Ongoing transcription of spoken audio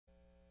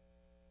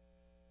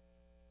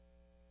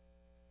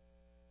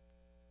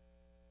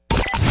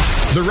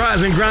The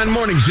Rise and Grind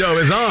Morning Show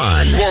is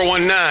on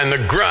 419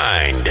 The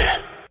Grind.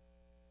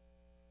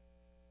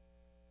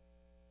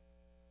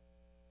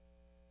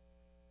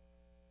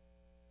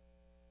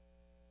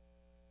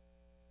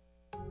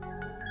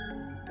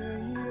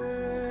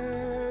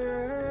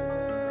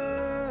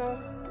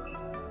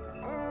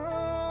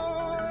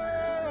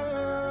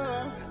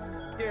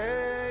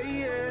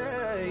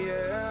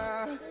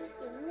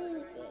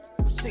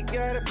 She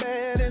got it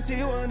bad and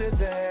she wonders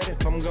that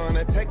if I'm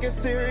gonna take it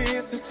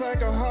serious, it's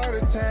like a heart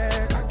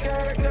attack. I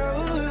gotta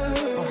go,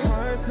 my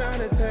heart's not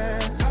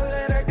attached. I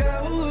let her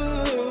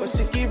go, but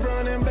she keep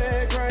running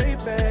back, right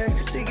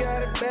back. She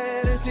got it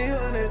bad and she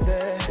wonders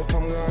that if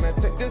I'm gonna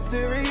take it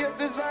serious,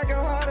 it's like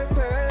a heart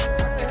attack.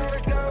 I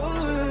gotta go,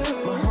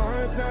 my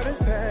heart's not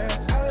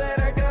attached. I let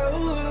her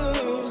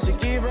go, she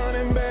keep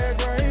running back,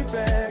 right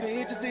back.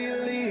 Hate to see you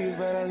leave,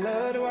 but I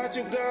love to watch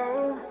you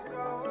go.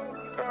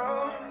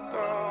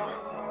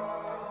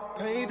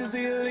 Hate to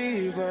see you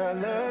leave, but I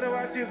love to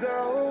watch you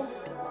go.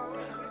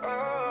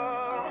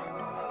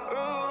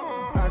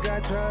 I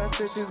got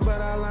trust issues,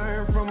 but I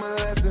learned from my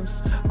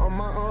lessons. All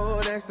my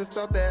old exes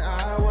thought that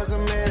I was a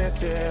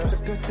menace, yeah.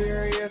 Took her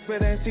serious,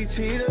 but then she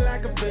treated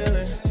like a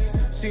villain.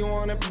 She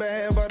wanted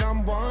bad, but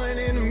I'm one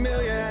in a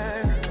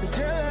million.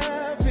 Your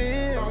love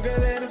is stronger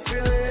than a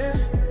feeling,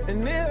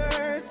 and it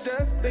hurts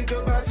just think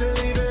about you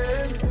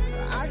leaving.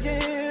 I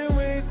can't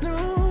waste no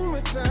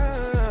more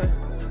time.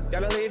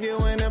 Gotta leave you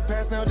in the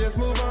past, now just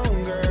move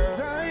on, girl.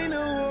 I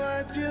know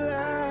what you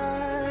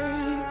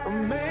like.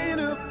 I'm made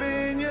up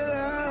in your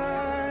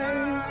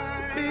life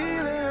to be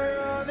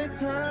there all the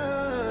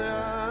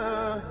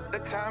time. The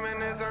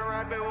timing isn't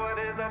right, but what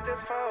is up,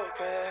 just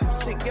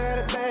focus. She got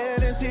it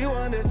bad and she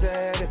wonders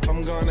that if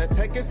I'm gonna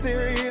take it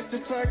serious,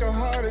 just like a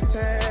heart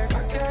attack.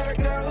 I gotta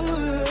go,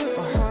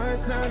 my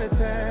heart's not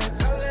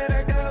attached. I let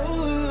her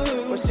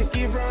go, but she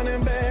keep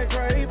running back,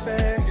 right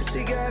back.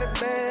 She got it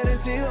bad and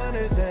she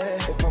wonders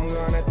that if I'm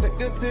gonna take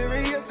it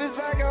serious, it's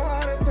like a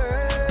heart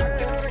attack. I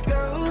gotta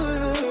go,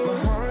 my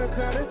heart's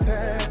not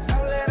attached. I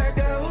let her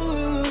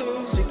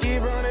go, she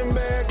keep running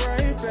back,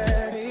 right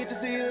back. Hate to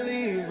see you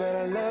leave, but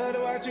I love to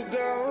watch you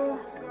go.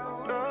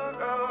 Go,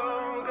 go,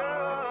 go.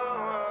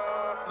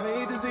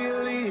 Hate to see you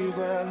leave,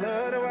 but I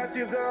love to watch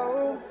you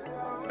go.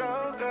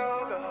 Go,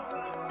 go, go,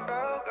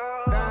 go, go.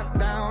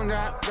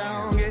 Drop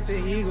down, get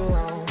your ego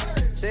on.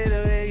 Say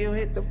the way you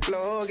hit the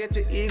floor, get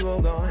your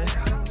ego going.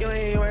 You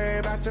ain't worried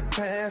about your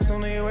past,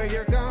 only where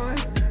you're going.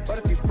 But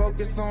if you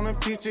focus on the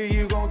future,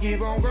 you gon'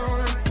 keep on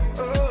growing.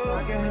 Oh,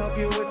 I can help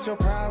you with your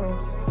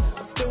problems.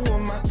 I'm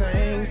doing my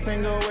thing,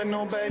 single with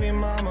no baby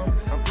mama.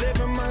 I'm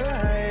living my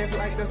life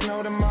like there's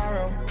no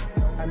tomorrow.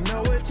 I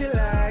know what you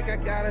like, I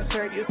got a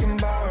shirt you can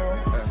borrow.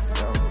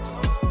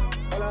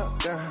 Hold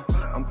up, yeah.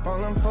 I'm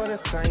falling for the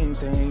same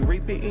thing,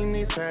 repeating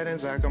these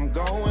patterns like I'm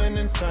going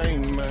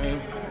insane,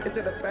 man. Get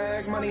to the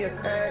bag, money is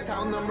ag,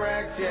 counting them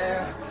racks,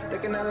 yeah.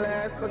 Looking at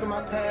last, look at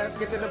my past,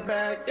 get to the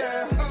bag,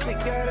 yeah. She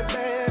got it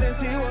bad and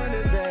she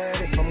wonders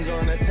that if I'm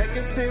gonna take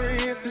it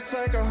serious, it's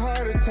like a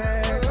heart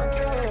attack.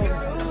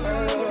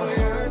 Oh, my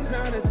heart's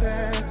not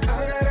attached. I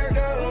let her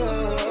go,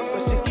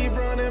 but she keep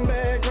running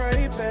back,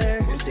 right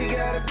back. She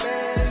got it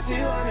bad and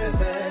she wonders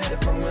that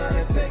if I'm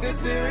gonna take it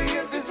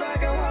serious, it's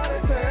like a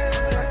heart attack.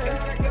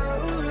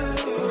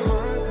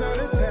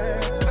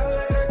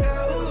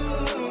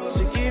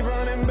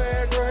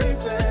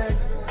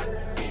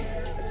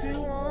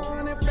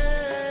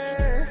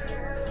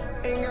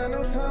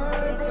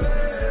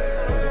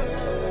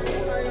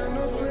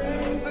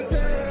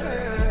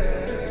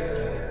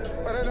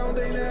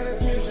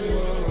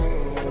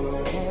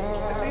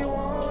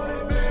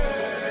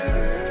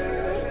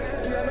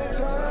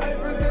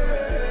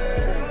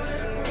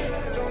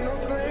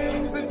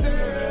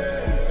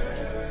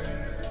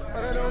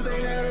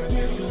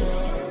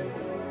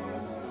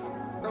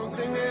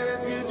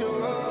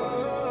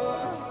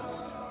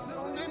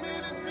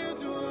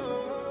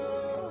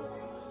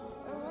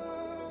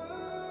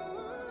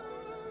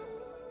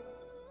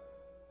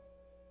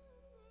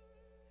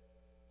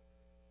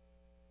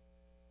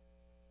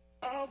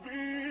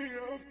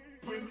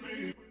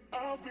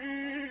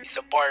 It's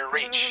a boy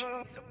Reach.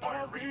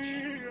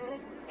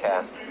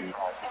 Cass.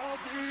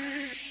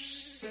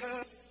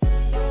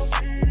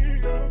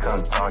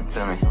 Come talk to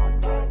me.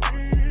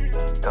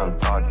 Come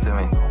talk to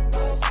me.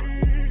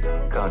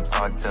 Come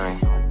talk to me.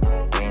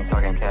 We ain't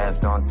talking cash,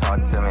 don't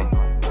talk to me.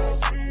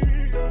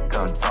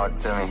 Come talk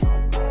to me.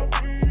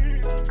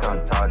 Come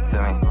talk to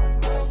me.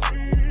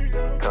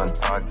 Come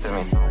talk to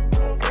me.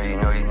 Girl, you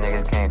know these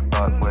niggas can't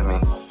fuck with me.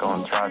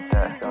 Gon' drop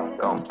that,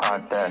 gon'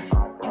 pop that.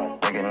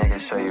 Make a nigga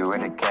show you where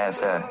the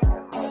cash at.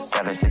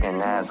 Got a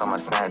shaking ass on my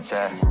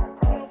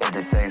Snapchat. If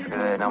the sex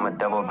good, I'ma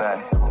double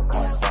back.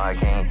 No, I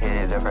can't hit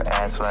it if her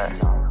ass flat.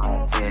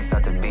 See it's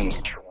out the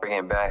beat, bring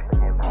it back.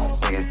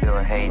 Niggas still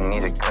hating,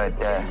 need to cut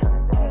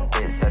that.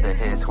 Hits at the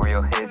hits, where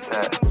your hits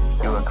at?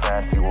 You a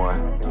classy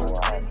one.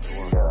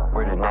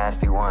 We're the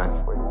nasty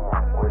ones.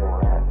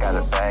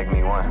 Gotta bag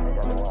me one.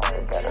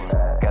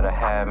 Gotta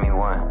have me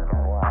one.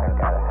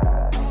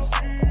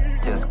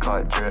 Just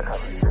caught drip.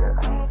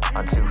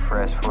 I'm too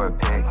fresh for a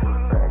pic.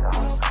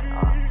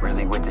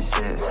 Really with the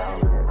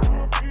shits.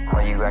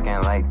 Why you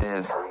acting like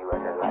this?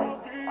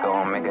 Go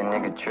and make a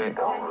nigga trick.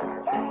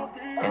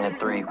 In the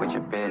 3 with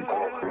your bitch.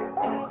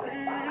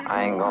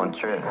 I ain't gon'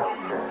 trip.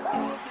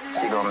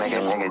 She gon' make a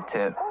nigga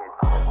tip.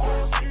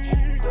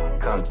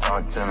 Come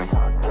talk to me.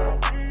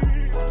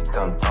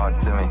 Come talk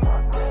to me.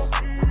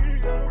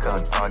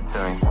 Come talk to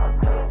me.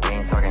 We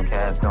ain't talking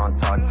cash, don't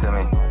talk to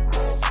me.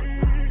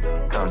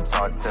 Come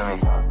talk to me.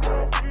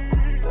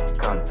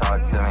 Come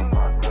talk to me.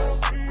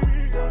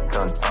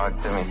 Come talk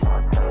to me.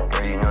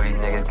 Girl, you know these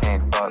niggas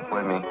can't fuck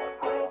with me.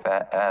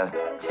 Fat ass,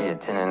 she a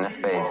 10 in the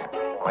face.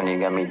 When you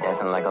got me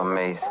dancing like a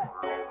mace.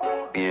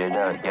 Beat it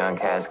up, young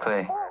Cash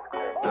Clay.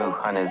 Blue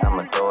hundreds,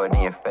 I'ma throw it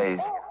in your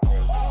face.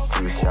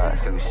 2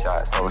 shots, 4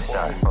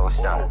 shots,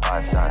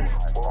 5 shots,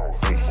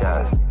 6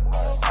 shots.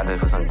 I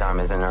just put some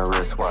diamonds in her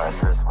wristwatch.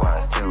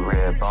 2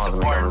 red bones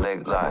make them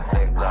lick lock.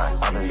 I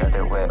just got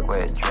that wet,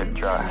 drip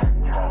dry.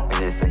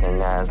 Bitches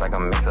sickin' ass like a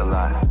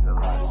mix-a-lot.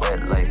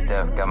 Wet like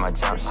Steph, got my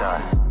jump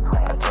shot.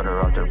 I told her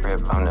off the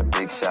rip, I'm the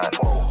big shot.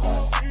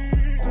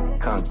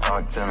 Come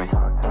talk to me.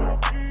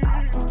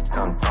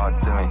 Come talk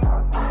to me.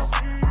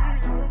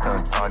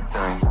 Come talk to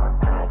me.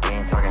 We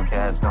ain't talking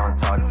cash, don't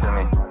talk to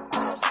me.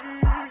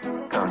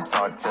 Come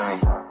talk to me.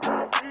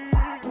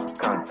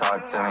 Come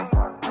talk to me.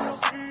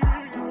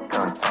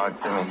 Come talk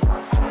to me.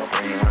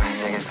 Girl, you know these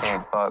niggas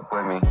can't fuck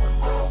with me.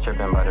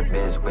 Trippin' by the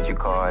bitch, what you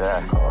call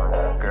that?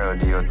 Girl,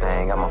 do your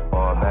thing, I'ma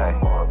fall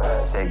back.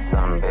 Say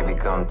something, baby,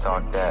 come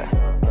talk that.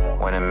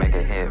 Wanna make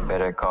a hit,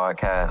 better call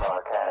cash.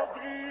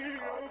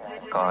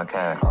 Call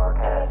cash.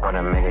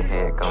 Wanna make a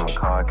hit, come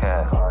call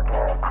cash.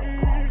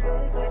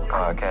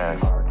 Call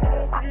cash.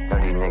 Know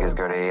these niggas,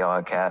 girl, they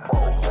all cap.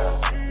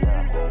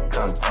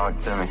 Come talk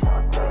to me.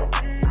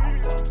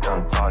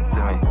 Come talk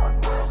to me.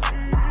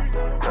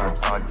 Come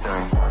talk to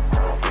me.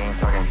 We ain't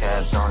talking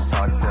cash, don't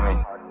talk to me.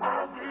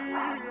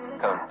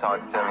 Come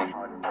talk to me.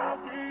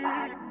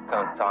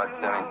 Come talk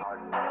to me.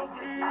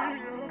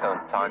 Come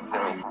talk to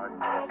me.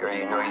 Girl,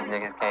 you know these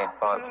niggas can't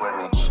fuck with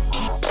me.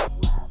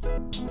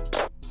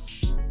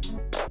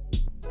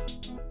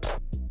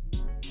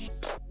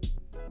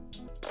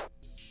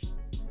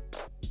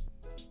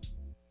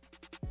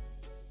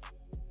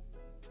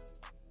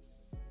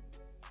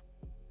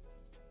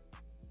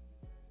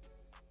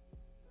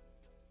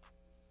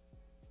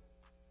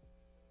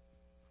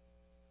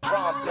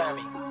 Drum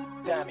dummy.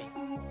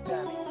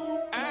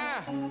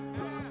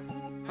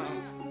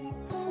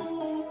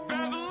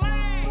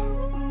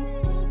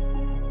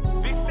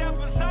 Big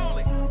steppers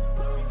only.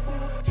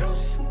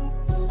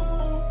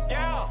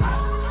 Yeah.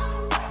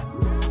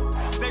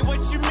 Say what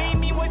you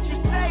mean, what you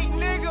say,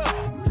 nigga.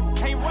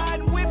 Ain't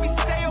riding with me,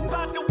 stay up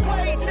out the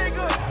way,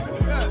 nigga.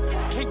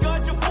 Ain't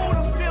got your food,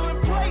 I'm still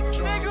in place,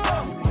 nigga.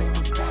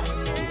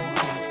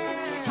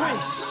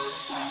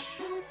 Swish.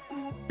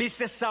 Bitch,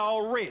 that's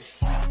all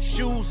wrist.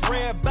 Shoes,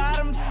 red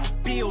bottoms,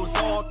 bills,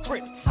 all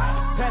crips.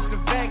 Pass the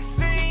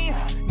vaccine,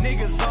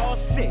 niggas all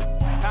sick.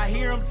 I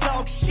hear them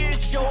talk shit,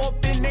 show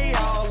up and they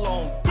all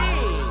on dick.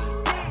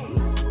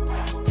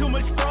 Too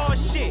much fraud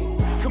shit,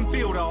 can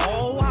build a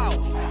whole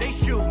house. They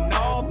shooting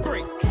all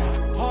bricks.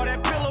 All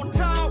that pillow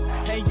talk,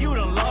 and you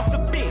done lost a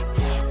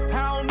bitch.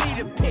 I don't need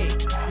a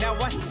pick, now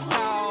watch the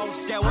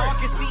sauce. That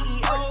walking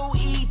CEO,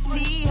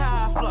 E.T.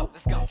 high flow.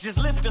 Let's go. Just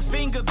lift a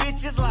finger,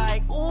 bitches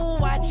like, ooh,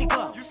 watch it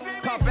go.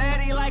 Pop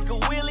Addy like a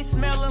Willie,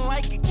 smelling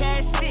like a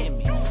cash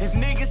stimmy. If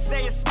niggas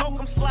say it's smoke,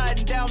 I'm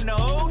sliding down the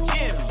old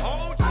Jimmy.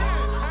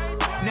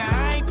 Now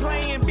I ain't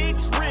playing,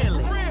 bitch,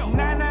 really.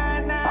 Nah.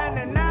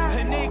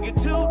 A nigga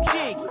too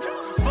jiggy.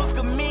 Fuck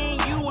a me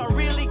and you, I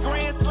really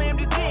grand slam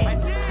the dick.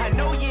 I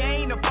know you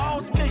ain't a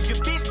boss, cause your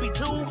bitch be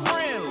too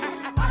friendly.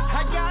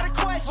 I got a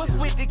question. What's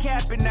with the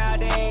capping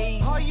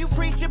nowadays? All you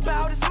preach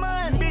about is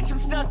money. Bitch, I'm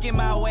stuck in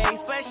my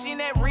ways. Splashing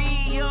that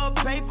real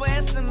paper,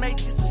 estimate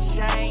just a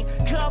shame.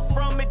 Cut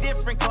from a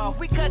different cloth,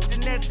 we cut the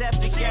nets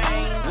after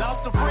game.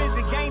 Lost some friends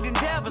and gained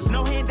endeavors,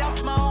 no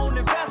handouts, my own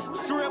investors.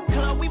 Strip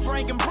club, we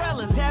bring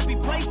umbrellas, happy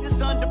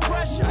places under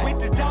pressure. With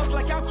the dogs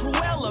like I'm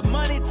Cruella,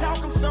 money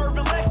talk, I'm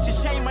serving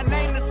lectures. Change my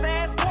name to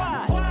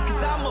Sasquatch,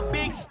 cause I'm a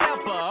big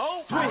stepper.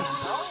 Oh,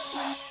 swish.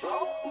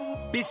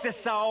 Bitch,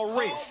 that's all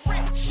wrist.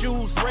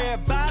 Shoes,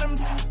 red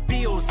bottoms,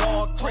 bills,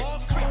 all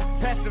crips.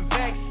 Pass the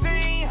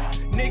vaccine,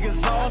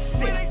 niggas all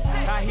sick.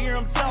 I hear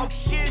them talk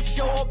shit,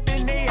 show up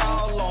and they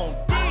all on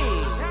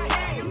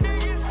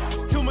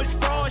dick. Too much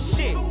fraud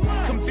shit,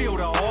 can build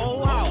a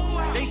whole house.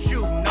 They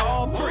shooting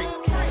all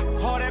bricks.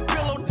 All that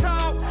pillow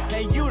talk,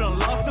 and you done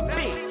lost a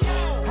bitch.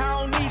 I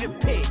don't need a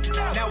pick,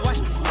 now watch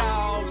the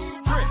sauce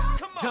drip.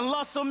 Done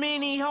lost so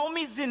many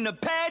homies in the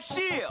past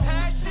year.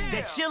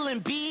 That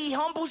chillin' be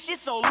humble shit,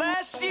 so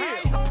last year.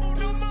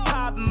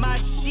 Pop my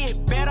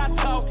shit, bet I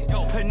talk it.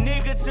 A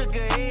nigga took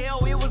a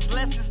L, it was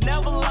lessons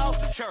never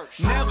lost.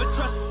 Never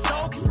trust a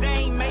soul, cause they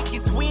ain't make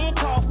it twin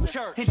coffin.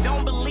 And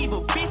don't believe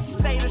a bitch to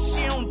say that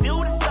she don't do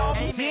the stuff.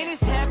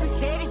 Dennis happy,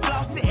 steady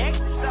flossing,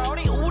 extra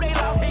salty, ooh, they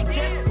lost. They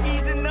just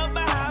squeezing up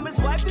behind us,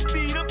 wiping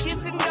feet up,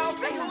 kissing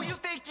off. Like who you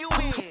think you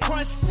is?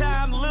 Crunch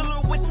time,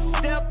 Lillard with the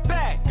step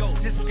back. Go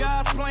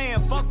God's plan.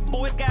 Fuck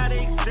boys gotta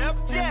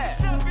accept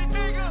that.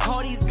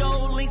 All these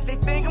gold links, they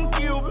think I'm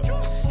Cuban.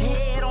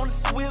 Head on the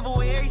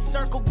swivel, every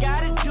circle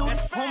got a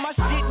juice. On my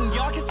shit and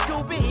y'all can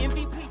scoop it.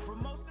 MVP for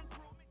most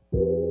improvement.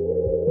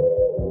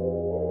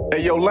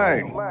 Hey, yo,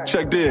 Lane,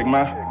 check dig,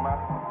 man.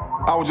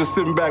 I was just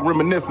sitting back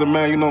reminiscing,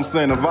 man, you know what I'm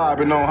saying, and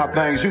vibing on how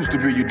things used to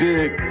be, you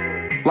dig?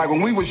 Like when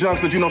we was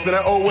youngsters, you know what I'm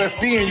saying, that old West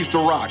End used to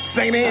rock.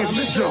 St.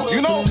 Angela's jump,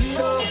 you know?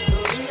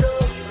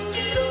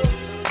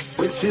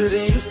 When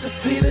children used to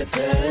see the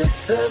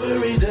tents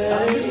every day.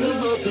 I used to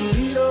go to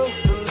Toledo.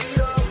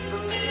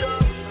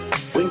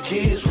 When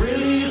kids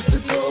really used to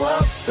go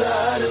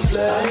outside and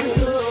play. I used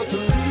to go to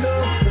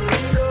Toledo.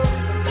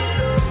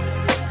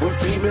 When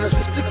females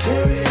used to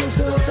carry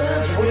themselves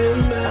as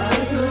women. I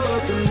used to go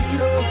to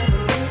Toledo.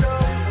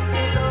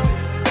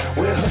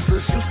 Where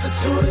hustlers used to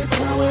do their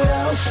time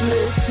without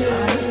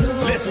snitching.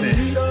 Listen,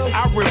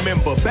 I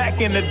remember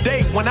back in the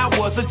day when I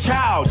was a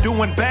child,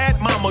 doing bad,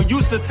 mama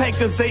used to take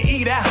us to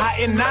eat at Hot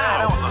and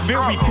Now.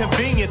 Very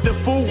convenient, the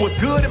food was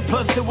good and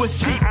plus it was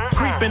cheap.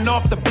 Creeping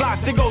off the block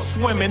to go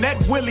swimming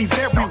at Willie's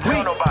every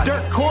week.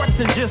 Dirt courts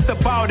in just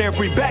about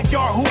every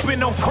backyard,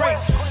 hooping on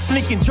crates.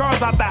 Sneaking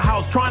jars out the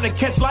house, trying to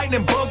catch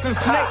lightning bugs and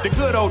snakes. The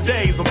good old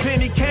days when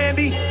penny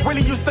candy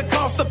really used to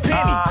cost a penny.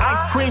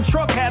 Ice cream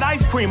truck had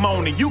ice cream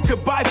on it, you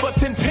could buy for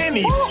 10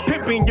 pennies.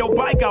 Pimping your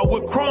bike out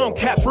with chrome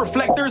caps,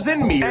 reflectors,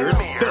 and mirrors.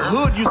 The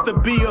hood used to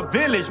be a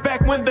village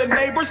back when the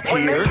neighbors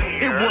cared.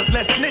 It was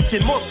less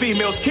snitching, more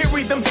females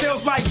carried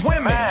themselves like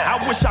women. I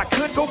wish I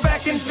could go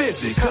back and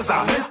visit, cause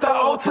I miss the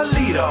old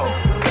Toledo.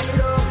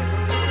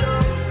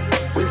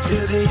 When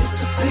children used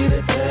to see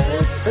the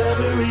tents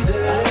every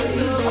day.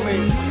 I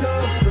mean,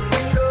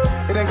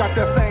 it ain't got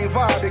that same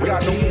vibe it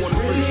got no more in the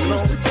streets, you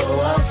know? Used to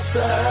go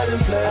outside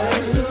and play.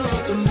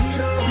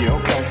 Yeah,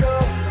 okay.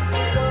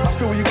 I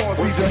feel where you going,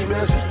 CJ.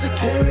 Used to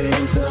carry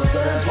themselves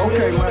as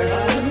Okay, man.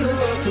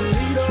 It's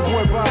your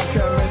boy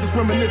Bobcat, man. Just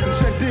reminiscing,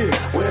 check this.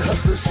 where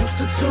hustlers used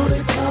to do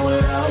their time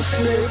without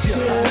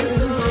snitching.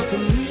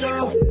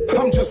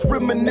 I'm just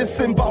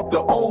reminiscing about the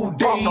old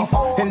days.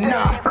 And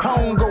nah, I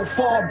don't go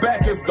far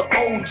back as the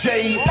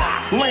OJs.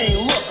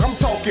 Lane, look, I'm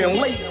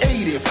talking late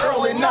 80s,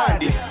 early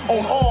 90s.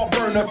 On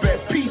Auburn up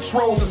at Peach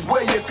Rose is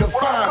where you could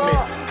find me.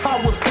 I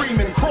was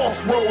screaming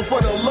crossroads for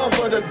the love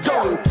of the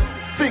dough.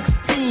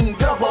 16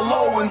 double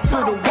O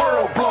until the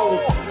world blow.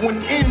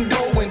 When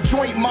Indo and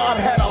Joint Mob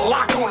had a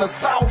lock on the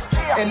South.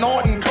 And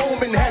Arden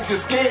Coleman had you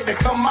scared to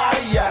come out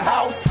of your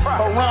house.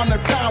 Around the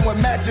time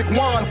when Magic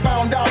Wand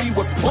found out he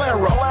was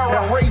Plera.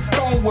 And Ray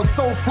Stone was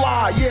so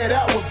fly, yeah,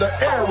 that was the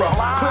era.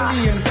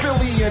 Philly and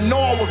Philly and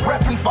all was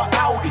repping for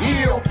Out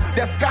Hill.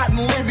 That Scott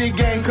and Libby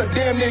gang could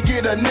damn near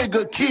get a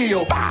nigga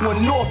killed. When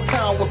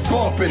Northtown was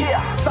bumping,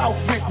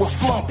 Southwick was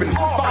slumping.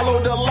 Follow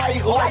the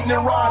light,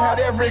 lightning rod had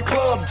every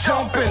club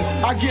jumping.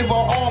 I give her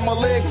arm, a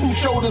leg, 2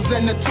 shoulders,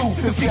 and a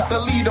tooth. To see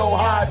Toledo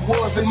how it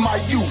was in my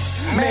youth.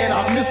 Man,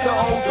 I miss the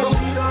old Toledo.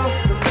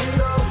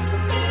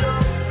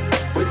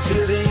 When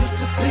children used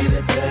to see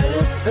the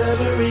tents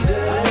every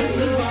day.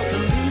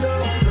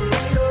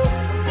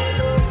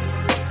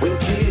 When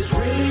kids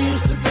really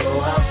used to go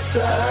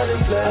outside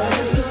and play.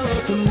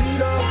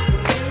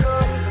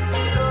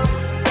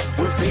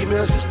 When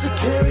females used to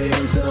carry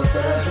themselves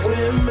as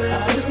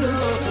women.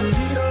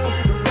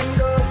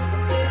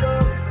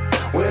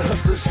 Where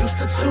hustlers used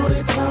to do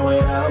their time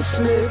without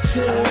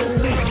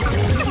snitching.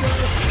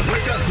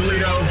 Wake up,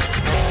 Toledo.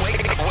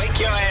 Wake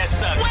your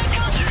ass up.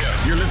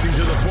 Yeah. You're listening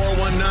to the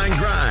 419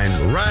 Grind,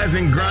 Rise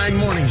and Grind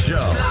Morning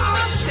Show.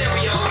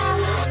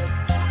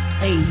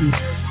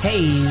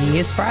 Hey,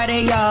 it's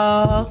Friday,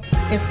 y'all.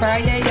 It's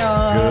Friday,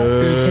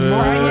 y'all. It's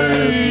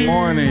Friday.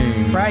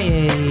 Morning.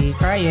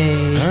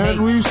 Friday. And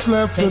we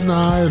slept the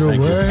night away.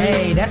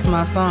 Hey, that's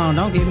my song.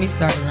 Don't get me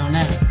started on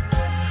that.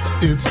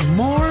 It's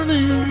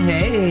morning.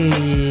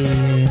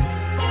 Hey.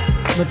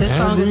 But this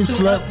song And we is too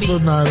slept the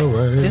upbeat. night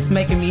away. It's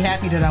making me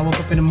happy that I woke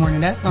up in the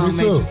morning. That song Me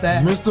made too. you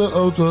sad. Mr.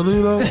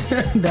 Toledo.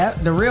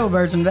 The real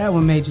version of that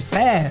one made you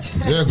sad.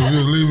 Yeah, because you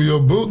was leaving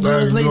your boot You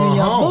was thing leaving going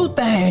your home. boo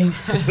thing,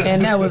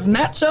 and that was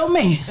not your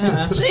man.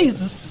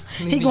 Jesus,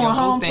 he Leaving going your boo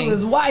home to thing.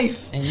 his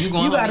wife. And you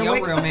going home to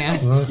your real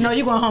man. No,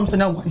 you going home to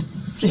no one.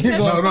 She said she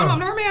was No. going home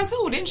to her man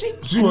too, didn't she?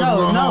 She wasn't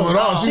going home at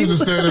all. She was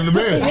just staying in the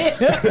bed.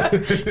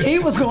 He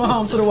was going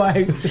home to the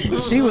wife.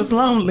 She was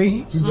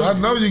lonely. She said, I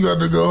know you got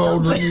to go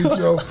home to meet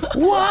your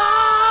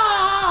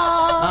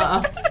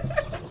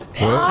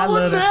I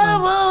love that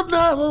song.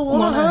 never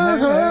want to hurt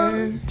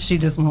her. She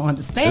just won't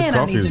understand. This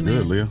coffee is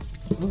good, Leah.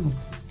 Leah.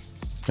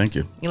 Thank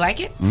you. You like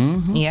it?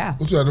 Mm-hmm. Yeah.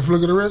 What you had, the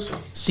flick of the wrist?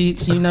 She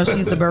knows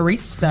she's a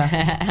barista.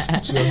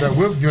 She had that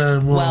whip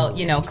game on. Well,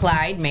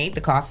 Clyde made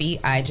the coffee.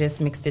 I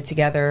just mixed it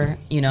together.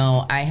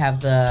 I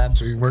have the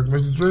Teamwork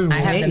makes the dream. I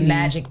have Hey. the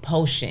magic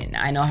potion.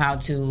 I know how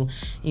to,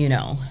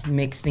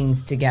 mix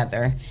things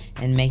together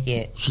and make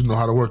it. She know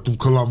how to work them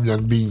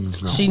Colombian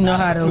beans now. She know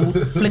how to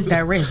flick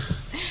that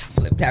wrist.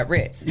 flip that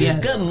rips.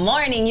 Yes. Good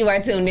morning. You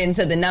are tuned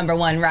into the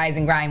 #1 Rise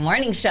and Grind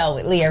morning show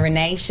with Leah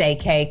Renee, Shay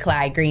K,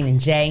 Clyde Green, and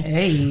Jay.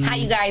 Hey. How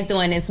you guys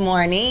doing this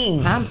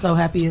morning? I'm so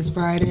happy it's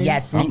Friday.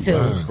 Yes, me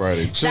too.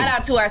 Friday. Shout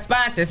out to our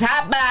sponsors,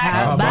 Hotbox,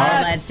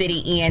 Hotbox. Mud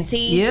City ENT,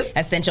 Yep.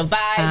 Essential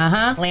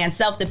Vibes, Land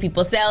Self, the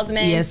People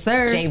Salesman, Yes,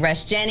 sir. J.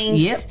 Rush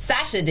Jennings, Yep.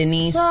 Sasha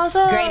Denise,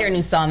 Greater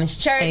New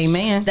Psalmist Church,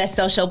 Amen. The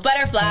Social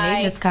Butterfly,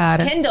 Hey, Miss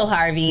Carter. Kendall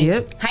Harvey,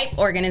 Yep. Hype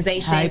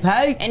Organization, Hype.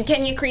 and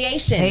Kenya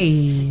Creations.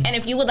 Hey. And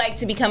if you would like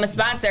to become a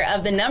sponsor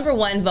of the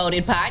 #1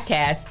 voted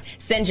podcast,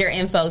 send your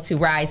info to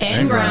Rise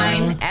and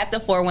Grind at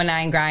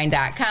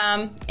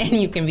the419grind.com, and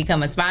you can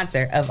become a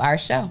sponsor of our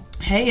show.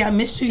 Hey, I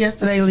missed you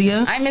yesterday,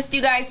 Leah. I missed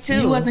you guys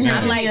too. You wasn't here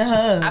to I'm give like, me a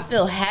hug. I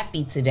feel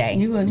happy today.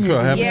 You wasn't You here.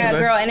 feel happy Yeah,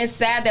 today? girl, and it's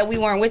sad that we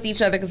weren't with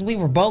each other because we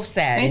were both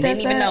sad Ain't and that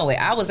didn't even sad? know it.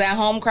 I was at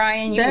home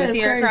crying. You That was is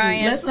here crazy.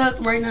 crying. Let's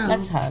hug right now.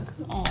 Let's hug.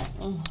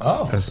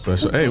 Oh. That's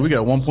special. Hey, we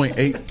got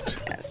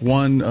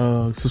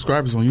 1.81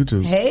 subscribers on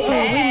YouTube. Hey, we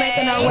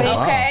making our way.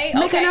 Okay,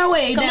 Making our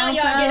way Come on,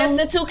 y'all, downtown.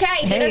 get us to 2K.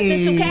 Get us to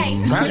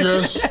 2K.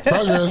 Progress.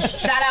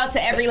 Shout out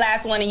to every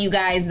last one of you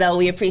guys, though.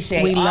 We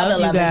appreciate We all love the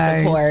you love guys.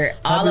 and support.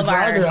 All Happy of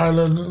Friday, our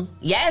Islander.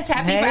 yes,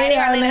 happy Hey, Friday,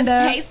 Arlinda.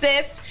 Arlinda. Hey,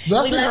 sis. Did I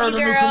We see her love in you,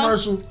 the new girl.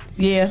 commercial?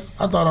 Yeah.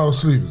 I thought I was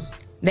sleeping.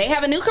 They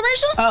have a new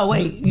commercial? Oh,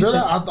 wait. You Did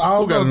said, I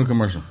Who got a new know.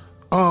 commercial?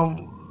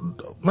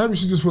 Maybe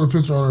she just put a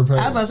picture on her page.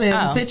 I was about to say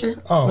Oh. a picture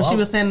Oh, when she I-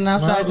 was standing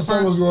outside the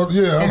something was front.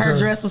 going, yeah, And her okay.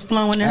 dress was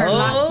flowing and her Oh.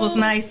 locks was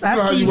nice. You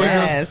know how I see you wake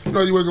that. Yes. up,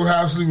 you wake up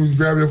half asleep and you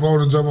grab your phone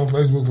and jump on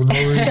Facebook for no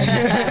reason.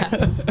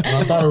 And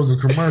I thought it was a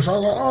commercial. I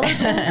was like, oh, this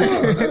is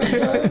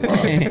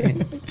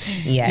good.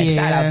 Yeah, Yeah.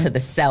 shout out to the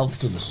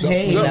Selfs.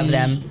 Hey. We love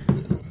them.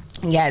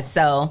 Yes,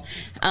 so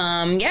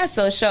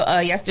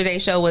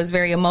yesterday's show was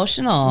very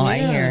emotional. I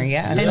hear,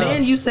 yeah. And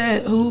then you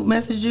said, who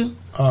messaged you?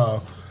 I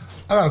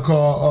got a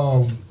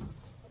call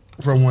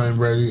from Wayne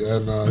Brady,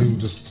 and he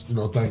was just,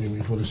 thanking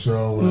me for the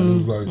show.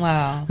 And he was like,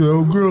 Wow.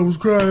 Yo, girl was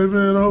crying,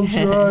 man. I hope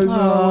she's all right, man.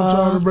 I'm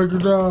trying to break her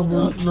down,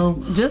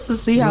 but, Just to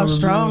see how what I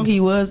strong mean? he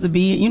was to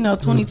be,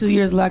 22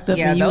 years locked up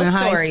Yeah, and you those in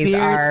high stories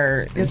spirits.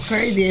 are- It's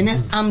crazy. And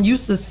I'm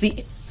used to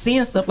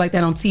seeing stuff like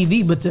that on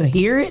TV, but to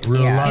hear it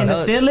Real Yeah. life. and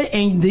to feel it,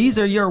 and these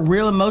are your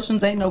real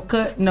emotions, ain't no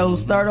cut, no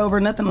start over,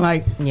 nothing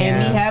like. Yeah.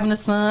 And me having a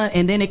son,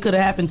 and then it could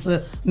have happened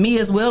to me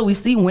as well. We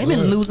see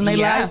women losing their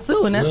Yeah. lives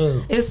too, and that's Yeah.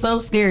 it's so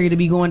scary to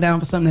be going down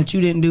for something that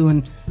you didn't do,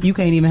 and you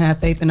can't even have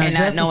faith in our And not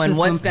justice knowing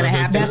what's system. going to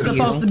happen That's to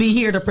supposed you. to be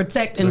here to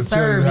protect and They tell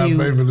you serve to have you.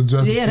 faith in the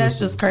justice Yeah, that's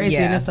system. just crazy,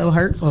 Yeah. and it's so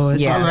hurtful. It's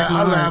Yeah. just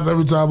I laugh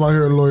every time I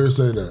hear a lawyer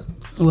say that.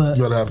 What?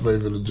 You gotta have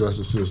faith in the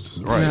justice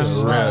system.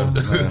 Right.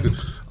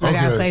 I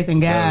got faith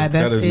in God. That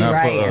That's is it. not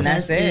Right, for and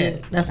us. that's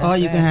it. That's all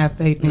you can have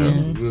faith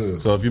in. Yeah.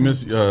 So if you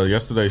missed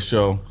yesterday's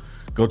show,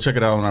 go check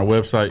it out on our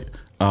website.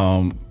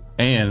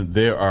 And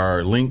there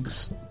are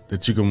links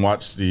that you can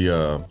watch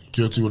the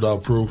Guilty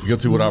without proof.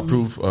 Guilty Without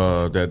Proof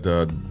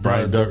that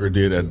Brian Duggar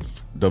did at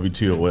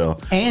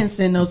WTOL. And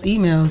send those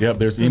emails. Yep,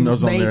 there's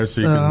emails on there,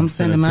 so you can I'm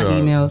send sending it my to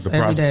emails the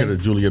every prosecutor,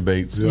 day. Julia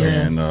Bates,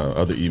 Yes. and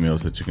other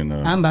emails that you can.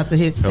 I'm about to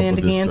hit help send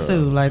with again this,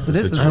 too. Like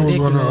this is And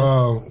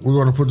ridiculous. we're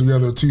gonna put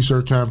together a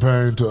T-shirt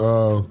campaign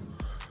to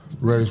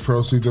raise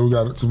proceeds. Then we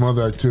got some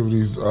other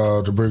activities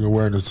to bring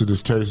awareness to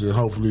this case, and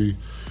hopefully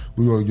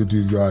we're gonna get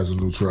these guys a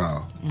new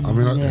trial. I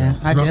mean,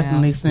 I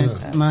definitely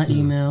sent my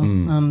email.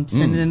 I'm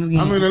sending it again.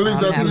 I mean, at least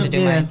I'm that's having to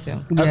do mine too.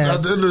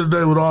 At the end of the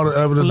day, with all the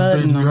evidence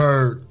and things we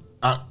heard,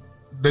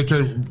 they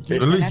can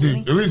at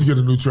least get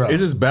a new trial. It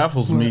just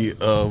baffles me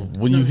of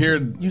when you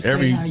hear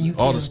say how you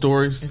all feel. the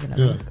stories,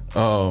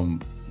 Yeah.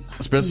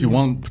 especially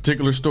one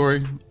particular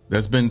story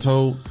that's been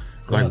told.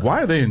 Like,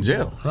 why are they in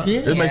jail?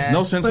 It makes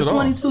no sense for at all.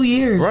 22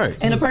 years. Right.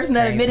 And the person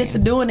that admitted to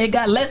doing it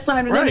got less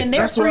time than them, Right. and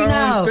they're That's what free I don't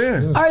now.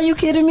 understand. Are you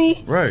kidding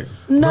me? Right.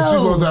 No. But you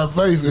supposed to have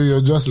faith in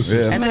your justice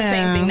system. That's the same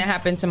Man. thing that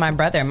happened to my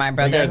brother. My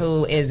brother,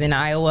 who is in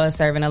Iowa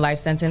serving a life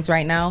sentence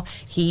right now,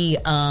 he's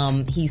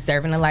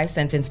serving a life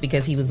sentence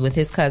because he was with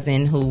his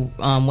cousin who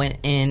went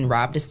and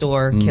robbed a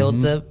store,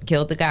 killed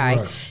the guy.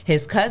 Right.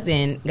 His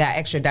cousin got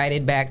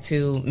extradited back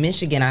to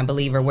Michigan, I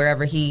believe, or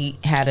wherever he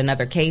had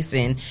another case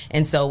in.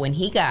 And so when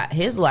he got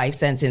his life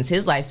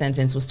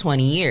sentence was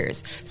 20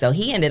 years. So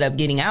he ended up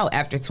getting out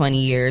after 20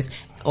 years.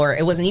 Or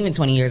it wasn't even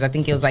 20 years. I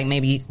think it was like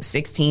maybe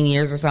 16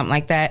 years or something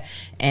like that.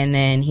 And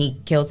then he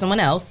killed someone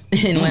else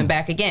and went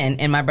back again.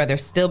 And my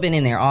brother's still been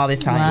in there all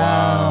this time.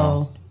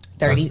 Wow.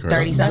 30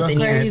 something That's years.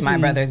 crazy. My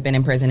brother's been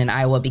in prison in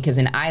Iowa because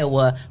in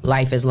Iowa,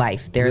 life is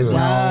life. There's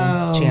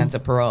Wow. no chance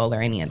of parole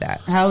or any of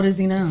that. How old is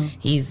he now?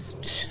 He's,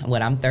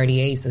 I'm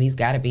 38, so he's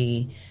got to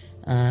be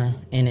in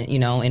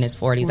his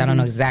 40s. I don't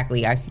know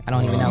exactly. I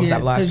don't even know because Yeah,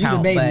 I've lost 'cause you the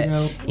count. baby, But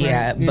though.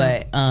 yeah, Right,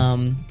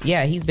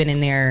 but he's been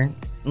in there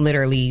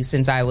literally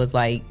since I was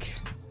like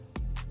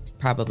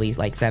probably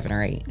like 7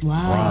 or 8.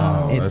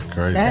 Wow. That's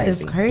crazy. That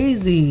is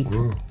crazy.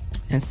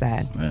 It's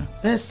sad. Yeah.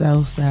 That's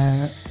so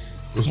sad.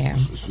 Yeah.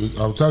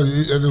 I'm telling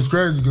you, and it's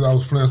crazy because I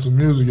was playing some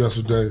music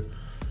yesterday,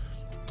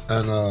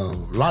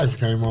 and Life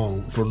came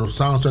on from the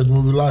soundtrack to the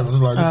movie Life, and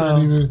it's like this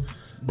ain't even.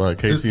 But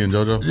Casey and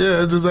JoJo.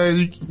 Yeah, it just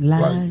ain't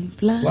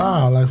Life.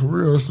 wow, like for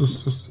real. It's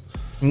just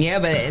Yeah,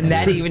 but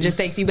that even just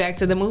takes you back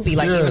to the movie.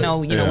 Like, even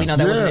though, you know, we know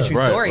that wasn't a true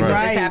story, but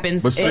this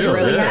happens. But still, it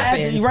really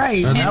happens.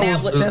 Right. And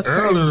that was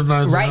early in the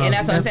 1900s. Right, and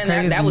that's what I'm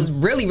saying. That was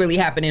really, really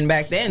happening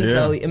back then. Yeah.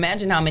 So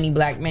imagine how many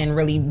black men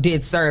really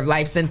did serve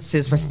life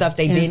sentences for stuff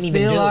they didn't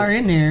even do. Still are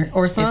in there.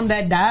 Or some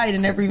that died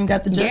and never even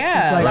got the justice.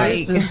 Yeah, like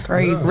it's just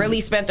crazy. Really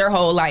spent their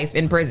whole life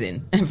in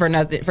prison for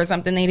nothing, for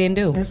something they didn't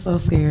do. It's so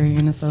scary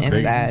and it's so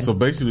sad. So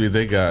basically,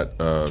 they got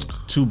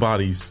three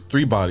bodies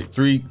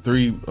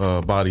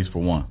for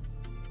one.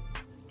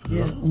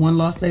 Yeah, one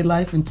lost their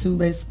life and two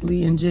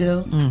basically in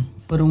jail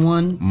for the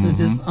one to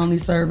just only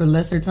serve a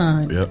lesser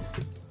time. Yep.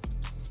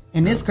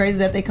 And it's crazy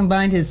that they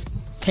combined his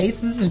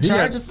cases and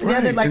charges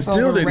together, like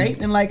for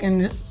rape and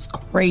this is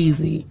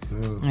crazy.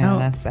 Yeah,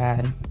 that's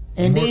sad.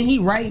 And then he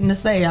writing to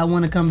say, "I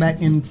want to come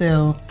back and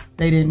tell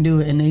they didn't do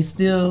it," and they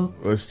still.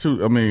 Well, it's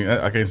too. I mean,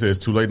 I can't say it's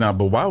too late now,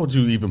 but why would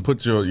you even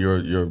put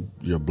your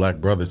black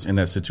brothers in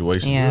that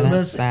situation? Yeah,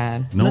 that's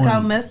sad. Look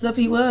how messed up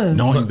he was.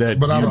 Knowing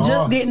that, I'm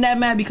just getting that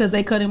mad because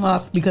they cut him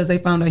off because they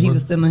found out he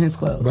was stealing his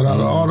clothes. But out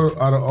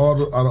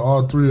of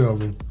all three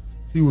of them,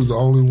 he was the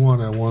only one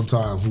at one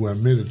time who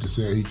admitted to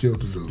saying he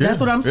killed the dude. That's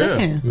what I'm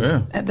saying.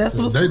 Yeah. That's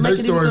what's their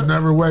making stories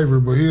never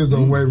wavered, but his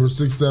don't waver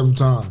 6-7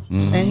 times.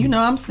 And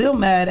I'm still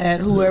mad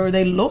at whoever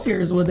they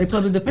lawyers was, they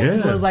public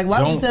defenders was. Like,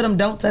 why would you tell them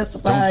don't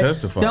testify?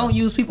 Don't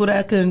use people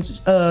that can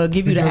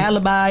give you the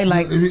alibi.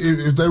 Like,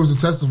 if they was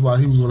to testify,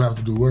 he was going to have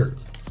to do work.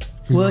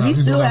 He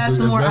still has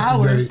some more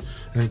hours.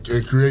 And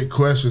create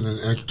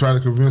questions and try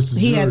to convince the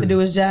jury. He had to do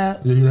his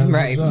job. Yeah, he had to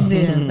right. do his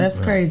job. Yeah, that's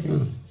crazy.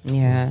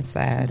 Yeah,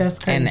 sad. That's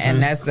crazy.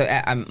 And that's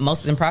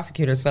most of them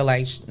prosecutors feel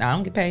like I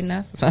don't get paid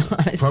enough.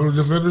 Public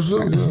defenders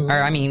too.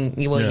 Or I mean,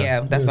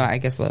 that's why I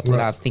guess what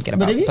I was thinking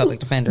about public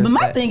defenders. But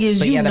my thing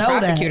is, the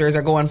prosecutors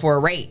are going for a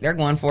rate. They're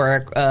going for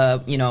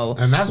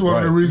and that's one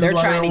of the reasons they're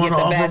why trying to get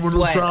the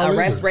best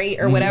arrest rate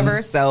or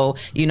whatever. So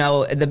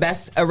the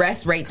best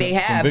arrest rate they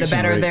have, the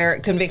better their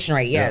conviction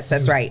rate. Yes,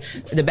 that's right.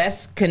 The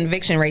best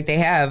conviction rate they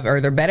have,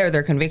 or the better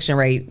their conviction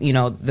rate,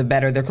 the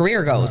better their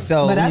career goes.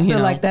 So, but I feel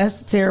like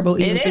that's terrible.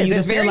 It is.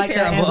 It's very like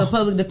terrible. That as a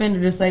public defender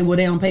to say, well,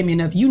 they don't pay me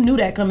enough. You knew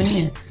that coming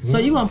in. So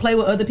you gonna play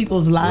with other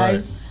people's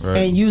lives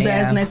and use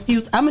that as an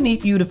excuse. I'm gonna need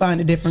for you to find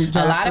a different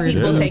job. A lot of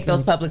people take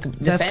those public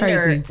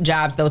defender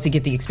jobs though to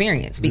get the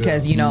experience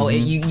because you're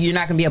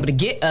not gonna be able to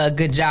get a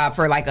good job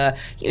for like a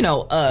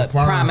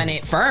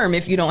prominent firm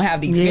if you don't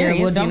have the experience.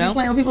 Yeah, well, don't be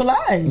playing with people's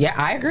lives. Yeah,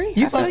 I agree.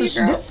 You supposed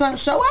to just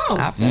show out.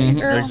 I feel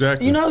you, girl.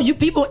 Exactly. You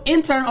people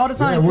intern all the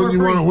time for free.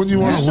 When you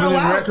want to show win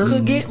out record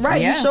to get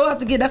You show out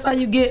to get. That's how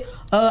you get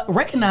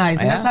recognized,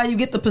 and that's how you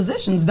get the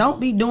positions. Don't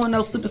be doing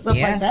no stupid stuff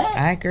like that.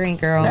 I agree,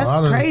 girl.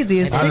 That's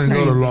crazy. I didn't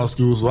go to law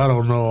school, so I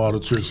don't know all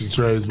the tricks and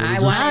trades. But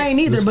I ain't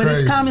either, but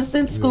it's common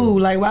sense school.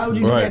 Like, why would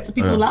you do that to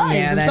people's lives?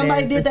 Yeah, if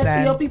somebody did that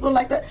to your people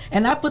like that,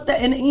 and I put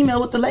that in the email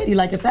with the lady,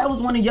 like, if that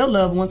was one of your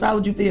loved ones, how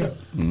would you feel?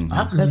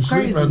 That's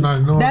crazy. At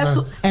night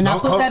and I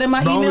put that in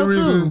my email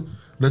too.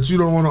 That you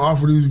don't want to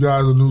offer these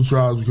guys a new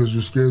trial because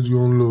you're scared you're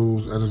going to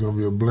lose and it's going to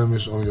be a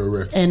blemish on your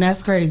record. And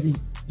that's crazy.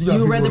 You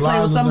would rather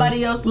play with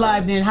somebody else's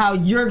life than how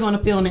you're going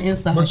to feel on the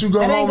inside. But you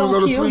go home and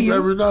go to sleep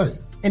every night.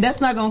 And that's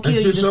not going to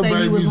kill you to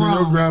say you was wrong.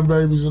 And your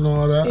grandbabies and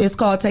all that. It's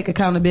called take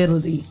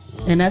accountability.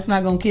 And that's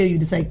not going to kill you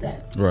to take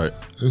that. Right.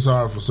 It's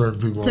hard for certain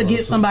people to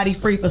get somebody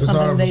free for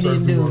something they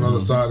didn't do. On the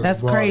other side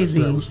that's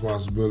crazy. Accept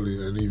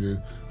responsibility and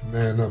even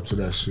man up to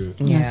that shit.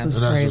 Yeah, that's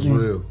crazy.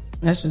 Just real.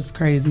 That's just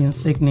crazy and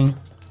sickening.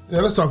 Yeah,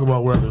 let's talk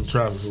about weather and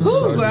traffic.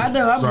 Ooh, I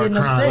know. I'm getting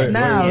upset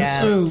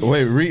now. Shoot.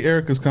 Wait, read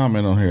Erica's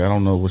comment on here. I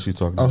don't know what she's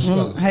talking about.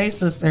 Hey,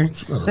 sister.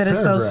 Said it's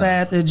so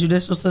sad. The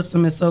judicial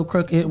system is so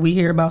crooked. We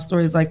hear about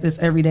stories like this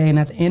every day. And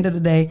at the end of the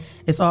day,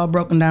 it's all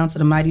broken down to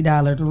the mighty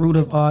dollar, the root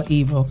of all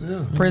evil.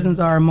 Yeah. Prisons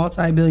are a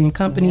multi-billion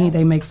company.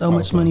 They make so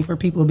much money for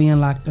people being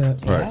locked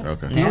up. Right,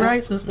 okay. You're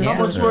right, sister.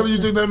 How much money do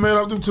you think they made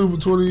off them two for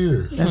 20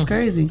 years? That's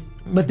crazy.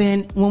 But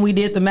then when we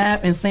did the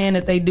math and saying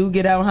that they do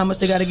get out, how much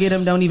they got to get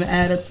them don't even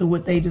add up to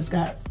what they just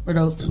got for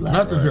those 2 lives.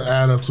 Nothing can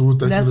add up to what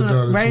they could have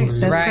done. Right? In 20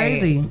 years. That's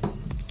crazy.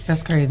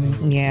 That's crazy.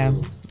 Yeah.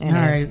 All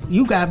right,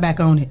 you got back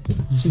on it.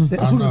 She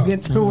said, "Let's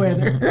get to the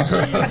weather."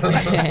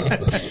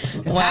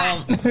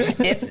 Well,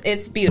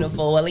 it's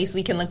beautiful. Well, at least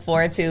we can look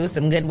forward to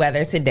some good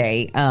weather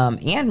today,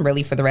 and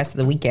really for the rest of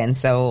the weekend.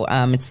 So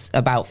it's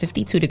about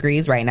 52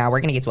 degrees right now.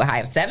 We're gonna get to a high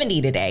of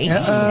 70 today,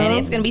 and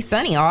it's gonna be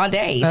sunny all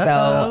day.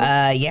 So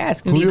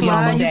it's gonna be a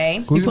beautiful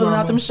day. You pulling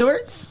out them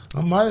shorts?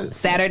 I might.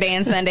 Saturday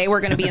and Sunday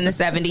we're gonna be in the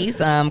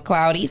 70s,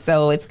 cloudy.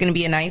 So it's gonna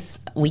be a nice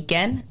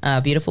weekend,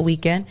 beautiful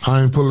weekend.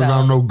 I ain't pulling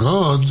out no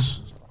guns.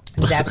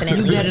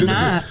 Definitely better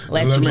not.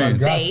 Let's be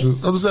safe.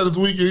 I'm just saying this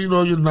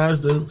weekend, you're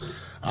nice.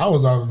 I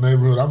was out in the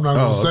neighborhood. I'm not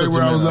going to say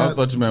where I was at. I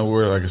thought you meant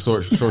wear like a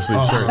short sleeve shirt.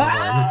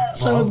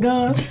 Show his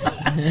guns.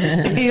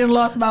 He done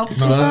lost about 2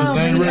 pounds.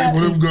 They ain't ready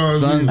for them guns.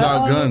 Sun's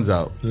out, guns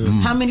out.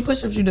 How many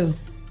push-ups you do?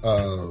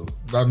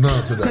 Not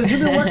none today. Because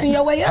you've been working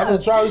your way up. I've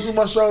been trying to see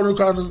my shoulder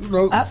kind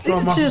of, I see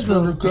the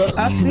chisel.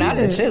 I see not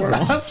the chisel.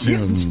 I see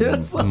the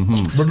chisel.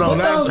 But no, put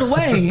those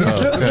away. You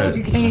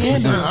can't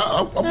handle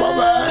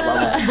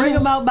it. Bring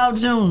them out about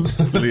June.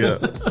 Leah,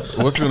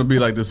 what's it going to be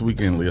like this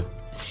weekend, Leah?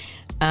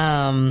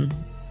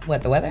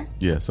 What, the weather?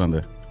 Yeah,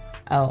 Sunday.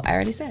 Oh, I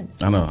already said.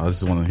 I know. I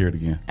just want to hear it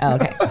again. Oh,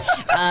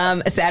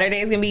 okay. Saturday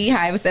is going to be a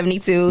high of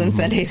 72, and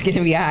Sunday is going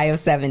to be a high of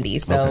 70.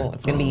 So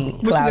it's going to be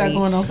cloudy. What you got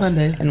going on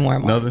Sunday? And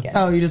warm. Nothing.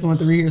 Oh, you just want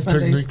to rehear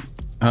Sundays? Picnic.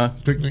 Huh?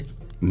 Picnic.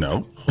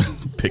 No.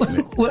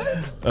 Picnic.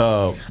 What?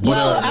 Well,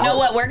 you know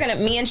what?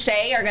 Me and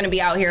Shay are going to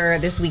be out here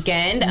this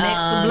weekend. Next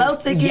to Blow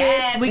tickets.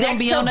 Yes, we're going to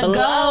be on the Blow.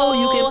 go.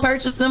 You can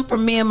purchase them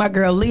from me and my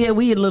girl Leah.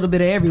 We a little bit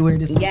of everywhere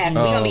this weekend. Yes,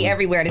 we're going to be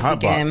everywhere this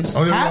weekend.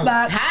 Oh, yeah, Hot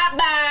box.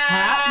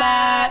 Hot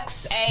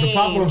box. The Hey.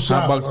 pop-up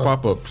shop. Hot box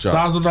pop-up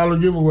shop.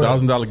 $1,000 giveaway.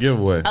 $1,000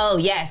 giveaway. Oh,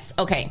 yes.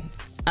 Okay.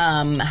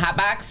 Hot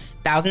box,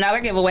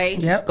 $1,000 giveaway.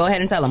 Yep. Go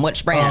ahead and tell them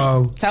which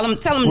brand. Tell them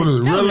what is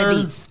it, the Riller?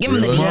 deets. Give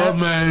them the deets.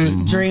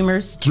 Mermaid,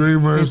 Dreamers.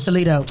 Dreamers,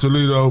 And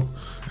Toledo.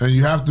 And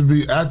you have to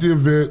be at the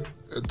event,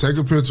 take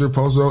a picture,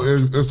 post it on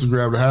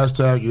Instagram. The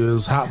hashtag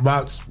is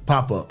Hotbox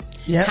Pop-Up.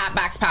 Yep.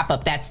 Hotbox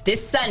pop-up. That's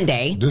this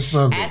Sunday.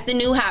 At the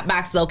new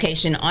Hotbox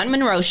location on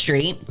Monroe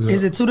Street. Yeah.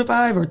 Is it 2 to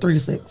 5 or 3 to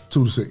 6?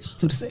 2 to 6.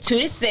 2 to 6. 2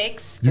 to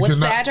 6. You What's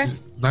the cannot-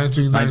 address?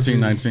 1919.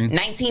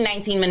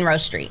 1919 Monroe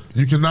Street.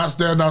 You cannot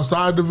stand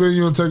outside the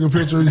venue and take a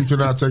picture. You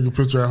cannot take a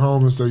picture at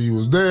home and say you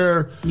was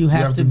there. You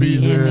have to be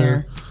in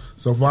there.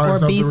 So find Or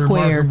something be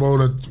square. remarkable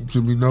that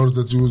can be noticed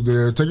that you was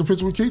there. Take a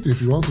picture with Keith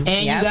if you want to.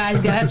 And you guys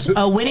got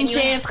a winning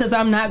chance because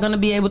I'm not going to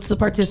be able to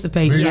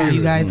participate. So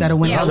you guys got a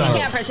winning Yeah, we chance.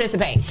 can't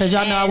participate. Because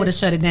y'all know I would have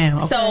shut it down.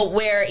 Okay? So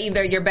wear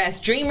either your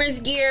best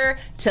Dreamers gear,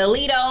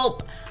 Toledo,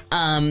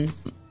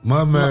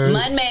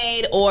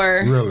 Mudmaid,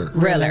 or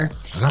Riller.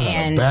 And I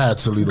got a bad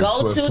Toledo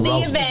go sweatsuit. to the I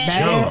was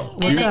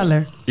event. What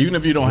color? Even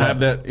if you don't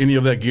have any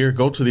of that gear,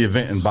 go to the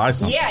event and buy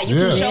something. Yeah, you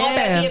can show up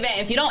at the event.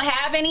 If you don't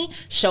have any,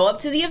 show up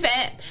to the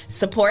event,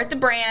 support the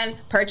brand,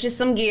 purchase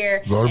some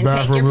gear, Go to and the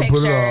take your bathroom and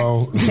put it picture.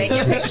 on. Take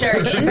your picture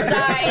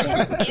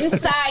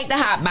inside the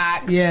hot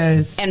box.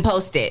 Yes. And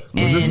post it.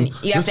 But And this is-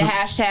 you have to this is-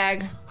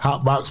 hashtag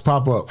Hotbox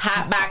Pop-Up.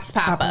 Hotbox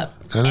Pop-Up.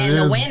 And And it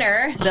the is-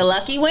 winner, the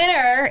lucky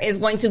winner, is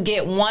going to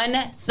get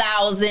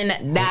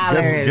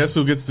 $1,000. Guess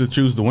who gets to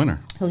choose the winner?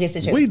 Who gets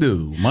to choose? We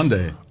do.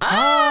 Monday.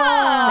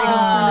 They gonna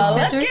send us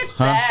look pictures? at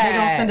that. They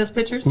gonna send us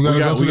pictures? We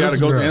got to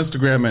go to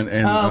Instagram and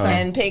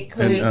and pick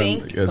who you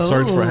think.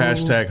 search for Ooh.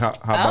 hashtag Hotbox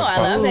Oh, I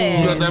love Pop-Up. it.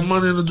 You got that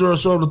money in the drawer,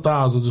 show them the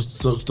 1,000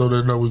 just so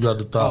they know we got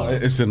the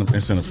 1,000. It's in the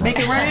front. Make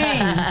it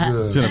rain.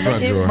 It's in the front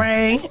Make it drawer.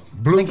 rain.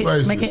 Blue Make it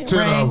faces, rain. 10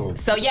 of them.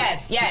 So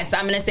yes,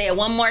 I'm going to say it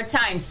one more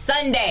time.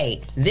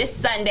 This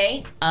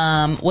Sunday,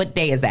 what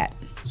day is that?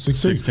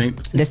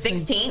 16th. The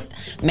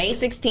 16th, May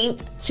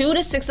 16th,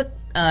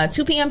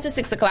 2 p.m. to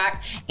 6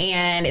 o'clock,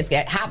 and it's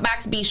at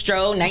Hotbox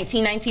Bistro,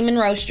 1919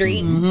 Monroe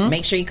Street.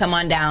 Make sure you come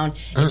on down.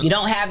 If you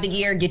don't have the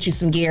gear, get you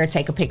some gear,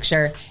 take a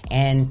picture,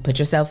 and put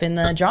yourself in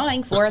the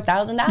drawing for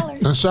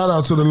 $1,000. And shout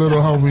out to the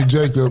little homie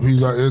Jacob.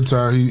 He's our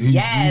intern. He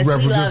Yes, we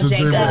love represents the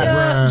Jacob. Dreamers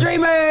brand.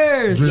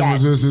 Dreamers.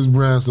 Dreamers is his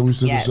brand, so we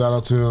send Yes. a shout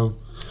out to him.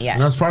 Yes.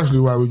 And that's partially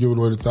why we're giving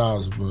away the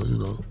 1,000, but you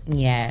know.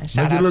 Yeah, Make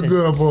shout it out look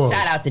good for us.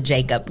 shout out to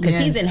Jacob because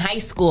Yes. he's in high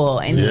school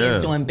and he Yeah.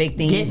 is doing big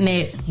things. Getting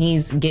it.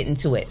 He's getting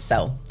to it.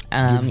 So,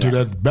 Get to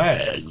yes. that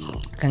bag. Can't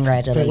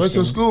wait till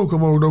Congratulations. school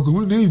come over though, because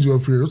we need you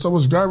up here. There's so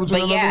much garbage in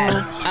But that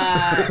yeah,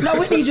 No,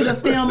 we need you to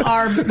film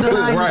our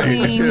behind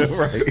the scenes.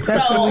 Right.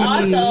 That's so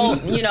what we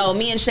need. also,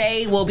 me and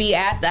Shay will be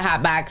at the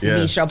Hotbox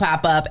Yes. Bistro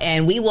pop-up,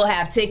 and we will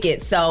have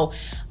tickets. So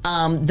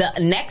the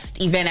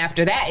next event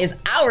after that is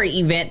our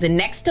event, the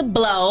Next to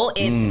Blow.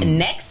 It's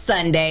next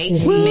Sunday,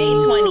 May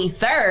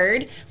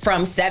 23rd,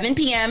 from 7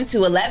 p.m.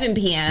 to 11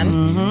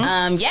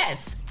 p.m.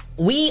 Yes.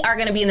 We are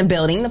going to be in the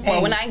building, the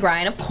 419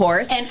 Grind, of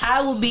course. And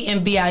I will be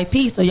in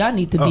VIP, so y'all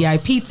need the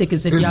VIP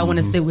tickets if y'all want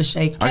to sit with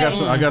Shay.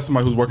 I got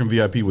somebody who's working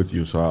VIP with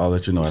you, so I'll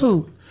let you know.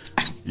 Who?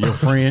 Your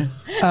friend.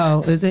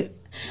 Oh, is it?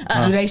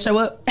 Do they show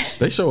up?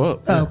 They show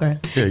up. Oh, okay.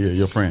 Yeah,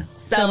 your friend.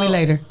 So Tell me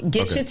later.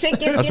 Get Okay. your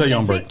tickets. I'll Get tell you your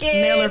on break. tickets.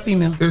 Male or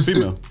female?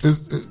 Female.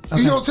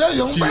 He don't tell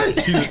you on break.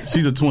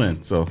 She's a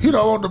twin, so He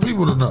don't want the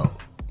people to know.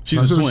 she's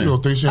I'm a sure twin. She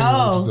don't think she ain't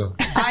Oh, know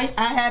stuff.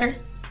 I had her.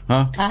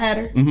 Huh? I had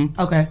her.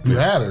 Mm-hmm. Okay. You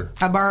had her.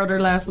 I borrowed her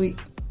last week.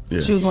 Yeah.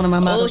 She was one of my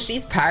Oh, models.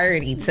 she's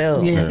party too.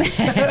 Yeah.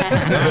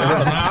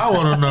 Now I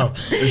want to know.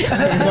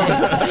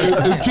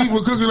 Is Keith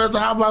with cooking at the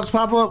Hotbox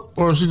pop up,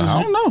 or is she just?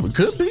 I don't know. It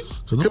could be.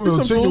 them Could be little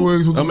some chicken food.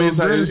 wings with I the mean, it's,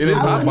 little it is breadsticks. I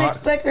hot wouldn't box.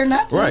 expect her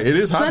not to. Right, it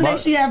is hot Sunday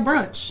box. she had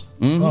brunch.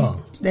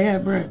 Oh. They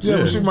had brunch. Yeah, but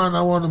Yeah. she might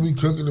not want to be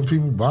cooking and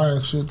people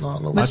buying shit all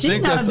over. But I she's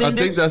think not a that's. I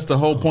vendor. think that's the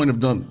whole point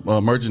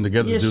of merging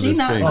together Yeah, to do she this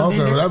not thing. a Oh, okay,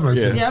 vendor. well, that makes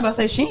Yeah. sense. Yeah, I'm about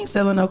to say she ain't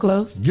selling no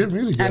clothes. Get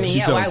me together. I mean, She's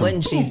yeah, selling why some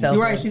wouldn't she? So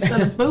You're right, she's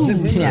selling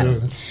food. Yeah.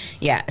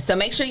 Yeah. So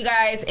make sure you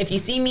guys, if you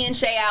see me and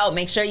Shay out,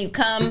 make sure you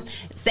come,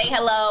 say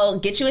hello,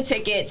 get you a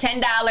ticket.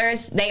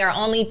 $10. They are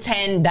only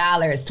 $10.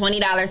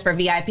 $20 for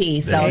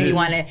VIP. So if you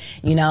want to,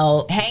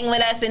 hang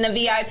with us in the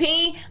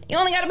VIP, you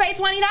only got to pay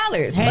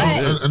 $20.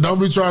 But And don't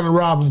be trying to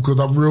rob them because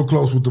I'm real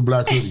close with the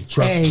black hoodie.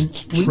 Trust Hey,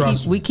 me.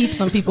 Trust we me. keep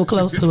some people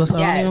close to us, so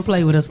Yes. don't even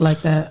play with us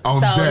like that. On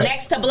so deck.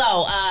 next to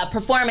blow,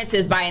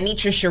 performances by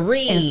Anitra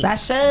Cherie, And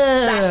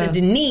Sasha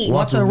Denise,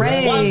 Walter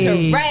Ray.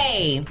 Walter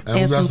Ray, And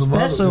we And got some some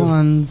special other-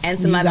 ones. and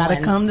some You other gotta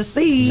gotta come to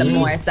see some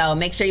more. So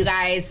make sure you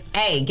guys,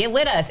 get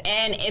with us.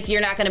 And if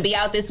you're not going to be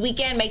out this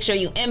weekend, make sure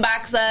you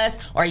inbox us,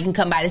 or you can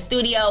come by the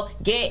studio,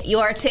 get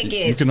your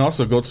tickets. You can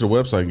also go to the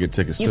website and get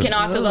tickets. You can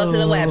also go to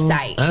the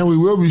website. And we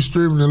will be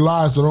streaming it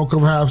live, so don't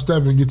come half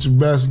step and get your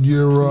best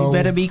gear on. You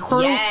better be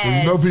crew.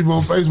 Yes. You know, people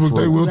on Facebook,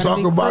 they will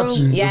talk about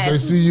you Yes. if they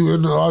see you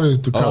in the audience.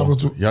 The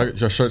comments.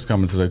 Your shirt's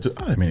coming today too.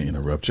 I didn't mean to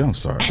interrupt you. I'm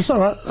sorry. It's all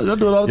right. I do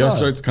it all the Your time.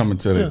 shirt's coming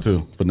today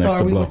too for Next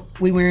to Blow.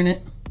 We wearing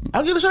it?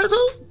 I get a shirt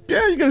too?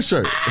 Yeah, you get a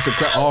shirt.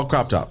 It's all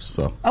crop tops.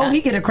 So. Oh, he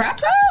get a crop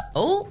top?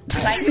 Oh,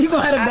 you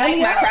gonna have a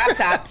belly my out? crop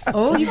tops.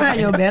 Oh, you gonna have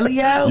your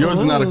belly out? Yours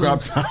is not a crop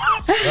top.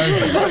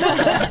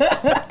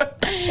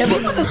 If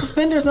we put the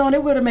suspenders on,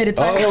 it would have made it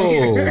tight over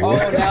here. Oh,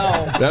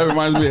 no. That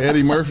reminds me of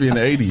Eddie Murphy in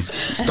the 80s.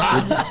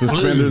 Stop.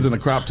 Suspenders and a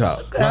crop top.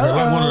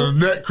 Like one of the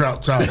neck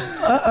crop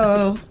tops.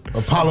 Uh-oh.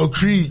 Apollo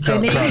Creed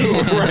crop top.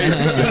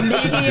 And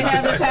then he'd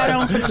have his hat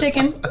on for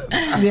chicken.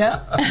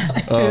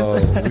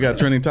 Yep. We got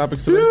trending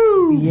topics today?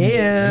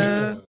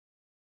 Yeah.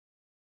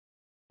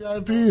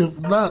 VIP, if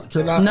not,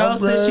 can I No,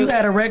 upgrade? sis, you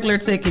had a regular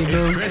ticket,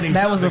 dude.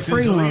 That was a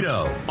free one.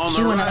 On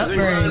She the want to Rising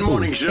upgrade. Grind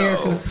Morning Show.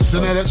 Erica.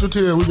 Send that extra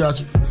 10, we got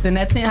you. Send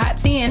that 10, hot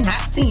 10,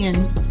 hot 10.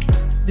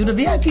 Do the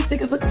VIP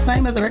tickets look the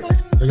same as a regular?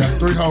 They got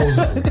 3 holes in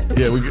them.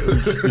 Yeah,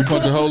 you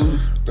punch a hole in?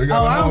 They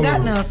got Oh, a I don't hole got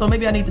in them. none, so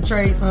maybe I need to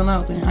trade some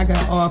out then. I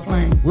got all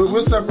plain.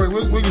 We'll separate.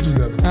 We'll get you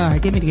together. All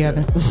right, get me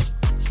together.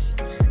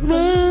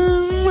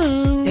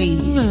 Hey.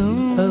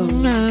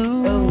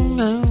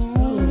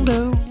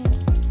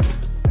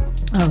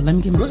 Oh, let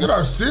me get my. Look at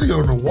our city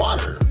on the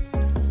water.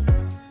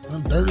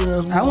 That dirty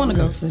ass. I want to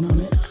go sit on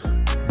it.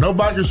 No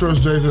biker shorts,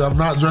 Jason. I'm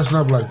not dressing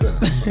up like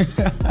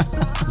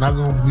that. Not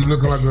gonna be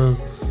looking like a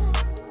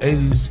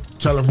 80s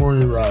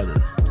California rider.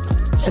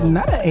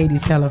 Not an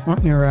 80s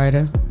California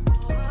rider.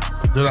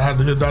 Then I had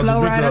to hit Dr.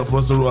 Flow Vic rider. up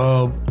for some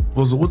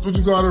what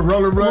you call it?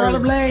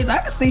 Rollerblades? Rollerblades. I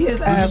can see his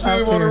Did you ass see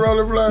out him on the there.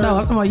 rollerblades? No,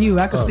 I'm talking about you.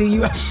 I can see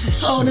you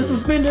on the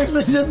suspenders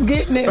and just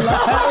getting it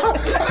live.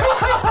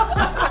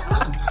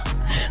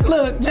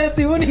 Look,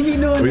 Jesse, what are you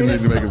doing We need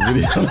this? to make a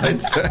video like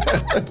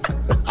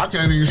that. I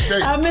can't even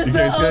skate. I missed You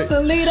that can't on skate?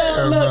 Toledo.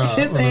 Yeah, Look, nah,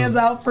 his hands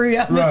out free.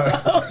 I missed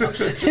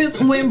Right. his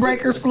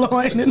windbreaker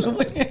flowing in the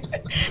wind.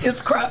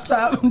 His crop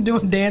top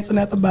doing dancing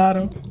at the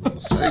bottom.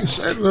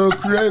 Shake a little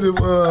creative.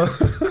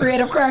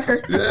 Creative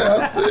cracker. Yeah,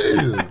 I see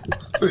it.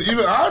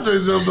 Even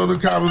Andre jumped on the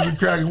comments and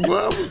cracked.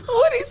 What?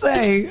 What'd he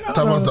say?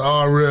 Talking about the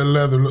all red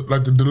leather, look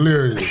like the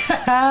Delirious.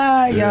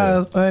 Y'all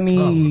is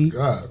funny.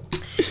 God.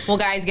 Well,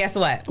 guys, guess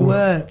what?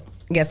 What?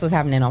 Guess what's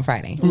happening on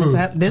Friday? This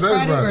Today's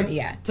Friday? Or Friday.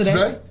 Yeah.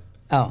 Today?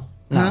 Oh,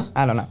 no,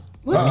 I don't know.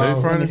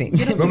 Uh-oh. Let me see.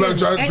 Go back,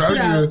 try to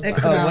get it.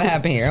 Exit Oh, out. what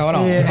happened here? Hold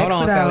on. Yeah, Hold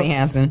on, exit out. Sally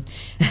Hansen.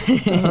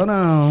 Hold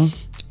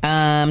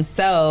on.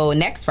 So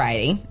next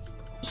Friday,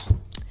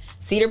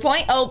 Cedar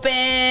Point open.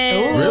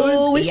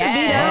 Ooh, we should be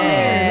down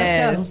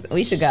there. Let's go.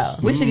 We should go.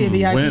 We should get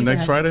VIP. When?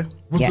 Next pass. Friday?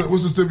 Yes.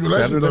 What's the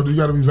stipulation, Saturday? though? Do you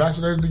got to be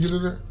vaccinated to get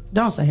in there?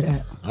 Don't say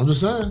that. I'm just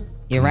saying.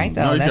 You're right,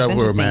 though. No, you That's got to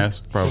wear a interesting.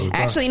 mask, probably.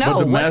 Actually, But no.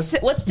 the What's,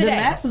 mask, what's The today?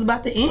 max is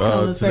about to end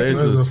on the today's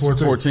second. the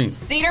 14th. 14th.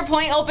 Cedar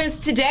Point opens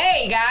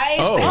today, guys.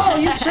 Oh,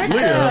 you tricked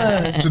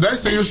us. Today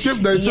senior skip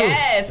day, too.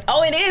 Yes.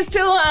 Oh, it is too,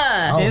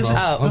 huh? I don't know.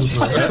 Oh. I'm just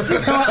saying.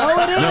 Oh,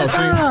 it is. No,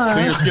 huh?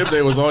 senior skip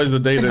day was always the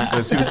day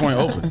that Cedar Point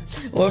opened.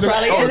 Well, it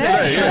probably Oh, is.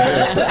 today,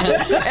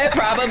 yeah. It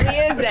probably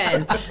is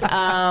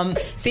then.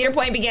 Cedar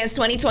Point begins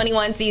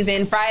 2021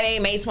 season Friday,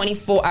 May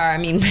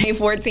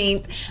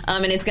 14th,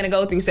 and it's going to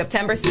go through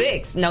September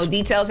 6th. No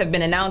details have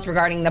been announced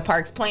regarding the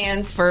park's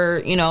plans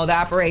for, the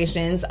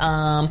operations.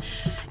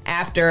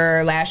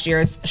 After last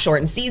year's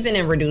shortened season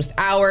and reduced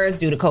hours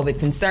due to COVID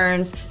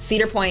concerns,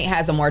 Cedar Point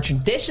has a more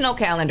traditional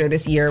calendar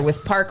this year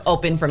with park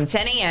open from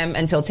 10 a.m.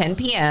 until 10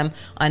 p.m.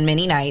 on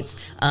many nights.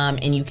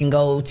 And you can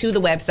go to the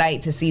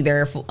website to see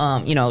their,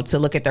 to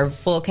look at their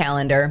full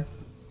calendar.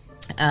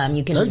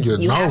 You They're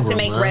getting have over to it,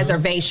 make man.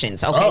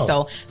 reservations. Okay, Oh,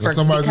 so and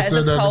somebody because just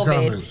of said that in the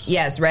COVID, comments.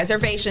 yes,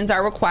 reservations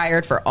are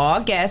required for all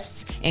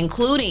guests,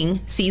 including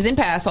season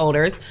pass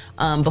holders,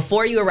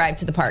 before you arrive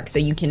to the park. So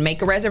you can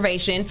make a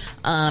reservation.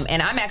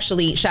 And I'm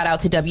actually shout out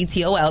to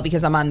WTOL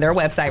because I'm on their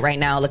website right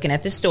now looking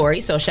at this story.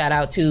 So shout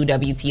out to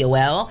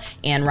WTOL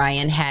and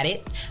Ryan had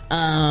it.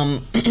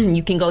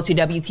 You can go to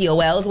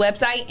WTOL's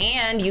website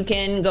and you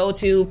can go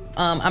to,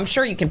 I'm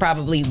sure you can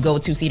probably go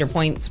to Cedar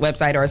Point's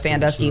website or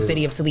Sandusky, Sure.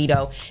 City of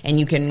Toledo, and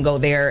you can go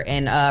there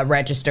and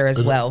register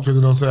as well. Because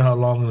it don't say how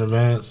long in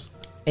advance.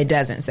 It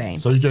doesn't say.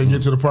 So you can't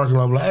get to the parking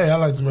lot and be like, hey, I'd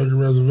like to make a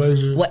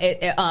reservation. What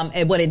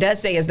it does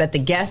say is that the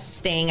guests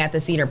staying at the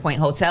Cedar Point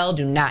Hotel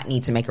do not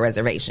need to make a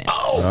reservation.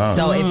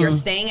 So if you're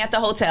staying at the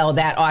hotel,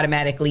 that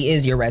automatically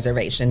is your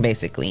reservation,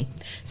 basically.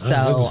 So They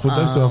just put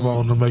themselves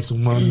on to make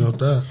some money off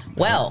that.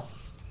 well,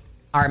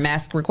 are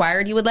masks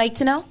required? You would like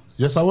to know?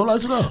 Yes, I would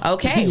like to know.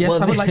 Okay. Yes,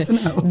 well, I would like to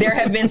know. There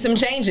have been some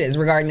changes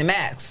regarding the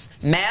masks.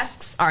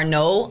 Masks are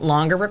no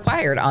longer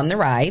required on the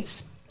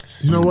rides.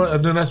 You know what?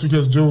 And then that's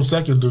because June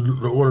 2nd,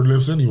 the order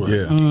lifts anyway.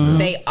 Yeah.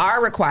 They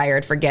are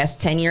required for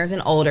guests 10 years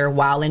and older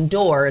while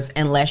indoors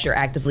unless you're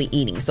actively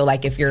eating. So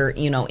like if you're,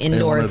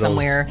 indoors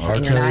somewhere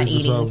and you're not arcades or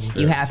eating,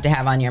 something. you have to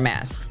have on your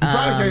mask. You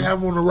probably can't have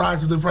them on the ride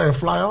because they probably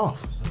fly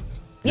off.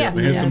 Yeah.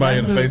 Hit somebody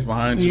in the face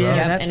behind you.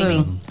 Yeah, that's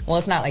anything. Well,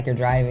 it's not like you're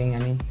driving. I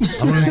mean,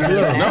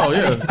 No,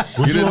 yeah.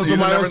 Would you want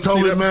somebody else never see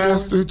COVID that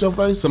mask to before? hit your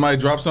face? Somebody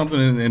dropped something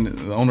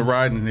and on the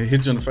ride and it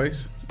hit you in the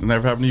face? It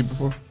never happened to you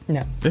before?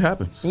 no. It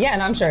happens. Yeah,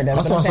 and I'm sure it does.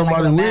 I But saw I'm saying,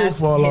 somebody like, wig mask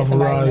fall hit off a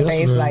somebody ride in the face,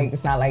 yesterday. like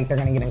it's not like they're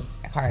gonna get in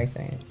a car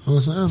accident.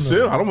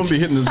 Still, I don't want to be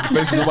hitting the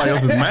face of nobody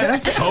else's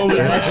mask.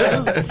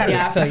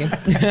 Yeah, I feel you.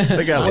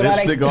 They got Without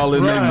lipstick all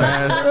in their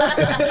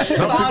mask.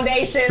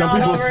 Foundation Some all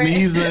people over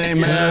sneeze in their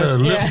mask.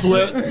 Lip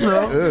sweat.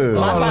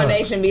 My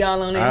foundation be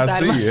all on the I inside.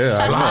 see, yeah.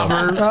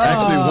 I know.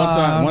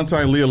 Actually, one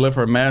time Leah left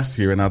her mask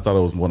here, and I thought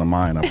it was one of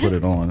mine. I put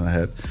it on, and I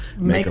had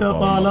Makeup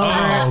all over.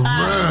 Oh,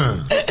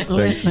 man.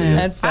 Listen,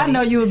 That's I funny.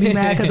 know you would be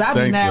mad because I'd be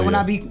Thanks, mad when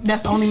Leah. I be.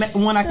 That's the only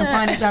one I can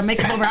find that's got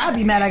makeup over. I'd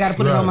be mad. I got to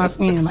put it on my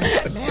skin. Like,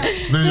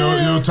 damn.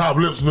 Then your top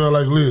lip smell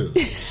like Liz.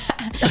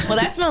 Well,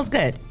 that smells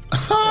good.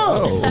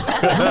 Oh.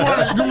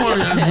 Good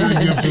morning, Andrew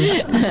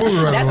Gibson.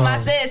 Moving right That's my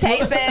along. sis. Hey,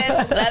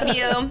 sis. Love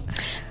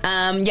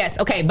you. Yes,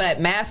 okay, but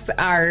masks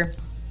are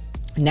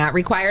not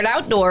required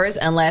outdoors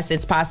unless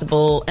it's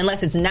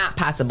not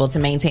possible to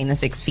maintain the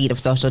 6 feet of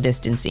social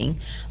distancing.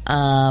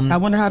 I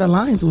wonder how the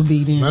lines would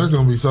be then. Man, it's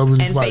going to be so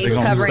many And flights. face They're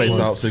gonna coverings.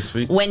 Space out 6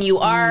 feet. When you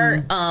are,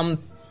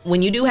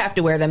 when you do have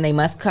to wear them, they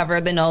must cover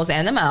the nose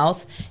and the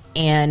mouth.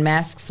 And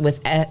masks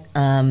with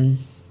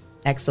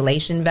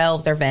exhalation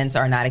valves or vents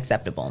are not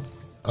acceptable.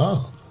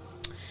 Oh.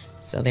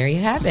 So there you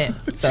have it.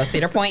 So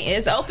Cedar Point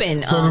is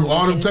open. So them,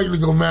 all them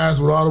technical masks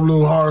with all them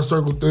little hard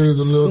circle things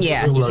and little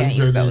Yeah, things, you like, can't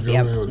use those,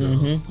 even yep. go in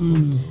with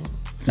them.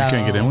 You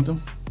can't get in with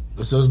them?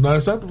 It's just not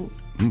acceptable.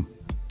 Okay.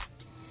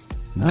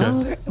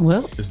 Oh,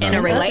 well, It's in not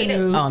a related.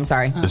 news. Oh, I'm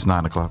sorry. It's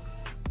 9 o'clock.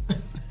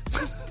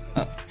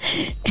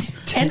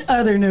 and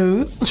other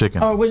news.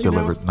 Chicken Oh, was you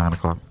delivered done? 9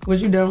 o'clock.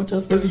 Was you done with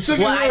your stuff?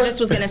 Well, I just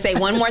was going to say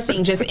one more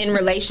thing, just in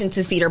relation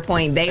to Cedar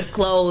Point. They've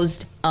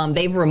closed,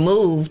 they've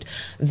removed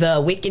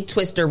the Wicked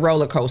Twister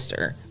roller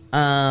coaster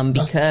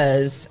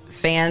because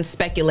fans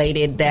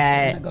speculated I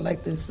that go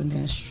like this and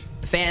then.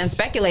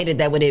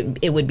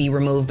 it would be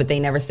removed, but they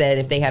never said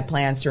if they had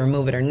plans to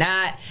remove it or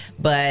not.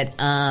 But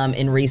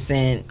in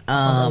recent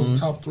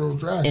Top throw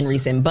drag. in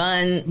recent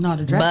No,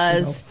 the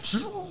buzz.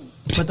 dragster go,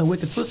 but the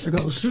Wicked Twister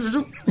goes.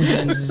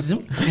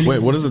 Wait,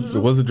 what is it?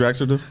 What's the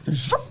dragster do?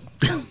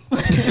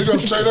 They go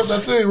straight up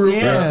that thing real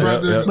Yeah. fast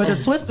right there. But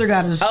the Twister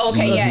got a. Oh,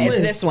 okay, yeah, it's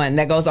this one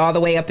that goes all the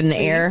way up in the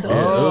air.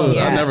 Oh,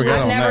 Yeah. I never got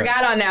I on never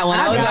that. got on that one.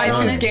 I was got always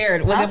on too it.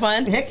 scared. Was it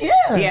fun? Heck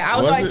yeah. Yeah, I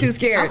was Was always it? too I'm a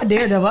scared.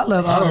 daredevil. I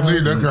love I all don't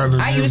need those. that kind of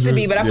I used to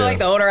be, but I feel Yeah. like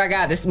the older I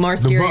got, the more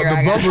The scarier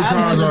I bumper got.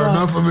 cars are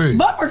enough for me.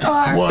 Bumper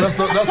car. Boy, that's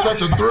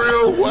such a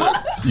thrill.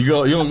 What? You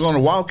don't go on the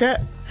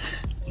Wildcat?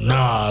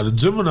 Nah, the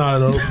Gemini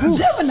though.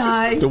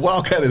 Gemini. The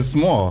Wildcat is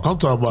small. I'm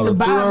talking about The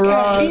a thrill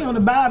Bobcat. He ride. on the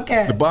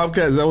Bobcat. The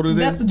Bobcat, is that what it is?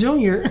 That's the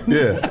junior.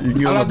 Yeah, you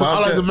can get I on like, the I like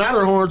Bobcat. the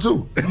Matterhorn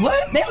too.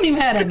 What? They don't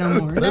even have that no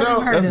more. They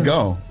don't? heard That's of it.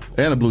 gone.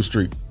 And the Blue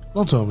Streak.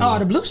 Don't tell me. Oh, that.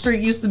 the Blue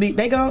Streak used to be.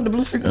 They gone. The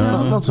Blue Streak.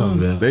 Don't tell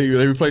me that. They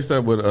replaced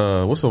that with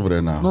what's over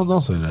there now? No,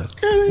 don't say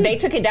that. They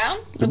took it down?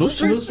 The Blue Blue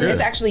Street? Street? Yeah.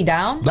 It's actually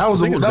down? That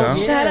was I think it's down.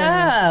 Shut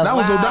up. That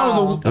was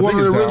Wow. one I of think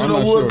the it's down. original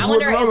I'm not wood sure. I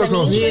wonder, is roller the Mean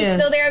coasters. Streak Yeah.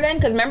 still there then?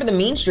 Because remember the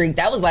Mean Streak,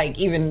 that was like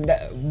even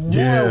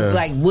Yeah.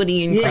 like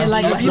Woody and Yeah, Crazy.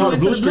 like if you No, the went to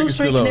Blue the Streak Blue is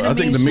Streak still and up. then I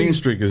the think the Mean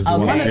Streak is the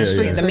one. one of the Yeah,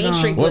 streets. yeah. The Mean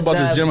Streak What was about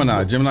the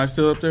Gemini? Gemini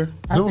still up there?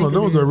 That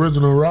was the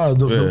original ride.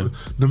 The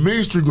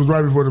Mean Streak was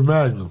right before the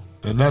Magnum.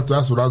 And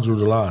that's what I drew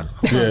the line.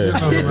 Yeah.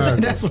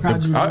 That's what I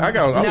drew. I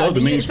love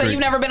the Mean So Streak. you've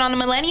never been on the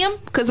Millennium?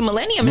 Because the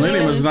Millennium,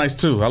 Millennium is is nice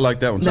too. I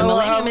like that one too. The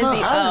Millennium is the.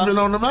 I haven't been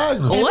on the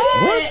Magnum.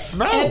 What?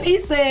 No. If he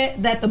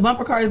said that the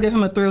bumper cars give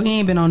him a thrill, he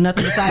ain't been on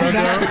nothing besides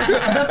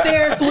that. The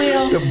Ferris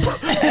wheel.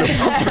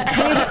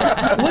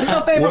 What's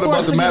your favorite What about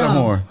horse the to get on?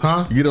 Matterhorn?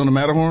 Huh? You get on the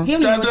Matterhorn? He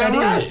don't even know what Goddamn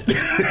that right. is.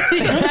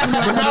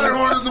 The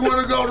Matterhorn is the one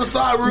that go on the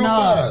side real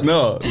fast.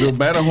 No, the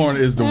Matterhorn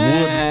is the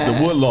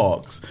wood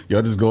logs.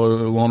 Y'all just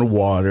go on the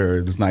water.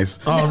 It's nice.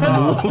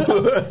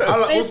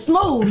 It's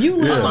smooth. You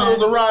I know. thought it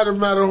was a ride in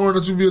Matterhorn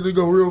that you be able to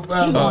go real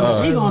fast.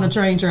 He go on the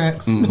train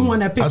tracks. The one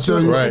that I picture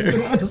tell you, right.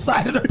 on the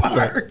side of the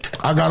park.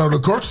 I got on the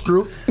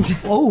corkscrew.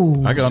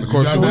 Oh, I got on the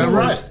corkscrew. You goddamn when it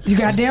right. first- you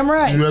goddamn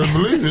right. You better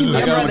believe it.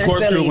 I got on the brother's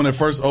corkscrew silly. when it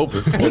first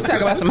opened. You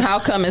talk about some how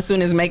come as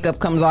soon as makeup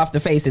comes off the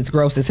face, it's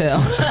gross as hell.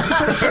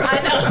 I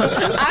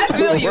know. I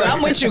feel you.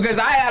 I'm with you because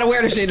I had to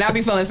wear the shit and I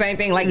be feeling the same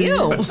thing like,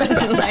 ew.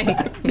 Like,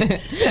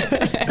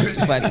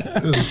 it's funny.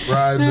 It's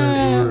right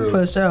there for real.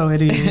 For sure,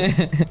 it is.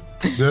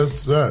 Yes,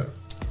 sir.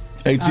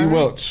 Hey, T.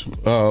 Welch, we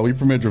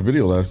premiered your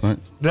video last night.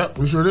 Yep,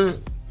 we sure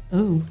did.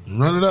 Ooh.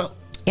 Run it up.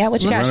 Yeah,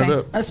 what you got, Run it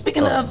Shane? up.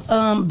 Speaking of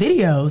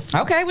videos,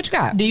 Okay, what you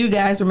got? do you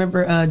guys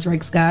remember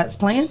Drake Scott's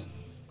plan?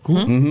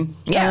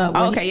 Yeah.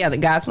 when Okay, yeah, the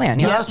God's plan.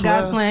 Yeah. Yep,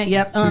 God's plan.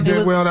 Yep. You It gave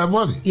was, away all that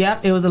money.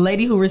 yep. It was a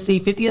lady who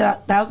received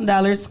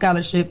 $50,000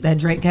 scholarship that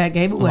Drake had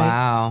gave away.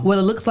 Wow. Well,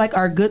 it looks like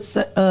our good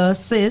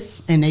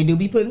sis, and they do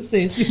be putting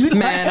sis.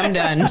 Man, I'm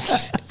done.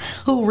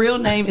 who real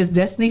name is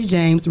Destiny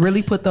James,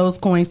 really put those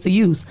coins to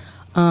use.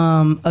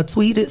 A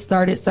tweet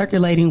started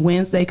circulating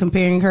Wednesday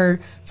comparing her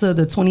to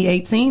the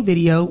 2018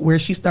 video where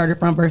she started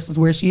from versus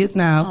where she is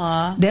now.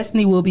 Aww.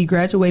 Destiny will be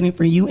graduating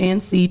from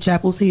UNC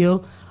Chapel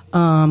Hill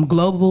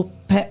Global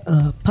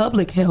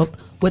Public Health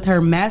with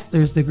her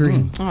master's degree.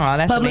 That's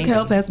Public amazing.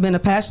 health has been a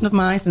passion of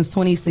mine since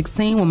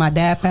 2016 when my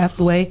dad passed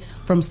away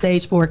from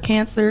stage 4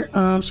 cancer.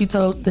 She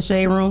told the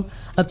Shade Room,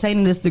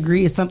 obtaining this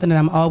degree is something that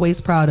I'm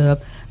always proud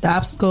of. The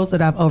obstacles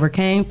that I've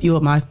overcame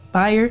fueled my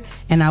fire,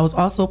 and I was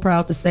also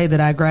proud to say that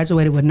I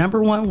graduated with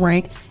 #1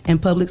 rank in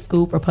public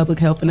school for public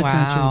health in the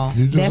country.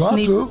 You just ought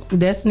to.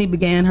 Destiny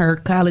began her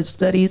college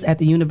studies at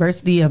the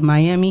University of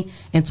Miami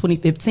in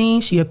 2015.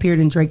 She appeared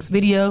in Drake's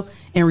video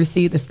and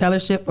received a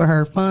scholarship for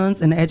her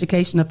funds in the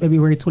education of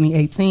February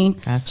 2018.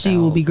 She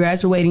will be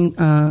graduating.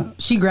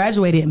 She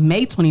graduated in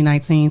May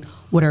 2019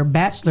 with her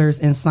bachelor's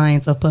in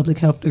science of public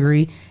health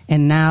degree,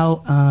 and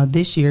now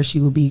this year she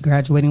will be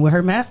graduating with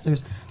her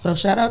master's. So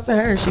shout out to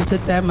her. She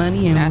took that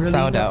money and That's really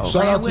so dope.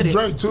 Shout out to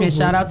Drake too. And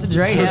shout out to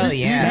Drake. Hell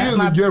yeah. He is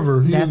a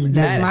giver. He is a giver.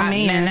 That's my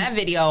man. Man, that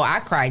video, I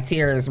cried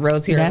tears, real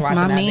tears That's watching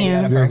my that video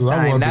man. the Yeah, first 'cause I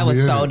time. wanted That to was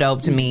be in so it.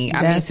 dope to me.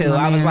 I That's me too. my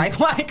I was man. like,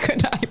 why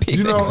could I be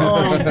You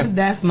know,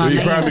 That's my So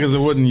you cried man. because it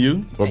wasn't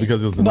you, or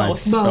because it was a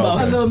nice? Both.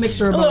 A little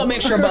mixture of A both. little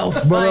mixture of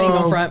both. I ain't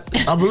gonna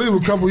front. I believe a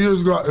couple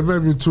years ago, it may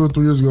be 2 or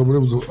 3 years ago, but it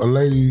was a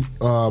lady,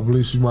 I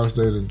believe she might have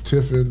stayed in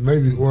Tiffin,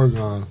 maybe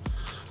Oregon,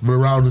 but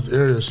around this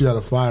area, she had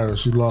a fire and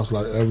she lost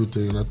like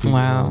everything. And I think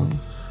Wow.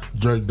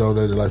 Drake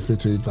donated like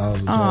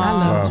 $15,000. I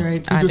love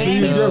Drake. I He do. just-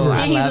 he's a giver.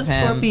 I And love he's a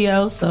him.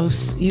 Scorpio, so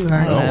you I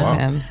already love know. wow.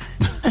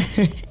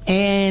 him.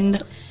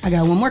 And I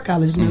got one more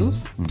college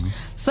news.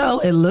 So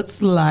it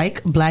looks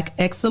like Black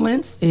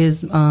excellence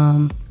is,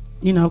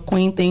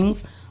 Queen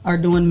things are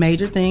doing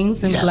major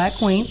things and Black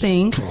Queen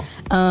things.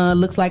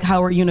 Looks like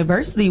Howard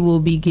University will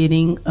be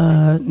getting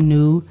a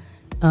new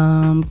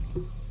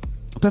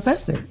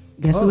professor.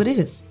 Guess who it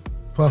is?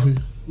 Puffy.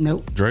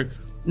 Nope. Drake?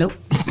 Nope.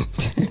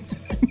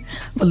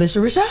 Felicia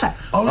Rashad.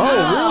 Oh,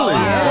 really?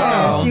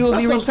 Yeah, Wow. she will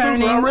That's be so stupid.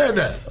 returning. I read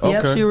that.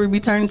 Yep, Okay. she will be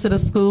returning to the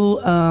school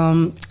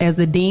as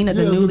the dean of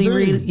the Yeah, as the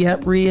newly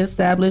dean.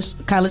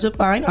 reestablished College of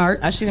Fine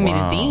Arts. Oh, she's gonna be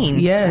the dean.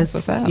 Yes,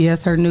 That's what's up.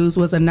 yes. Her news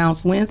was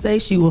announced Wednesday.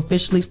 She will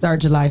officially start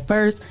July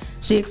 1st.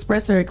 She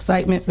expressed her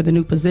excitement for the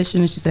new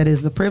position, and she said it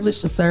is a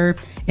privilege to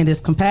serve in this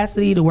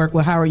capacity to work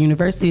with Howard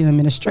University in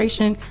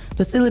administration,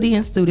 facility,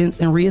 and students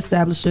in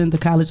reestablishing the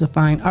College of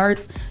Fine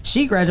Arts.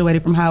 She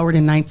graduated from Howard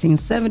in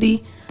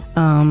 1970.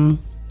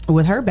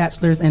 With her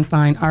bachelor's in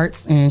fine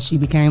arts, and she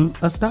became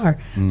a star.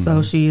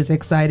 So she is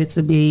excited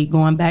to be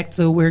going back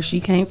to where she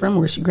came from,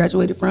 where she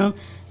graduated from,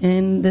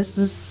 and this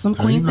is some You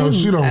queen know,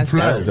 things. she don't That's play.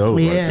 That's dope.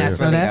 Yeah, right there. That's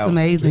so really that's dope.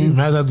 amazing.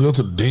 Imagine have to go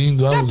to the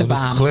dean's office the and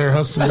it's bomb. Claire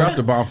Huxley. Drop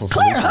the bomb for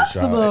Claire Felicia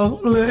Rashad.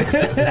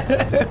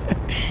 Huxtable.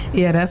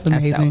 Yeah, that's That's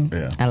amazing. dope.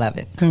 Yeah. I love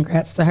it.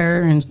 Congrats to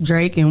her and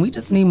Drake, and we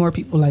just need more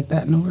people like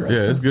that in the world. Yeah,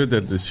 So it's good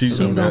that she's She's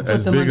gonna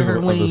as put them big as under her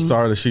of the wing.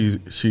 star that she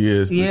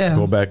is. Yeah. To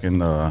go back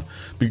and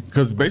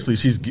because basically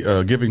she's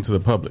giving to the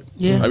public.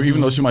 Yeah. I mean,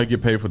 even though she might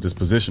get paid for this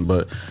position,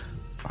 but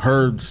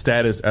her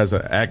status as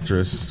an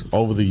actress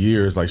over the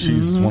years, like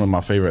she's one of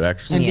my favorite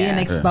actresses. And Yeah. being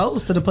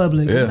exposed to the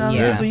public. Yeah. You know,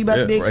 Yeah. when you about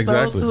to be Yeah, exposed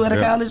exactly. to at a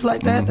Yeah. college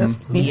like that. That's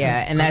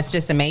Yeah, and that's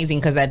just amazing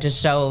because that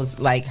just shows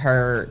like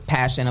her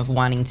passion of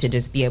wanting to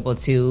just be able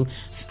to,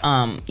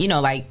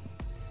 like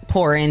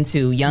pour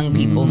into young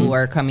people who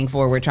are coming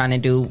forward trying to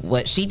do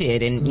what she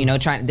did, and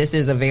this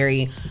is a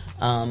very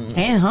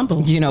and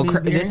humble.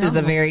 this is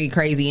a very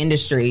crazy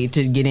industry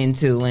to get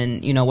into,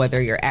 and whether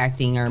you're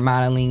acting or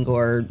modeling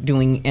or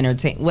doing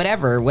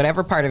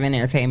whatever part of an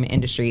entertainment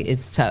industry,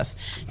 it's tough.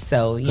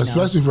 So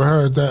Especially for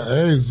her at that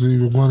age to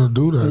even want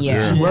to do that.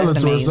 Yeah, She's well that's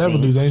into her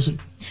amazing. 70s, ain't she?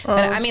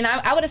 But I mean,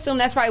 I would assume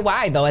that's probably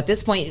why, though. At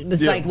this point,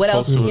 it's Yeah, like, what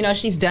else? close to it.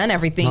 She's done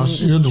everything. No,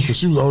 she into because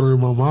she was older than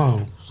my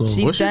mom. So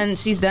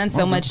She's done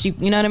so much. You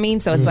know what I mean?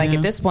 So it's like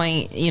at this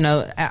point,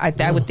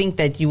 I would think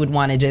that you would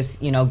want to just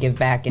give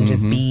back and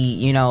just be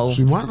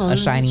she might not a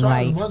shining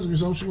light. It might be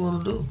something she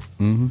want to do.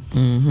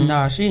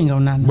 No, she ain't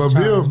gonna not. But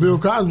Bill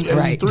Cosby,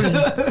 83.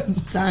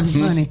 Time is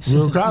money.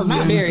 Bill Cosby,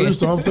 83. Period.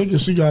 So I'm thinking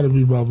she got to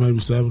be about maybe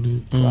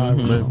 75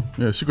 or so.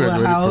 Yeah, she Well, how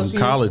graduated old from she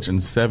college in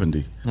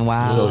 70.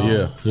 Wow. So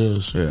yeah,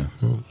 Yeah,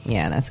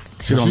 yeah. That's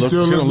She don't She look.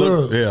 still She don't look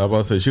look. good. Yeah, I was about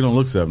to say she don't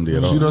look 70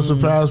 at all. She done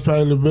surpassed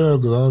Patti LaBelle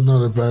because I don't know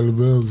that Patti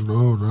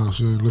LaBelle, now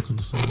she ain't looking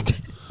the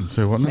same.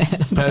 Say what? Now?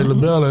 Patti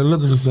LaBelle ain't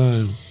looking the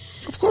same.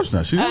 Of course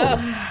not. She's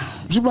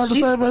She about the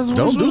same age as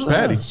don't do Felicia Rashad.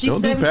 Patty. She's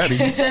Don't do 70 Patty.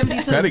 she's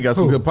 72. Patty got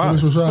some Who? good pies.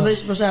 Felicia Rashad?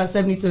 Felicia Rashad,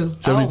 72.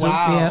 72.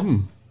 Yeah.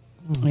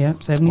 Yeah,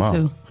 72.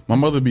 Wow. My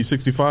mother be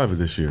 65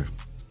 this year.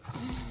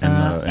 In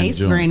Ace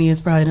June. Granny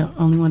is probably the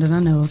only one that I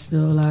know is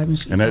still alive. And,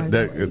 she And probably-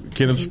 that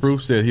Kenneth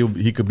Spruce said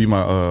he could be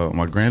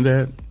my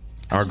granddad.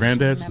 Our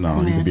granddads? No,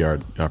 he could be our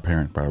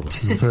parent probably.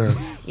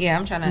 yeah.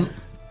 I'm trying to.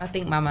 I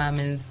think my mom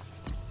is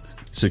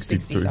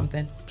 63.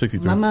 60-something.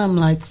 63. my mom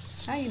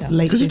likes How you know?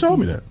 late. Because you told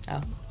me 50s.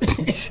 that.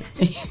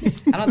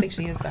 Oh, I don't think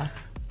she is though.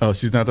 Oh,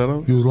 she's not that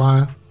old? You was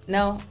lying?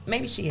 No,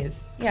 maybe she is.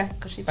 Yeah,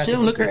 because she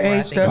don't look her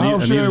age. I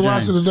hope she ain't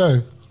watching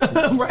today.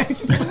 Right,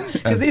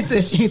 because he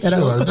said she ain't that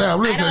old. Like,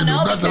 damn, Liz ain't do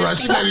nothing right.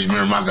 She can't even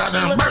remember my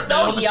goddamn birthday.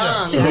 So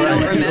young. She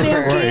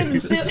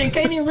and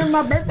can't even remember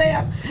my birthday.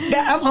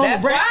 I'm home.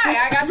 That's why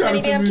I got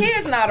 20 damn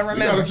kids now to You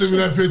remember. gotta send me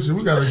that picture.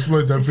 We gotta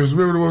exploit that picture.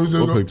 Remember the one we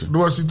said? What picture? The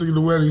one she took at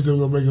the wedding. He said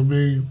we're gonna make a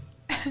meme.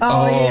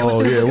 Oh yeah, Where's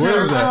that?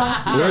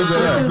 Where's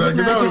that?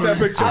 Who took that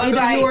picture? I was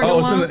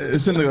like,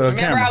 it's in the remember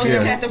camera. I was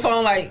looking at the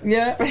phone like,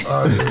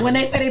 when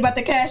they say they about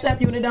to cash up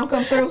you and it don't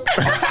come through.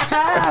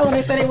 When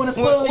they say they want to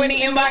spoil when you.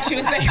 he inbox you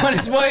and say you want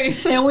to spoil you.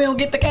 And we don't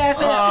get the cash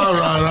up. All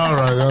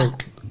right.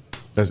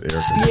 That's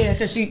Erica. Yeah,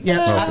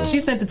 because she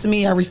sent it to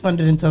me. I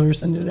refunded and told her to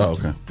send it. Oh,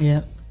 okay.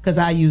 Yeah, because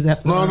I use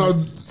that. For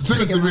No,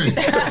 send it to me. Send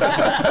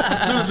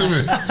it to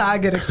me. I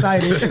get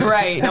excited.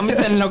 Right, I'm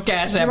sending no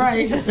cash up.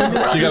 Right. She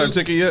got her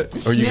ticket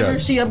yet? Or you Never. got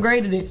it? She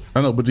upgraded it.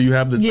 I know, but do you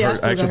have I her still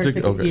actual got her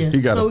ticket? Okay, Yeah.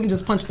 he got so it. we can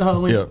just punch the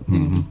hole in.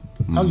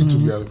 Yeah. I'll get you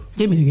together.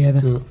 Get me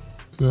together.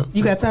 Yeah.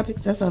 You got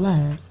topics? That's all I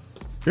have.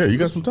 Yeah, you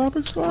got some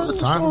topics? It's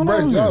time for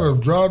break. Y'all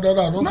done draw that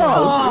out. Don't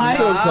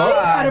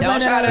talk.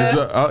 Don't try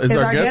to. Is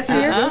our guest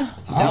here?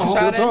 Don't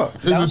try to.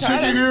 Is the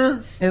chicken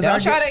here?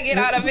 Don't try to get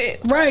out of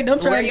it. Right.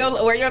 Don't try.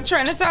 Where your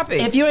trending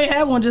topic? If you ain't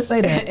have one, just say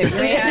that. If you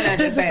ain't had none,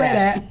 just say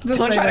that. Just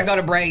Don't say try that. to go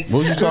to break. What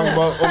was you talking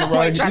about on the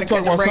right? You talking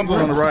about something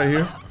on the right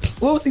here?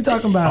 What was he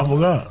talking about? I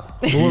forgot.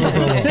 What was I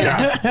talking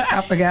about?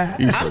 I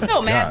forgot. I'm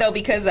so mad though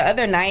because the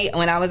other night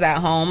when I was at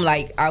home,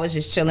 like I was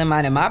just chilling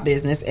minding my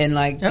business, and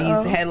like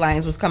these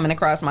headlines was coming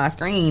across my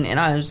screen, and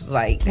I was just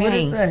like,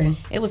 dang,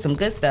 it was some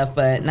good stuff,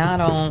 but now I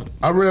don't.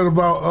 I read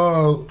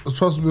about it's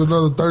supposed to be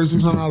another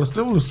 $3,600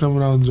 stimulus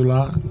coming out in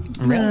July.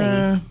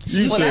 Really?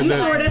 You said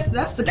that.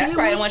 That's the That's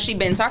probably the one she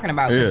been talking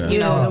about. Yeah. You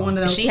know, the one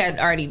that she had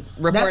already That's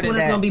reported when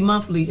that. it's gonna be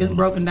monthly. It's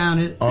broken down.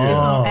 It's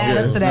gonna add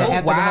up to that. Oh,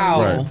 after wow.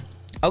 the Right.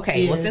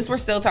 Okay, well, since we're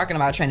still talking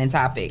about trending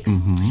topics,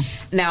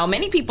 now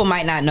many people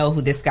might not know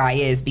who this guy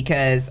is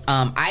because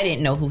I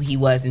didn't know who he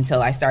was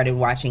until I started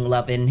watching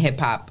Love and Hip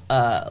Hop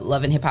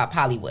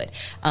Hollywood.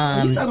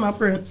 you talking about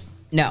Prince?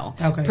 No.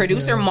 Okay.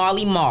 Producer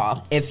Marley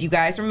Marl. If you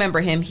guys remember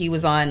him, he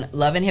was on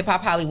Love and Hip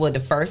Hop Hollywood the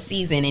first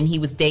season, and he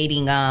was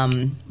dating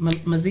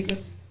Mazika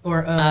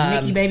or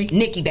Nikki Baby.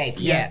 Nikki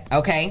Baby, yeah.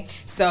 Okay.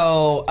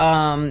 So,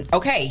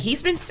 okay,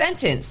 he's been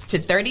sentenced to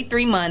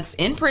 33 months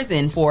in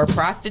prison for a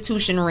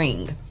prostitution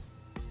ring.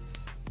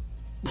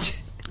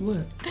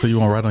 What? So you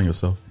want to write on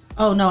yourself?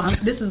 Oh no,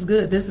 this is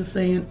good. This is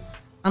saying,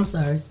 I'm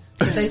sorry.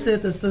 But they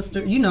said the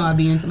sister, you know, I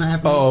be into my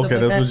African Oh, stuff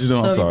okay, like that's that. what you're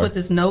doing. So I'm if you sorry. put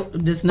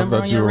this number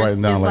thought on you your were wrist,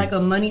 writing down it's like- like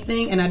a money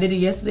thing, and I did it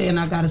yesterday, and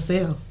I got a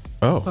sale.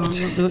 Oh. So I'm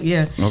gonna do it,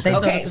 yeah. Okay. They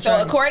told Okay, us to so try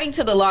it. according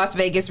to the Las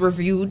Vegas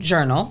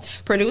Review-Journal,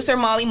 producer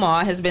Molly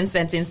Ma has been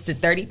sentenced to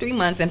 33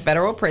 months in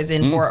federal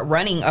prison for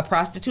running a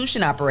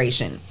prostitution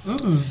operation.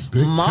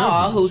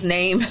 Ma, whose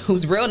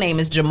real name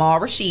is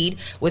Jamal Rashid,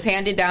 was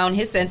handed down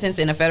his sentence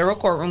in a federal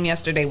courtroom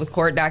yesterday with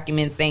court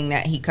documents saying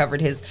that he covered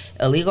his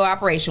illegal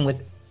operation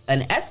with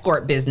an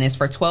escort business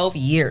for 12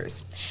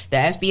 years. The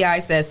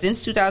FBI says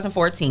since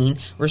 2014,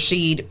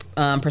 Rashid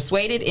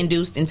persuaded,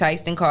 induced,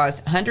 enticed, and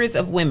caused hundreds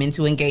of women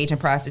to engage in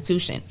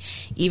prostitution.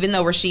 Even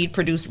though Rashid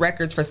produced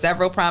records for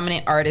several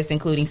prominent artists,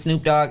 including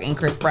Snoop Dogg and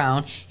Chris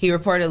Brown, he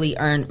reportedly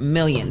earned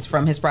millions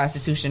from his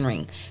prostitution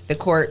ring. The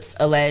courts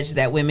alleged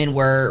that women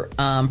were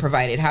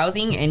provided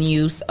housing and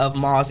use of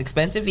Ma's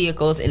expensive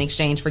vehicles in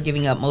exchange for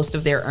giving up most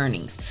of their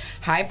earnings.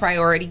 High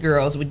priority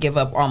girls would give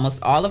up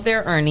almost all of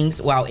their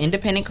earnings, while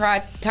independent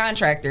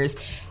contractors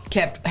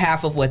kept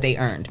half of what they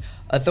earned.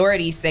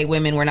 Authorities say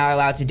women were not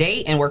allowed to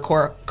date and were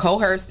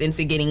coerced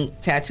into getting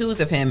tattoos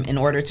of him in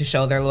order to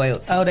show their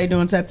loyalty. Oh, they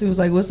doing tattoos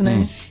like what's the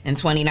name? In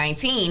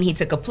 2019, he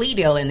took a plea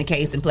deal in the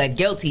case and pled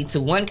guilty to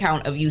one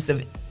count of use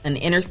of an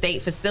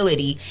interstate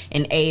facility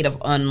in aid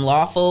of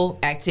unlawful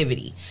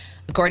activity.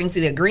 According to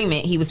the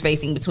agreement, he was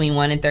facing between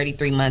 1 and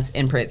 33 months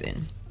in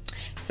prison.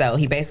 So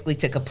he basically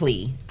took a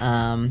plea,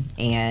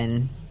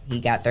 and he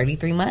got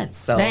 33 months.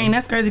 So Dang,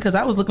 that's crazy because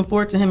I was looking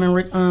forward to him and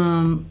Rick,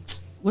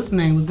 what's the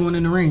name, was going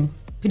in the ring.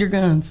 Peter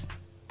Guns.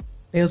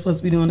 They were supposed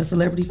to be doing a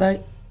celebrity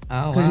fight.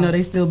 Oh, Because you know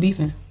they still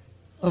beefing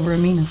over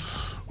Amina.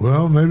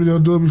 Well, maybe they'll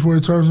do it before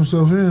he turns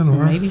himself in,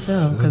 or Maybe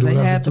so, because they'll they do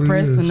it had after the 3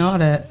 press years. and all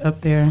that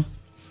up there.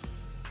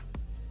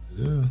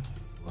 Yeah.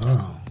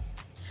 Wow.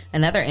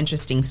 another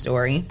interesting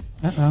story.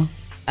 Uh-oh.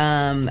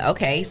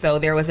 Okay, so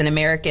there was an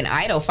American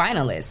Idol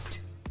finalist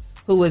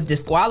who was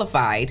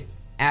disqualified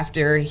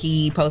after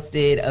he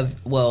posted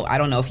I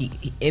don't know if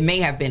it may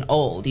have been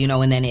old,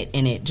 and then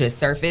it just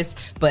surfaced,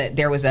 but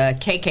there was a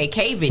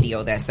KKK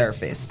video that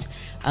surfaced.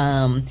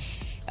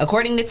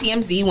 According to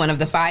TMZ, one of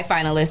the 5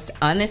 finalists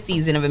on this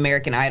season of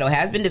American Idol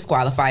has been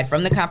disqualified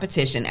from the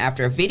competition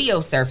after a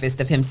video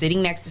surfaced of him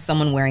sitting next to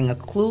someone wearing a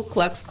Ku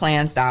Klux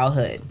Klan style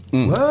hood.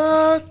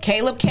 What?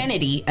 Caleb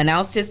Kennedy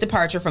announced his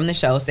departure from the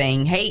show,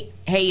 saying, Hey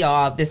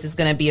y'all, this is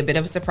going to be a bit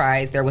of a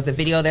surprise. There was a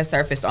video that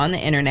surfaced on the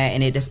internet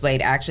and it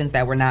displayed actions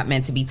that were not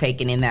meant to be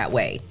taken in that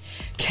way.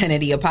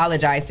 Kennedy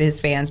apologized to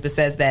his fans but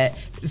says that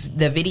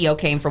the video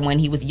came from when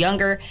he was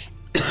younger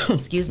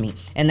excuse me,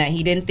 and that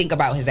he didn't think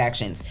about his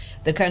actions.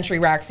 The country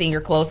rock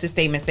singer closed his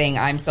statement saying,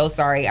 "I'm so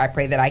sorry. I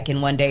pray that I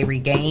can one day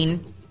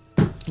regain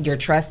your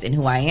trust in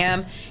who I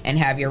am and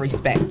have your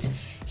respect."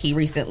 He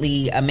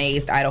recently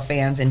amazed Idol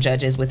fans and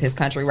judges with his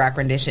country rock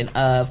rendition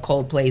of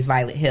Coldplay's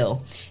Violet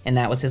Hill, and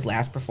that was his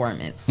last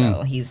performance.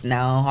 So he's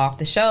now off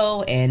the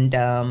show, and,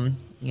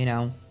 you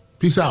know.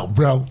 Peace out,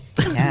 bro.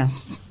 Yeah.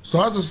 So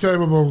I just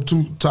came up on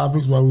 2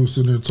 topics while we were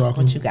sitting there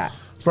talking. What you got?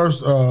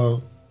 First,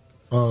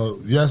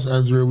 yes,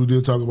 Andrea, we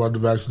did talk about the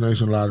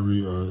vaccination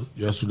lottery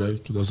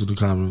yesterday. So that's in the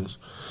comments.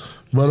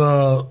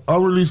 But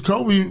unreleased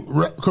Kobe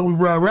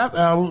Bryant rap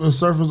album is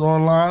surfaced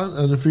online,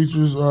 and it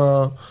features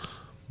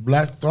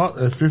Black Thought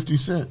and 50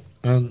 Cent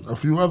and a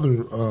few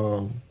other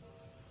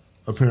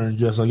appearing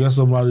guests. I guess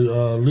somebody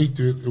leaked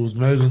it. It was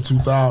made in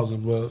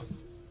 2000, but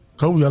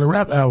Kobe got a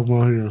rap album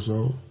on here.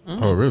 So.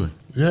 Oh, really?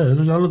 Yeah, and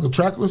then y'all look at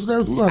track list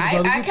and everything.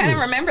 I kind of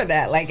remember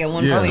that, like at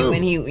one point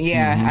when he,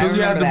 I remember he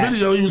had the that.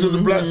 video. He was in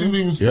the black suit.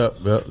 He was, Yep.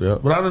 But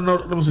I didn't know.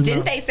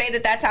 Didn't they say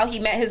that that's how he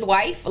met his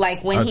wife?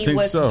 Like when he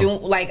was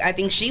doing, like I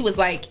think she was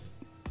like,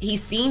 he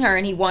seen her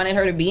and he wanted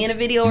her to be in a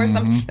video or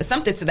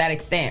something to that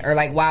extent, or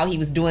like while he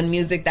was doing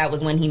music, that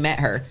was when he met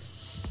her.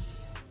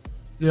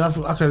 Yeah, I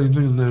can't even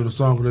think of the name of the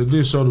song, but they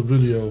did show the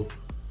video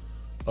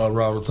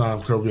around the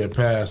time Kobe had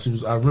passed.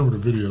 I remember the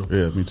video.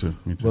 Yeah, me too.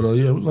 But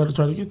yeah, we're going to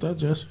try to get that,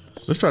 Jesse.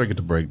 Let's try to get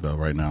the break though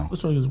right now.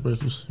 Let's try to get the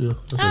breakers. Yeah.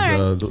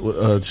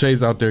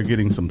 Shay's out there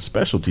getting some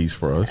specialties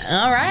for us.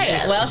 All right.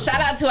 Yeah. Well, shout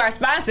out to our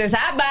sponsors: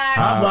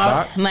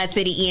 Hotbox, Mud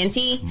City ENT,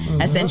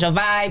 Essential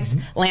Vibes,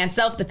 Lance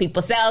Self, The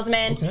People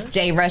Salesman,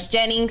 J. Rush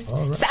Jennings,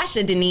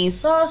 Sasha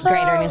Denise,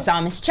 Greater New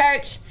Psalmist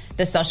Church,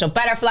 The Social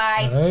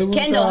Butterfly,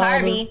 Kendall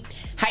Harvey,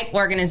 Hype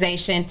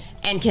Organization,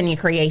 and Kenya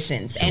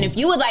Creations. And if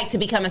you would like to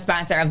become a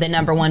sponsor of the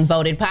 #1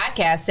 voted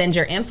podcast, send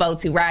your info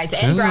to Rise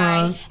and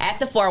Grind at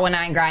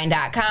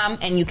the419grind.com,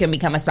 and you can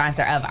become a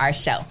sponsor of our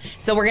show.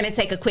 So we're going to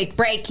take a quick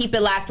break. Keep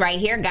it locked right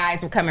here,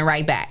 guys. We're coming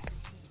right back.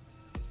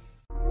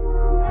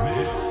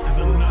 This is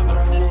another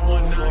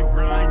 419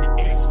 Grind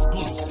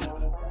exclusive.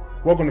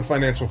 Welcome to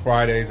Financial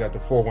Fridays at the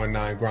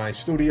 419 Grind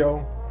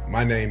Studio.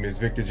 My name is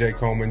Victor J.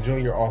 Coleman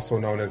Jr., also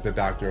known as the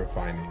Doctor of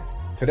Finance.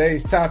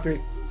 Today's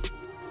topic: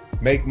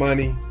 make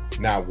money,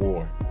 not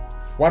war.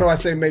 Why do I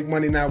say make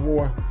money, not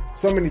war?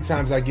 So many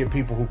times I get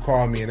people who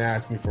call me and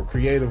ask me for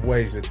creative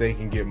ways that they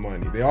can get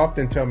money. They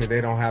often tell me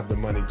they don't have the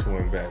money to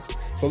invest.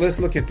 So let's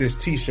look at this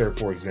t-shirt,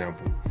 for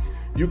example.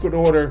 You could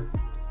order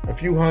a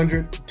few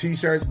hundred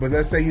t-shirts, but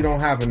let's say you don't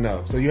have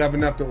enough. So you have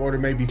enough to order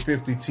maybe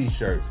 50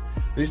 t-shirts.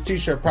 This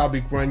t-shirt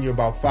probably run you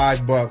about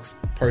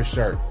 $5 per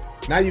shirt.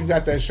 Now you've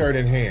got that shirt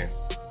in hand.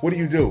 What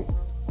do?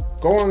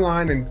 Go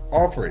online and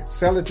offer it.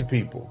 Sell it to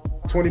people.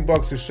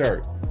 $20 a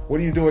shirt. What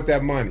do you do with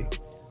that money?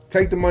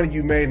 Take the money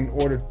you made and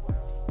order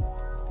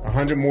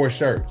 100 more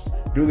shirts.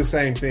 Do the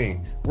same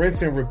thing.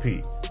 Rinse and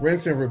repeat.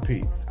 Rinse and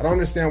repeat. I don't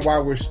understand why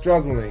we're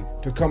struggling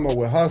to come up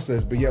with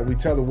hustlers, but yet we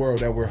tell the world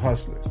that we're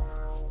hustlers.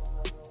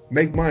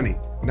 Make money,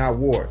 not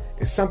war.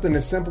 It's something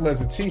as simple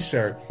as a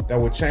t-shirt that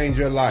will change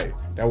your life,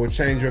 that will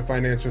change your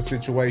financial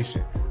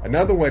situation.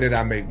 Another way that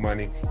I make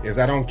money is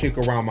I don't kick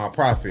around my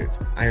profits.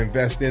 I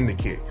invest in the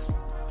kicks.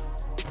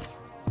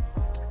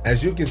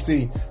 As you can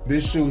see,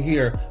 this shoe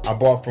here I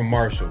bought from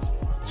Marshalls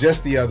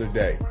just the other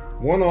day.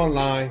 Went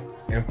online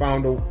and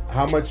found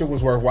how much it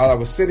was worth while I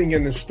was sitting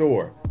in the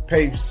store.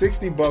 Paid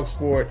 $60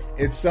 for it.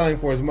 It's selling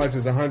for as much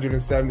as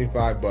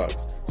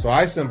 $175. So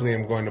I simply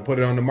am going to put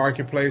it on the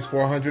marketplace for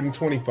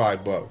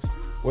 $125.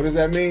 What does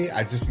that mean?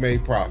 I just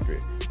made profit.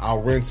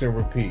 I'll rinse and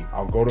repeat.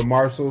 I'll go to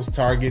Marshalls,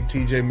 Target,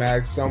 TJ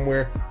Maxx,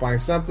 somewhere, find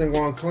something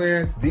on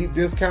clearance, deep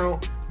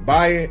discount,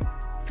 buy it,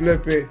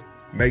 flip it,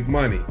 make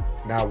money,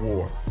 not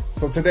war.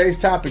 So today's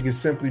topic is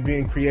simply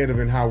being creative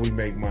in how we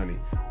make money.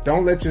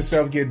 Don't let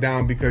yourself get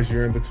down because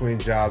you're in between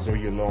jobs or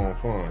you're low on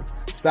funds.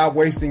 Stop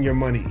wasting your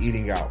money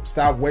eating out.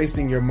 Stop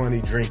wasting your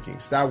money drinking.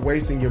 Stop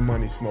wasting your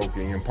money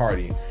smoking and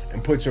partying,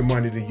 and put your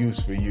money to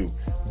use for you.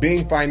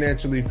 Being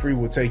financially free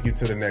will take you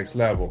to the next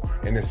level,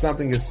 and it's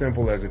something as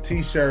simple as a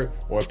t-shirt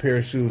or a pair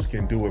of shoes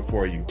can do it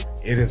for you.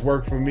 It has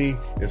worked for me,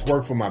 it's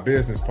worked for my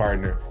business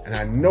partner, and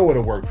I know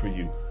it'll work for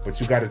you,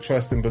 but you got to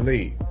trust and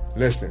believe.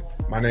 Listen,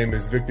 my name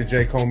is Victor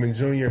J. Coleman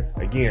Jr.,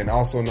 again,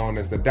 also known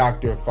as the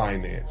Doctor of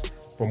Finance.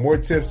 For more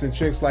tips and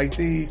tricks like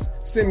these,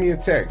 send me a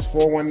text,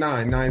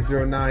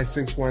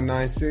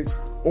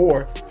 419-909-6196,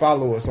 or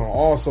follow us on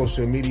all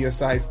social media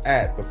sites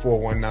at the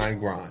 419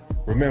 Grind.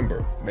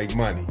 Remember, make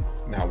money,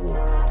 not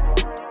war.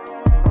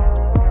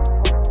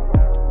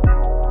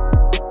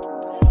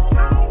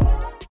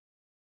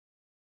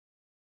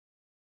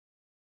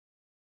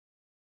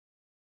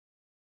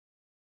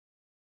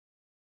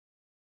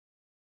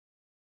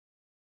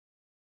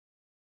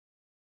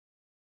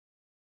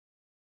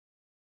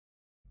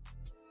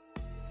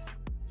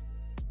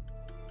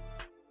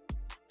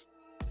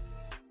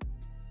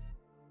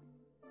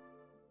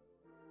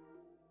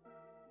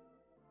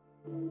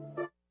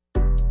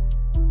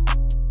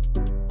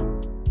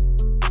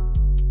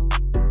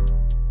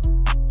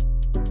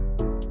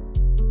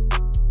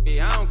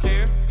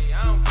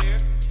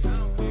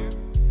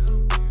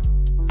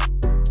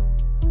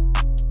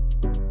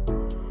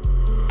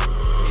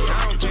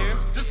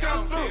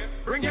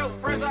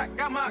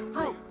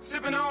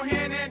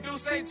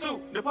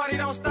 party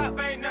don't stop,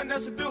 ain't nothing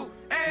else to do.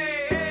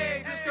 Hey,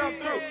 hey, just come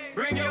through.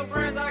 Bring your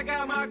friends, I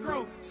got my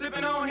crew.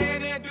 Sipping on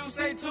hand and do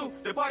say too.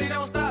 The party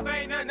don't stop,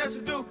 ain't nothing else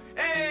to do.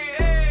 Hey,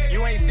 hey.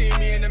 You ain't seen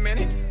me in a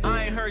minute.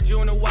 I ain't heard you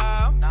in a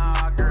while.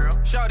 Nah, girl.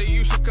 Shawty,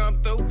 you should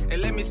come through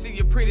and let me see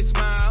your pretty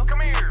smile.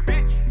 Come here,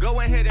 bitch. Go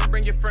ahead and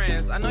bring your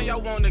friends. I know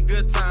y'all want a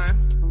good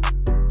time.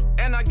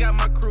 And I got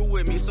my crew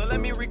with me, so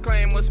let me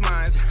reclaim what's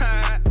mine.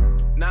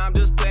 Nah, I'm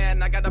just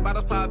playing. I got the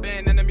bottles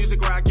popping and the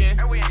music rocking.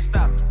 And we ain't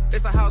stopping.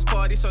 It's a house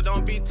party, so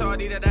don't be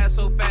tardy. That ass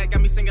so fat,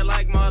 got me singing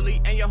like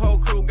Marley. And your whole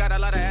crew got a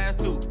lot of ass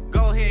too.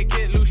 Go ahead,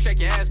 get loose, shake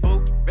your ass,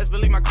 boo. Best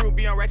believe my crew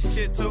be on ratchet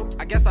shit too.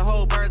 I guess the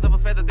whole birds of a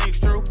feather thing's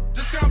true.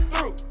 Just come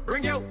through,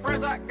 bring your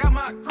friends, I got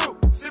my crew.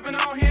 Sipping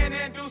on hand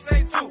and do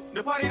say too.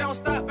 The party don't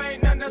stop,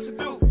 ain't nothing else to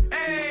do.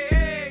 Hey,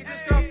 hey,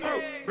 just come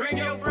through. Bring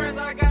your friends,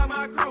 I got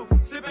my crew.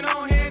 Sipping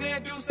on hand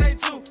and do say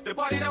too. The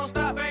party don't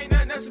stop, ain't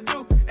nothing else to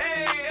do.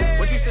 Hey, hey.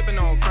 What you sipping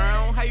on,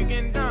 Crown? How you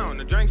getting down?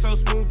 The drink so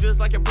smooth, just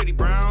like your pretty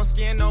brown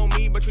skin on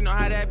me, but you know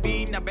how that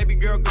be. Now, baby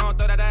girl, gon'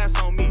 throw that ass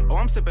on me. Oh,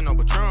 I'm sipping on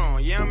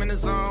Patron. Yeah, I'm in the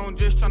zone.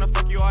 Just tryna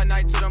fuck you all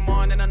night to the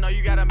morning. I know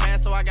you got a man,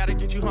 so I gotta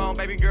get you home.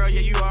 Baby girl,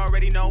 yeah, you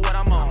already know what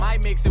I'm on.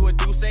 Might mix it with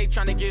Douce,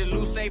 tryna get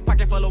loose,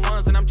 pocket full of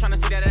ones, and I'm tryna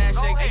see that ass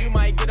shake. And you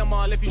might get them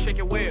all if you shake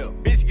it well.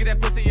 Bitch, get that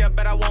pussy up,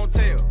 but I won't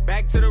tell.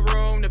 Back to the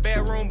room, the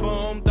bedroom,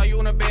 boom. Throw you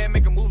in a bed,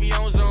 make a movie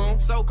on Zoom.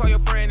 So call your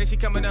friend and she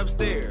coming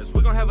upstairs.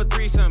 We gon' have a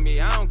threesome,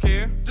 yeah, I don't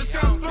care. Just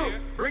come through,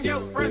 bring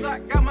your friends, I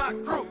got my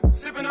crew.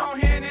 Sipping on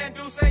hand and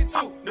do say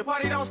too. The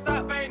party don't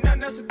stop, ain't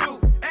nothing else to do.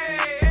 Hey,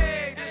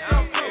 hey, just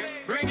come through.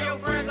 Bring your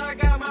friends, I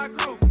got my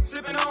crew.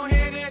 Sipping on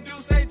hand and do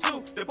say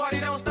too. The party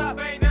don't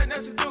stop, ain't nothing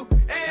else to do.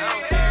 Hey,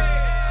 hey, hey.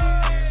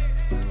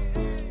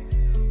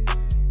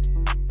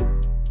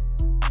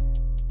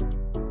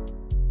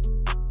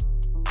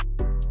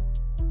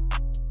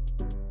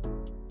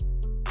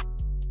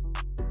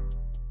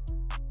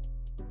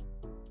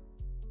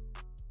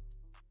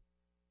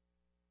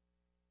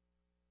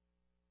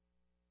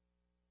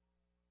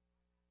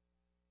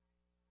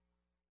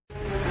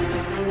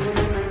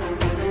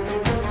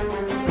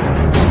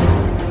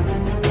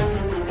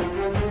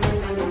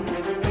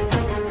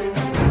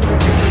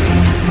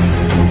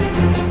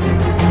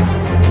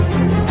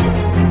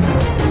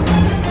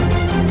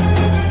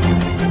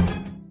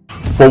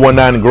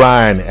 419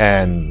 Grind,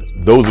 and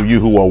those of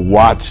you who are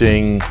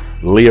watching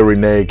Leah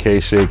Renee,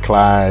 K-Shay,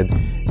 Clyde,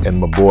 and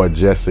my boy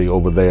Jesse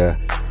over there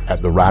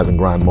at the Rise and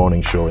Grind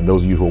Morning Show, and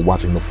those of you who are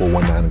watching the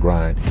 419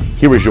 Grind,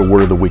 here is your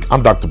word of the week.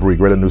 I'm Dr. Bree,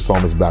 Greater New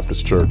Psalmist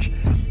Baptist Church.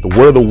 The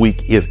word of the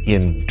week is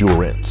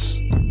endurance.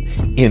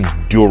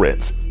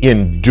 Endurance.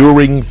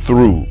 Enduring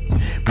through.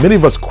 Many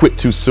of us quit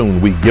too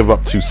soon. We give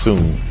up too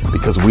soon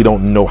because we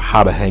don't know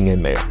how to hang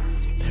in there.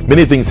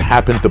 Many things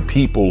happen to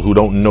people who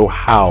don't know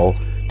how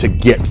to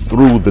get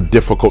through the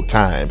difficult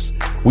times.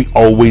 We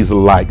always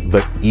like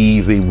the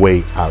easy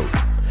way out.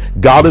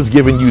 God has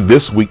given you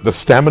this week the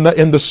stamina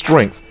and the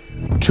strength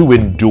to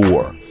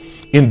endure.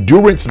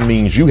 Endurance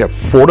means you have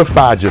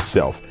fortified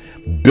yourself,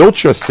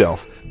 built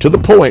yourself to the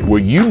point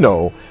where you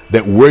know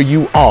that where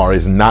you are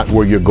is not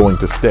where you're going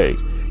to stay.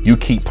 You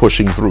keep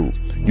pushing through.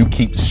 You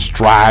keep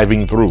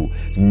striving through,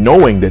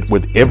 knowing that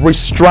with every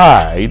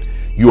stride,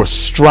 you're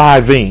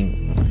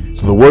striving.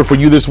 So the word for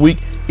you this week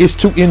is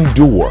to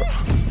endure.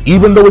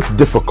 Even though it's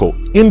difficult,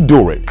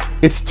 endure it.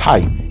 It's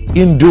tight,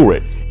 endure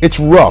it. It's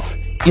rough,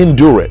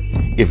 endure it.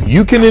 If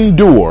you can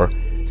endure,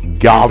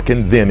 God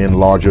can then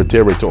enlarge your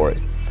territory.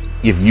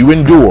 If you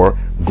endure,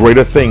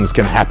 greater things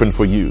can happen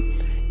for you.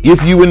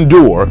 If you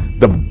endure,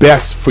 the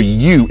best for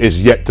you is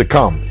yet to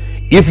come.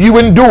 If you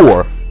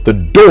endure, the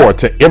door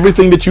to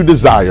everything that you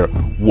desire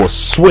will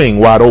swing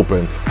wide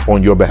open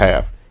on your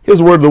behalf. Here's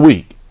the word of the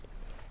week: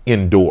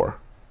 endure.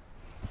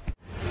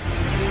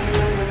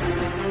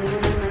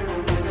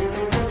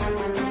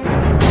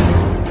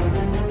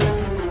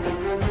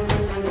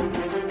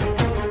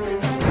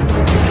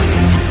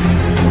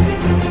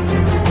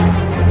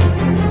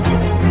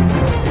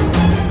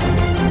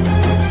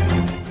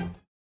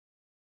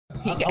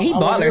 He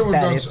baller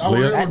status.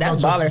 That's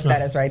baller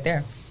status right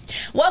there.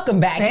 Welcome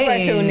back.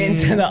 Hey. You are tuned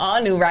into the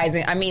all-new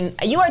Rising.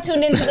 You are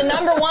tuned into the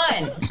number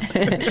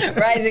one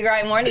Rising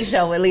Grind Morning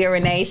Show with Leah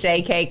Renee,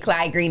 Shay, K,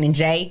 Clyde, Green, and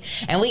Jay.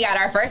 And we got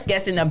our first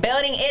guest in the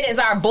building. It is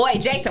our boy,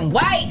 Jason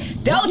White,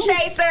 Dough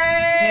Chasers.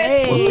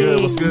 Hey. What's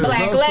good? What's good?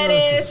 Black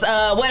Lettuce.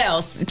 What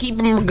else? Keep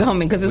them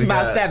coming because there's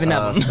about 7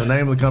 of them. The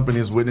name of the company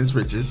is Witness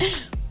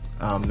Riches.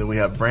 Then we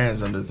have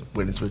brands under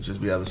Witness Riches.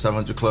 We have the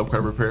 700 Club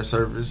Credit Repair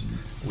Service.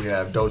 We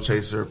have Dough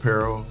Chaser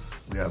Apparel.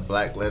 We have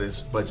Black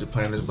Lettuce Budget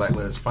Planners, Black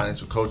Lettuce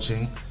Financial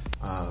Coaching,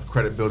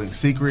 Credit Building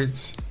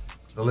Secrets.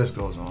 The list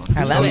goes on.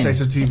 I love it.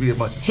 Chaser TV, a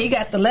bunch of He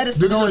got the lettuce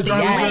to go with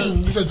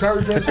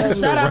the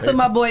Shout out to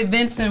my boy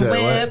Vincent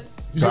Webb.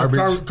 You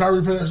said car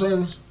repair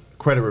service?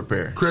 Credit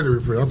repair. Credit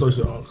repair. I thought you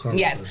said car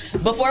Yes.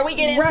 Before we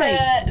get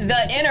into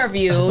the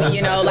interview,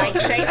 like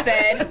Shay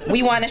said,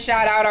 we want to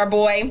shout out our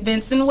boy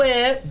Vincent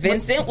Webb.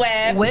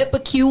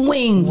 WebQ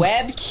Wings.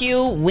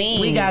 WebQ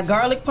Wings. We got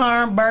garlic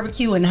parm,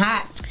 barbecue, and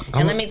hot.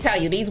 And let me tell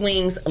you, these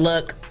wings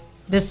look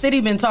The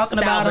city been talking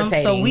about them, so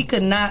Salivating. we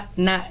could not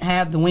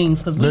have the wings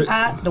because we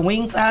hot. The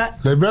wings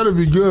hot. They better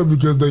be good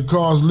because they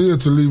caused Leah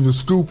to leave the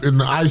scoop in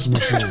the ice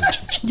machine.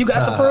 You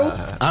got the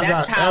proof? I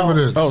got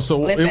evidence. Oh, so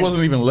Listen. it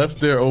wasn't even left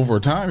there over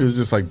time. It was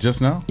just like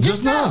just now.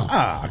 Just now.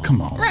 Ah, come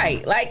on.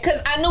 Right, like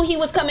because I knew he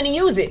was coming to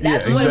use it.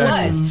 That's Yeah, what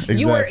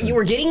exactly. it was. You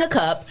were getting a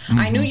cup.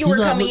 I knew you were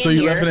coming So in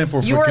you here. left it in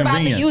for you were about to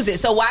convenience. use it.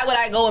 So why would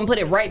I go and put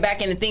it right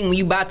back in the thing when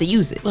you about to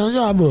use it? Man,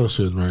 y'all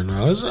bullshitting right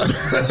now.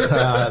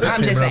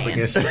 I'm just saying.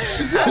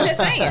 I'm just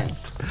saying.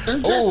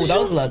 Oh,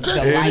 those look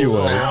delightful.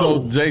 Anyway,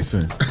 so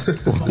Jason,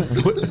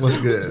 What's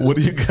good? what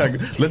do you got?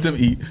 Let them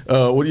eat.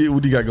 What do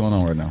you got going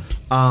on right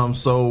now?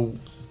 So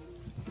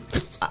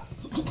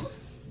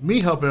me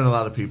helping a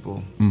lot of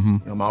people,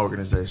 you know, my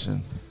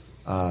organization.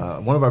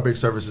 One of our big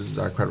services is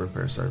our credit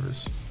repair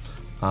service,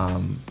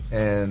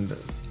 and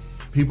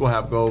people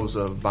have goals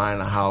of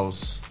buying a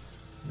house,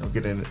 you know,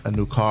 getting a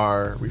new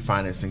car,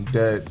 refinancing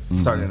debt,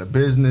 starting a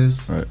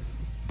business. Right.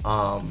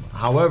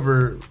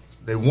 However,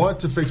 they want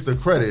to fix their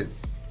credit,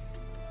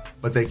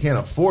 but they can't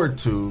afford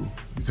to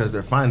because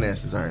their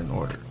finances aren't in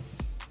order.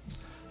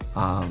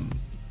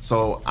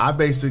 So I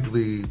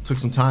basically took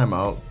some time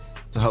out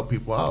to help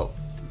people out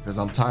because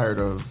I'm tired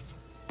of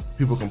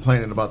people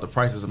complaining about the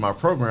prices of my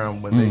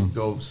program when they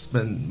go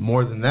spend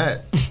more than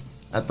that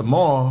at the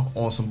mall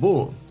on some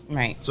bull.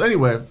 Right. So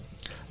anyway,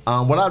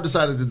 what I've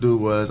decided to do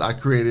was I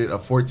created a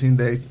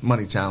 14-day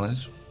money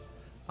challenge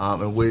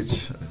in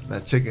which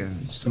that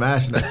chicken,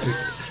 smashing that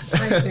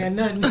chicken. I ain't saying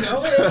nothing.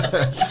 Go ahead.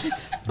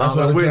 That's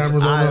why the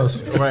camera's on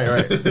us.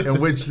 Right. In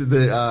which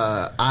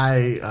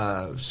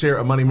I share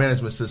a money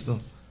management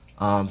system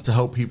to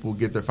help people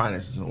get their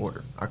finances in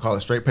order. I call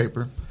it Straight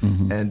Paper.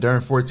 And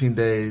during 14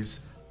 days,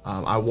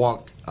 I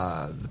walk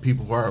the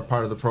people who are a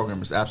part of the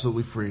program. It's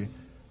absolutely free,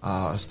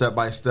 step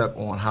by step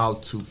on how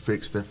to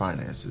fix their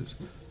finances.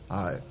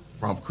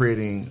 From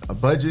creating a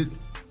budget,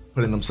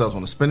 putting themselves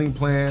on a spending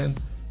plan,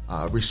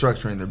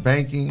 restructuring their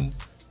banking,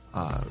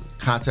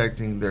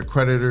 contacting their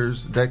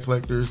creditors, debt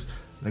collectors,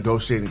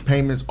 negotiating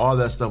payments, all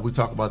that stuff. We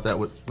talk about that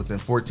within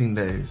 14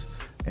 days.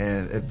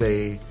 And if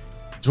they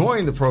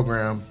join the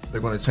program,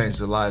 they're going to change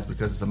their lives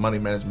because it's a money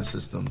management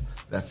system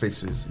that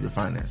fixes your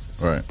finances.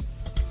 Right.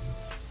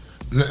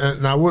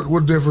 Now,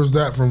 what difference is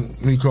that from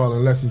me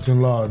calling Lexington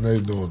Law and they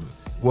doing it?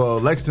 Well,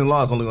 Lexington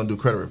Law is only going to do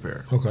credit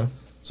repair. Okay.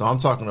 So I'm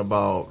talking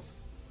about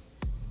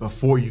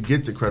before you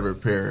get to credit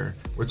repair,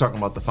 we're talking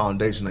about the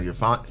foundation of your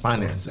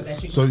finances. So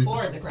that you So can you-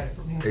 afford the credit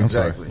repair.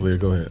 Exactly. Leah,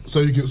 go ahead.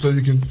 So you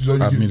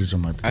can I muted your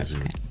mic. please.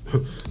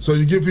 So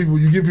you get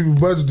people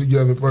budget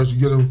together first. You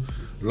get them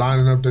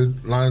lining up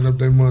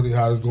their money,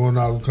 how it's going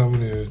out and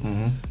coming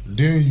in.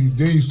 Then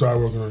you start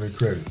working on their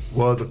credit.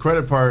 Well, the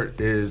credit part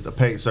is a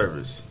paid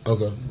service.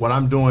 Okay. What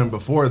I'm doing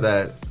before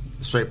that,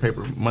 the Straight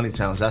Paper Money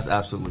Challenge, that's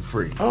absolutely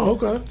free. Oh,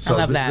 okay. So I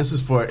love that. This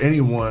is for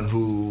anyone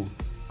who,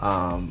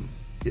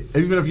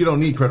 even if you don't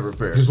need credit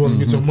repair, Just want to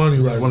get your money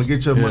right. want to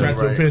get your money Track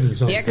your right.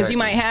 pennies. Yeah, because you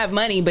might have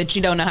money, but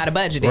you don't know how to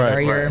budget it, Right,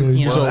 or you're, right.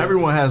 you know. So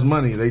everyone has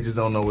money, they just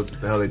don't know what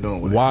the hell they're doing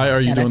with Why it. are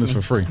you Yeah, doing that's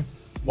this for free?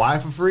 Why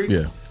for free?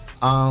 Yeah.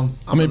 I'm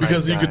I mean, a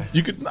nice because guy.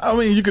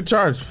 you could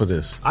charge for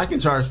this. I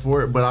can charge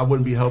for it, but I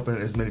wouldn't be helping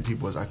as many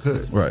people as I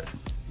could. Right.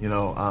 You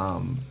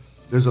know,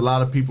 there's a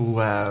lot of people who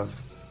have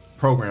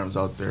programs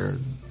out there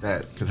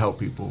that could help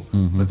people,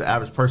 but the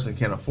average person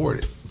can't afford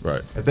it.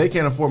 Right. If they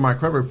can't afford my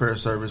credit repair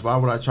service, why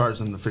would I charge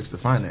them to fix the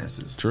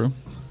finances? True.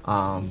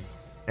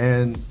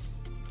 And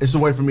it's a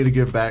way for me to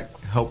give back,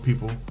 help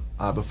people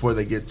before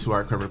they get to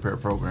our credit repair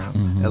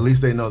program. At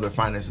least they know their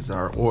finances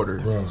are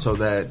ordered Right. so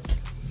that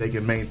they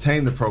can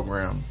maintain the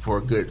program for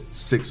a good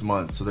 6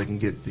 months so they can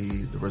get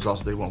the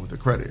results they want with their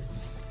credit.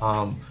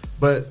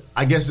 But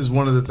I guess it's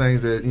one of the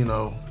things that, you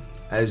know,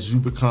 as you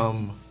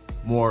become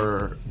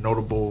more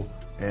notable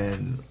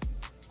and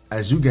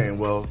as you gain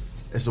wealth,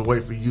 it's a way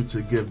for you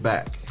to give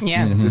back.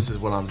 Yeah. And this is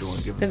what I'm doing.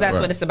 Giving Because back.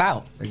 that's what it's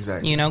about.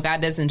 Exactly. You know, God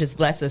doesn't just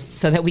bless us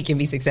so that we can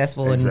be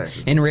successful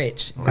Exactly. and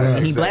rich. Right, He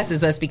exactly.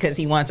 blesses us because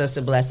He wants us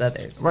to bless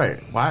others. Right.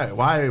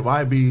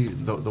 Why be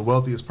the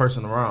wealthiest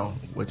person around,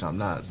 which I'm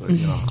not, but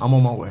you know, I'm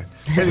on my way.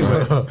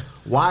 Anyway,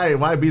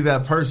 why be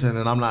that person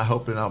and I'm not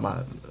helping out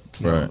my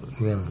Right.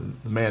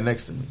 the man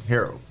next to me,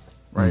 Harold,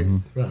 right?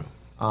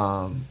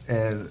 Right.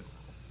 And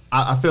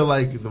I feel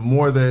like the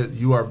more that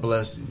you are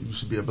blessed, you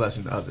should be a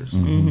blessing to others.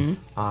 And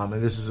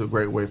this is a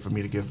great way for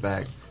me to give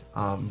back.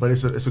 But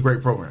it's a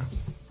great program.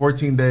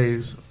 14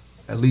 days,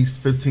 at least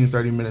 15,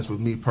 30 minutes with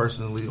me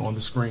personally on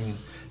the screen.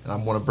 And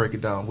I'm going to break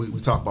it down. We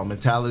talk about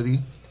mentality.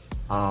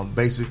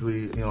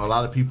 Basically, you know, a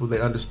lot of people, they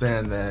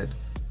understand that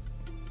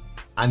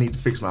I need to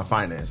fix my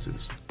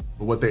finances.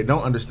 But what they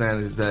don't understand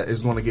is that it's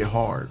going to get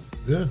hard.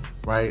 Yeah.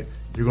 Right?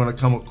 You're going to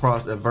come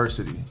across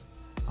adversity.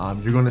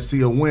 You're going to see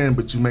a win,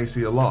 but you may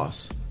see a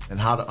loss, and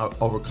how to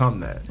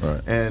overcome that.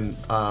 Right. And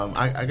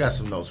I got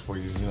some notes for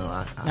you. You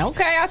know,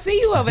 Okay, I see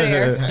you over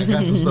there. I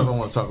got some stuff I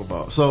want to talk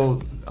about.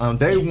 So,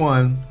 day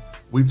one,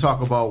 we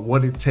talk about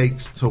what it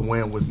takes to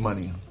win with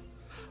money,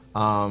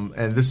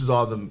 and this is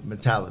all the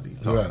mentality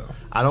talk. Right.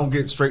 I don't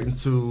get straight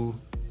into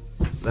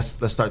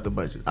let's start the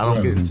budget. I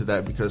don't get into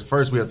that because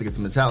first we have to get the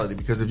mentality.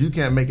 Because if you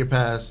can't make it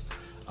past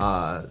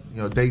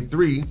day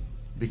 3,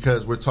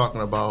 because we're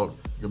talking about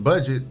your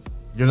budget,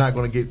 you're not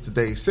going to get to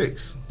day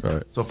 6.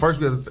 Right. So first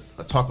we have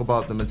to talk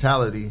about the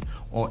mentality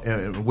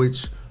in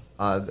which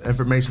the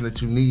information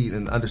that you need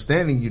and the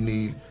understanding you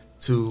need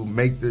to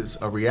make this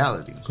a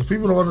reality. Because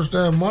people don't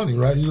understand money,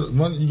 right?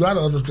 You got to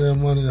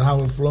understand money and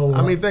how it flows.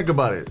 I mean, think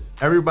about it.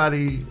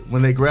 Everybody,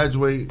 when they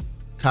graduate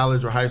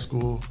college or high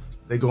school,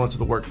 they go into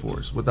the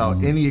workforce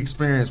without any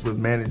experience with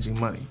managing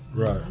money.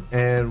 Right.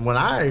 And when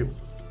I,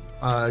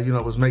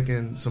 was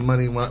making some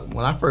money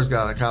when I first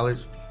got out of college,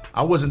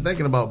 I wasn't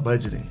thinking about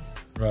budgeting.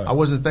 Right. I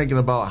wasn't thinking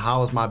about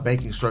how is my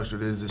banking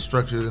structured. Is it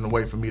structured in a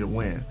way for me to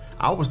win?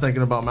 I was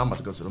thinking about, man, I'm about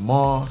to go to the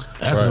mall.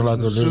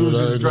 Shoes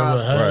is dry.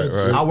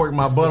 I worked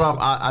my butt off.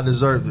 I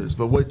deserve this.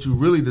 But what you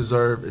really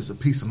deserve is a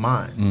peace of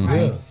mind.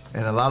 Yeah.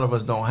 And a lot of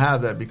us don't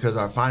have that because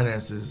our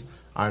finances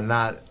are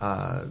not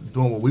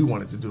doing what we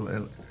wanted to do.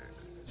 And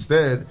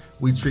instead,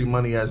 we treat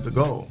money as the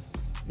goal.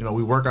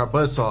 We work our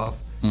butts off,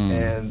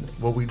 and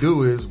what we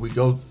do is we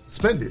go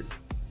spend it.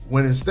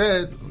 When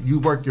instead, you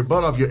work your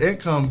butt off, your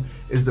income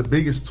is the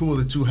biggest tool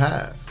that you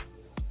have.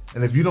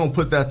 And if you don't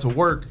put that to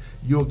work,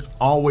 you'll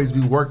always be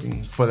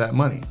working for that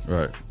money.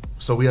 Right.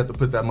 So we have to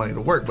put that money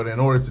to work. But in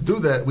order to do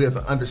that, we have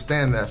to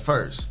understand that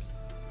first.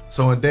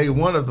 So in day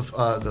 1 of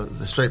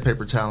the Straight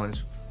Paper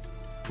Challenge,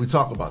 we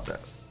talk about that.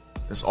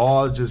 It's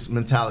all just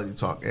mentality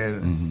talk.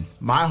 And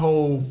my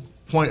whole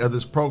point of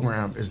this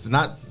program is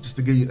not just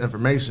to give you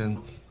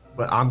information,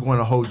 but I'm going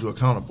to hold you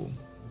accountable.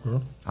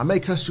 I may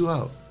cuss you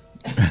out.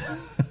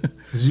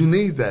 Because you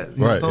need that.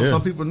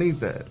 Some people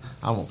need that.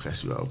 I won't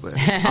cuss you out, but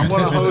I'm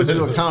going to hold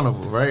you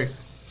accountable, right?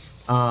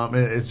 And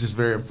it's just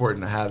very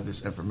important to have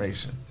this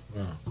information.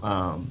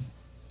 And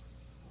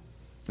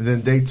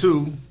then day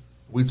 2,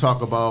 we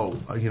talk about,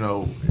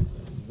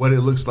 what it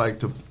looks like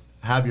to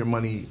have your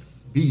money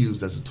be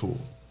used as a tool.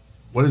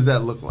 What does that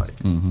look like?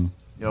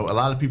 A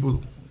lot of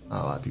people,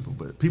 not a lot of people,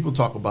 but people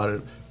talk about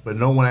it, but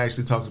no one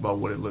actually talks about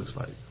what it looks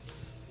like.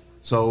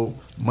 So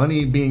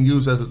money being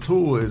used as a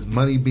tool is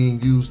money being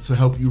used to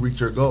help you reach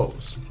your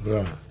goals.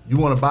 Right. You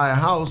want to buy a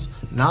house,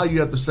 now you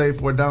have to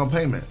save for a down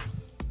payment.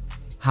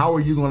 How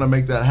are you going to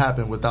make that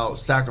happen without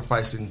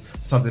sacrificing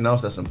something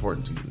else that's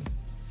important to you?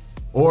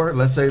 Or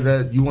let's say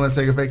that you want to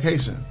take a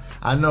vacation.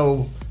 I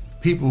know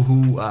people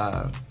who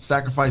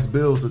sacrifice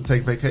bills to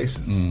take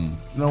vacations. You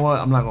know what?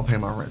 I'm not going to pay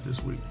my rent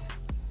this week.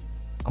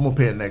 I'm going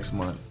to pay it next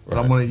month. But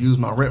I'm going to use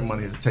my rent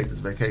money to take this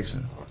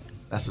vacation.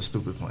 That's a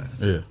stupid plan.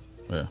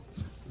 Yeah.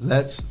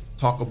 Let's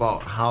talk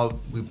about how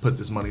we put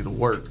this money to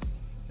work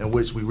in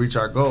which we reach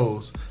our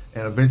goals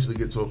and eventually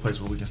get to a place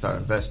where we can start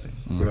investing.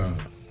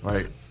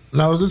 Right.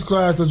 Now, is this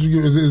class that you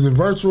give, is it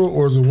virtual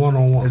or is it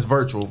one-on-one? It's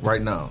virtual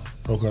right now.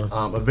 Okay.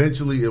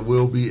 Eventually, it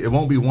won't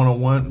be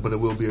one-on-one, but it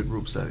will be a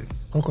group setting.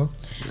 Okay.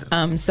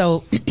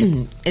 So,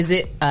 is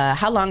it,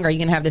 how long are you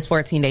going to have this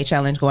 14-day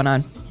challenge going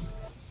on?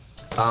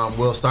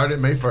 We'll start it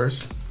May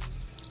 1st,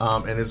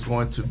 and it's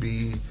going to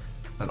be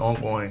an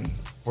ongoing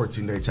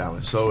 14-day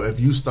challenge. So if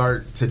you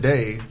start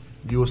today,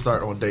 you will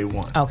start on day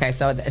 1. Okay,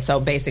 so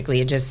basically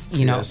it just,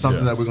 it's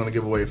something that we're going to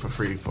give away for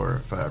free for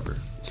forever.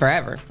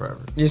 Forever.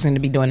 You're just going to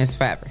be doing this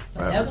forever.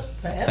 Forever.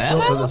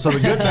 So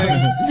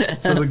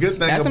the good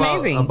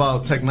thing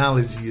about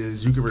technology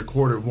is you can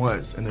record it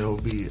once and it'll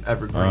be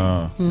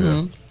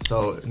evergreen.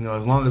 So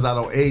as long as I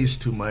don't age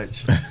too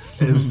much,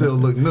 it'll still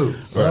look new.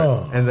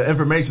 Right. And the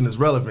information is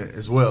relevant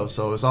as well,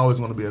 so it's always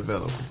going to be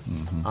available.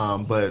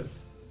 But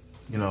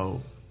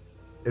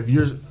if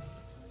you're,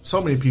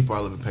 so many people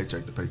are living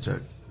paycheck to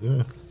paycheck.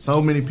 Yeah.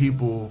 So many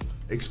people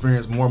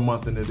experience more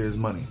month than it is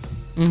money.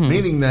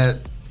 Meaning that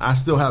I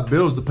still have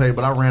bills to pay,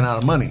 but I ran out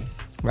of money.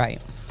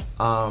 Right.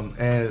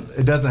 And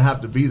it doesn't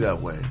have to be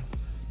that way.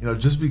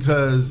 Just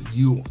because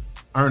you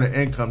earn an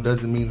income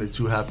doesn't mean that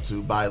you have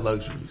to buy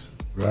luxuries.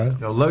 Right.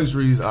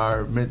 Luxuries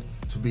are meant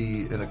to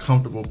be in a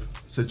comfortable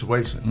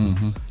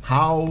situation.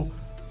 How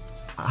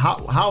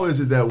is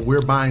it that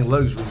we're buying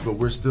luxuries, but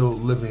we're still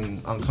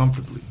living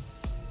uncomfortably?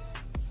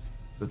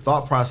 The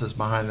thought process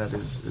behind that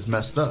is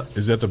messed up.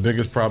 Is that the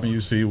biggest problem you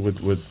see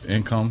with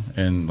income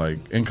and like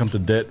income to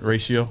debt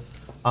ratio?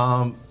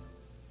 I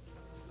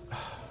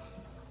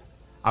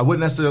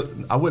wouldn't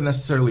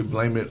necessarily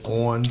blame it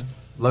on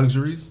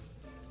luxuries.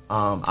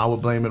 I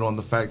would blame it on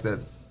the fact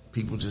that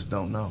people just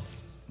don't know.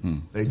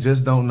 They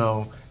just don't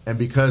know, and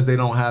because they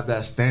don't have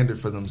that standard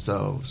for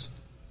themselves,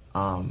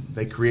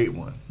 they create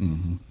one.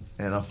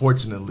 And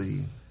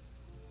unfortunately,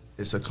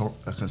 it's a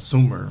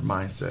consumer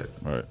mindset.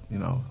 Right.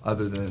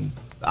 Other than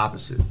the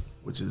opposite,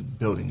 which is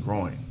building,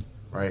 growing.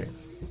 Right.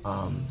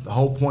 The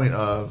whole point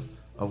of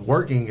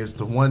working is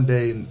to one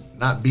day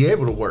not be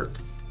able to work.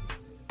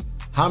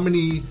 How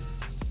many?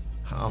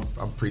 I'm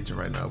preaching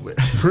right now, but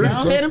go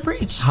ahead and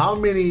preach. How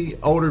many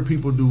older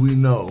people do we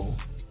know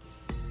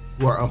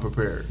who are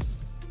unprepared?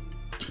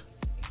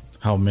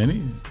 How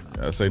many?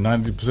 I'd say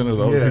 90% of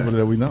the older people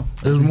that we know.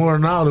 There's more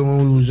now than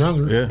when we was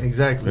younger. Yeah,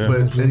 exactly. Yeah.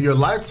 But in your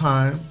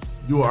lifetime,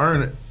 you will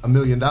earn $1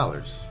 million.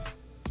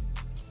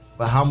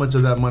 But how much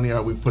of that money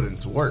are we putting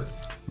into work?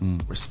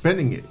 We're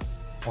spending it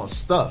on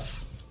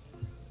stuff.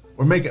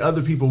 We're making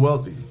other people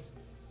wealthy.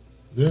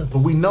 Yeah. But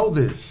we know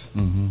this.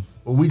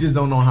 But we just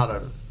don't know how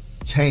to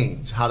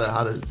change, how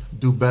to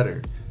do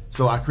better.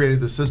 So I created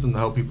the system to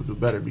help people do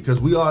better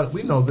because we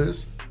know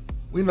this.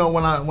 We know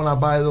when I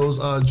buy those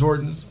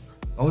Jordans,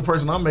 the only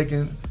person I'm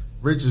making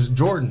rich is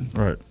Jordan.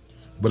 Right.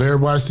 But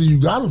everybody see you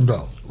got them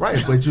though. Right,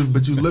 but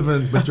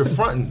you're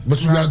fronting.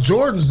 But you got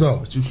Jordans though.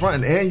 But you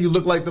fronting, and you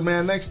look like the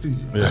man next to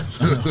you. Yeah,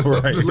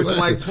 right. You're looking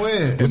like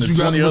twins. And the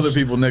 20 other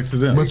people next to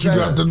them. But you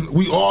got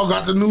we all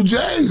got the new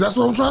J's. That's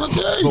what I'm trying to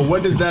tell you. But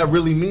what does that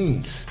really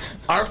mean?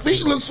 Our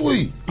feet look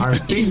sweet. Our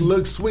feet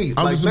look sweet.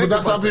 But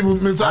that's how people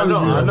mentality.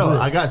 I know.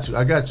 I got you.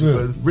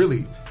 Yeah. But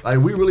really, like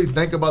we really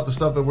think about the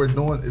stuff that we're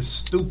doing is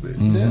stupid.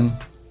 Yeah.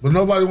 But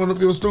nobody want to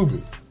feel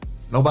stupid.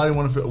 Nobody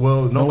want to feel.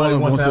 Well, nobody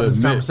wants to have this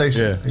admit,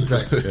 conversation. Yeah,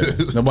 exactly.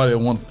 Yeah. Nobody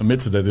want to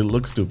admit to that it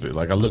looks stupid.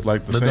 Like I look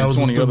like the same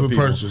 20 other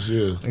people. Purchase,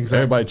 yeah. Exactly.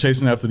 Everybody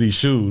chasing after these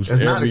shoes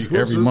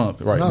every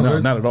month. Right? No,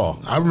 not at all.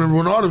 I remember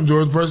when all them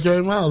Jordans first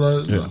came out.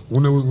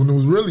 When it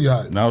was really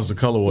hot. Now it's the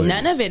colorway.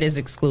 None of it is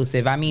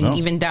exclusive. I mean,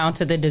 even down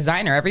to the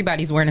designer.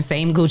 Everybody's wearing the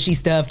same Gucci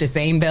stuff, the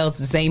same belts,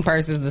 the same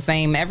purses, the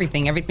same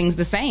everything. Everything's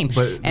the same.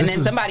 And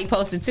then somebody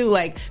posted too,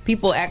 like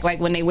people act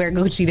like when they wear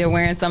Gucci, they're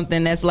wearing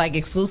something that's like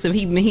exclusive.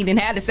 He didn't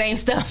have the same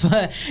stuff.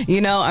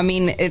 I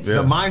mean, it's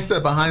the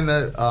mindset behind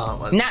that.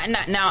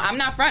 Now, I'm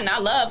not fronting. I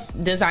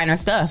love designer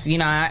stuff.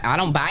 I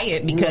don't buy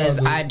it because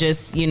I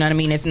just,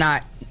 it's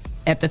not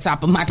at the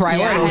top of my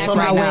priority list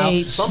right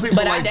now. Some people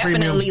but like I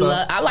definitely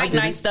love. I like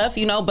nice stuff,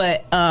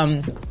 but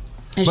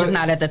it's just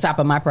not at the top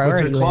of my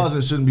priority list. Your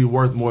closet shouldn't be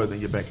worth more than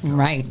your bank account.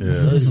 Right.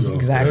 Yeah.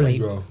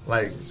 Exactly.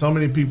 Like so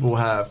many people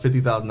have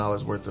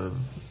 $50,000 worth of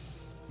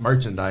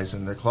merchandise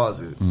in their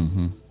closet,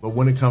 but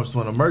when it comes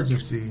to an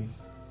emergency,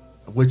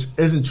 which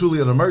isn't truly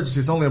an emergency,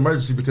 it's only an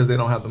emergency because they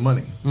don't have the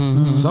money.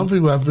 Some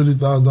people have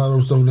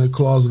 $50,000 stuff in their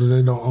closet and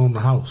they don't own the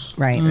house.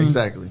 Right.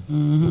 Exactly.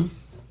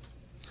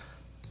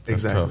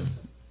 Exactly.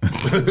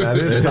 That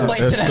is tough.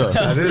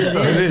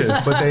 That is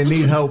tough. But they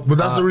need help. But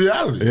that's the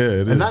reality. Yeah, it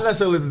is. And not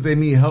necessarily that they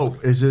need help.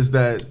 It's just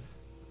that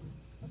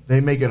they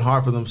make it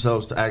hard for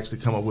themselves to actually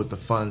come up with the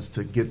funds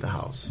to get the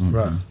house.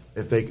 Right.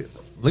 If they could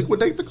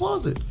liquidate the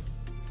closet.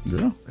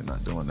 Yeah. They're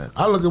not doing that.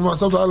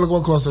 Sometimes I look at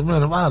my closet and say,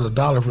 man, if I had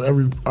 $1 for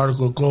every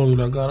article of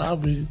clothing I got,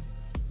 I'd be...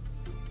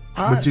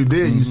 But you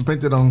did. You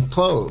spent it on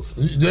clothes.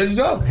 There you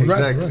go.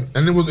 Exactly. Right.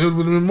 And it would have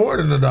been more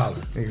than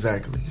 $1.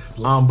 Exactly.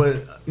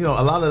 But,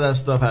 a lot of that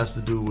stuff has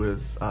to do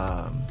with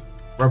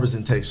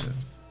representation.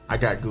 I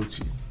got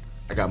Gucci.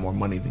 I got more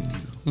money than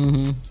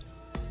you.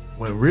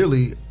 When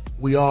really...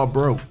 we all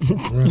broke.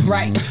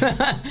 Right.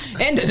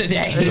 End of the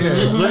day.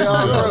 We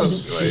all broke.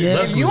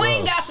 If you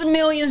ain't got some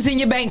millions in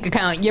your bank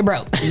account, you're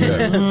broke.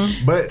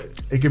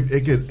 But it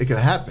could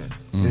happen.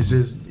 It's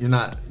just you're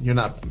not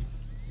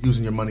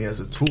using your money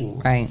as a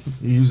tool. Right.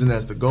 You're using it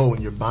as the goal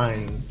and you're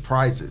buying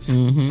prizes.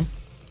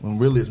 When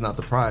really it's not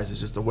the prize,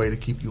 it's just a way to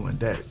keep you in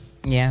debt.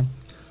 Yeah.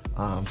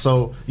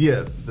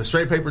 The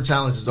Straight Paper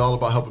Challenge is all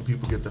about helping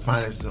people get their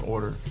finances in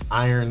order,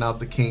 iron out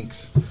the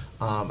kinks,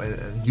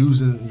 and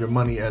using your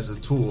money as a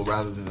tool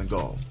rather than a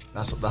goal.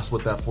 That's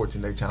what that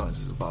 14-day challenge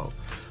is about.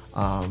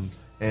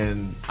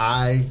 And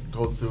I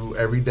go through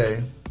every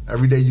day.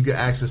 Every day you get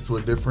access to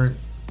a different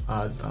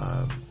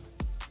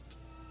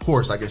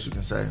course, I guess you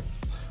can say.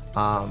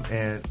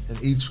 And in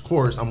each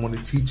course, I'm going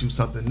to teach you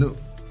something new.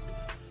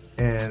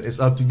 And it's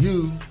up to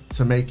you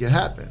to make it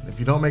happen. If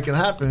you don't make it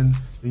happen,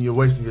 then you're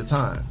wasting your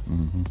time.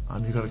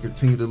 You're going to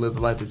continue to live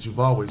the life that you've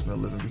always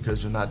been living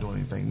because you're not doing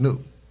anything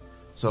new.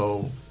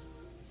 So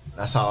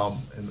that's how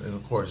I'm in the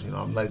course.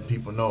 I'm letting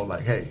people know,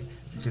 like, hey,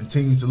 if you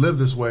continue to live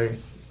this way,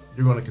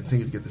 you're going to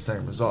continue to get the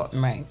same result.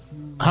 Right.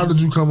 How did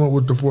you come up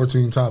with the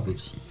 14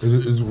 topics?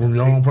 Is it from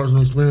your own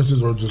personal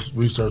experiences or just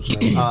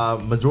researching?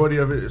 Majority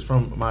of it is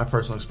from my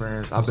personal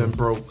experience. I've been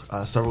broke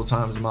several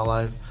times in my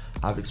life.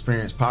 I've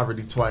experienced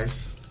poverty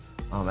twice.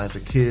 As a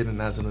kid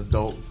and as an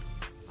adult.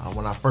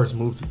 When I first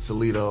moved to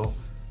Toledo,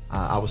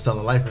 I was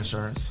selling life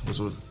insurance,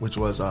 which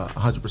was a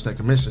 100%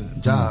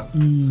 commission job.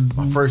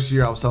 My first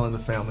year, I was selling the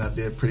family. I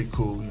did pretty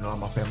cool.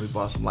 My family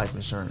bought some life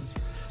insurance.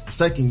 The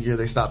second year,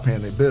 they stopped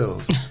paying their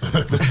bills.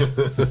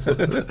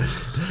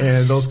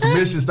 And those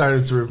commissions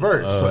started to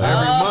revert. So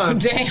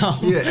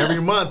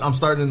every month, I'm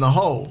starting in the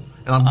hole.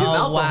 And I'm getting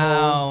out the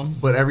hole,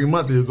 but every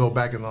month, it'll go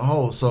back in the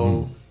hole.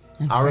 So...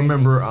 That's I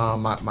remember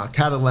my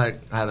Cadillac.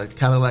 I had a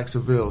Cadillac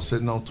Seville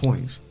sitting on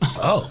 20s.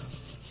 Oh,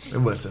 it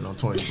wasn't sitting on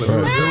 20s, but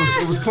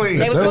it was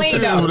clean. It was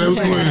clean though.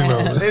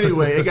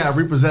 Anyway, it got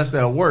repossessed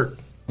at work,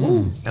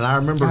 and I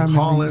remember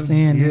calling.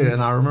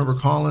 And I remember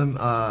calling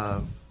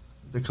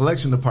the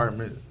collection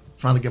department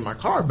trying to get my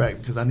car back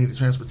because I needed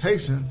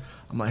transportation.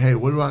 I'm like, hey,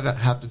 what do I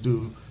have to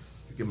do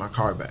to get my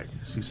car back?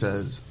 She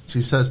says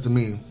to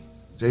me,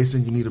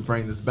 Jason, you need to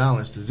bring this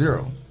balance to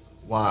zero.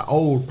 Well, I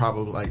owed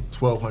probably like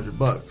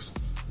 $1,200.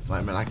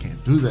 Like, man, I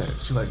can't do that.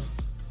 She's like,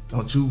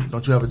 don't you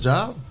have a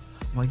job?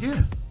 I'm like,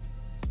 yeah.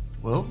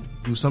 Well,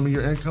 use some of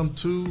your income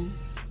to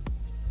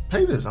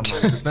pay this. I'm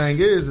like, the thing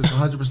is, it's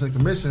 100%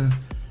 commission,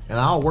 and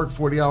I'll work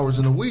 40 hours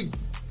in a week,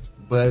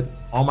 but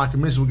all my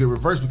commission will get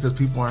reversed because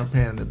people aren't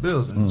paying their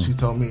bills. And she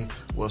told me,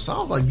 well, it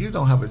sounds like you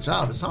don't have a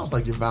job. It sounds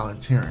like you're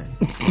volunteering.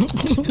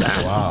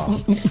 Wow.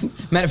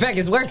 Matter of fact,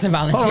 it's worse than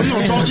Oh,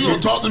 volunteering. you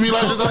gonna talk to me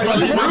like this?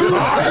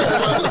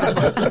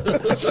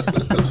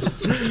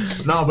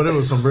 No, but it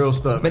was some real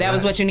stuff. But that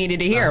was what you needed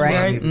to hear, That's what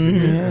I right? needed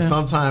to hear. And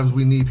sometimes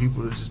we need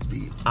people to just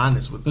be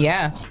honest with us.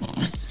 Yeah.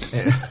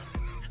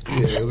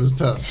 Yeah, it was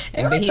tough.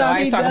 But he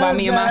always talk about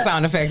me and my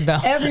sound effects, though.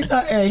 Every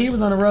time he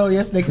was on the road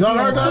yesterday, because he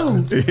Y'all heard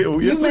heard two.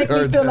 You make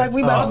me feel like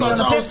we about to be on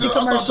a Pepsi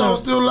commercial.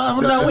 Still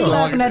laughing No, at we that.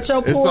 laughing at your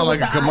It pool sounds like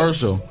with a the ice.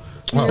 commercial.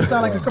 Yeah, it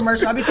sound like a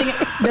commercial. I be thinking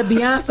that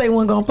Beyonce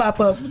one gonna pop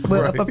up with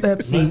a Maybe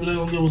Pepsi. they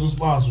gonna give us a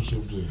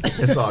sponsorship then.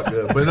 It's all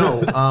good. But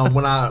no,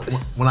 when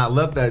I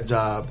left that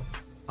job,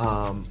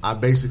 I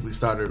basically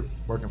started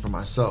working for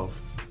myself,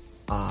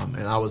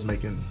 and I was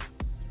making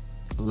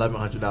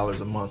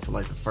 $1,100 a month for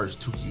like the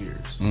first 2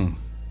 years.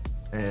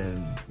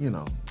 And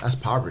that's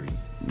poverty.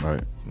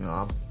 Right.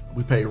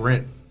 We pay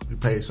rent, we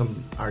pay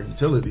some our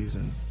utilities,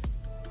 and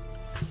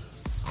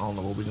I don't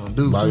know what we're gonna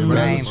do. Buy your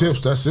bag of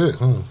chips, that's it.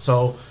 Huh?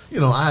 So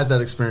I had that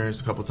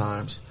experience a couple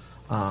times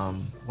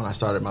when I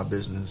started my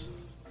business,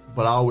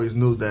 but I always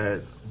knew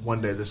that one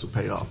day this would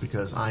pay off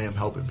because I am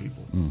helping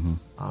people, and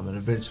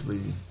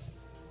eventually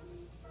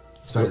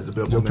started to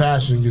build Your momentum.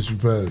 passion gets you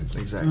paid.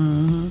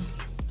 Exactly.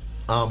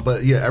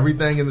 But yeah,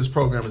 everything in this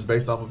program is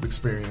based off of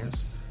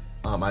experience.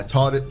 I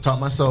taught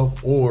myself,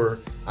 or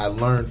I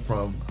learned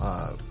from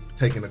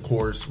taking a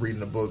course,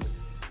 reading a book,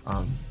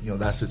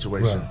 that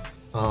situation.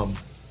 Right.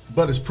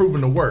 But it's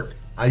proven to work.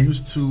 I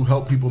used to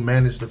help people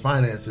manage their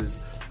finances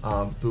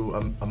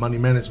through a money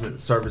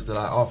management service that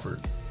I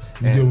offered.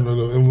 You give them the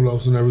little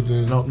envelopes and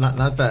everything. No,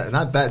 not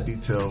that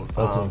detailed.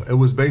 Okay. It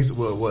was it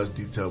was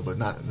detailed, but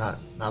not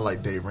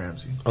like Dave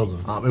Ramsey.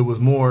 Okay. It was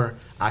more,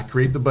 I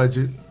create the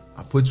budget,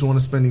 I put you on a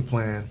spending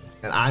plan,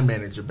 and I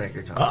manage your bank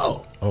account.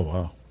 Oh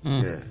wow.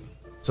 Yeah.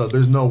 So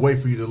there's no way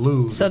for you to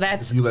lose. So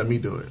that's if you let me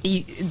do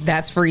it.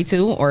 That's free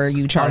too, or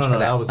you charge no, for that?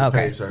 that was a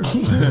paid service.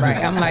 Right.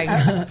 I'm like,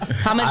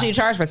 how much do you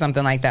charge for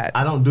something like that?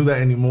 I don't do that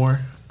anymore.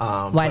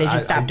 Why did you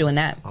stop doing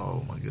that?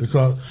 Oh my goodness.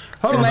 Because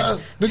Too much.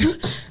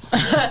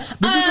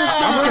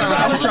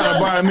 I'm trying to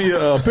buy me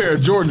a pair of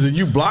Jordans and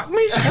you block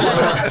me?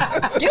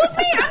 Excuse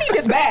me, I need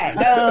this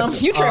bag.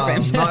 You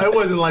tripping? No, it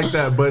wasn't like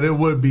that, but it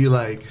would be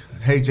like,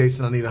 hey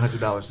Jason, I need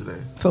 $100 today.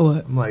 For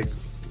what? I'm like,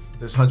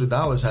 this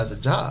 $100 has a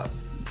job.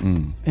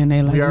 And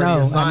they like, We already no,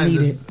 I assigned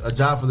need it. a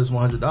job for this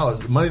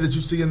 $100. The money that you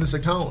see in this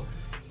account,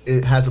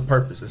 it has a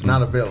purpose. It's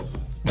not available.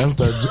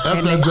 After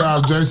that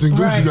job, Jason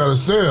Gucci got to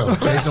sell.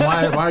 Jason,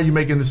 why are you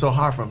making this so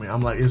hard for me?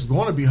 I'm like, it's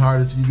going to be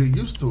hard until you get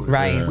used to it.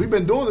 Right. Yeah. We've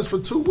been doing this for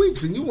 2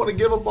 weeks, and you want to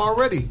give up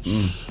already.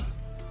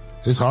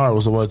 It's hard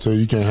when somebody tell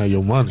you can't have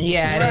your money.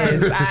 Yeah, it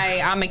is.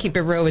 I'm gonna keep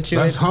it real with you.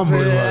 That's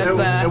humbling,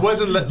 right? It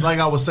wasn't like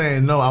I was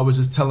saying no. I was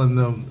just telling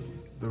them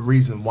the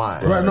reason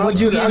why. Right, no, Would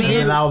you give and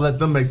in? I'll let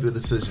them make the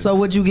decision. So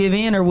would you give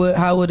in, or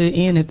how would it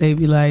end if they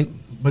be like?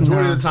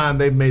 Majority nah. of the time,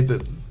 they made the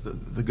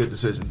good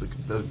decision.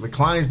 The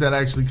clients that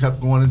actually kept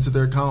going into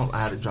their account,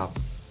 I had to drop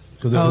them.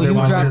 Oh, you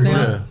dropped them?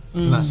 They're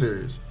not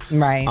serious.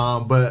 Right.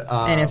 But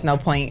and it's no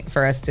point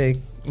for us to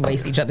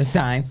waste each other's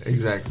time.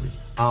 Exactly.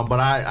 But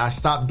I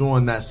stopped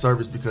doing that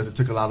service because it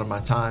took a lot of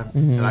my time,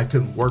 and I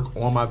couldn't work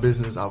on my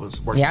business. I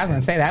was working. Yeah, I was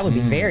gonna say that would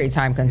be very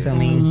time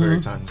consuming. Very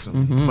time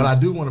consuming. But I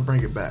do want to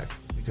bring it back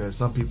because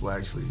some people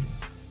actually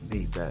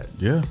need that.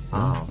 Yeah.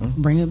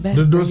 Bring it back.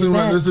 Does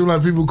it seem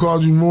like people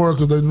called you more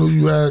because they knew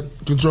you had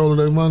control of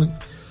their money?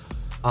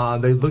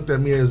 They looked at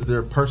me as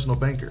their personal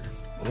banker.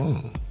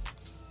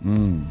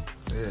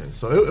 Yeah,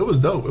 so it was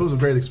dope. It was a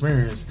great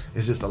experience.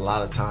 It's just a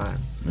lot of time.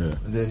 Yeah.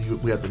 And then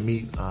we have to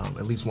meet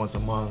at least once a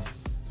month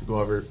to go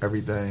over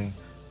everything.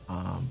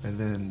 And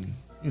then,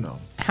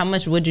 How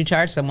much would you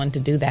charge someone to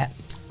do that?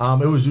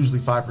 it was usually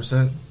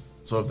 5%.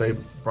 So if they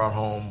brought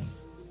home,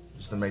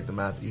 just to make the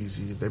math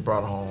easy, if they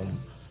brought home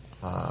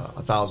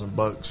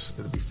 $1,000,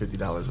 it'd be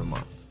 $50 a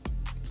month.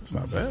 It's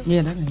not bad.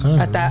 Yeah, that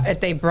is. If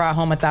they brought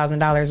home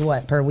 $1,000,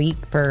 what per week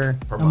per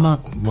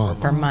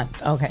month? Per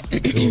month. Okay.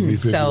 be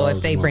So $50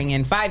 if they a bring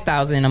in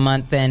 $5,000 a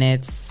month, then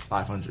it's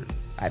 500.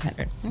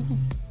 500. Yep.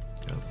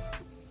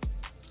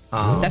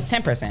 That's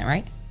 10%,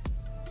 right?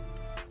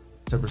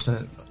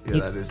 10%. Yeah,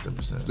 that is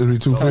 10%. It'd be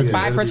So it's 5%.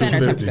 5% or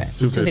 10%? 250.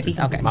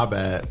 250. Okay. My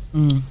bad.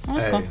 Oh,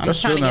 that's cool. I'm That's just trying to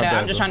still get not out. bad,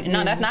 I'm just though. trying.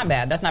 No, that's not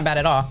bad. That's not bad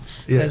at all.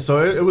 Yeah, 'Cause- so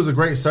it was a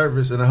great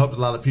service, and it helped a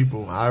lot of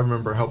people. I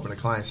remember helping a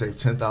client save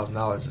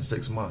 $10,000 in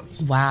 6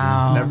 months.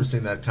 Wow. Never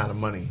seen that kind of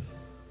money.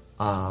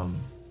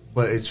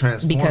 But it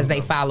transformed because they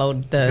them.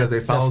 followed Because they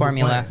the followed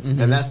formula. the plan.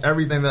 And that's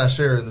everything that I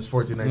share in this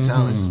 14-day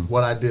challenge.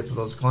 What I did for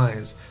those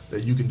clients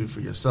that you can do for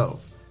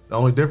yourself. The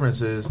only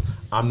difference is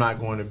you're not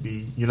going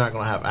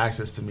to have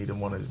access to me to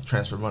want to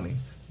transfer money.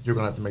 You're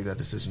going to have to make that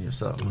decision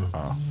yourself.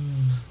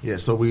 Yeah,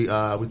 so we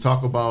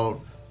talk about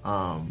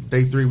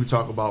day 3. We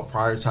talk about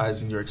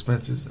prioritizing your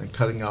expenses and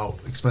cutting out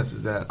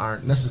expenses that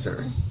aren't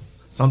necessary.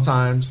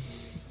 Sometimes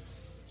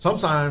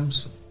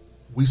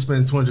we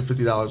spend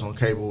 $250 on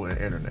cable and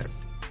internet,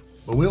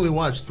 but we only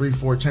watch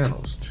 3-4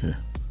 channels. Yeah.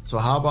 So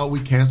how about we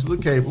cancel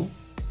the cable,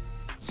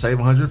 save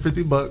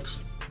 $150,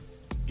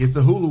 get the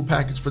Hulu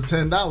package for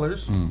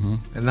 $10,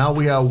 and now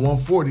we have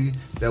 $140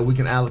 that we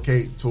can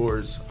allocate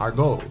towards our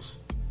goals.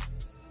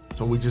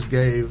 So we just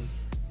gave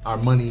our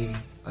money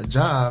a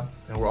job,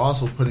 and we're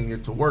also putting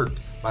it to work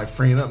by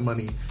freeing up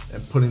money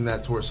and putting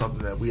that towards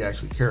something that we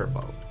actually care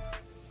about.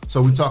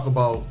 So we talk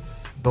about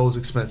those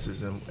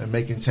expenses and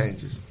making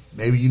changes.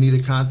 Maybe you need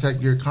to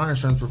contact your car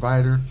insurance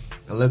provider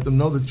and let them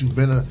know that you've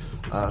been a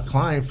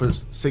client for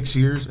 6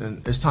 years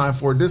and it's time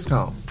for a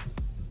discount.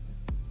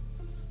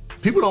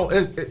 People don't,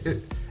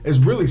 it's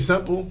really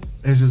simple.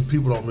 It's just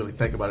people don't really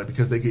think about it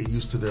because they get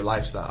used to their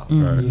lifestyle.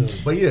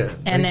 Right. But yeah.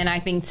 And then I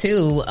think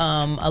too,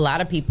 a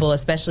lot of people,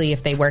 especially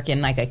if they work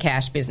in like a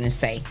cash business,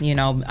 say, you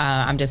know,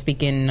 I'm just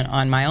speaking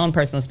on my own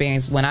personal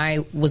experience. When I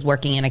was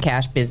working in a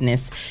cash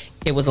business,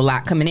 it was a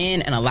lot coming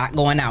in and a lot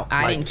going out.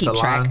 I didn't keep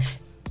track.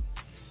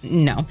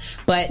 No,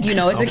 but you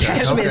know, it's a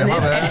cash business. We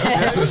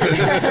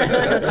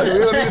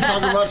don't need to talk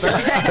about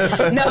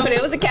that. No, but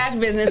it was a cash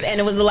business, and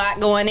it was a lot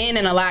going in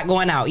and a lot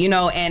going out. You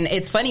know, and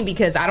it's funny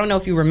because I don't know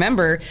if you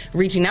remember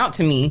reaching out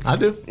to me. I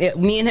do.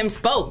 Me and him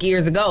spoke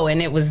years ago,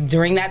 and it was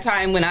during that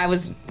time when I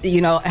was,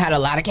 you know, had a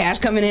lot of cash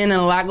coming in and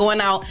a lot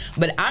going out.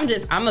 But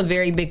I'm a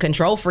very big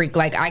control freak.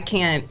 Like I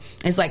can't.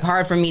 It's like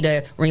hard for me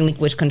to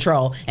relinquish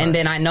control, and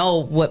then I know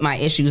what my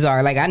issues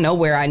are. Like I know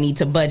where I need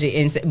to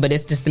budget, but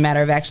it's just a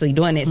matter of actually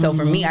doing it. So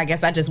for me, I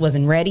guess I just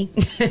wasn't ready,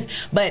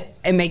 but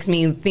it makes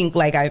me think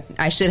like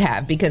I should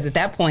have, because at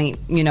that point,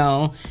 you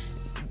know,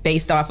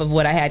 based off of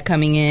what I had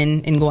coming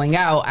in and going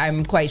out,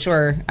 I'm quite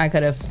sure I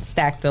could have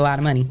stacked a lot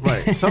of money.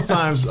 Right.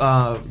 Sometimes,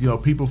 you know,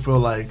 people feel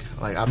like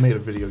I made a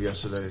video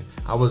yesterday.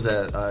 I was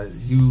at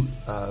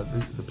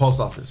the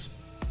post office,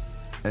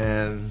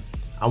 and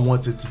I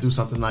wanted to do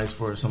something nice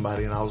for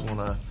somebody, and I was going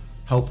to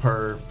help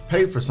her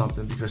pay for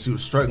something because she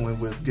was struggling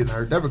with getting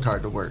her debit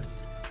card to work.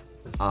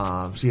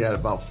 She had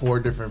about 4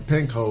 different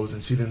PIN codes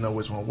and she didn't know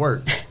which one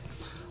worked.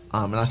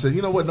 And I said,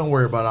 you know what, don't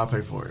worry about it, I'll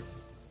pay for it.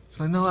 She's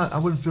like, no, I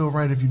wouldn't feel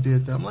right if you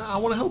did that. I'm like, I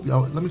want to help you.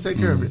 Let me take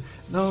care of it.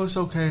 No, it's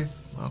okay.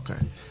 Okay.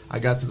 I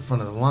got to the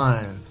front of the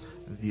line.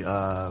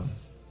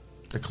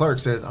 The clerk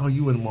said, oh,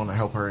 you wouldn't want to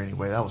help her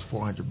anyway. That was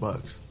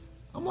 $400.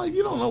 I'm like,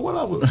 you don't know what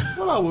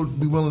I would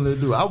be willing to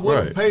do. I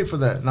wouldn't pay for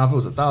that. Now, if it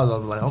was $1,000, I'd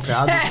be like, okay,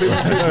 I'll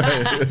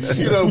just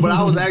pay. You know, but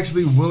I was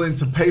actually willing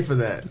to pay for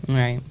that.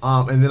 Right.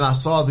 And then I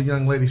saw the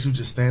young lady. She was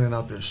just standing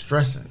out there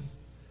stressing,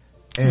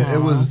 and it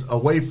was a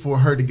way for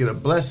her to get a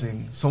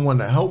blessing, someone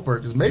to help her,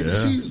 because maybe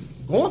she's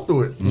going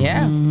through it.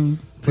 Yeah.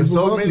 But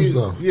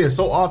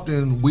so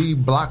often we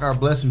block our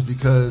blessings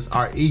because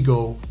our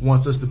ego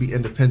wants us to be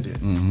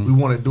independent. We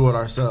want to do it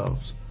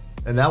ourselves.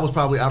 And that was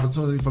probably an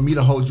opportunity for me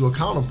to hold you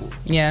accountable.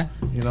 Yeah.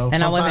 You know,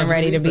 and I wasn't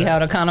ready to be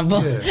held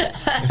accountable. Yeah.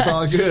 It's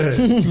all good.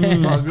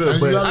 It's all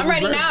good. But I'm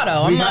ready now,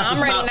 though. I'm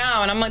ready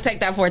now, and I'm going to take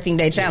that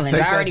 14-day challenge.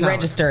 I already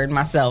registered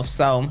myself,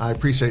 so I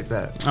appreciate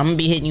that. I'm going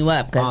to be hitting you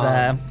up because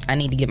I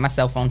need to get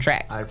myself on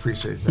track. I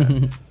appreciate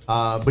that.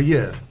 But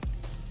yeah,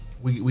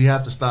 we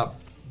have to stop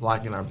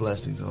blocking our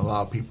blessings and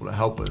allow people to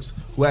help us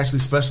who actually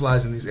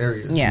specialize in these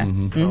areas. Yeah.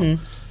 You know?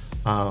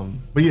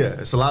 But yeah,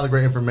 it's a lot of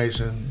great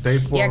information. Day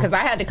 4. Yeah, because I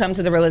had to come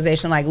to the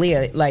realization, like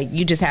Leah, like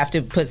you just have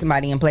to put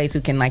somebody in place who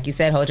can, like you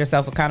said, hold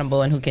yourself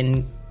accountable and who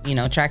can, you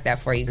know, track that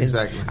for you.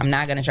 Exactly. I'm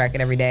not going to track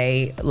it every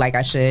day like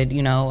I should.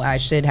 You know, I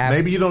should have.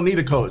 Maybe you don't need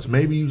a coach.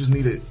 Maybe you just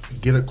need to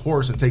get a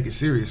course and take it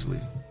seriously.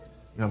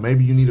 You know,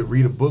 maybe you need to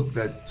read a book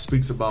that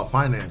speaks about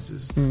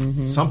finances.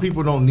 Some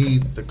people don't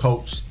need the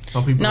coach.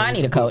 Some people. No, I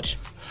need a coach.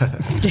 I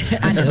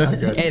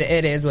do.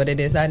 It is what it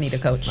is. I need a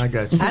coach. I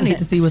got you. I need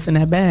to see what's in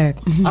that bag.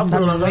 I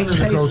feel like I need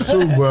a coach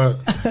too, but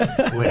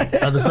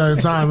at the same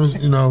time, it's,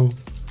 you know,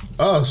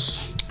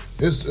 us.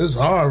 It's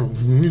hard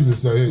for me to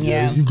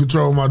say, you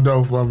control my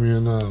dough for me,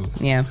 and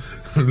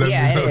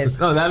it is.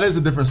 No, that is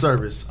a different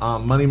service.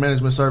 Money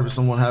management service.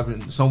 Someone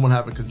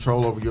having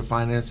control over your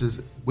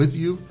finances with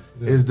you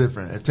is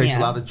different. It takes a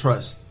lot of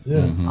trust.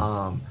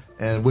 Yeah.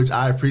 And which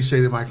I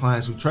appreciated my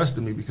clients who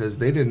trusted me because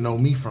they didn't know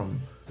me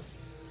from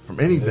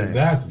anything.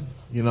 Exactly.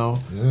 You know.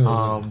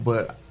 Yeah.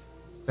 But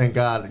thank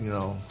God, you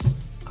know,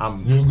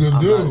 you're a good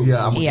dude.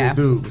 I'm a good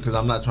dude because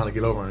I'm not trying to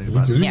get over on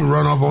anybody. You can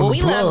run off on the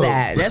we love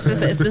that.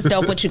 It's just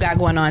dope what you got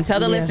going on. Tell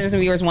the listeners and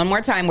viewers one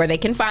more time where they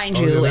can find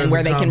you and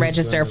where they can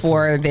register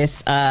for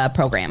this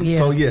program. Yeah.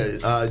 So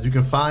you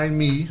can find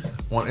me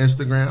on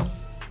Instagram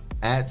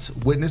at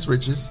Witness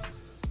Riches.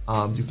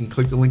 You can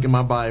click the link in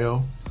my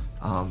bio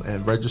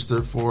and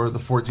register for the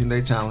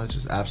 14-day challenge.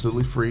 It's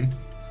absolutely free.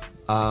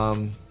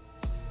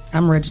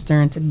 I'm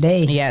registering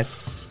today.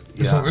 Yes.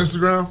 It's on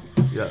Instagram?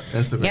 Yeah,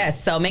 Instagram.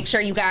 Yes, so make sure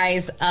you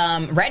guys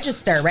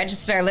register.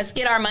 Let's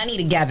get our money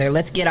together.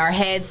 Let's get our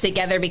heads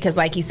together because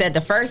like you said, the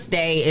first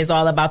day is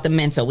all about the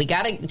mental. We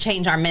got to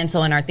change our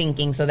mental and our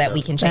thinking so that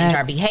we can change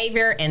our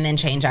behavior and then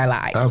change our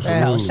lives.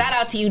 Absolutely. So shout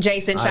out to you,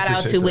 Jason. Shout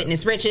out to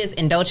Witness Riches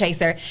and Dough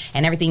Chaser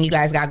and everything you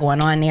guys got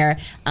going on there.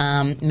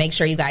 Make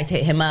sure you guys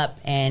hit him up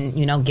and,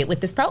 you know, get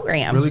with this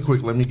program. Really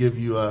quick, let me give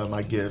you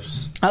my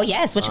gifts. Oh,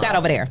 yes. What you got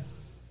over there?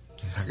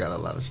 I got a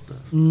lot of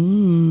stuff.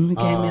 Came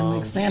in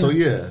like Santa. So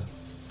yeah,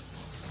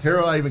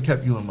 Harold, I even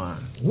kept you in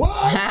mind. What?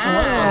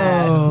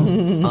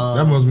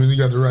 That must mean you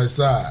got the right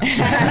side.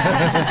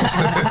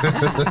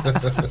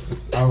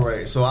 All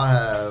right, so I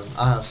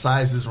have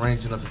sizes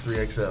ranging up to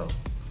 3XL.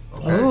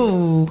 Okay.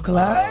 Ooh,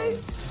 Clyde.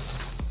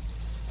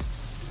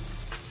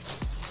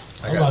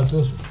 I like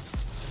this one.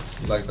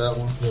 You like that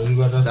one? Yeah, you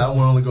got that. That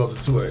one only goes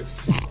up to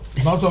 2X.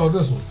 No, I'm talking about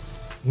this one.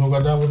 You don't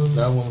got that one?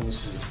 That one, let me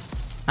see.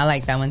 I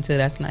like that one too.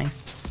 That's nice.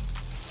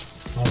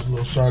 Nice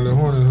little Charlotte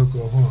Hornet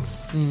hookup, huh?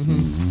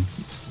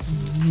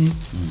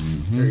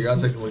 Here, y'all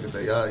take a look at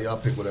that. Y'all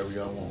pick whatever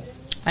y'all want.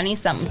 I need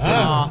something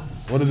small.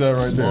 What is that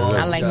right there?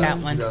 I like that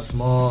one. We got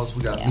smalls.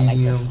 We got Yeah, I like this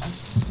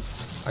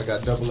mediums. I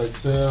got double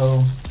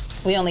XL.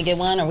 We only get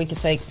one, or we could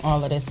take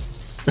all of this.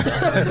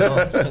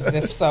 'Cause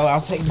if so,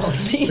 I'll take both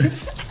of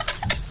these.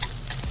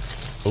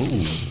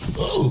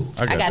 Ooh.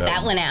 I got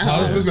that one at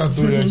home. It's got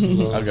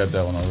 3X's. I got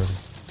that one already.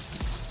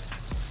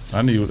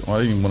 I need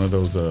one of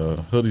those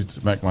hoodies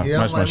to match my Yeah,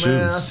 I'm match my like,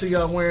 man, I shoes. see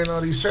y'all wearing all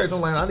these shirts. I'm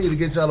like, I need to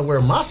get y'all to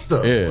wear my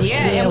stuff. Yeah. Yeah,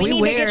 and we need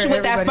to wear get you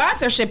with that everybody-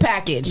 sponsorship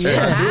package.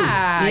 Yeah.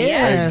 Ah, Yes.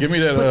 yes. Give me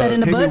that. Put that in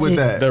the Hit me budget. with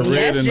that. That red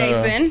Yes, and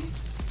Jason.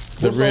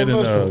 the red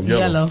and yellow.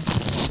 Yellow.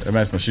 That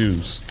match my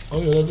shoes. Oh,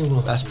 yeah, that do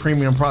look That's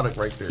premium product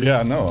right there. Yeah,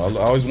 I know. I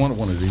always wanted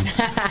one of these.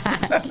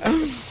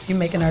 You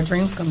making our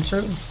dreams come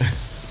true.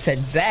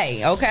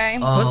 Today, okay.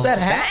 What's that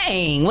hat?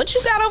 Dang, what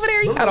you got over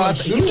there? You got all.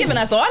 You giving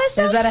us all this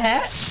stuff? Is that a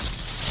hat?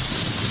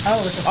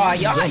 Oh, it's a Oh,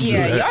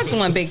 y'all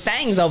doing big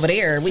things over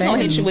there. We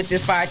gonna hit you with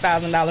this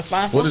 $5,000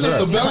 sponsor. What is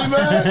that? a belly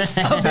bag?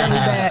 belly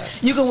bag.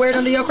 You can wear it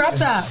under your crop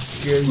top.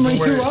 Yeah, you When can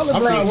wear you it. rollerblade.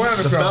 I'm not wearing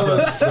The the crop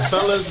top.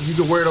 fellas, you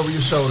can wear it over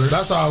your shoulder.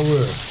 That's how I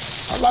wear it.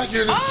 I like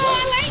it. Oh,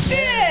 I like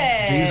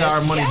this. These are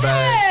our money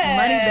bags.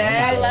 Money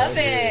bag. I love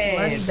it.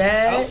 Money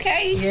bag.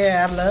 Okay.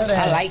 Yeah, I love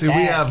that. I like See, that.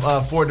 we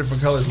have 4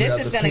 different colors. We This got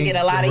is the gonna pink, get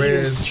a lot the of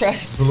red, use.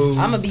 Trust. blue,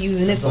 I'm gonna be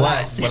using this a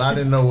lot. black. But I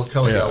didn't know what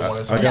color y'all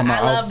wanted. So I got my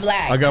I love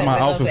black, I got my 'cause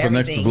it outfit goes for to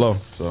next to everything. blow.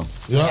 So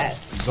Yeah.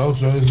 Yes. Don't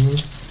chase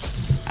me.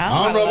 I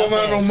don't know if I'm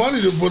gonna have no this.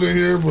 money to put in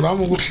here, but I'm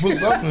gonna put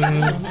something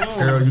in here.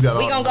 Harold, you got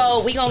We all gonna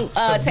go. We gonna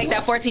take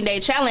that 14-day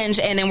challenge,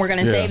 and then we're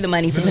gonna Yeah. save the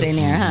money to put in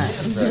there, huh?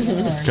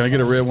 can I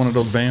get a red one of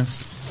those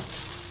bands?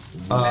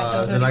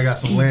 Then I got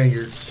some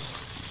lanyards.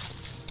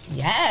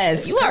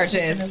 Yes, you are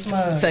just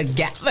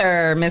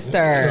together,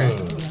 Mister.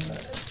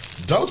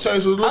 Don't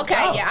chase me.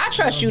 Okay, yeah, I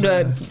trust you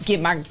to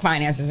get my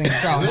finances in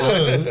control.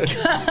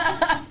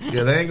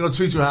 Yeah, they ain't gonna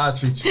treat you how I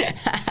treat you.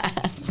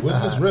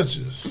 Witness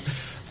riches.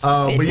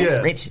 But Witness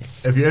yeah,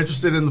 riches. if you're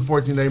interested in the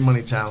 14-day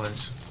money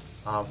challenge,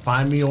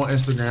 find me on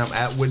Instagram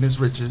at Witness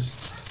Riches.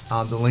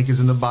 The link is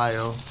in the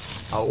bio.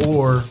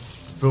 Or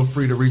feel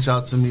free to reach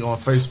out to me on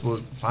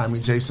Facebook. Find me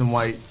Jason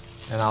White,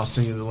 and I'll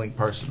send you the link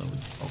personally.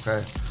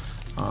 Okay.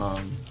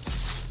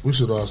 We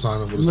should all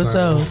sign up for the What's same.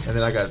 those? And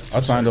then I got.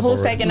 I signed up Who's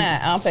already. taking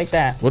that? I'll take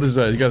that. What is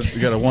that? You got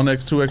a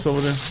 1X, 2X over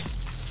there?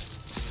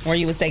 Or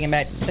you was taking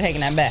that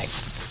back.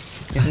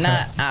 If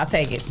not, I'll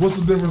take it. What's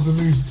the difference in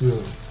these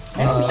two?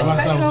 I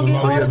like that with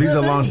the So yeah, logo. these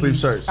are long sleeve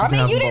shirts. I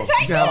mean, you didn't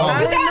take it. You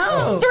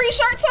got 3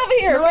 shirts over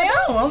here, No, I man.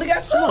 don't. I only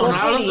got 2. Well,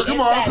 now, sweetie, come it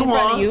on, sat in come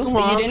front on, of you, come but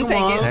you on, didn't come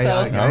take on. it, Hey, so I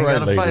All got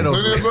right, a fight ladies. over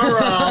Look at it. it go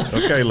around.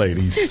 Okay,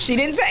 ladies. she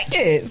didn't take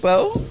it.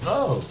 So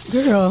Oh,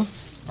 Girl.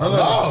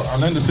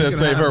 Arlinda said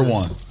save her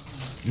one.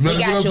 You better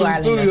We got get up you, to the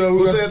Arlinda. studio. We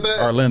who got- said that?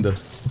 Arlinda.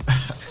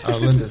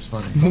 Linda's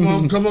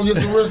funny. Come on, get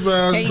some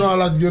wristbands. Hey. You know I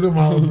like to get them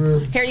out here.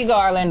 here you go,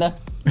 Arlinda.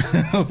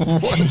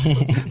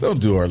 Don't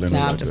do Arlinda. No,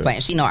 like I'm just that.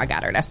 playing. She know I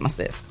got her. That's my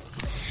sis.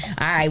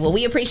 All right. Well,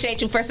 we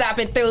appreciate you for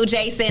stopping through,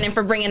 Jason, and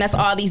for bringing us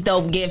all these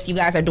dope gifts. You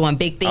guys are doing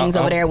big things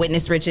over there at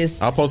Witness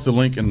Riches. I'll post the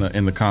link in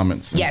the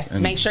comments. Yes.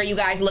 Make sure you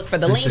guys look for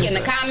the link in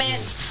the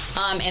comments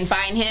and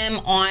find him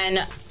on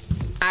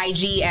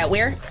IG at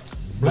where?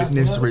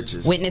 Witness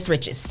Riches. Witness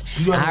Riches.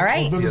 You All got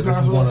right. a Yeah, this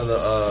is one of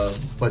the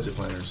budget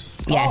planners.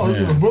 Yes. Oh, you Yeah.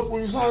 get a book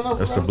when you sign up?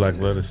 That's the black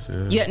lettuce.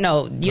 Yeah.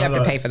 No, you have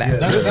to pay for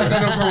that. Yeah, this,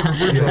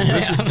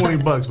 this is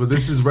 $20, but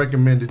this is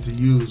recommended to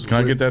use. Can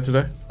I get that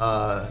today?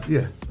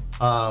 Yeah.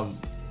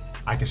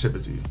 I can ship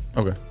it to you.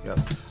 Okay.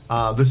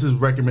 Yep. This is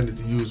recommended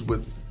to use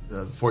with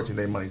the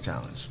 14-day money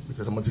challenge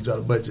because I'm gonna teach y'all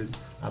the budget.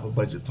 I have a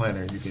budget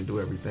planner, and you can do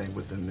everything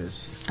within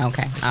this.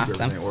 Okay, Keep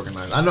awesome. everything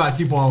organized. I know I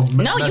keep on.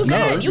 No, you messing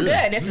good. up. You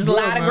good. This is a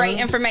lot of great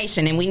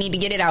information, and we need to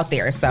get it out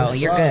there. So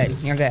you're good.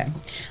 You're good.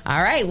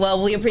 All right.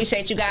 Well, we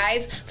appreciate you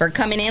guys for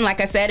coming in,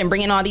 like I said, and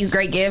bringing all these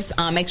great gifts.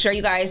 Make sure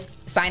you guys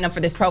sign up for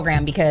this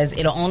program because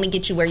it'll only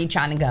get you where you're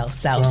trying to go.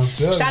 So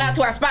shout out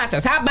to our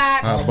sponsors: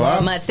 Hotbox,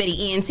 Mud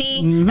City ENT,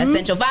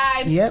 Essential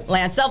Vibes,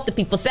 Lance Self, the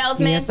People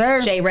Salesman,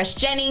 J. Rush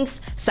Jennings,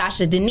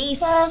 Sasha Denise,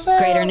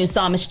 Greater New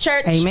Psalmist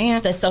Church,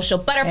 The Social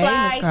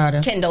Butterfly,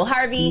 Kendall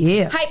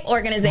Harvey, Hype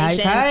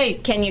Organization,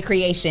 Hype. Kenya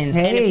Creations.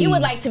 And if you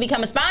would like to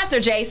become a sponsor,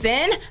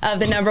 Jason, of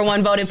the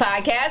 #1 voted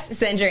podcast,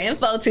 send your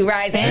info to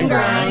Rise and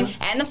Grind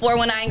and the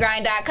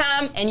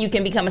 419grind.com, and you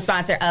can become a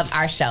sponsor of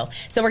our show.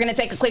 So we're going to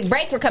take a quick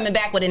break. We're coming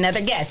back with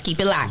another guest. Keep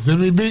it locked.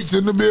 Zimmy Beats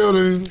in the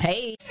building.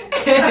 Hey.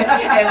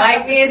 And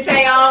like me and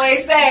Shay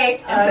always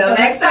say, until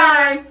next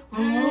time.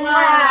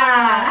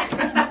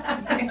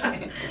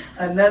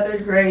 Another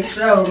great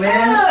show, man.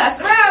 Yeah,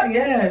 that's a wrap.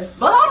 Yes.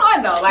 Well, hold on.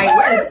 on though? Like,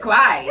 where is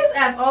Clyde? His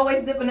ass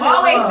always dipping.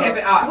 Always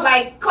dipping off.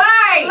 Like,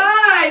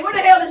 Clyde, where the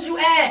hell is you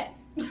at?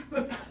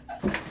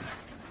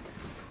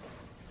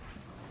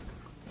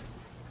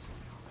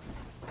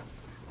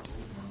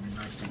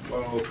 Next to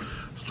blow.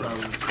 It's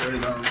driving me crazy.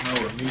 I don't know.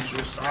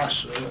 Anitra,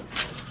 Sasha.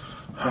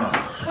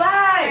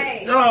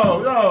 Clyde!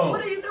 Yo.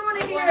 What are you doing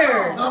in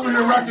here? I'm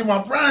here racking my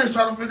brains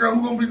trying to figure out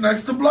who's going to be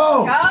next to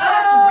blow. Oh, that's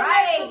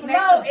right.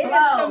 Next to It is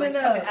Blow. coming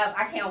up.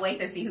 I can't wait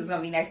to see who's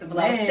gonna be next to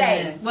Blow. Man,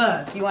 Shay,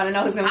 what? You want to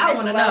know who's gonna be I next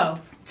to wanna Blow? know.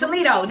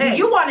 Toledo, do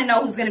you want to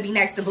know who's gonna be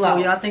next to Blow?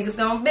 Who y'all think it's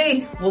gonna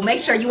be? Well, make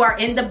sure you are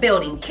in the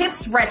building.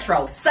 Kips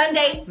Retro,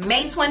 Sunday,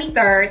 May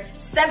 23rd,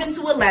 7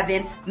 to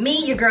 11.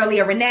 Me, your girl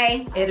Leah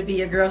Renee. It'll be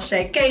your girl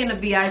Shay K in the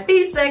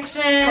VIP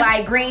section.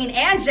 Clyde Green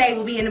and Jay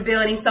will be in the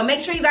building. So make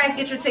sure you guys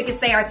get your tickets.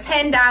 They are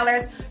 $10,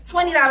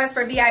 $20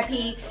 for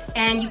VIP,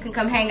 and you can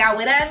come hang out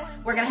with us.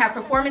 We're going to have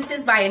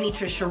performances by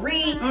Anitra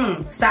Cherie,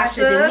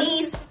 Sasha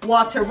Denise,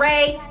 Walter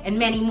Ray, and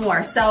many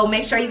more. So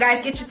make sure you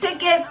guys get your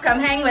tickets.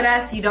 Come hang with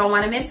us. You don't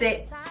want to miss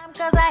it.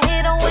 Cause I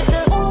hit her with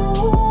the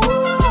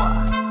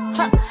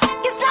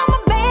guess I'm a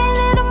bad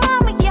little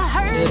mama, you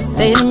heard.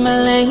 Stayed in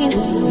my lane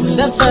in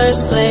the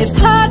first place.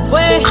 Hot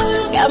way,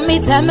 got me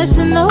damaged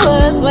in the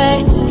worst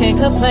way. Can't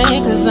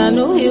complain cause I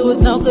knew he was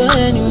no good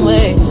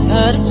anyway.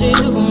 Got a treat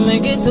who can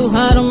make it too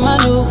hot on my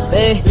new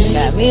babe.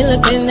 Got me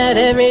looking at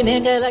every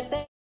nigga like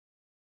that.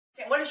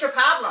 What is your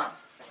problem?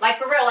 Like,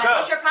 for real, like,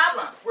 what's your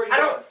problem? Where are you I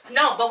don't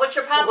know, but what's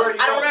your problem?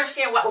 I don't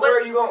understand what. Where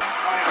are you going?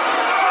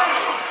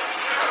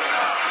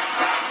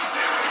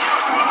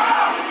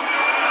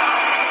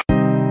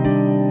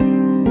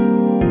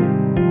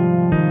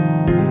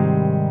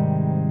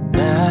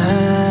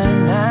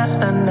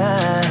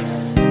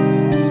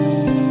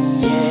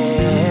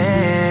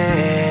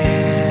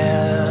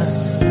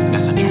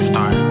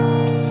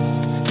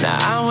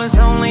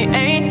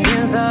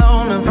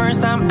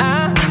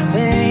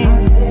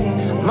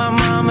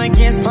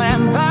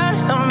 Slapped by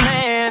a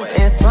man,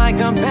 it's like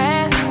a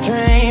bad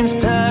dream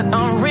stuck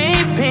on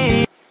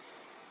repeat.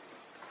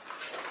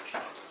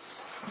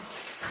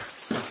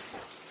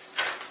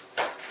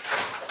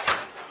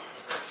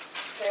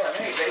 Damn,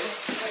 hey, baby.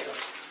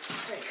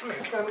 Hey, come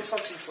here. Let me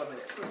talk to you for a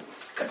minute.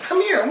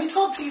 Come here. Let me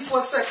talk to you for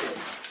a second.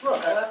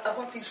 Look, I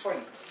bought these for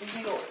you. These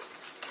are yours.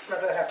 It's not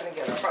gonna happen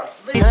again, I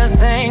promise. Cause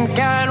things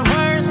got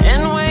worse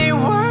and way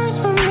worse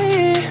for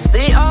me.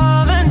 See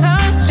all the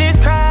times she's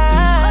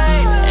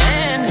cried,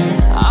 and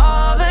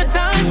all the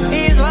times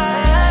he's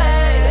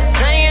lied,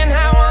 saying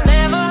how I'll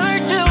never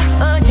hurt you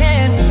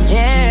again.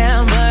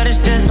 Yeah, but it's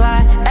just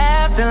lie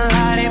after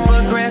lie, they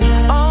progress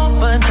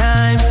over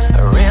time.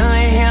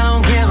 Really, he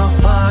don't give a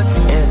fuck.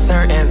 It's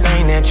certain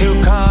pain that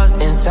you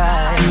caused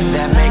inside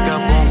that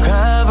makeup won't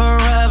cover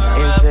up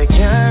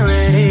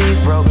insecurities,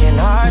 broken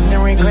hearts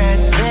and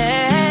regrets.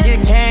 Yeah, you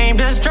came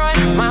destroy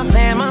my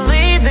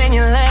family, then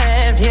you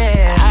left.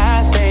 Yeah,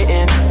 I stay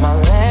in my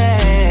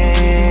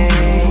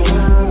lane,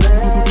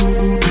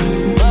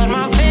 but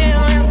my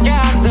feelings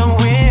got the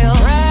wheel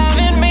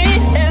driving me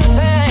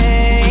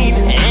insane,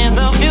 and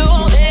the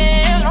fuel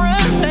is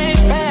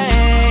rust-stained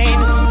pain.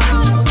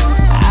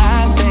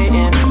 I stay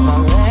in my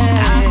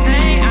lane. I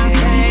stay in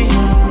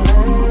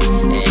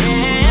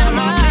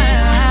my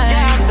lane.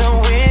 Got the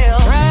wheel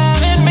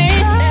driving me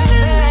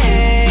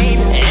insane,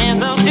 and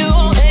the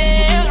fuel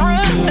is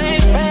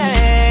rust-stained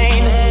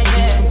pain.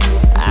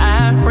 I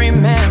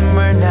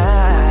remember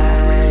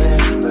nights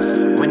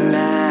when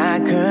I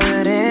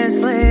couldn't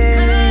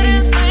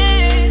sleep,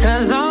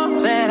 cause all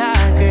that I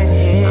could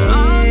hear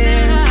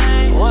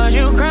was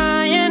you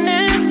crying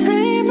and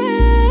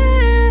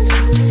screaming.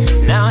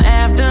 Now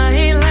after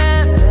he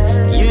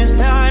left, you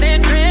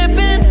started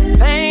tripping,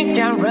 things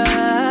got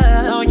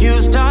rough, so you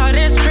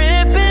started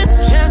stripping,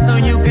 just so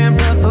you can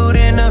put food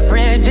in the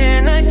fridge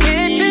in the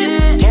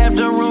kitchen. Kept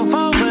a roof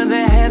over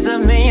the heads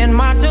of me and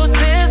my two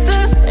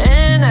sisters,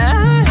 and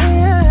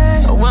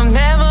I will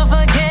never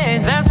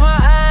forget. That's why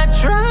I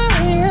try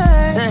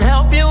to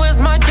help you as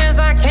much as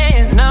I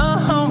can.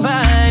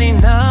 Nobody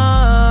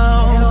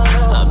knows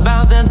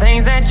about the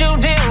things that you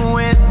deal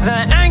with,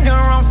 the anger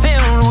I'm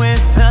filled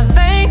with, the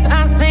things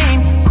I've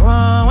seen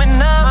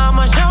growing up.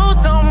 Mama showed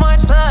so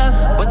much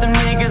love, but them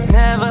niggas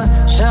never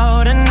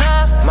showed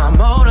enough. My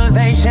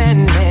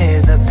motivation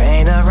is the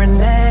pain of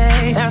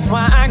Renee. That's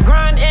why I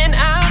grind and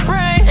I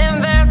pray,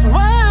 and that's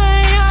why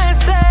I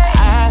stay.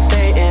 I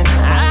stay in my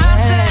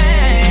lane.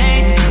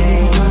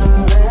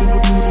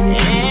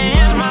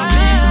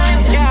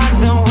 Got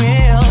the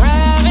wheel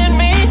driving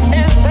me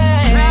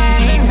insane,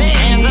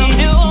 and the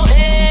fuel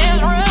is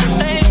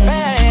rust-stained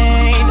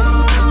pain.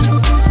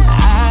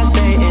 I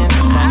stay in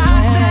my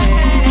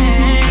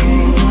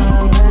lane,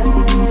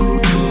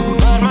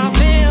 but my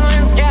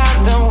feelings got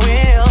the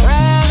wheel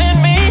driving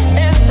me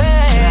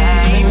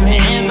insane,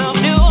 and the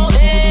fuel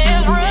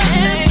is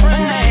rust-stained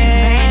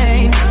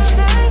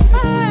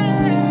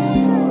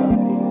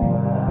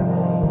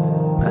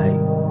pain.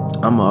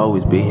 I'ma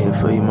always be here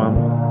for you,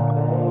 mama.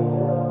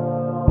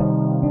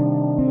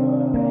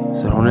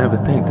 So don't ever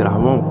think that I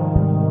won't.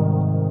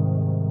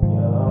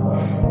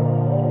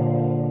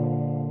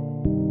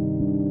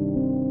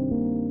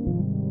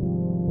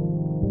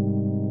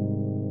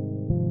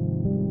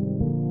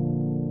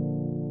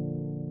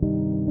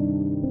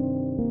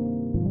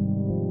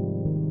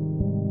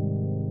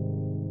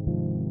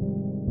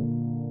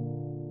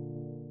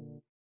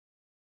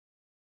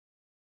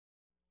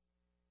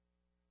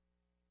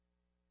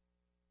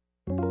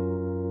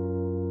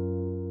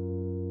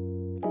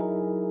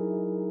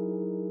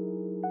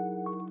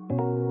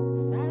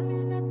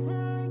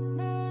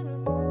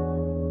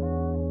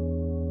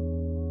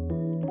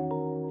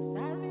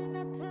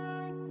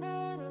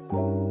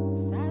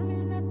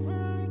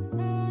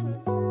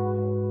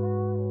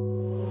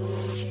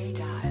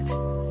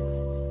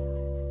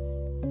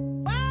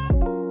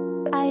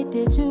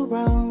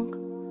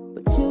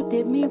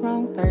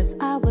 wrong first.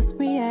 I was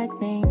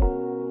reacting,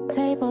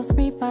 tables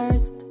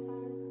reversed.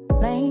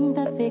 Playing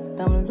the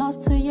victim,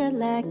 lost to your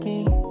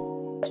lacking.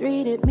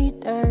 Treated me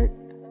dirt.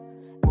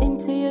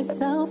 Into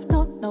yourself,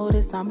 don't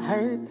notice I'm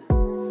hurt.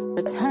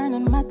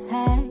 Returning my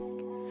tag.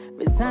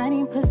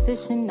 Resigning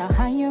position, now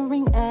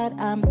hiring ad.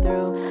 I'm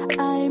through.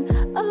 I'm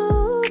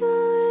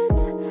over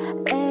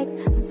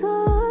it.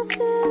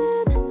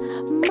 Exhausted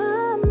in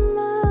my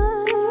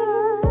mind.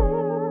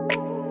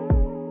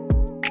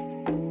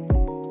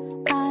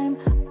 I'm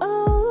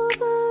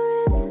over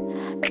it.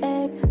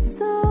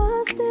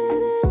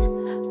 Exhausted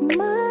in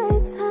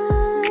my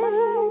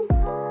time.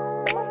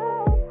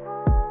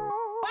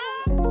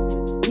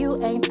 You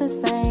ain't the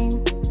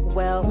same.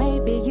 Well,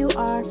 maybe you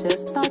are.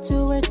 Just thought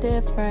you were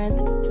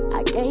different.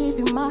 I gave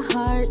you my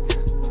heart,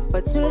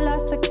 but you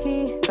lost the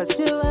key, cause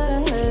you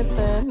wouldn't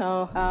listen.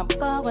 No, I'm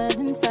going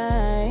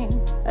insane.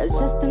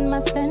 Adjusting my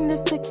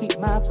standards to keep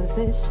my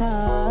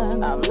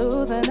position. I'm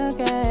losing the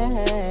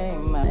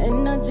game. My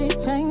energy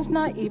changed,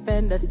 not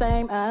even the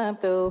same. I'm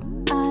through.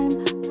 I'm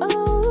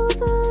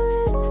over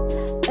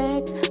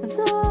it.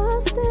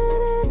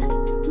 Exhausted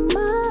in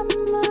my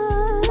mind.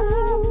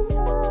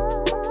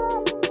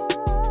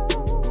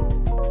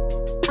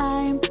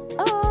 I'm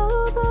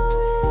over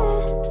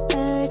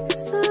it.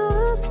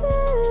 Exhausted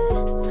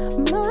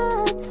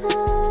my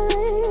time.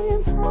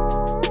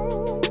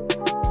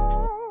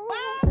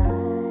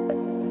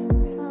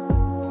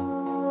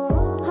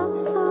 I'm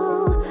so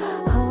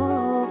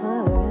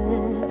over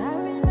it.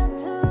 Sorry not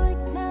to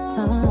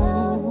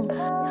ignore.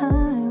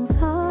 I'm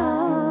so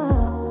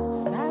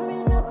sorry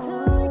not to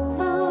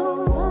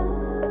ignore.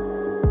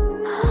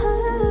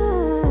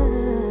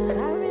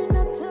 Sorry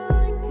not to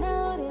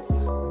ignore this.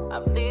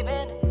 I'm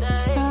leaving today.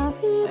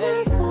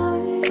 Sorry,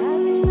 sorry.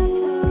 Sorry not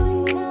to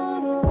ignore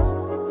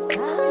this.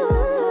 Sorry not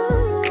to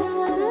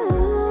ignore.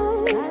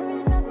 Sorry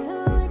not to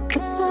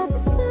ignore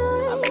this.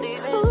 I'm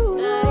leaving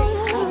today.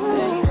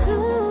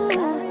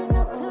 Sorry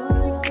not to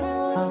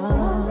ignore.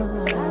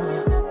 Sorry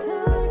not to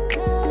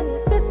ignore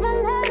this. This my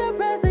letter of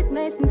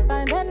resignation.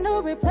 Find a new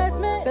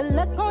replacement. Good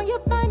luck on you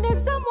finding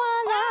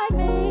someone like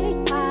me.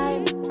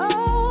 I'm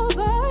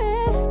over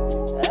it.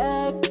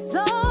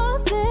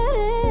 Exhausted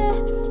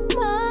in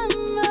my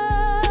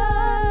mind.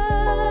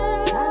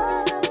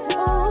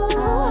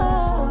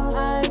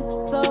 I'm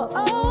so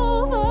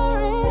over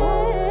it.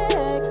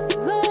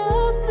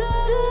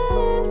 Exhausted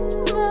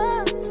in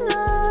my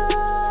time.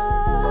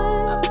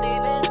 I'm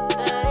leaving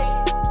today.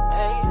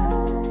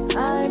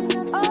 I'm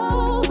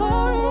over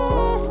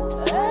it.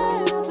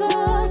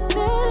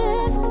 Exhausted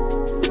in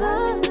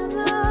my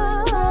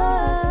time.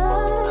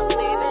 I'm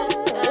leaving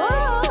today.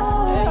 I'm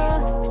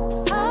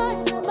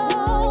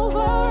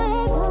over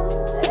it.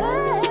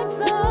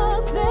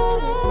 Exhausted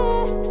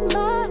in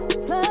my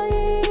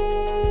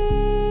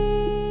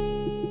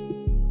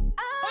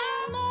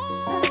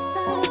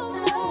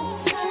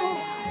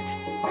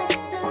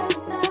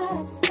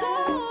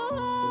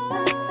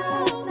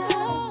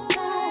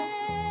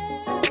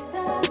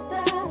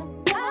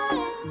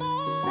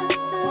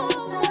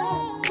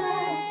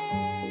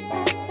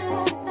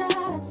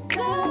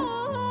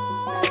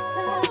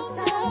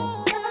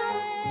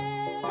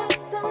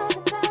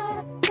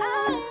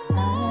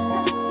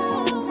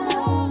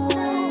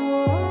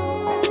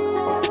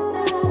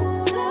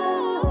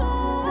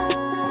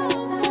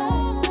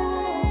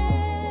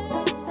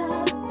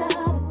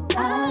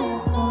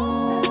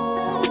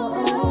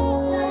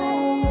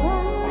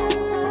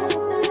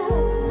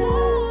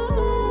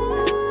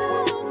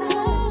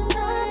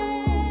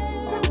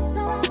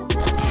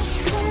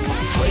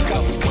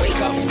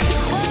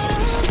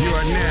You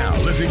are now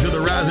listening to the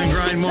Rise and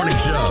Grind Morning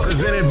Show,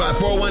 presented by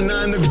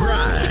 419 The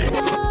Grind.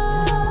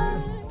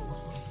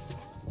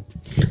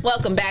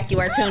 Welcome back. You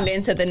are tuned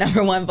into the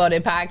 #1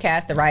 voted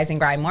podcast, the Rise and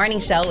Grind Morning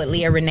Show with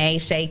Leah Renee,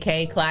 Shay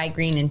K, Clyde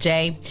Green, and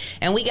Jay.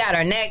 And we got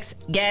our next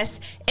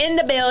guest in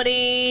the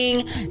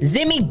building,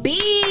 Zimmy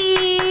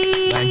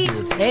B. Thank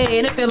you. Hey,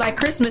 and it feel like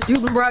Christmas. You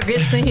brought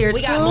gifts in here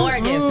We too. got more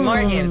gifts,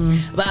 more gifts.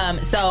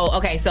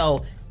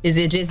 So is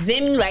it just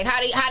Zimmy? Like, how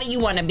do you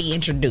want to be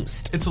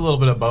introduced? It's a little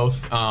bit of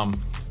both.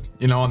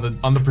 You know,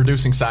 on the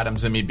producing side, I'm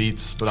Zimmy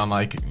Beats, but on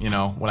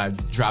when I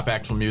drop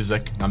actual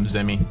music, I'm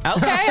Zimmy.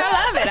 Okay, I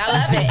love it.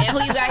 And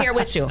who you got here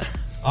with you?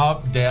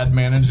 Dad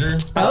manager.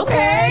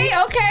 Okay.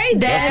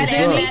 Dad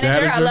and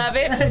manager. I love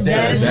it.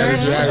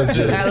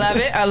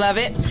 Dadager. I love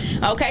it.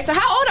 Okay, so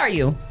how old are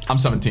you? I'm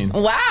 17.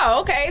 Wow,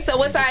 okay. So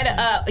what side,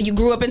 you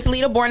grew up in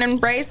Toledo, born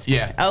and raised?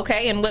 Yeah.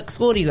 Okay, and what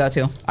school do you go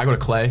to? I go to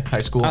Clay High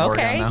School in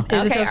Oregon now.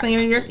 Is it your senior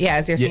year? Yeah,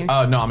 it's your senior.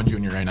 No, I'm a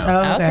junior right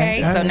now.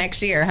 Okay, so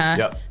next year, huh?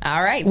 Yep.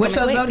 All right. What's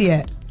your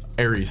zodiac?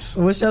 Aries.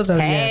 What's your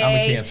zodiac? Hey, I'm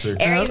a Cancer.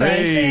 Aries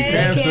Hey,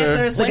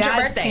 Cancer. When's your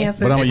birthday?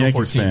 Cancer. But I'm a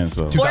Yankees fan,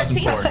 so.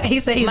 14th. He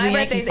said he's My a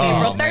birthday's Yankees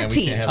April fan.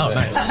 13th. Oh,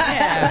 nice.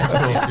 Yeah. That's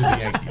cool. Do the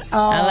Yankees.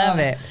 I love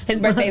it.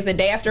 His birthday's the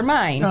day after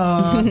mine.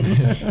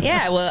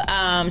 Yeah,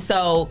 well,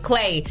 so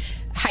Clay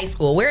High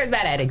School, where is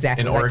that at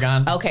exactly? In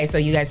Oregon. Okay, so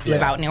you guys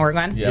live out in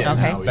Oregon? Yeah.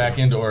 Okay. Back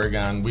into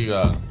Oregon. We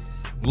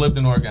lived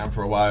in Oregon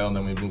for a while, and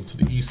then we moved to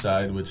the east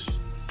side, which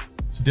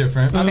It's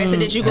different. Okay, so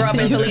did you grow up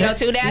in Toledo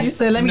too, Dad? You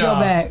said, let me go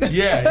back.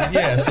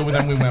 Yeah. So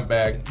then we went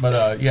back. But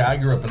I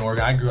grew up in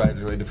Oregon. I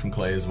graduated from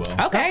Clay as well.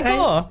 Okay,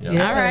 cool.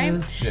 Yeah. All right.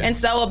 Yeah. And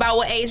so, about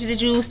what age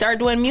did you start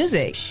doing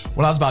music?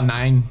 When I was about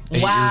 9,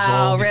 8 Wow, years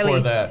old. really?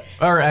 Before that.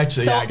 Or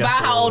actually, So yeah, I guess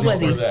about how old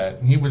was he? Before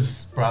that. He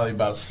was probably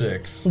about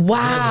 6.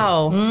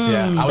 Wow.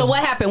 Yeah. I So was- what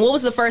happened? What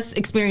was the first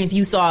experience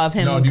you saw of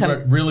him? No,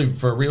 really,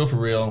 for real. For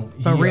real.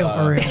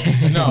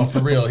 No, for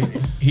real.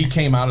 He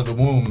came out of the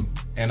womb,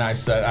 and I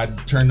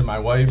turned to my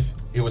wife.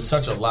 It was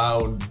such a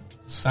loud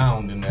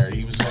sound in there.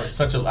 He was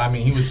such a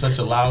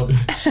loud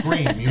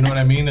scream. You know what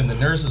I mean? And the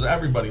nurses,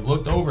 everybody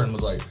looked over and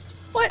was like,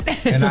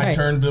 "What?" And I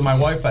turned to my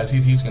wife. I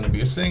said, "He's going to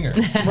be a singer."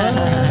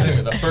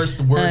 The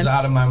first words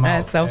out of my mouth.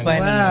 That's so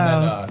funny. And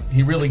then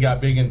he really got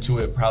big into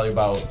it probably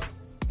about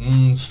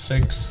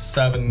 6,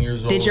 7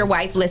 years old. Did your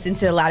wife listen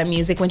to a lot of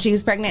music when she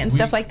was pregnant and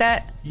stuff like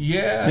that?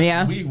 Yeah.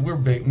 Yeah. We're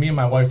big. Me and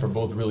my wife are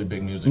both really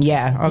big music.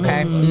 Yeah,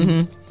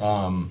 okay.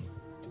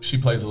 She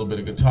plays a little bit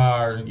of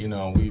guitar. You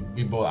know, we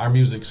both, our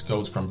music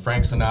goes from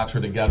Frank Sinatra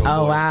to Ghetto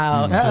Oh Boys.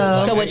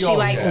 wow! So would she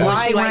like? Would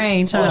she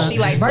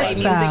like play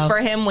music Versatile. for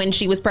him when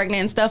she was pregnant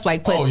and stuff?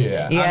 Like put? Oh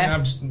yeah,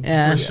 yeah.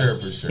 For sure.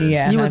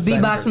 Yeah, You was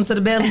beatboxing to the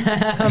belly.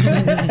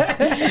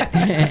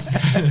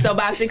 So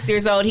about 6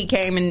 years old, he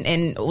came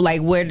and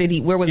like where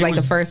was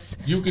the first?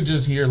 You could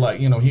just hear like,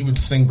 you know, he would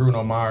sing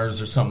Bruno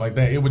Mars or something like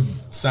that. It would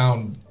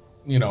sound,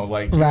 you know,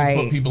 like he would Right.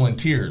 put people in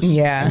tears.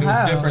 Yeah. and it was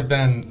Oh. different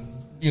than,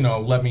 you know,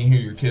 let me hear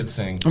your kids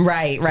sing.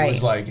 Right. It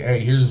was like, hey,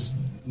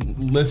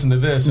 listen to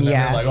this, and then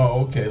Yeah. they're like,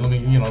 oh, okay, let me,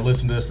 you know,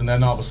 listen to this, and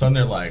then all of a sudden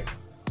they're like,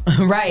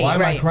 right, why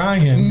am I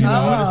crying? You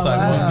know, and it's like,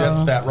 well,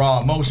 that's that raw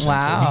emotion.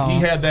 Wow. So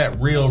he had that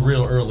real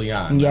early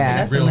on. Yeah.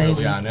 That's real amazing.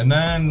 early on, and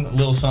then a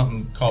little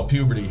something called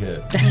puberty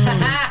hit.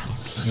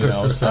 You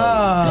know, so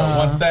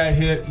once that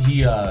hit,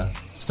 he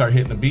started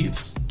hitting the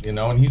beats. You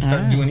know, and he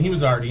started doing. He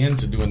was already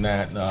into doing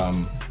that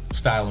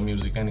style of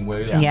music,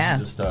 anyways. Yeah.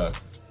 He just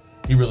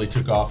he really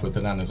took off with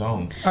it on his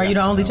own. Are you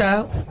the only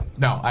child?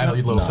 No, I have a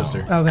little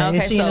sister. Okay.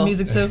 Is she into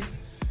music too?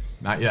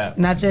 Not yet.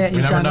 Not yet. We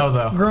You never trying to know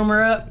though. Groom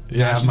her up.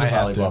 Yeah, she's I might a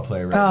have to. volleyball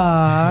player.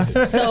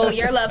 Aw. So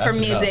your love for That's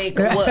music,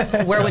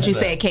 enough. where would you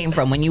say it came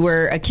from? When you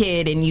were a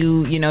kid and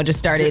you just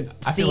started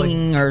I feel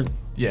singing or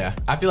Yeah,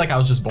 I feel like I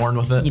was just born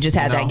with it. You just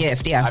had that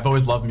gift, yeah. I've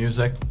always loved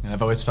music, and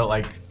I've always felt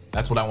like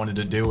that's what I wanted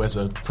to do as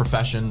a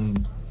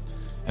profession,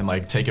 and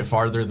like take it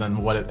farther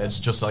than what it's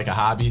just like a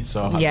hobby.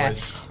 So I've yeah,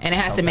 always and it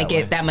has felt to make that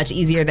it way. that much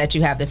easier that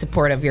you have the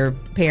support of your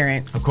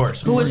parents. Of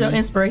course. Who was your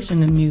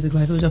inspiration in music?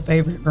 Like, who was your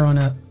favorite growing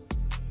up?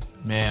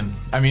 Man,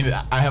 I mean,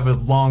 I have a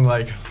long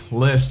like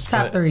list.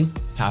 Top but- three.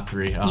 Top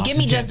 3. You give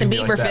me can't Justin do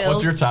me Bieber that. feels.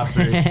 What's your top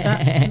 3?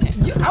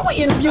 I was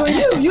interviewing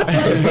you. You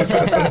tell me what's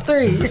your top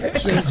three.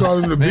 She call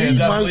him the Man,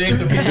 definitely ain't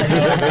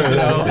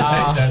the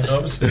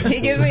Uh,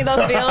 He gives me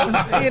those feels,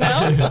 you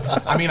know.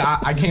 I mean,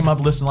 I came up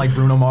listening to like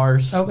Bruno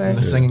Mars Okay. and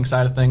the singing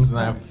side of things, and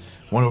then I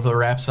went over to the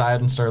rap side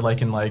and started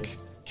liking like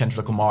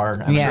Kendrick Lamar.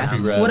 And Yeah.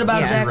 Trippie Redd. What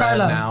about Trippie Jack Redd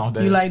Harlow?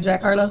 nowadays. You like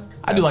Jack Harlow?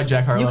 I do like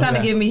Jack Harlow. You kind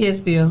of yeah. give me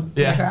his feel.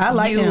 Yeah. Jack Harlow.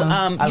 I like you him.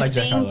 I you like Jack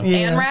sing Harlow. Yeah.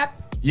 and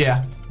rap.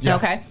 Yeah.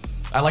 Okay.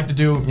 I like to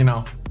do,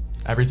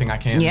 everything I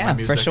can in my Yeah,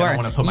 music. for sure. I don't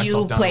want to put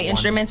myself You down play to one.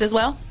 instruments as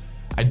well.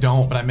 I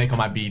don't, but I make all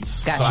my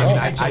beats. Gotcha. So, I mean,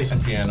 I play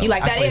some piano. You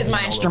like I that play is my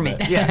piano a little instrument.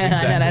 bit. Yeah,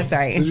 exactly. I know that's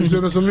right. Did you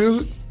send us some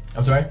music?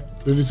 I'm sorry?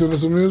 Did you send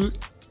us some music?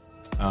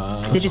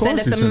 Did you send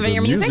us some of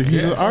your music?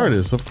 He's an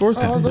artist, of course.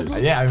 He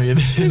did. Yeah, I mean,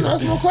 That's no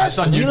it's on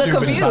question. You look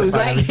YouTube, it's confused.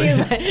 Spotify, Like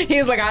everything. he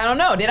was like, I don't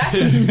know. Did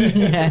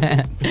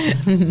I?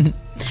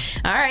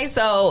 All right.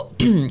 So,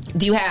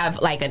 do you have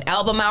like an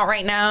album out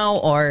right now,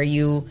 or are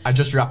you? I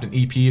just dropped an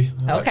EP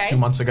like Okay. 2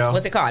 months ago.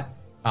 What's it called?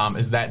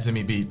 Is that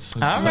Zimmy Beats?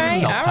 Which All is like a right,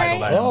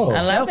 self-titled all right. album. Oh.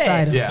 I love it.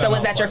 Self-titled. Yeah. So,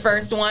 was that your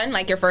first one?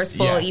 Like your first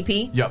full E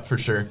EP? Yep, for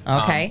sure.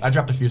 Okay. I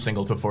dropped a few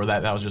singles before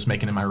that. That I was just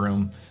making in my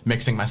room,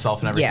 mixing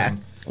myself and everything. Yeah.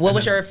 What And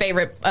was then your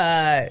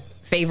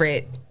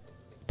favorite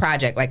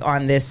project like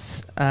on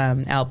this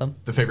album?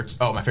 my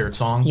favorite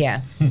song?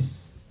 Yeah.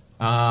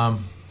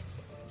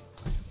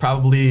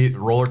 Probably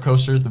Roller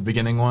Coaster, the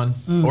beginning one,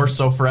 or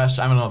So Fresh.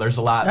 I don't know. There's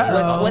a lot.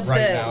 What's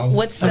Right the now.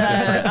 what's the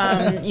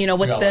what's We all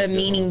the like different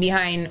meaning ones.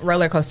 behind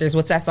Roller Coasters?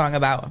 What's that song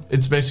about?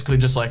 It's basically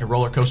just like a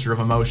roller coaster of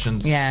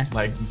emotions. Yeah.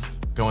 Like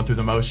going through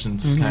the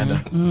motions kind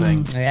of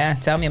thing. Yeah,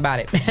 tell me about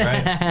it.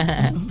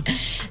 Right.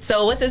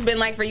 So, what's this been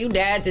like for you,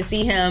 Dad, to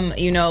see him,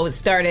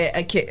 start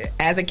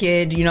as a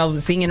kid,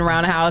 singing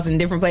around the house in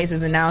different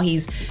places, and now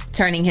he's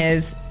turning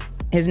his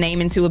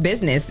name into a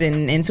business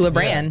and into a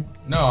brand. Yeah.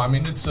 No, I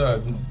mean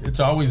it's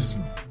always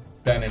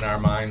been in our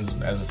minds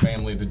as a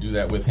family to do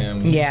that with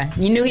him. Yeah,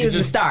 you knew he was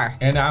the star.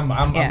 And I'm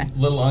Yeah. a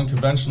little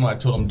unconventional. I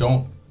told him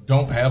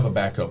don't have a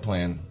backup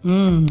plan.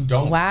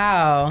 Don't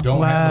Wow.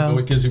 Don't have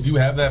because if you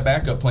have that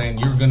backup plan,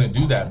 you're going to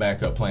do that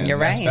backup plan. You're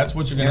That's- right. That's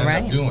what you're going to You're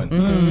end up right.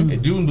 doing.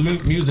 And doing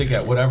music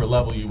at whatever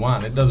level you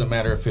want. It doesn't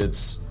matter if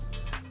it's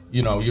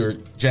you're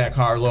Jack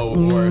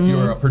Harlow, or if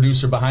you're a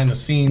producer behind the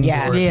scenes,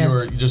 or if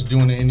you're just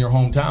doing it in your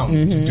hometown.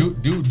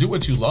 Do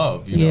what you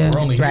love. We're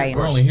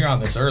only here on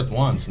this earth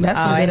once.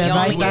 That's good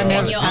advice.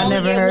 I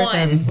never heard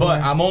that.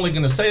 But I'm only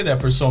going to say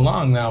that for so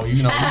long now.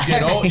 You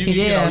get old.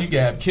 You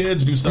have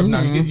kids, do stuff.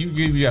 Now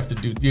you have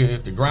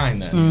to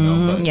grind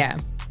then. But, yeah.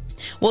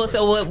 Well,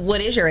 so what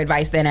is your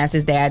advice then as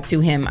his dad to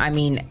him? I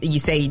mean, you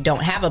say you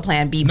don't have a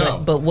plan B,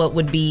 but what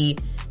would be,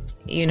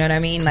 you know what I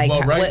mean? Like,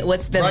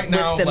 what's the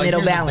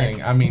middle balance?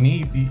 The I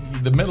mean,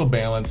 the middle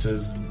balance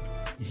is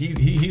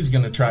he's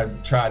going to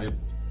try to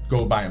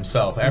go by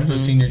himself. After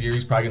his senior year,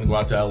 he's probably going to go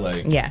out to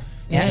L.A. Yeah.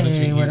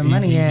 Where the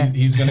money at?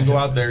 He's going to go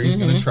out there. He's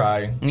going to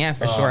try. Yeah,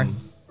 for sure.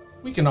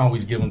 We can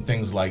always give him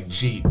things like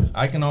Jeep.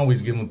 I can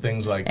always give him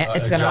things like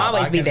it's going to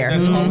always be there.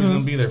 That's always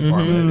going to be there for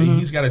him.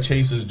 He's got to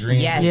chase his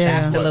dreams. Yes,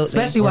 absolutely.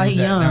 Especially while he's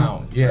young.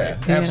 Now. Yeah,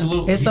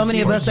 absolutely. There's so many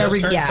of us that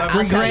regret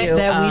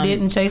that we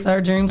didn't chase our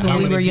dreams when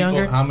we were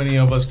younger. How many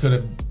of us could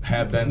have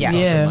had been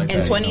something like that?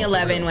 In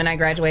 2011, when I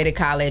graduated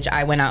college,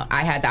 I went out.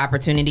 I had the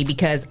opportunity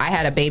because I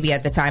had a baby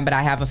at the time, but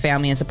I have a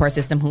family and support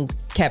system who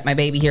kept my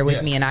baby here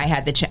with me, and I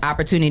had the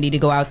opportunity to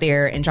go out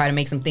there and try to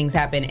make some things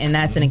happen, and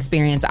that's an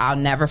experience I'll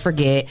never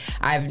forget.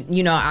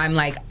 I'm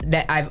like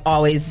that.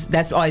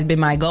 That's always been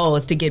my goal,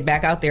 is to get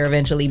back out there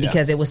eventually,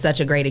 because it was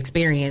such a great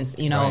experience.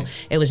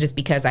 It was just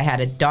because I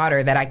had a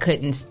daughter that I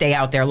couldn't stay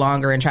out there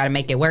longer and try to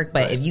make it work.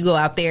 But if you go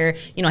out there,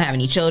 you don't have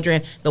any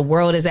children, the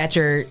world is at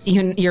your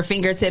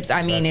fingertips.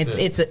 I mean,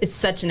 it's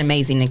such an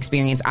amazing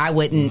experience. I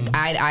wouldn't.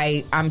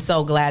 I'm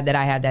so glad that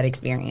I had that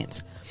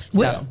experience.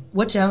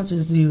 What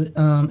challenges do you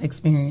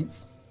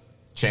experience?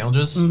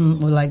 Challenges?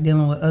 With like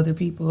dealing with other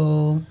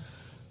people.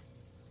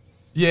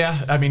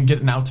 Yeah, I mean,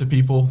 getting out to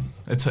people.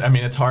 It's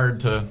hard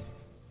to,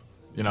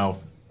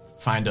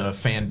 find a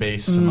fan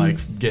base and like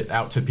get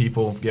out to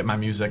people, get my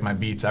music, my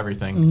beats,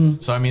 everything.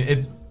 So I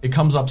mean, it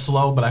comes up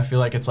slow, but I feel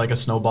like it's like a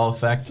snowball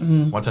effect.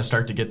 Once I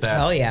start to get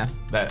that,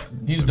 that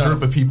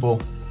group of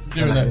people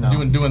doing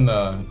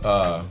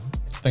the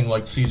thing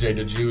like CJ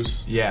the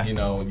Juice. Yeah,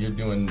 you're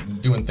doing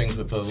things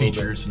with the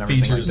features and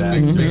everything like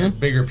that.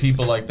 Bigger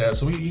people like that.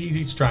 So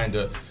he's trying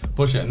to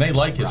push it, and they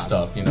like his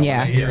stuff. When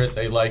they hear it,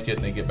 they like it,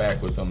 and they get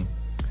back with him.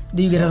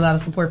 Do you get a lot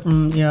of support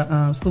from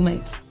your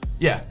schoolmates?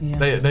 Yeah.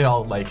 They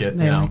all like it.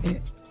 Like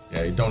it.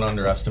 Yeah, you don't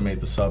underestimate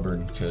the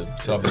suburban kid.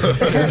 You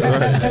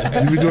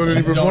be doing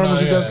any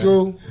performances at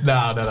school?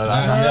 No.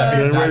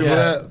 You ain't ready for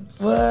that?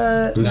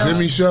 What? The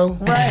Zimmy show?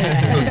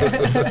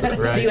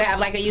 Right. Do you have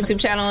like a YouTube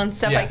channel and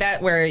stuff like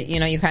that where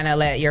you kind of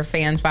let your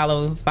fans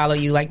follow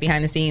you like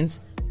behind the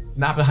scenes?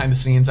 Not behind the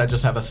scenes. I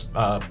just have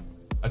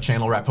a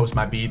channel where I post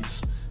my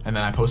beats, and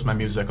then I post my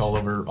music all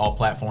over all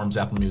platforms,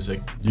 Apple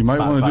Music. You might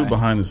want to Spotify. do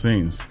behind the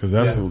scenes, because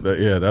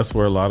that's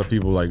where a lot of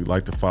people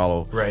like to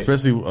follow. Right.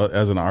 Especially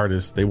as an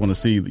artist, they want to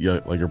see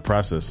your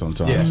process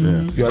sometimes.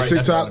 You got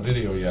TikTok?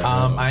 Video,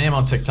 I am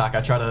on TikTok. I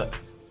try to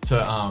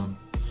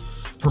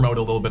promote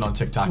a little bit on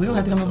TikTok. We don't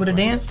have to come up with a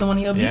dance to one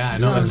of your beats. Yeah, I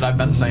know. That's what I've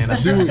been saying. You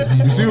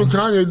see what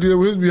Kanye did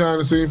with his behind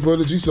the scenes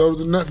footage? He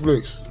sold it to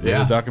Netflix.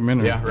 Yeah. The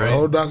documentary. Yeah, right. The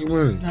whole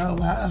documentary. Oh,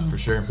 wow. For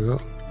sure. Yeah.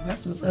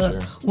 That's what's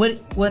up.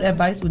 What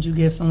advice would you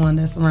give someone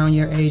that's around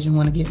your age and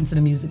want to get into the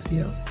music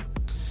field?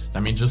 I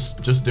mean,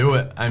 just do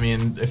it. I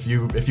mean, if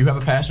you have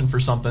a passion for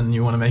something and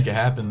you want to make it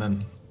happen,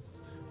 then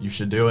you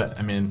should do it.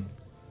 I mean,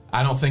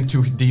 I don't think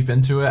too deep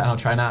into it. I don't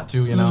try not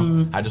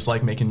to, I just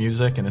like making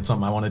music, and it's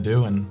something I want to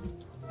do, and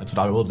that's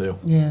what I will do.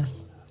 Yes.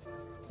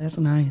 That's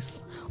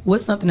nice.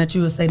 What's something that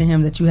you would say to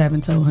him that you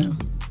haven't told him?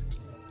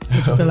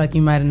 That you feel like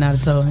you might have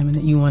not told him and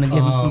that you want to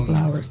give him some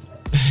flowers?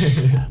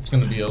 It's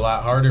going to be a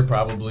lot harder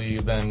probably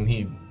than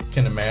he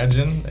can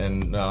imagine,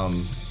 and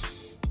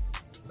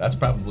that's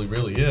probably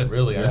really it.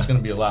 Really, it's going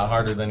to be a lot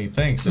harder than he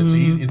thinks. It's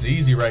it's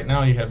easy right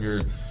now. You have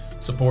your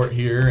support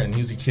here, and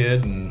he's a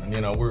kid, and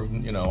we're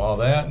all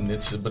that, and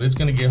but it's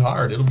going to get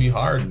hard. It'll be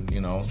hard,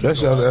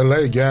 Especially out in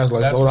LA, gas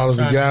like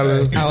 $4 a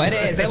gallon. Oh, it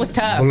is. It was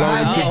tough.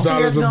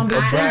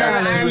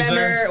 I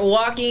remember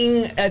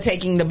walking,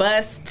 taking the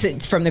bus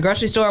from the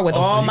grocery store with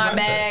all my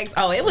bags.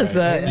 Oh, it was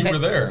you were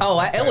there.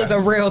 It was a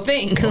real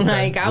thing.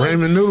 Like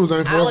Ramen noodles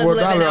ain't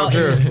 $4 out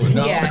there.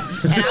 Yeah,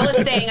 and I was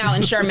staying out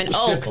in Sherman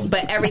Oaks,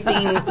 but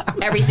everything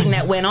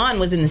that went on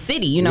was in the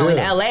city. In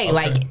LA,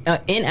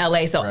 in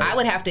LA. So I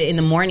would have to in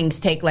the mornings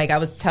take, like I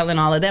was telling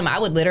all of them, I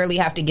would literally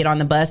have to get on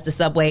the bus, the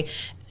subway,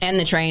 and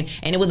the train,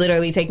 and it would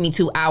literally take me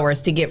 2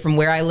 hours to get from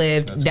where I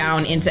lived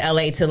down into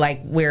LA to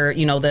like where I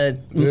told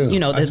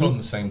them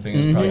the same thing.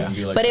 It's probably gonna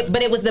be like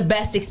but it was the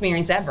best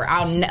experience ever.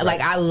 I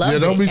loved it.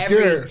 Don't be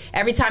scared.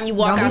 Every time you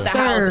walk out the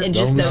house and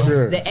just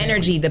the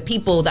energy, the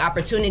people, the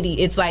opportunity,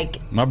 it's like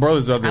my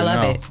brother's out there I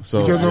love now. it. So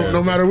because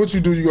no matter what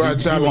you do, you gonna have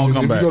challenges.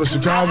 If you go to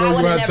Chicago, you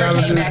gonna have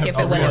challenges. Came back if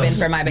it wouldn't have been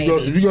for my baby.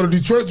 If you go to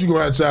Detroit, you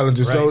gonna have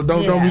challenges. So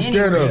don't be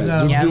scared of it.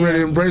 Just get ready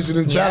to embrace it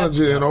and challenge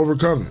it and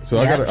overcome it. So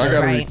I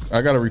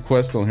got a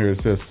request on here. It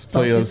says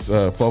play us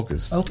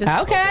Focus. Okay.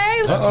 I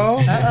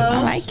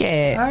like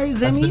it. All right,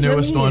 That's the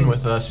newest one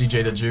with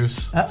CJ the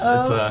Juice.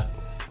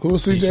 Who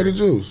is CJ the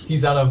Juice?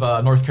 He's out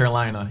of North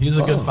Carolina. He's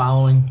a good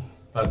following.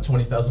 about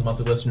 20,000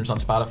 monthly listeners on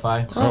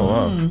Spotify. Oh,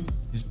 wow.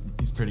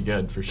 He's pretty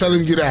good for sure. Tell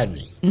him get at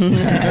me.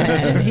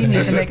 He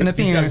needs to make an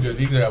appearance.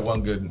 He's got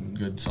one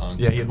good song.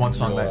 Yeah, he had one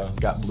song that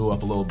got blew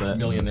up a little bit.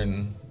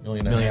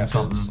 Million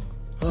something.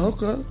 Oh,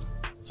 okay.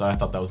 So I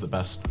thought that was the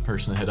best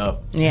person to hit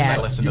up. Yeah. 'Cause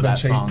I listened to that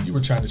song. You were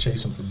trying to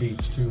chase him for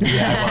beats too.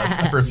 Yeah,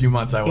 I was. For a few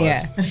months, I was.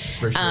 Yeah.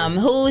 For sure.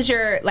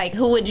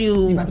 Who would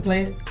you about to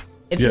play it?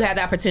 If you had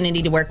the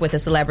opportunity to work with a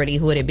celebrity,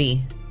 who would it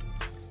be?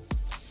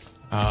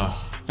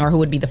 Or who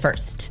would be the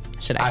first,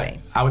 should I say?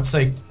 I would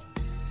say,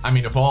 I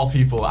mean, of all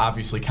people,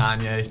 obviously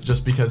Kanye,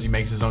 just because he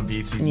makes his own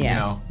beats.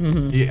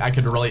 I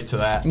could relate to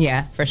that.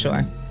 Yeah, for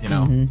sure. You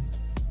know,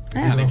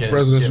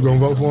 President, you gonna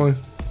vote for him?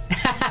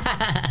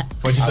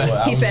 What'd you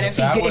say? He said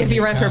if he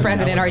runs for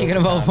president, are you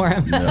going to vote for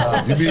him?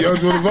 You'd be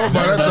eligible to vote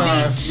by that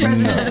time.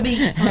 President of the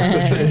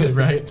beats.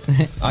 Right.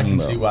 I can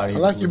see why. I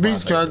like your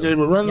beats, Kanye,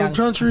 but running the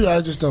country, I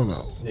just don't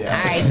know. Yeah.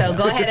 All right, so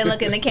go ahead and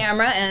look in the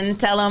camera and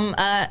tell them,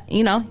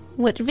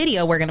 what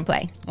video we're going to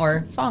play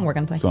or song we're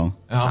going to play.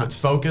 It's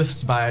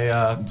Focused by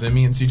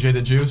Zimmy and CJ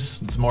the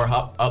Juice. It's more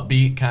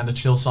upbeat, kind of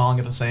chill song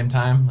at the same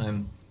time.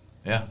 And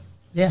yeah.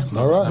 Yeah.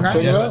 All right,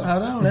 check it out.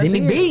 Hold on.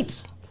 Zimmy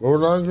Beats.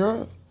 419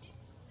 Grind.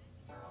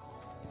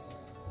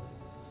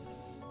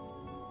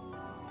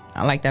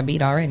 I like that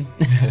beat already.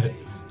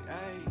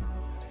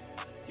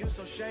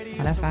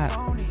 Oh, that's hot.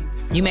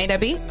 You made that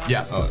beat?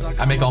 Yeah,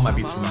 I make all my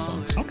beats for my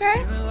songs.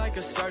 Okay.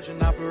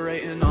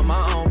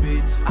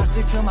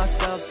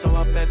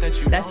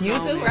 That's you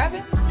too,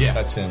 rapping? Yeah,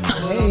 that's him.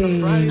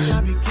 Hey.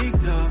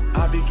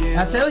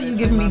 I tell you,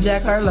 giving me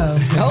Jack Harlow.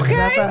 Okay.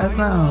 That's how it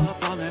sounds.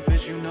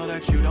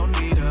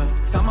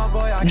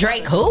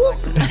 Drake who?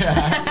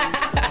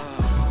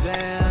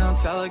 Damn,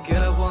 tell her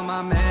get up with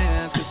my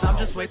mans, cause I'm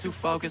just way too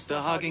focused to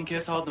hug and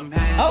kiss, hold them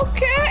hands.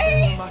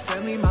 Okay. My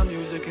family, my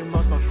music, and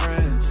most my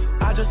friends.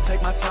 I just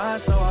take my time,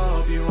 so I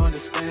hope you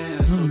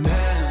understand. So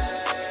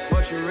damn,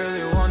 what you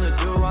really wanna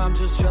do? I'm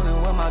just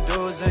chilling with my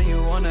dudes, and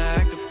you wanna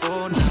act a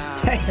fool now.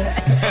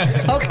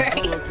 Okay.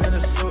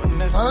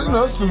 I didn't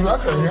know it's too. I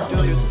couldn't help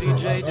Do you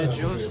CJ the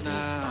Juice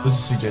now? This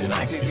is CJ the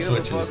Juice. He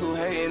switches. Who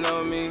hating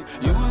on me?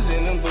 You was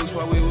in them books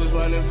while we was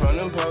running from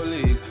them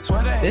police.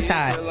 Swear to This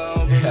hot.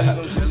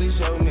 Until he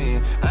show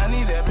me. I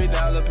need every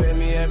dollar, pay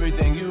me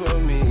everything you owe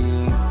me.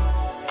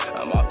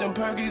 I'm off them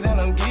perkies and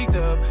I'm geeked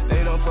up.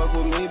 They don't fuck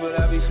with me, but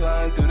I be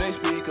sliding through they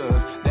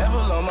speakers.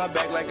 Devil on my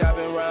back like I've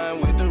been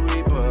riding with the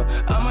Reaper.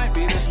 I might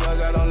be the slug,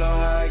 I don't know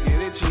how I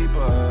get it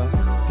cheaper.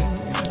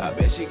 I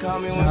bet she call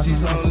me when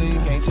she's lonely.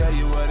 Can't tell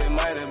you what it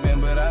might have been,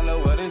 but I know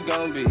what it's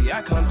gonna be.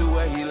 I come through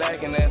what he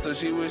lacking at, so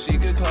she wish she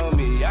could clone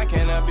me. I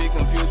cannot be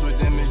confused with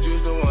them, it's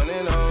just the one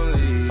and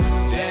only.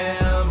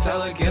 Damn,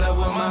 tell her get up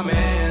with my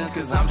mans,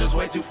 cause I'm just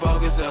way too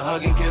focused to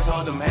hug and kiss,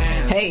 hold them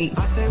hands. Hey.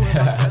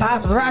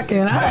 Pops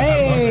rocking.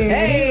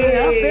 Hey,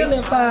 I feel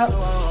it,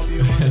 Pops.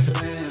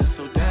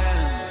 So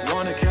damn,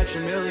 wanna catch a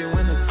million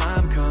when the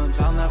time comes.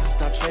 I'll never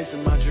stop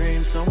chasing my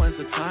dreams, so when's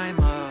the time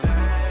up?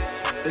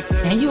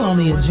 And you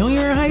only a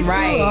junior in high school?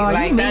 Right, Oh,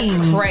 like, you that's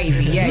mean.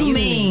 crazy. Yeah, you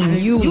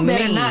mean. You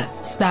better mean.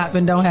 not stop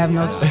and don't have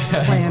no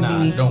plan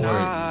B. Don't worry.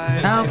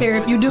 I don't care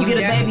if you do get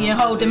a baby and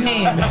hold them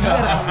hands. You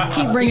better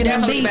keep bringing You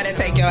them definitely beats. better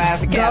take your ass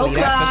to Cali, Go,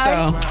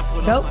 that's for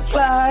sure. Go,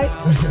 Clyde.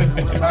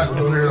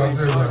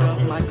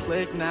 My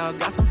click now,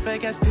 got some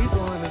fake ass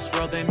people in this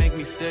world, they make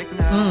me sick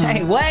now.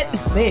 Hey, what?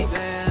 Sick.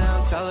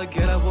 Damn, tell her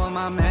get up with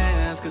my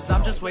mans, cause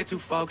I'm just way too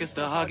focused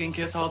to hug and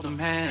kiss, hold them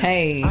hands.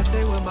 Hey. I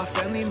stay with my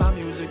family, my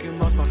music, and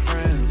most my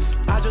friends.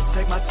 I just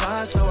take my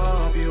time, so I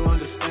hope you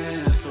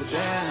understand. So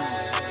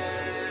damn.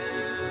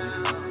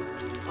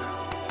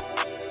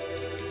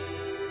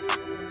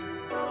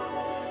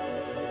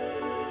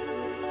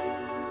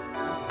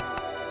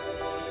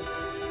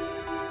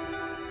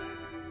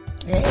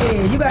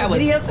 Hey, you got a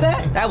video to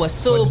that? That was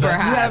super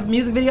hot. You have a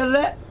music video to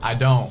that? I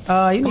don't. You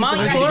Come need on,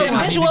 to you gotta record get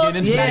one. the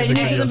visuals. Yeah, you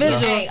need the visuals.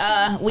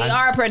 Hey, we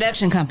are a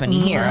production company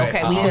here. Right.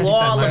 Okay, we I'll do get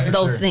all that of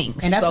those sure.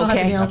 things. And that's gonna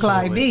have to be on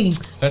Clyde B.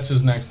 That's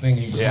his next thing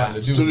he was trying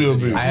to do. Studio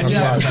B. I actually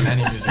haven't done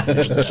any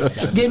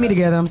music. Get me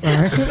together, I'm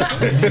sorry.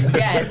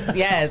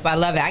 Yes, I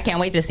love it. I can't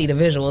wait to see the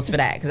visuals for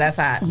that because that's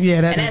hot.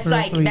 Yeah, that and is that's real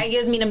like sweet. that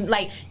gives me them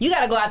like you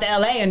got to go out to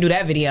LA and do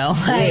that video.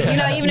 Like, you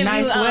know, even if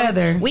Nice you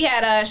weather. we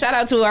had a shout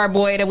out to our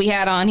boy that we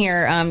had on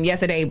here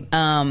yesterday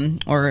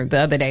or the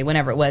other day,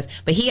 whenever it was.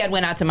 But he had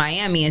went out to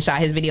Miami and shot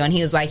his video, and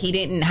he was like he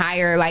didn't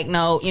hire like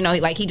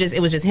like it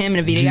was just him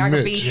and the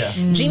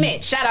videography. G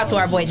Mitch, shout out to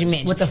our boy G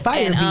Mitch With the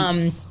fire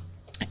beats.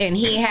 And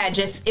he had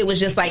it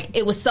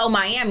was so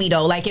Miami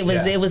though. Like it was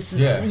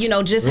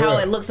how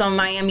it looks on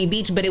Miami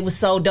Beach, but it was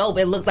so dope.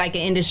 It looked like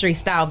an industry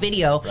style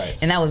video. Right.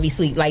 And that would be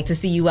sweet. Like to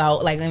see you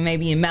out like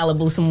maybe in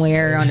Malibu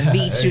somewhere on the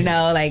beach,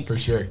 like for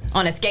sure.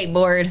 On a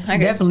skateboard. I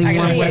Definitely can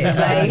warm see weather. it.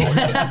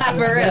 Like,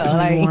 for real.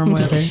 Like warm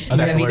weather. I'd have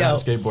that'd to be learn how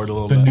dope. to skateboard a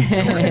little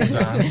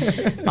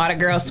bit. All the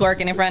girls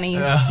twerking in front of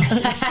you.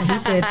 He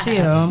said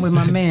chill, I'm with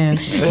my man.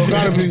 So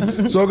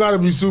it gotta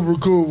be super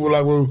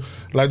cool.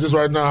 Like just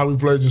right now, how we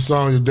played your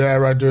song, your dad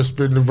right there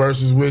spitting the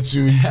verses with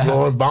you,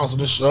 blowing, bouncing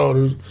the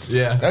shoulders.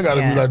 Yeah. That got to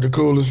Yeah. be like the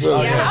coolest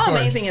feeling. Yeah, how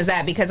amazing is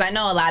that? Because I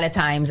know a lot of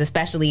times,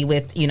 especially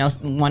with,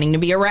 wanting to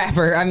be a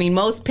rapper, I mean,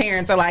 most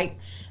parents are like,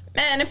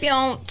 man, if you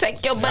don't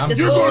take your butt to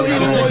You're school, gonna be a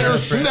lawyer.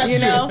 That's you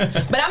know. it.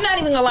 But I'm not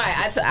even gonna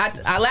lie.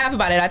 I laugh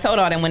about it. I told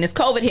all them when this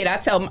COVID hit, I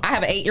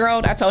have an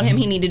 8-year-old. I told him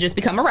he need to just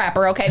become a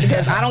rapper, okay?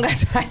 Because I don't got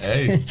time.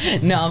 Hey.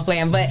 No, I'm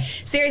playing. But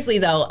seriously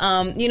though,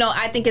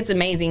 I think it's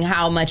amazing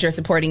how much you're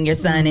supporting your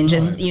son and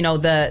just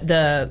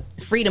the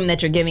freedom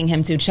that you're giving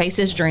him to chase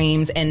his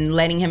dreams and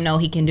letting him know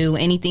he can do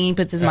anything he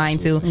puts his mind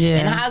to. Yeah.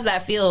 And how's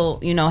that feel?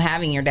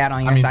 Having your dad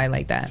on your side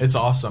like that. It's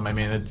awesome. I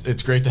mean,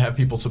 it's great to have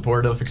people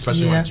supportive,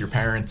 especially when Yeah. it's your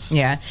parents.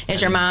 Yeah. Is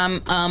your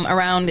mom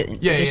around?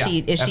 Yeah, Is yeah,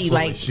 she absolutely.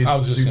 like? I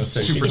was just going to say.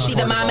 Is she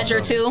the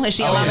momager too? Is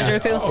she a Oh, momager yeah.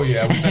 too? Oh,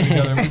 yeah. We've been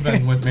together. We've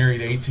been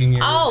married 18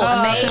 years. Oh,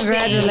 amazing!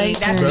 congratulations.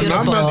 That's Better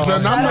beautiful.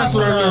 not mess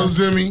with her little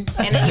Zimmy.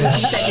 And then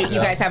you said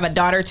you guys have a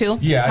daughter too.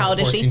 Yeah, How I old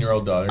have a is she?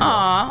 14-year-old daughter.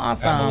 Aw,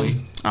 awesome. Emily.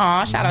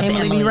 Aw, shout out to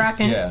Emily Emily. be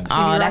rocking. Yeah.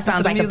 Oh, that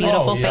sounds like a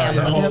beautiful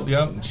family.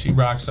 Yep, she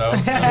rocks out.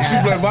 She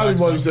play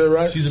volleyball, you said,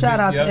 right? She's a Shout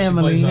big- out to yep, she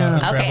Emily, plays,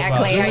 yeah. Okay, at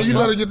Clay High You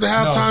School. better get the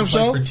halftime she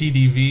plays show. for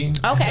TDV.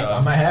 Okay. It's, I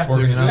might have to,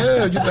 organization.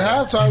 Yeah, get the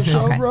halftime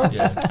show, bro.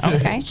 Yeah.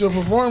 Okay. It's your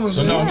performance.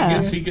 So no,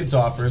 Yeah. he gets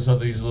offers of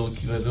these little,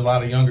 a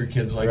lot of younger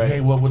kids like,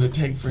 hey, what would it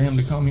take for him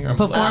to come here? I'm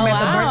Perform like,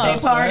 at the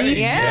birthday party.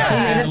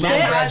 Yeah.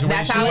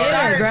 That's how it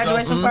starts.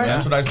 Graduation party.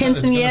 That's what I said.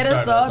 It's gonna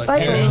Quinceañeras, start all like-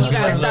 type And then you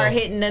got to Right. start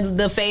hitting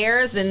the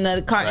fairs and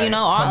the car, all Coming of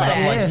up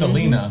that. like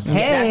Selena.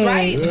 Yeah, that's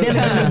right.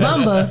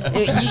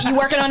 You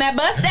working on that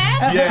bus,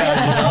 Dad?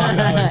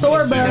 Yeah.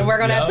 Tour bus.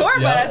 Work on that tour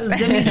bus.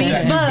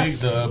 Zimmy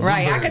Beats bus.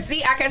 Right, I can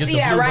see Get the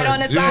that right Bluebird. on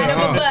the side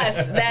Yeah. of a bus,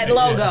 that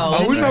logo.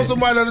 Oh, we know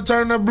somebody that'll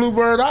turn that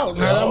Bluebird out.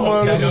 Now that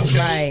mother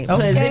Right,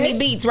 put Zimmy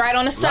Beats right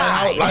on the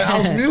side.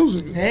 Lighthouse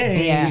music.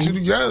 Hey. Yeah. Get you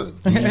together.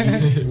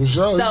 For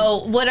sure.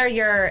 So, what are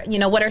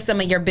some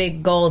of your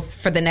big goals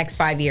for the next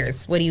 5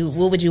 years? What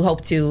would you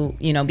hope to,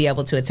 be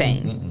able to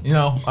attain?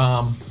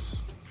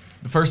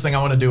 The first thing I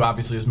want to do,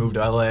 obviously, is move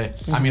to LA.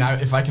 I mean,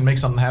 if I can make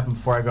something happen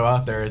before I go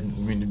out there,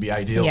 it'd be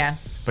ideal. Yeah.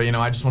 But,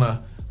 I just want to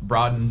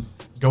broaden,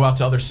 go out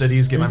to other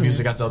cities, get my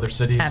music out to other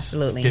cities.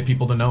 Absolutely. Get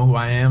people to know who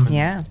I am. And,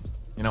 Yeah.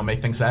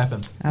 make things happen.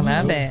 I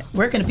love it.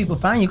 Where can the people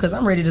find you? Because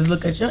I'm ready to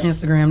look at your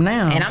Instagram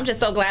now. And I'm just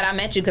so glad I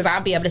met you because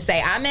I'll be able to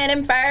say, I met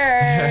him first. We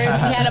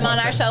had him on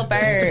our show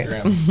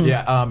first.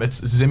 Yeah, it's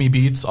Zimmy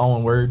Beats, all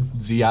one word,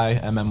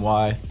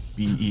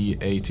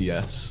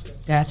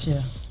 ZIMMYBEATS.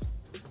 Gotcha.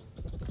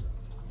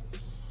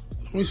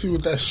 Let me see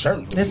what that shirt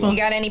looks This You one.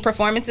 got any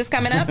performances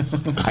coming up?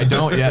 I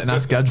don't yet,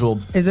 not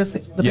scheduled. Is this the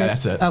Yeah, picture?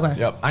 that's it. Okay.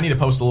 Yep. I need to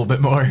post a little bit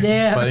more.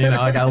 Yeah. But,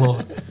 I got a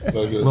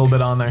little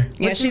bit on there.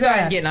 Yeah, What she's you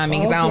always got? getting on me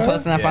because I don't Okay.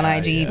 post enough on Yeah,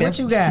 IG yeah. either. What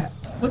you got?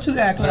 What you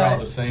got, They're all the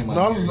Clyde? same. No,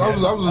 I was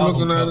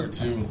looking at it.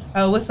 Too.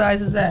 Oh, what size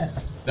is that?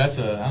 That's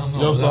I don't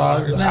know. Yo, is that sorry.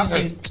 large? Let me I'm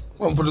see.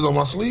 gonna put this on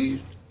my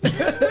sleeve. I'm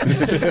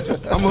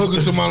gonna hook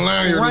it to my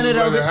lanyard Run and it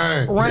just over. let it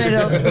hang. Run it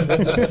over.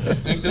 I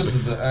think this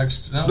is the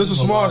extra. No, This is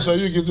a small, large. so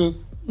you get this.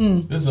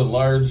 This is a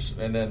large,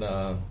 and then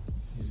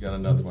he's got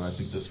another one. I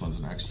think this one's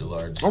an extra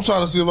large. I'm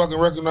trying to see if I can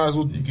recognize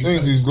what can things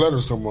cut. these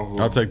letters come off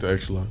I'll of. take the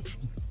extra large.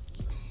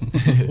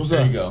 What's There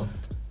that? you go.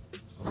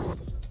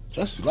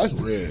 That's like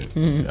red.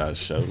 I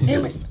showed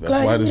Hey, That's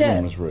Clyde, why this yeah.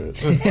 room is red.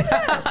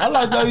 I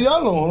like that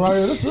yellow one right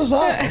here. This is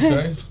hot.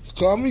 Okay.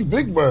 Call me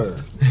Big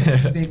Bird.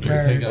 Big Take,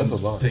 bird. That's a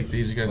lot. Take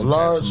these. You guys A will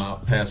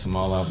large. pass them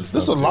all out and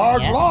stuff. This is a too.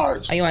 large, Yeah.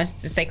 large. Oh, you want us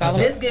to take all of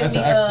That's, it? This gives that's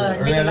me, an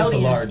extra. Or yeah, that's a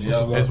Nickelodeon. large.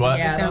 Yep. Is what?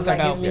 Yeah, those are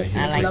dope. Give me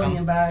I like them.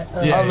 Nickelodeon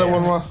vibe. Yeah. I'll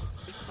let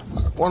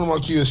one of my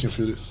kids can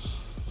fit it.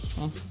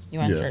 You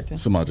want a Yeah, shirt too?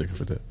 somebody can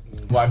fit that.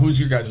 Why? Who's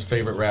your guys'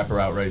 favorite rapper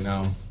out right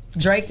now?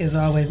 Drake is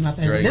always my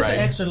favorite. Drake, This right.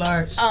 is extra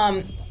large.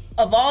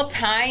 Of all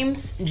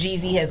times,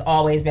 Jeezy has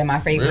always been my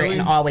favorite Really?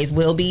 and always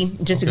will be,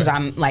 just because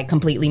I'm like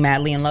completely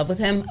madly in love with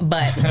him.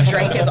 But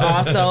Drake is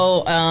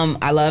also,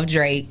 I love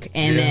Drake,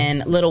 and Yeah.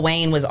 then Lil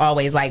Wayne was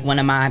always like one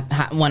of my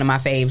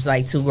faves,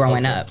 like too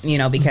growing up,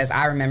 because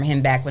I remember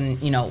him back when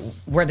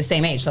we're the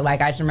same age. So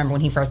like I just remember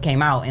when he first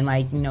came out and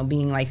like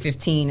being like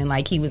 15 and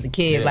like he was a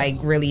kid, Yeah. like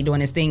really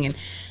doing his thing and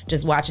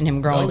just watching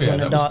him grow Oh, into yeah, an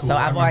that was adult. cool. So I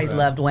I've remember always that.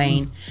 loved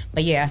Wayne.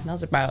 But yeah,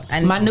 those about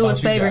and My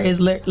newest about you favorite guys?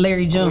 is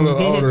Larry June. I'm a little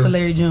Get hip older. to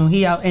Larry June.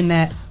 He out in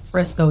that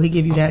Fresco. He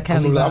give you that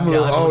Cali I'm a vibe.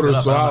 little older,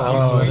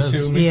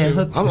 so Me Yeah, too.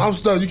 hook- I'm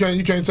stuck.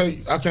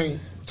 I can't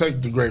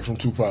take the great from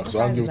Tupac, so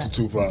I'll give it to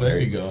Tupac. There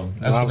you go.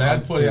 That's No, what I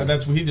put. yeah.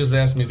 That's what he just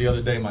asked me the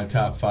other day. My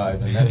top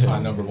 5, and that's my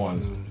number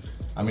 1.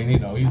 I mean,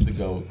 he's the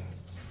GOAT.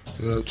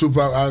 Yeah,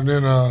 Tupac. And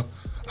then I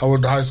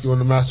went to high school in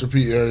the Master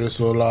P area,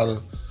 so a lot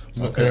of a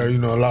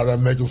lot of that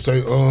make them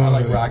say, I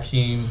like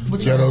Rakim,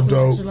 Ghetto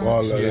Dope,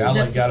 all that. Yeah, I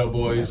like Ghetto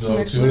Boys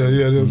too.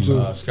 Yeah, them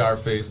too.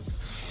 Scarface.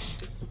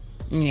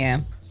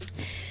 Yeah.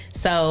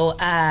 So,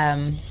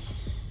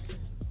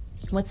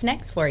 what's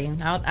next for you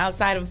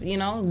outside of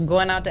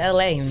going out to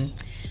LA and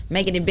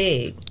making it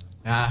big?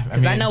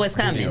 Because I know it's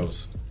coming.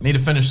 Videos. Need to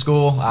finish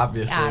school,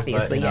 obviously.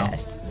 Obviously, but,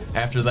 yes.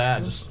 After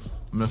that, just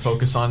I'm gonna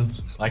focus on,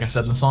 like I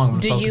said in the song. I'm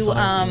gonna Do focus you,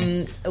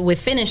 on with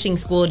finishing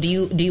school, do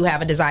you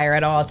have a desire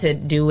at all to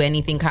do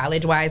anything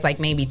college wise, like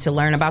maybe to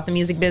learn about the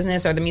music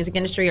business or the music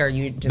industry, or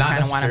you just not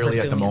kind of want to necessarily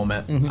pursue at the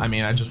moment. Mhm. I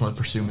mean, I just want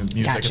to pursue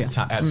music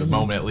Gotcha. at the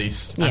moment, at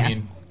least. Yeah. I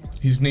mean,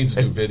 he needs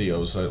to do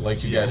videos,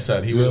 like you guys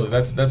said. He really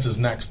that's his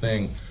next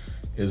thing.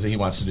 Is he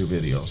wants to do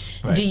videos.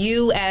 Do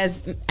you,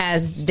 as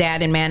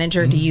dad and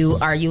manager,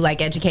 are you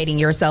like educating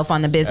yourself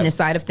on the business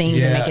side of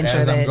things and making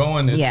sure as that I'm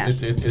going,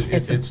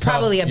 it's it's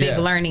probably tough. a big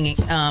learning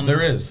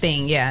there is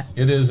thing, yeah.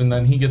 It is, and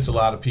then he gets a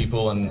lot of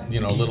people and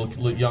little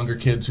younger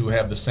kids who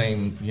have the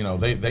same,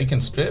 they can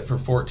spit for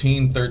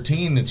 14,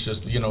 13. It's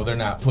just they're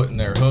not putting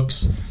their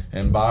hooks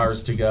and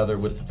bars together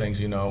with the things.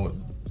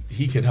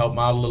 He could help them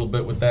out a little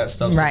bit with that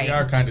stuff. So Right. we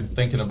are kind of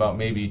thinking about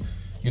maybe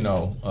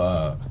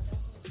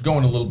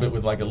going a little bit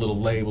with like a little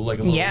label, like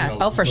a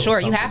little, for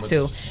sure. You have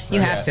to. You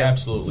have to.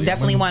 Absolutely.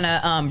 Definitely want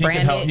to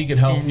brand it. He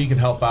could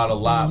help out a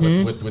lot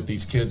with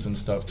these kids and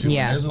stuff too.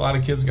 Yeah. And there's a lot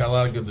of kids got a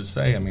lot of good to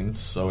say. I mean,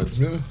 it's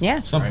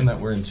something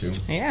that we're into.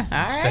 Yeah. All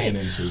right. Staying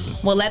into.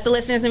 Well, let the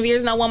listeners and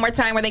viewers know one more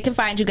time where they can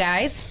find you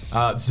guys.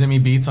 Zimmy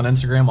Beats on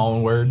Instagram, all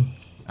one word.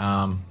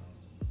 I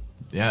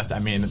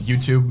mean,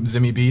 YouTube,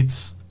 Zimmy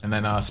Beats. And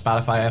then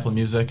Spotify, Apple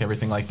Music,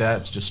 everything like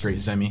that. It's just straight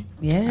Zimmy.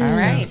 Yeah. All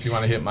right. If you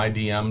want to hit my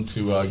DM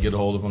to get a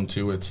hold of him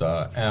too, it's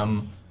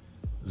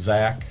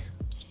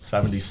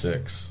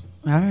mzach76.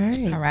 All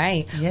right. All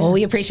right. Yes. Well,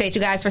 we appreciate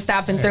you guys for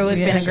stopping through. It's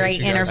been a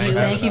great interview.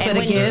 Thank you for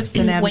the gifts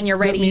and when you're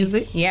ready,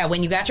 music. Yeah,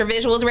 when you got your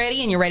visuals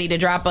ready and you're ready to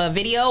drop a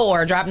video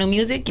or drop new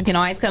music, you can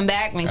always come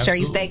back. Make sure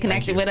you stay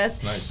connected with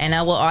us, and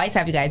we'll always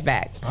have you guys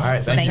back. All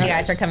right. Thank you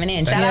guys for coming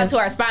in. Shout out to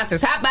our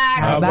sponsors: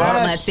 Hotbox,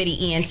 Mud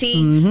City ENT,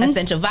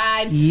 Essential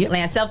Vibes,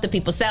 Lance Self, the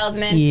People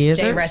Salesman, Yes,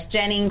 Jay sir. Rush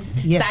Jennings,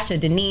 Yes. Sasha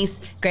Denise,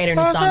 Greater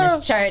New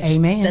Psalmist Church,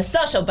 Amen. The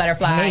Social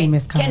Butterfly, Hey,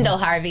 Miss Carl. Kendall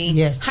Harvey,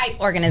 Yes.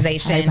 Hype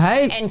Organization,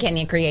 Hype. and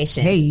Kenya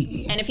Creations. Hey.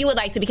 And if you would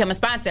like to become a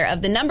sponsor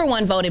of the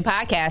 #1 voted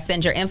podcast,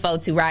 send your info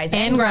to Rise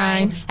and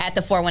Grind at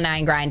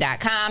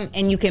the419grind.com,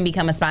 and you can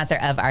become a sponsor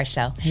of our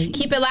show.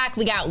 Keep it locked.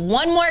 We got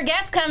one more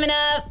guest coming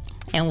up,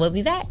 and we'll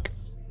be back.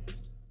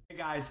 Hey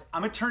guys,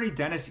 I'm attorney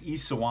Dennis E.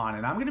 Sawan,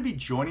 and I'm going to be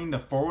joining the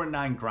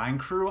 419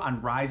 Grind crew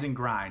on Rise and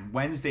Grind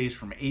Wednesdays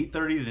from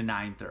 8:30 to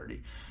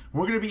 9:30.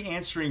 We're going to be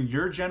answering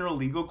your general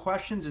legal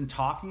questions and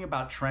talking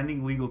about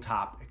trending legal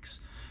topics.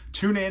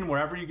 Tune in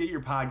wherever you get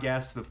your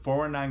podcasts, the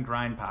 419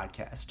 Grind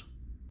podcast.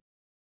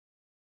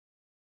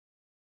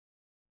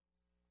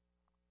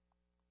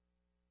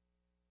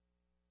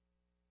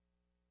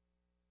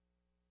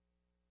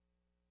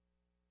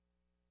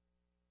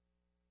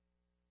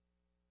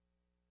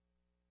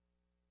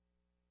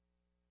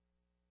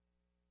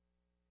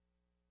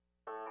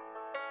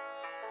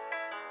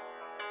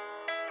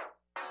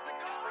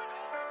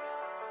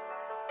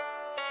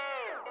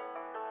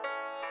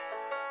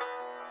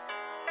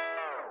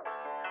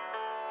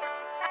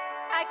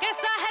 I guess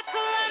I had to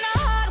learn the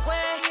hard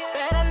way.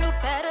 Bet I knew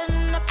better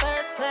in the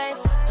first place.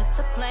 Put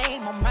the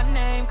blame on my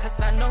name, cause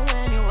I know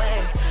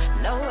anyway.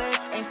 No way,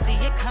 ain't see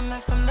it coming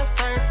from the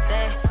first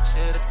day.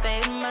 Should've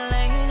stayed in my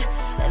lane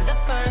in the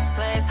first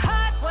place.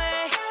 Hard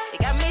way, he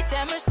got me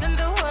damaged in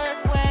the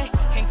worst way.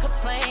 Can't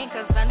complain,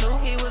 cause I knew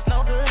he was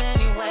no good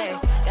anyway.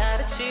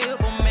 Gotta chill,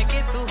 won't make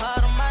it too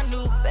hard on my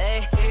new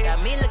bae.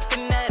 Got me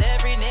looking at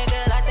every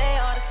nigga like they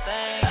all the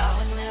same. I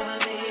would never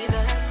be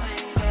the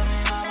same. Tell me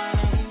my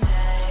new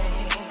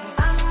name.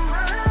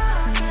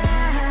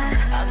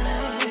 I'll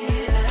never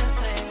be the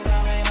same.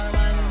 Tell me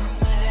my new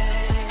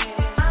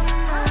name. I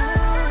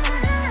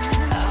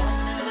will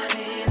never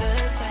be the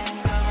same.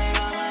 Tell me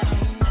my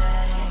new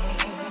name.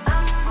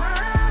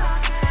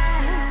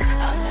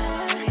 I'll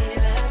never be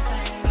the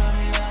same. Tell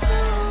me my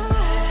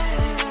new name.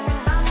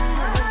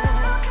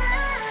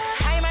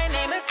 Hey, my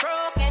name is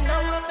broken.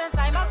 No offense,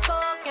 I'm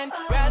outspoken.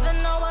 Rather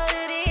know what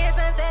it is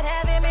instead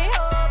having me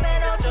hoping.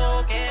 No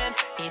joking.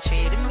 He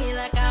treated me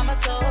like I'm a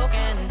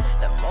token.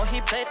 The more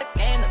he played the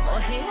game, the more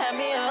he had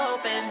me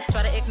open.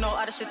 Try to ignore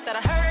all the shit that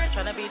I heard.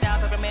 Tryna be down,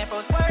 talking man for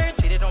his word.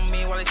 Cheated on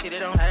me while he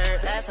cheated on her.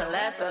 Lesson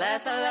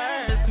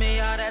learned. Miss me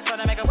all that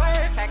tryna make it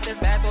work. Pack this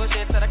bad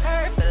bullshit to the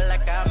curb. Feel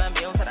like I'm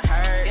immune to the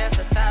hurt. Guess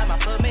it's time I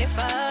put me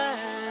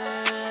first.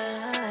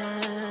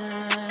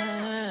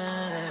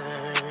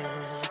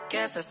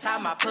 Guess it's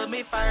time I put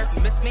me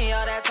first. Miss me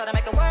all that tryna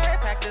make it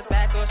work. Pack this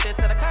bad bullshit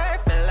to the curb.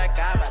 Feel like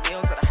I'm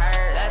immune to the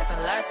hurt. Lesson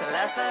learned.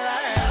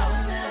 I'll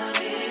never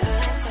be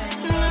the same.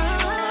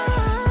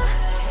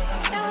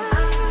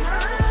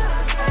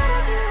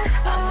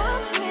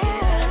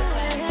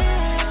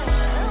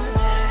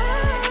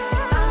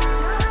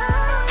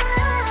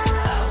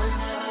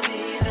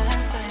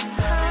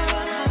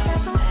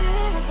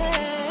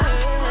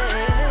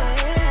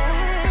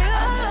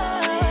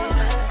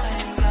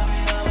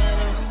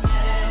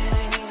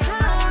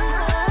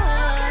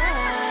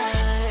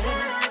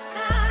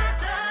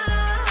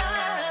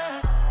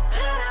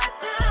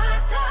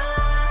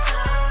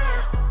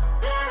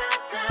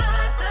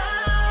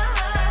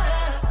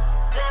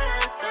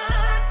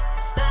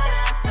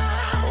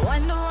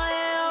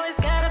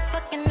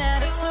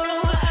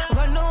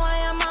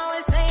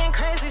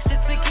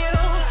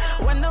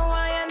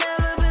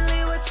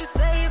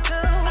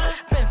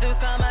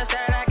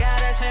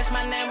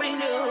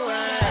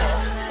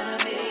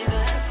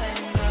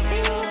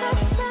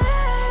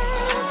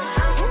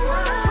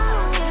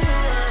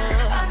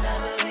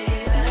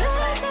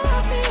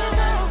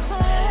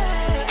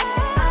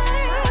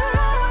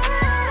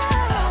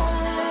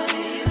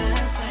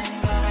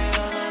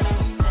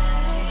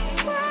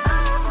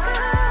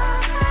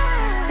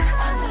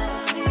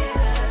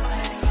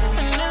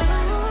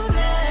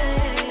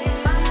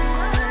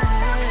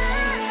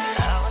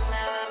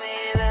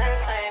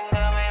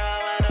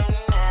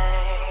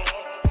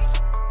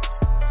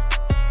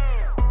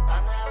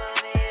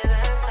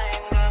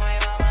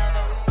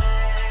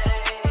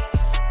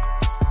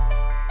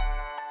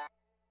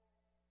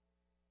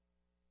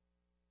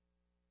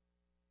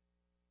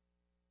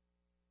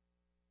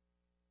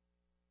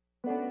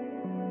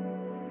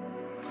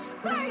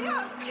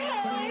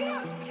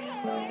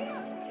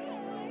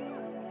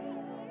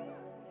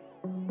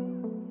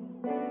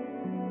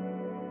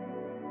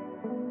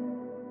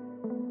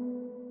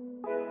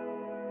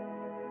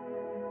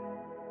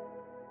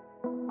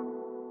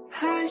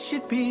 I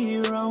should be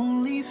your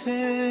only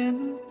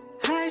fan.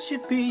 I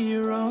should be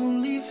your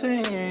only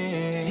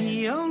fan.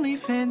 The only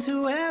fan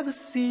to ever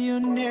see you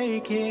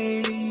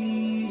naked.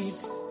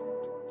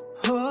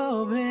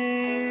 Oh, baby.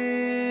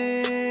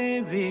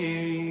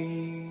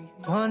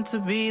 Want to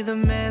be the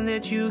man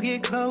that you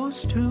get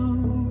close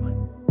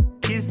to.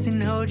 Kiss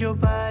and hold your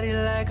body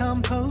like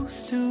I'm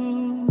supposed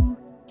to.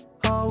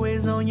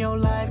 Always on your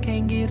life,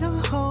 can't get a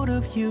hold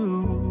of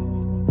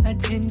you.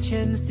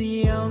 Attention's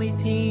the only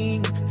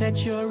thing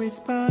that you're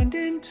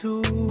responding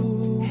to.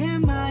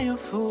 Am I a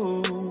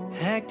fool?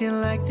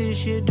 Acting like this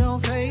shit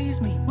don't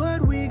faze me.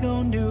 What we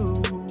gon' do?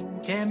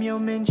 Damn, your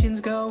mentions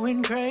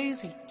going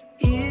crazy.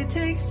 It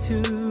takes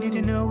two. Need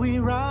to know we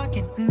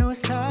rockin'. I know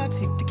it's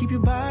toxic to keep you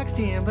boxed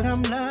in, but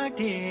I'm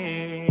locked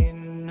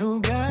in. Oh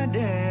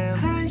goddamn.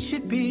 I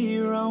should be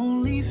your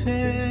only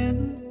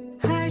fan.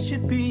 I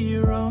should be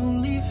your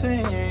only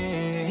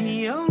fan.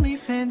 The only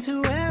fan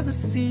to ever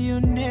see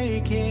you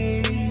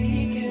naked.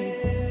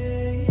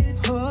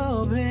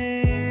 Oh, baby.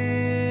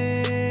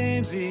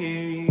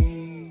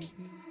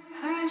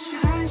 I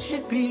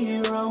should be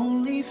your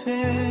only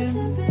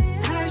fan.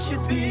 I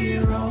should be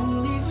your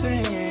only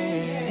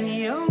fan.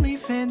 The only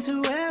fan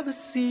to ever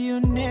see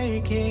you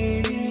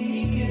naked.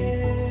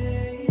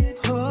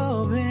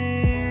 Oh, baby.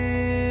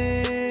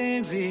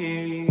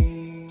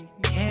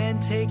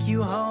 Can't take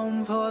you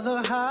home for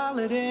the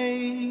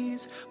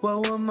holidays.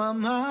 What would my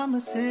mama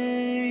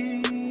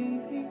say?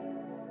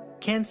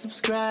 Can't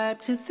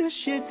subscribe to the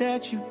shit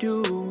that you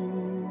do.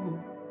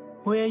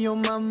 Where your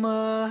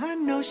mama, I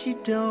know she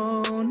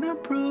don't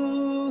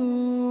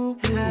approve.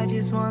 I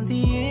just want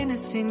the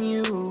innocent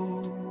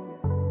you.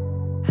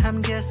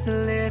 I'm just a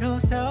little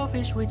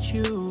selfish with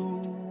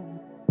you.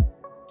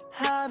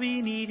 I'll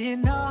be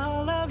needing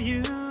all of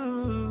you.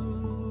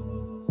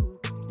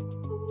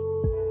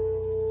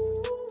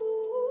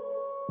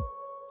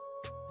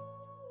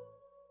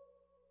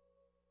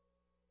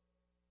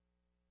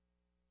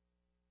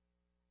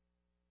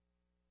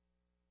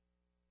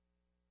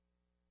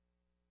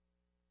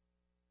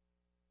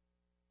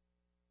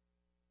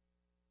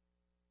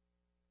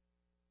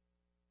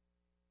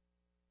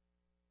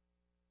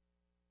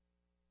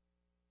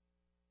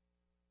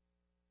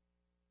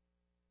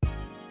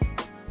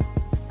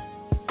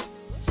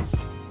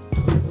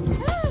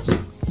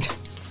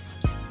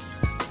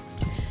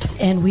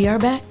 And we are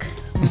back.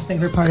 My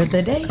favorite part of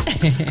the day.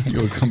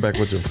 You'll come back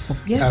with your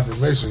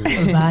affirmation.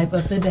 Vibe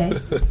of the day.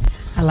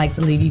 I like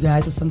to leave you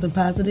guys with something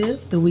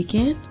positive. The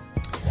weekend.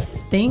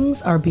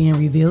 Things are being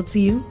revealed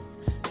to you.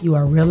 You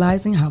are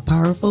realizing how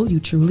powerful you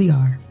truly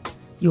are.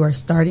 You are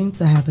starting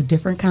to have a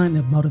different kind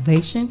of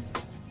motivation,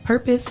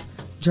 purpose,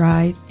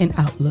 drive, and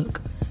outlook.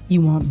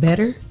 You want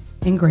better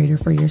and greater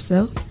for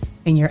yourself,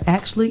 and you're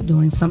actually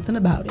doing something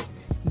about it.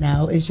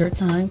 Now is your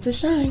time to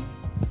shine.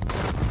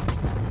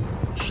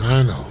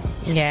 Shine on.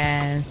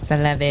 Yes, I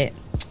love it.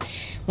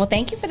 Well,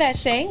 thank you for that,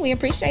 Shay. We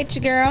appreciate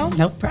you, girl.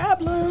 No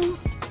problem.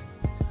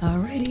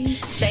 Alrighty.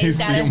 Shay's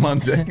See you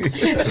Monday.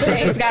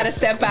 Shay's got to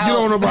step out. You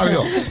don't know nobody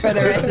else. For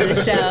the rest of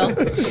the show.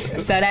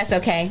 So that's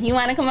okay. You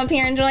want to come up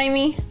here and join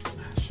me?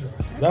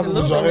 That's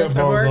what your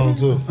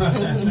headphones on too.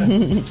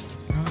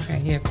 Okay,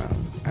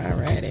 headphones.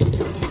 Alrighty.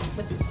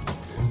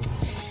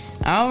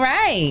 All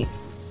right.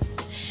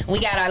 We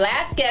got our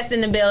last guest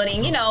in the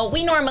building. You know,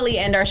 we normally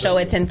end our show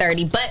at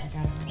 10:30, but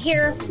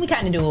here we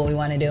kind of do what we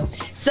want to do.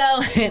 So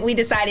we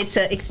decided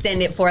to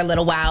extend it for a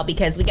little while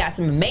because we got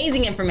some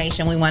amazing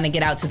information we want to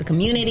get out to the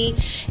community.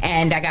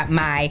 And I got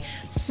my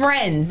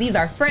friends. These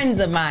are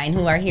friends of mine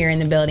who are here in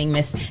the building,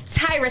 Miss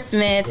Tyra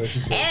Smith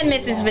and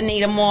Mrs.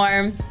 Vanita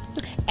Moore,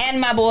 and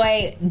my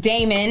boy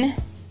Damon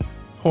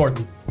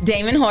Horton.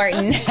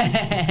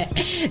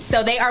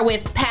 So they are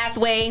with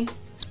Pathway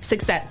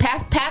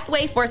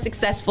for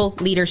Successful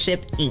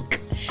Leadership, Inc.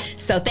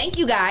 So thank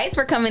you guys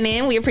for coming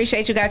in. We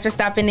appreciate you guys for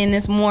stopping in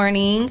this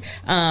morning.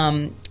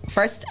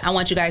 First, I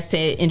want you guys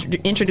to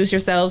introduce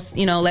yourselves,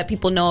 you know, let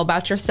people know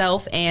about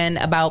yourself and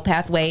about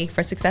Pathway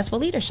for Successful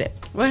Leadership.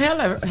 Well,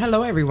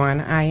 hello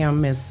everyone. I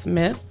am Ms.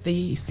 Smith,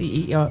 the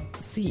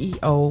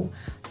CEO,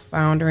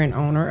 founder and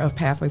owner of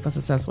Pathway for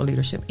Successful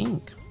Leadership,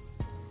 Inc.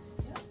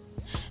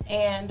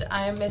 And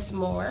I am Miss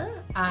Moore.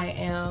 I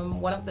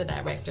am one of the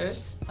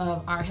directors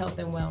of our health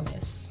and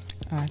wellness.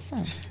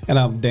 Awesome. And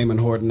I'm Damon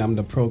Horton. I'm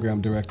the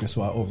program director,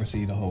 so I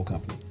oversee the whole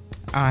company.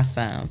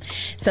 Awesome.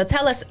 So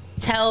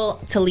tell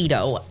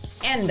Toledo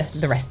and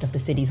the rest of the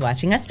cities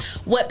watching us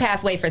what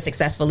Pathway for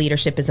Successful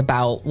Leadership is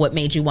about, what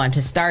made you want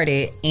to start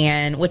it,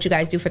 and what you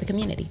guys do for the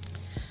community.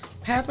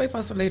 Pathway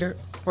for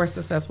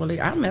Successful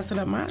Leadership. I'm messing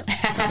up mine.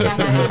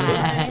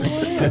 I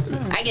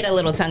get a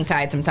little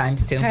tongue-tied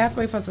sometimes, too.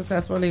 Pathway for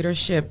Successful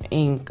Leadership,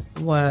 Inc.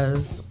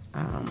 was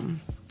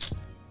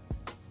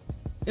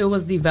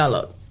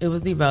developed. It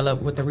was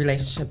developed with the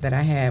relationship that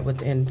I had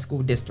within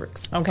school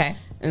districts. Okay.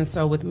 And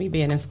so with me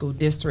being in school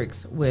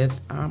districts with,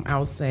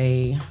 I'll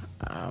say,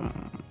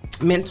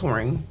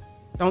 mentoring,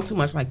 don't too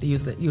much like to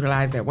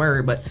utilize that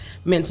word, but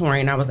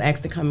mentoring, I was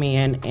asked to come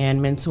in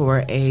and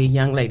mentor a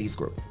young ladies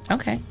group.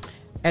 Okay.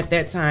 At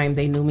that time,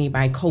 they knew me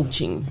by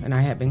coaching, and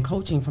I had been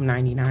coaching from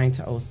 99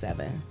 to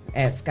 07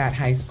 at Scott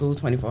High School,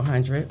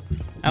 2400.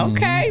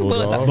 Okay,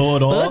 Bulldogs.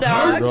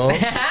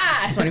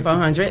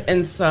 2400.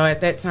 And so at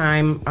that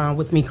time,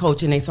 with me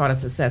coaching, they saw the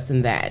success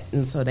in that.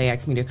 And so they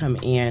asked me to come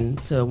in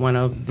to one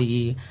of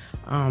the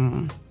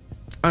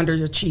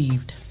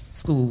underachieved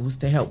schools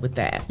to help with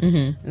that.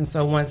 Mm-hmm. And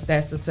so once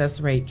that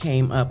success rate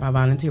came up, I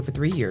volunteered for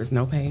 3 years.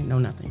 No pay, no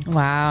nothing.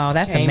 Wow,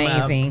 that's Came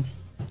amazing.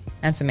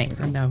 That's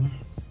amazing. I know.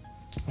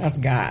 That's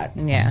God.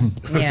 Yeah,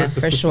 yeah,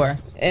 for sure.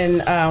 And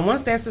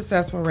once that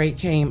successful rate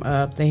came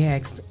up, they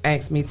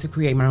asked me to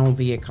create my own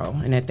vehicle.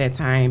 And at that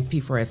time,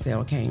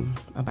 P4SL came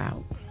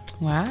about.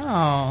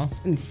 Wow.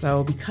 And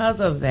so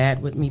because of that,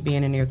 with me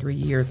being in there 3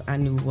 years, I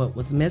knew what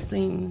was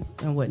missing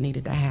and what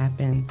needed to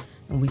happen.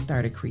 And we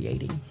started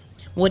creating.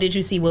 What did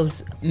you see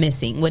was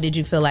missing? What did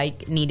you feel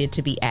like needed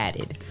to be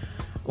added?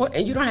 Well,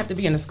 you don't have to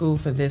be in a school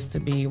for this to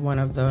be one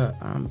of the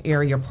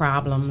area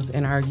problems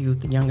in our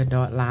youth and young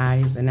adult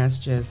lives, and that's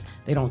just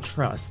they don't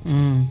trust.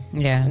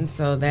 Yeah. And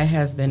so that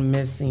has been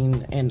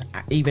missing in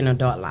even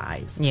adult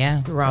lives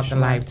throughout the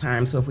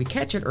lifetime. So if we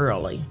catch it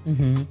early,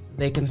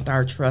 they can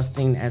start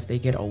trusting as they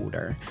get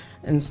older.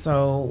 And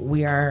so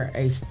we are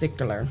a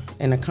stickler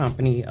in a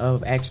company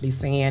of actually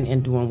saying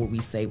and doing what we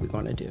say we're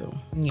going to do.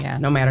 Yeah.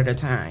 No matter the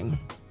time.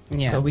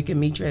 Yeah. So we can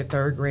meet you at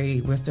third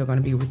grade. We're still going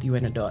to be with you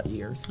in adult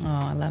years. Oh,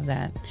 I love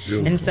that.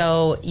 Beautiful. And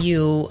so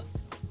you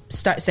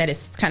said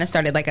it kind of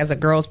started like as a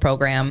girls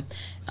program.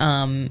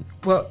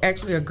 Well,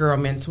 actually a girl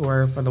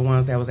mentor for the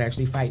ones that was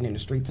actually fighting in the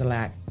streets a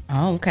lot.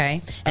 Oh,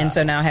 okay. And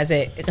so now is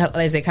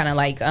it kind of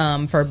like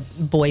for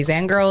boys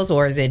and girls,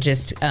 or is it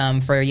just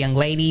for young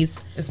ladies?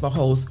 It's for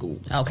whole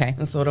schools. Okay.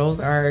 And so those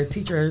are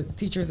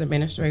teachers,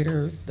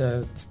 administrators,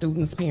 the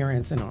students,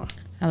 parents, and all.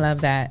 I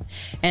love that.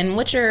 And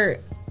what's your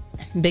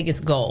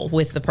biggest goal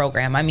with the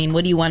program? I mean,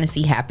 what do you want to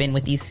see happen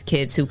with these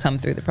kids who come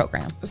through the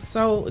program?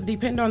 So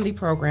depend on the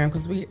program,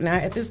 because we now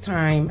at this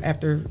time,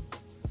 after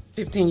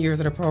 15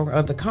 years of the program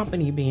of the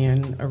company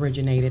being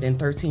originated and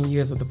 13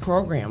 years of the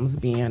programs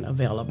being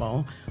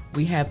available,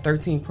 we have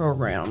 13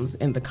 programs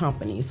in the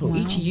company. So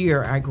each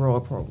year I grow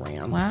a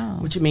program. Wow.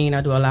 Which means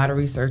I do a lot of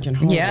research and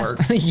homework.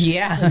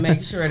 Yeah. To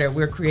make sure that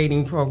we're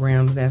creating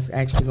programs that's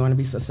actually going to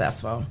be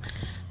successful.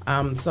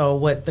 So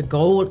what the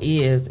goal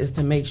is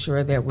to make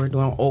sure that we're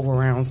doing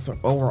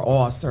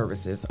overall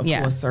services, a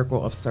full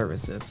circle of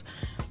services,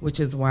 which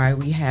is why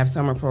we have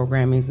summer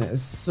programming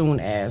as soon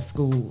as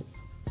school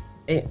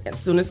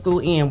ends,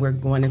 we're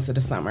going into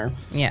the summer.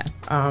 Yeah.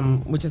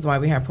 Which is why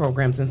we have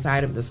programs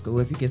inside of the school.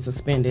 If you get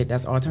suspended,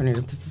 that's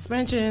alternative to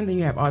suspension. Then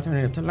you have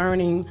alternative to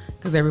learning,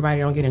 because everybody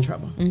don't get in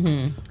trouble.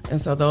 Mm-hmm.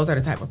 And so those are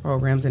the type of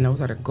programs, and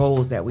those are the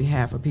goals that we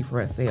have for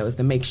P4SL, is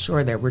to make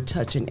sure that we're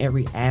touching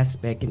every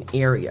aspect and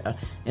area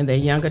in their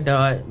young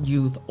adult,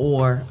 youth,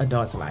 or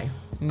adult's life.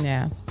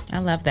 Yeah. I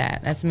love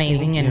that. That's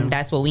amazing. Thank you. And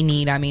that's what we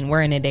need. I mean,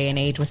 we're in a day and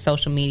age with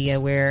social media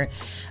where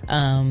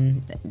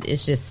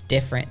it's just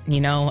different,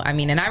 you know? I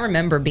mean, and I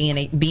remember being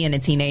a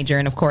teenager,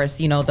 and of course,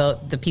 you know,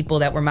 the people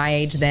that were my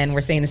age then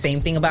were saying the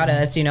same thing about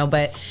us, you know,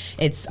 but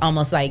it's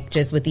almost like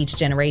just with each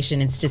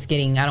generation, it's just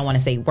getting, I don't want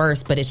to say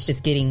worse, but it's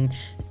just getting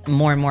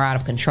more and more out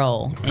of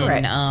control.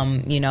 Correct.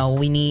 And, you know,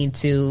 we need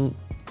to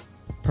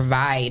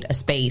provide a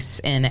space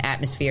and an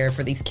atmosphere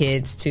for these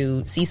kids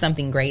to see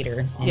something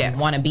greater and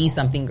want to be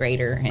something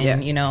greater.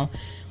 And, you know,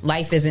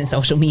 life isn't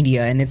social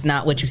media, and it's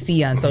not what you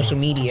see on social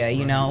media,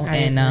 you know.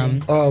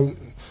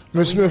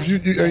 Ms. Smith,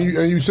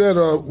 you said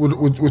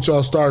with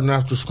y'all starting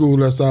after school,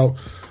 that's out.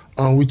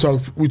 We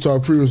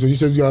talked previously. You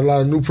said you got a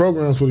lot of new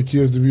programs for the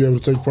kids to be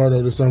able to take part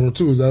of this summer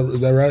too. Is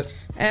that right?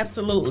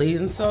 Absolutely.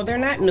 And so they're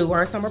not new.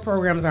 Our summer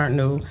programs aren't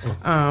new.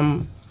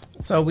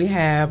 So we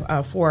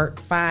have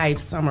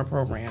 5 summer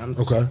programs.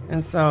 Okay.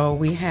 And so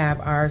we have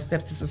our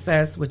Steps to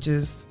Success, which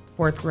is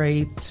 4th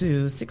grade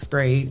to 6th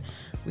grade.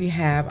 We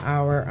have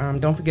our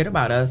Don't Forget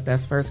About Us,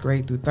 that's 1st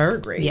grade through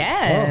 3rd grade.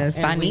 Yes,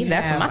 I need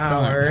that for my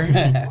son.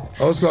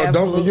 It's called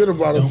Don't Forget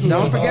About Us.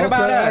 Don't Forget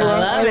About Us. I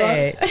love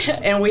it.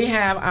 And we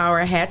have our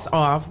Hats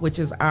Off, which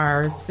is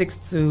our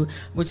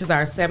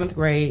 7th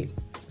grade.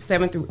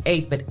 7th through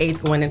 8th, but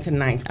 8th going into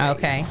 9th grade.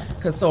 Okay.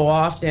 Because so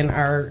often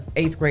our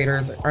 8th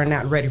graders are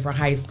not ready for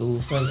high school.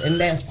 So in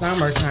that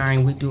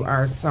summertime, we do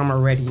our high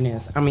school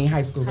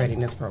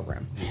readiness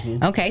program.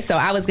 Mm-hmm. Okay, so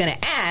I was going to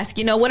ask,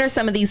 you know, what are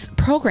some of these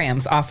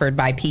programs offered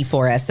by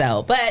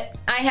P4SL? But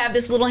I have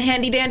this little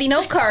handy dandy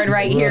note card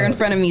right here in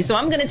front of me. So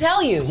I'm going to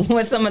tell you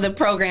what some of the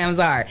programs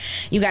are.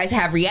 You guys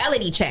have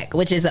Reality Check,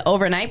 which is an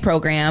overnight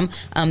program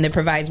that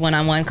provides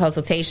one-on-one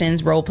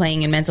consultations,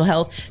 role-playing, and mental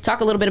health.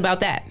 Talk a little bit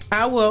about that.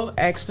 I will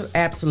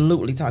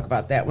absolutely talk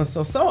about that one.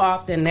 So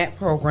often that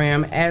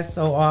program, as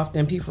so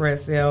often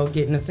P4SL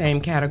get in the same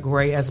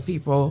category as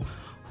people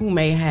who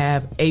may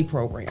have a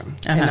program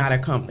and not a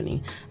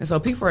company. And so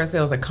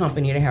P4SL is a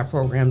company that have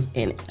programs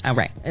in it. All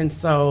right. And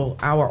so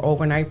our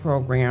overnight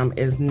program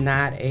is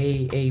not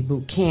a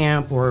boot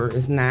camp or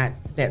is not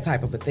that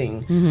type of a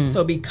thing.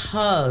 So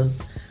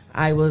because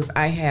I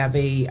have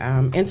a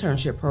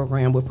internship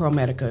program with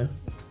ProMedica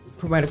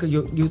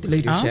Youth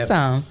Leadership.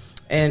 Awesome.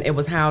 And it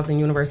was housed in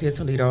University of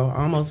Toledo,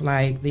 almost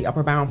like the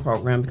Upper Bound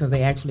program, because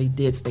they actually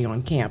did stay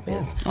on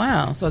campus.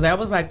 Wow. So that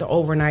was like the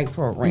overnight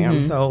program.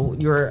 So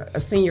you're a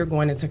senior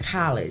going into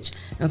college.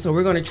 And so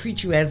we're going to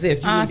treat you as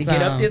if you need to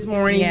get up this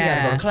morning, you got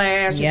to go to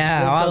class.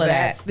 All of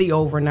that's that. the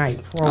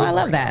overnight program. Oh, I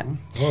love that.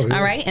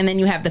 All right. And then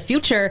you have the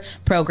Future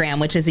program,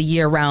 which is a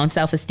year-round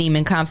self-esteem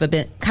and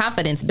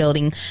confidence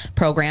building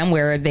program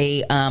where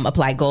they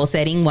apply goal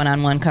setting,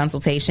 one-on-one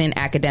consultation,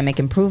 academic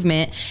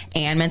improvement,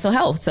 and mental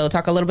health. So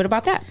talk a little bit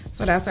about that.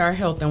 So that's our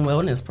health and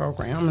wellness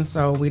program. And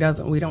so we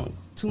don't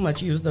too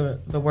much use the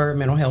word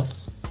mental health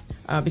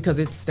because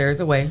it stares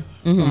away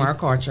from our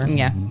culture.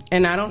 Yeah.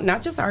 And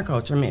not just our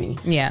culture, many.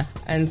 Yeah.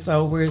 And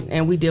so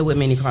we deal with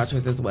many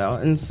cultures as well.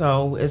 And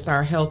so it's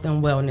our health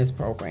and wellness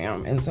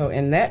program. And so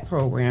in that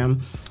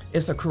program,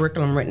 it's a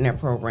curriculum written in that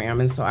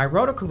program. And so I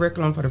wrote a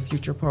curriculum for the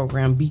Future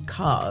program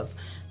because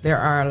there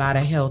are a lot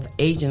of health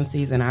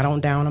agencies, and I don't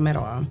down them at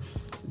all,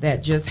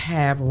 that just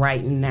have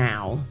right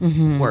now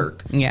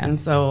work. Yeah. And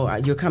so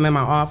you come in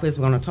my office,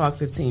 we're going to talk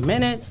 15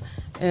 minutes,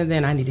 and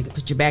then I need to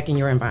put you back in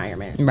your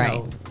environment. Right.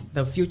 So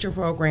the Future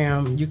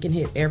program, you can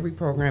hit every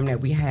program that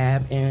we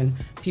have in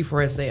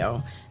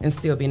P4SL and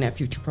still be in that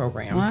Future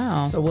program.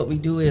 Wow. So what we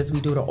do is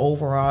we do the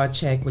overall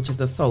check, which is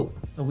a SOAP.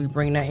 So we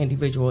bring that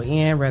individual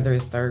in, whether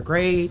it's third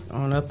grade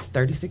on up to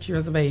 36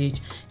 years of age,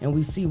 and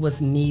we see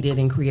what's needed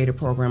and create a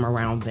program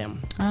around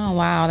them. Oh,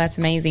 wow. That's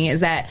amazing. Is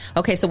that,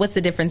 okay, so what's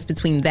the difference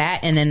between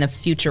that and then the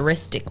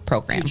Futuristic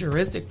program?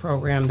 Futuristic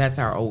program, that's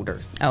our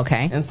olders.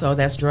 Okay. And so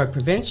that's drug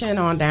prevention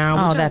on down.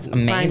 Oh, which that's I'm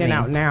amazing. Finding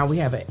out now, we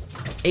have an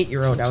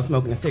 8-year-old that was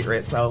smoking a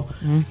cigarette, so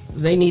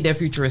they need that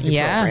futuristic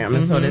program.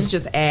 And so that's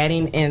just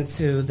adding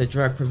into the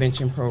drug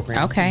prevention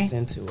program piece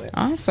into it.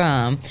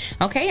 Awesome.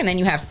 Okay, and then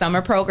you have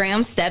summer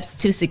programs, Steps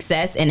to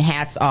Success and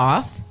Hats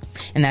Off.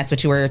 And that's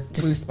what you were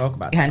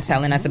kind of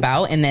telling us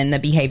about. And then the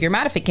behavior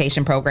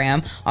modification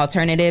program,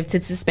 Alternative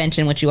to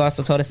Suspension, which you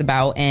also told us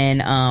about,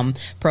 and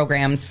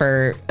programs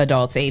for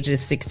adults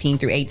ages 16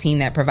 through 18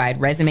 that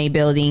provide resume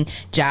building,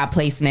 job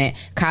placement,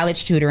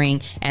 college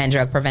tutoring, and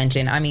drug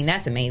prevention. I mean,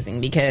 that's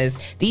amazing because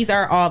these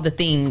are all the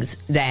things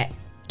that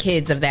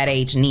kids of that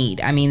age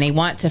need. I mean, they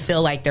want to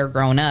feel like they're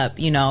grown up,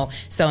 you know.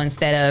 So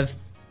instead of,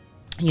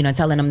 you know,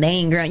 telling them they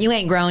ain't grown, you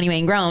ain't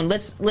grown,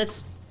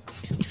 let's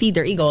feed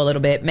their ego a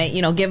little bit,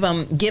 you know, give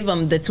them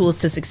the tools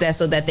to success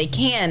so that they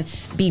can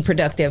be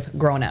productive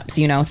grown-ups,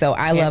 you know. So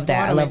I love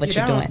that. I love what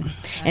you're doing.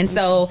 And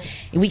so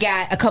we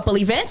got a couple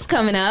events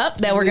coming up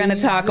that we're going to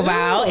talk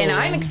about, and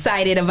I'm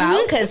excited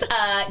about because,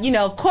 you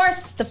know, of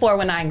course, the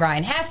 419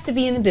 Grind has to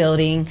be in the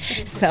building.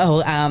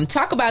 So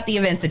talk about the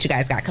events that you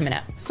guys got coming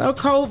up. So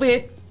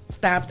COVID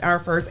stopped our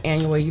first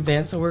annual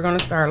event, so we're going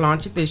to start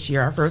launching this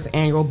year our first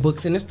annual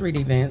Books in the Street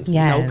event.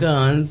 No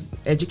guns,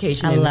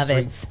 education in the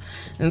streets.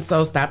 And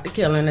so stop the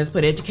killing, let's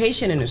put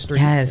education in the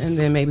streets, and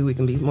then maybe we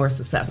can be more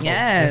successful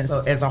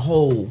as a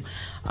whole.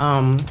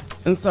 And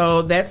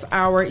so that's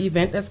our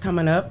event that's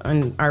coming up,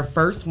 and our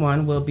first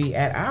one will be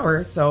at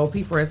ours. So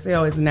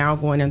P4SL is now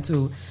going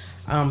into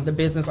the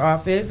business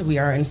office. We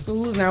are in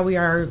schools now. We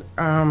are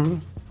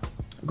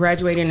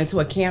graduating into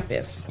a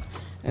campus.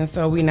 And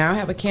so we now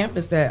have a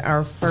campus that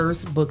our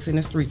first Books in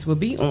the Streets will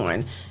be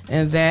on,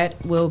 and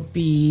that will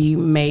be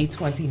May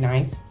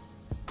 29th.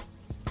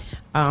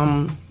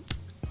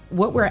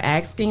 What we're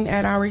asking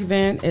at our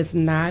event is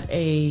not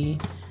a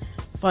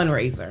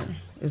fundraiser.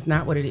 It's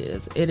not what it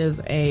is. It is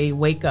a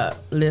wake up,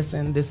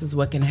 listen, this is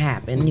what can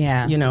happen,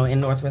 you know, in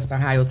Northwest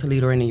Ohio,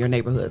 Toledo, and in your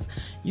neighborhoods.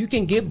 You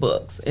can get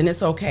books, and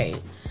it's okay.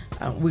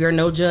 We are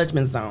no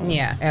judgment zone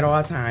at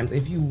all times.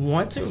 If you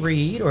want to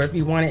read, or if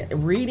you want it,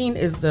 reading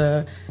is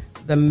the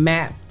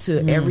map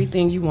to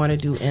everything you want to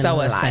do in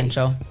life.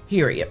 Essential.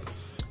 Period.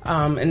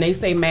 And they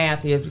say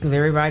math is because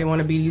everybody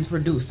want to be these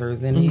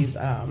producers and these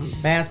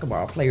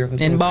basketball players and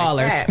ballers.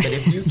 Like that. But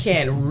if you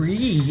can't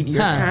read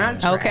your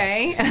contract,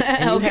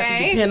 and you have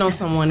to depend on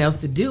someone else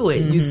to do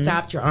it, you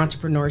stopped your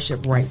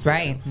entrepreneurship right. That's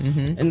right.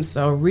 And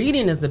so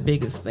reading is the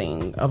biggest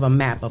thing of a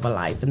map of a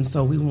life. And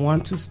so we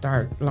want to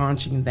start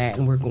launching that,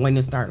 and we're going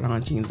to start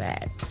launching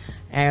that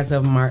as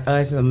of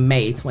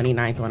May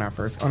 29th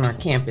on our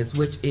campus,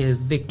 which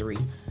is Victory.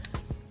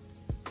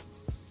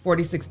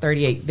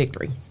 4638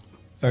 Victory.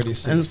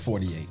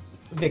 3648.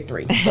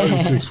 Victory.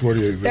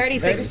 3648 Victory.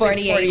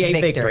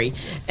 3648 Victory.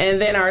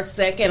 And then our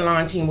second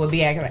launching will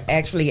be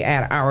actually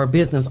at our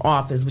business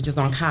office, which is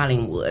on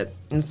Collingwood.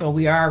 And so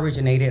we are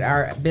originated.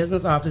 Our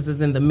business office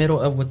is in the middle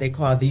of what they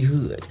call the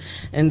hood.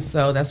 And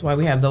so that's why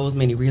we have those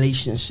many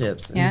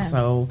relationships. And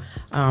so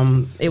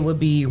it would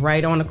be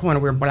right on the corner.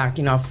 We're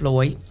blocking off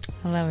Floyd.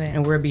 I love it.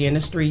 And we'll be in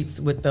the streets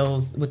with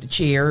the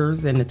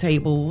chairs and the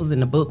tables and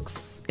the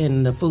books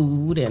and the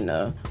food and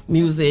the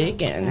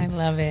music. And I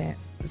love it.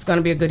 It's going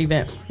to be a good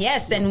event.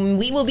 Yes, and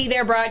we will be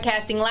there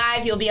broadcasting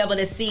live. You'll be able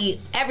to see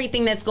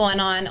everything that's going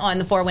on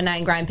the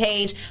 419 Grind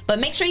page. But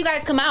make sure you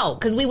guys come out,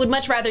 because we would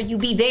much rather you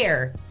be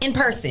there in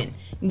person,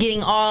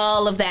 getting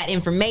all of that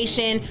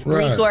information,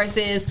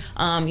 resources,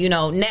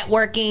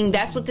 networking.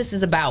 That's what this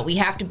is about. We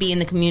have to be in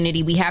the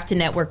community. We have to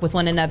network with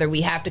one another.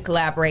 We have to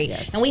collaborate.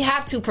 Yes. And we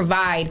have to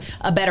provide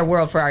a better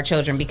world for our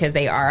children, because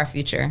they are our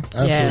future.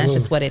 Yeah, that's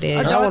just what it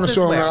is. I want to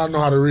show them that I know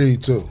how to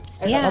read, too.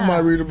 Yeah. I might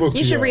read a book.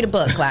 You should read a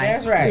book, Clyde.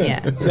 That's right.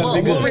 Yeah.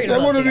 We'll read a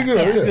book. That would be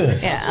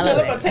good. Yeah, I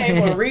love Fill up a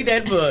table and read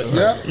that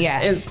book.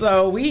 Yeah. And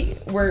so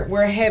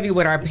we're heavy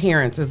with our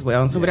parents as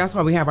well. And so that's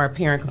why we have our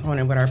parent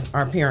component with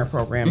our parent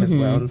program as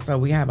well. And so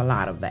we have a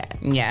lot of that.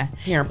 Yeah.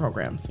 Parent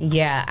programs.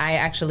 Yeah. I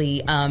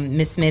actually,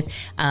 Miss Smith,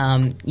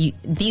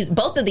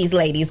 both of these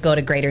ladies go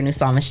to Greater New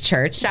Psalmist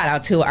Church. Shout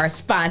out to our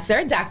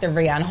sponsor, Dr.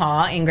 Breon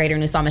Hall in Greater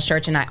New Psalmist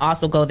Church. And I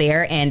also go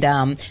there. And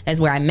that's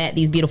where I met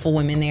these beautiful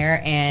women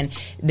there. And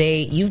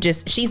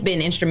she's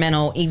been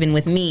instrumental even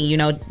with me,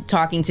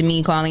 talking to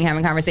me, calling,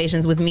 having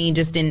conversations with me,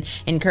 just in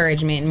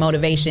encouragement and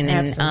motivation.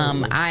 And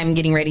I'm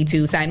getting ready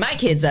to sign my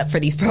kids up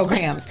for these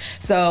programs.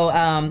 So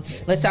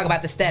let's talk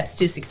about the Steps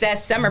to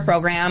Success summer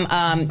program.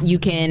 Are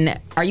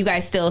you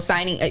guys still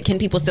signing? Can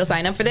people still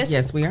sign up for this?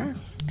 Yes, we are.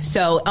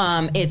 So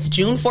it's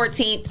June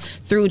 14th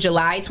through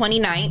July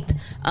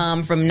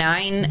 29th from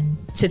 9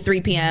 to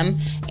 3 p.m.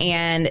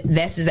 And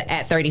this is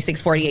at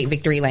 3648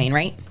 Victory Lane,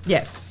 right?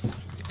 Yes.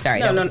 Sorry,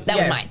 that was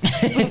mine.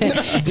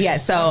 Yeah,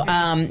 so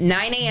 9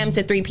 a.m.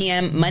 to 3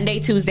 p.m.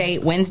 Monday, Tuesday,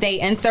 Wednesday,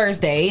 and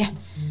Thursday.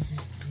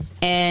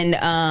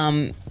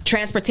 And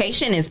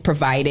transportation is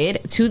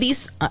provided to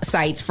these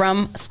sites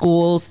from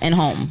schools and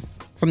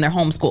from their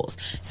home schools.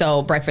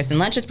 So breakfast and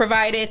lunch is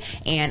provided,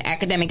 and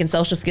academic and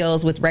social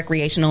skills with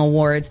recreational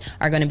awards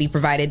are going to be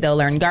provided. They'll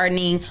learn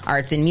gardening,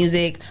 arts and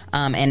music,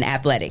 and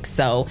athletics.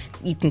 So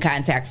you can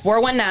contact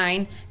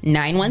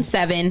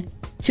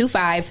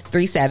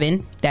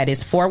 419-917-2537. That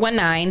is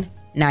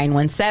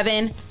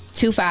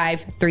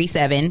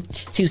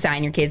 419-917-2537 to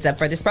sign your kids up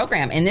for this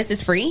program. And this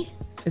is free?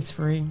 It's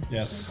free.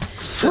 Yes.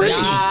 Free?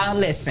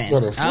 Listen. For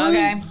the free?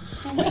 Okay.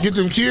 Get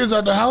them kids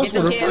out the house for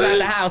the free. Get them kids out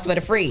the house for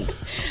the free.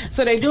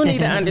 So they do need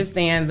to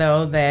understand,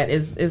 though, that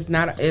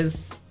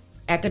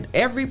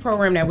every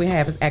program that we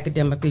have is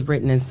academically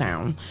written and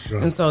sound.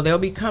 Right. And so they'll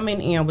be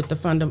coming in with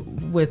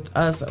with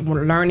us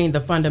learning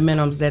the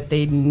fundamentals that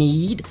they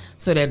need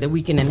so that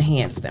we can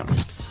enhance them.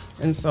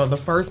 And so the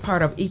first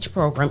part of each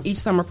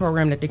summer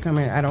program that they come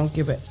in, I don't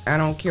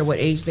care what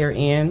age they're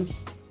in,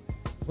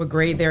 what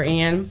grade they're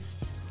in,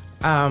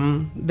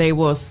 they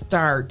will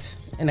start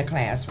in a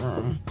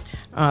classroom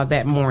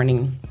that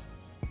morning.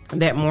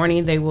 That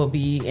morning they will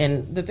be,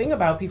 and the thing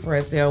about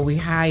P4SL, we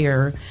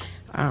hire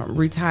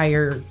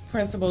retired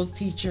principals,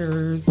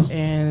 teachers,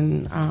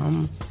 and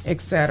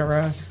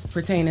etc.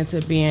 pertaining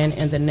to being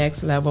in the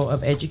next level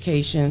of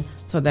education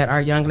so that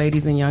our young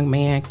ladies and young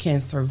men can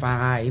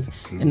survive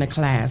in the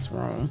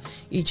classroom.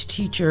 Each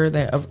teacher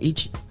of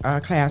each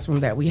classroom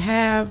that we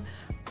have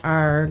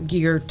are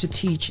geared to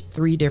teach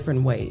 3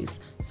 different ways,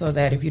 so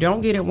that if you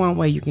don't get it one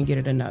way, you can get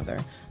it another.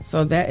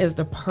 So that is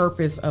the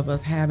purpose of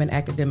us having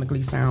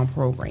academically sound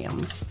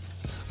programs.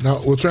 Now,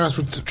 will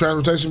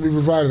transportation be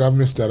provided? I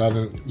missed that. I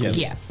didn't. Yes.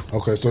 Yeah.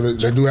 Okay, so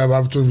they do have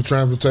opportunity for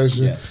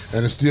transportation,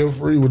 and it's still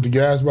free with the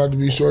gas about to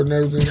be short and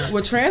everything?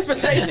 With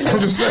transportation. I'm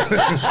just saying,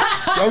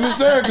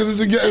 because it's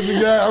a gas.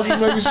 I'm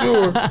just making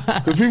sure.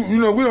 Because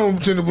people, we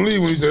don't tend to believe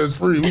when he says it's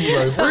free. We be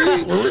like,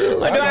 free? For real?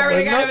 Well, do I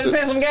really got to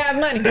send some gas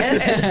money?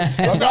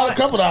 I got a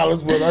couple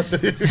dollars, but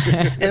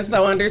And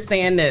so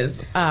understand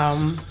this.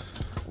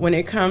 When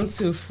it comes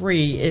to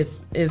free, it's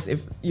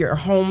if you're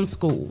home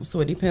school. So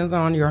it depends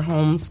on your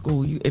home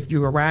school. If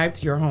you arrive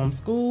to your home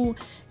school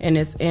and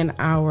it's in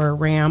our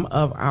RAM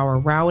of our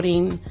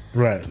routing,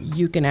 right,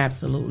 you can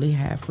absolutely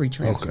have free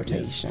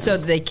transportation. So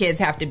the kids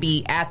have to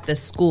be at the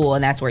school,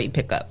 and that's where you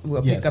pick up.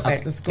 We'll pick up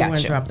at the school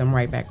and drop them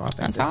right back off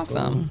at the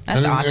school.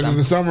 That's awesome. And in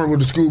the summer,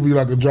 would the school be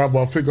like a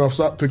drop-off, pick-up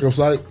site?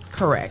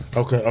 Correct.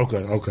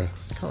 Okay.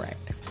 Correct.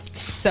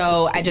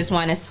 So I just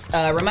want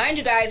to remind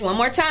you guys one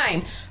more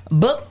time.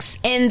 Books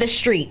in the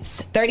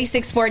Streets,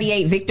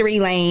 3648 Victory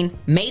Lane,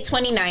 May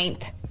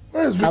 29th.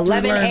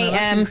 11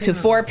 a.m. to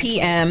 4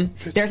 p.m.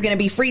 There's going to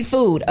be free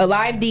food, a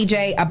live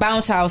DJ, a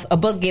bounce house, a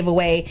book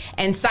giveaway,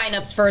 and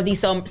signups for the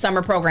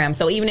summer program.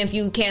 So even if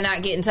you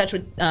cannot get in touch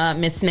with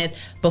Miss Smith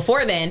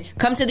before then,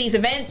 come to these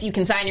events. You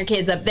can sign your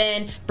kids up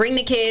then. Bring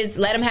the kids,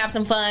 let them have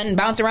some fun,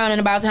 bounce around in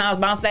the bounce house,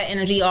 bounce that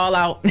energy all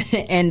out,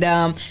 and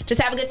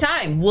just have a good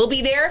time. We'll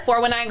be there.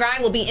 419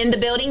 Grind will be in the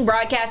building,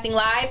 broadcasting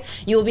live.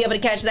 You will be able to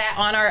catch that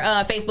on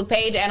our Facebook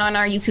page and on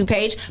our YouTube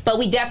page. But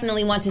we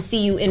definitely want to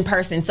see you in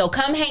person. So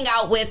come hang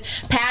out with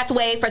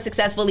Pathway for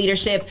Successful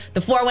Leadership,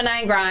 the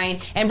 419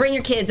 Grind, and bring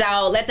your kids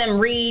out, let them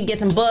read, get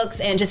some books,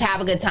 and just have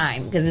a good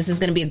time, because this is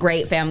going to be a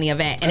great family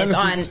event. And it's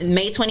on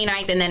May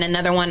 29th and then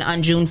another one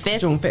on June 5th.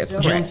 June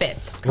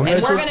 5th.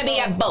 And we're going to be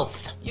at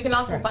both. You can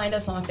also find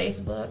us on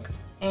Facebook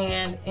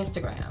and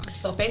Instagram.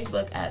 So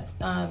Facebook at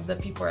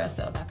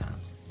thep4sl.com.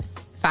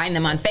 Find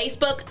them on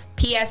Facebook,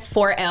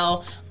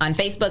 PS4L on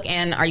Facebook,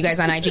 and are you guys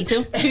on IG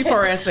too?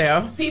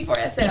 P4SL.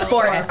 P4SL.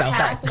 P4SL, or sorry.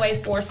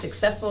 Pathway for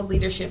Successful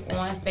Leadership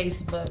on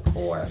Facebook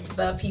or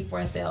the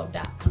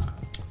P4SL.com.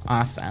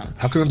 Awesome.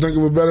 I couldn't think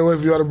of a better way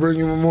for y'all to bring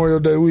in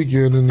Memorial Day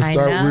weekend and to I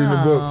start know, reading the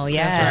book.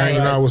 yes. And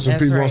hanging out with some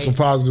That's people on right. some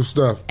positive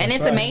stuff. And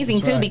it's amazing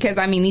too because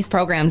I mean these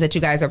programs that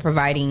you guys are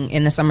providing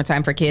in the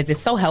summertime for kids,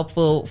 it's so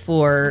helpful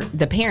for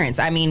the parents.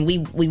 I mean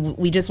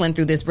we just went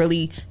through this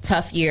really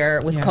tough year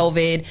with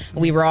COVID.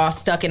 We were all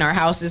stuck in our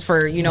houses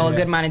for a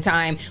good amount of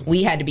time.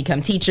 We had to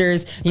become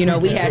teachers. We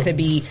had to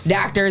be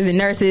doctors and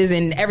nurses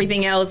and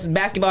everything else,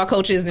 basketball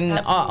coaches and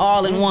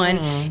all in one.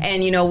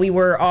 And we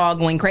were all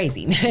going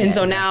crazy. And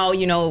so now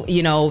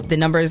the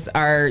numbers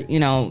are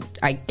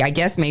I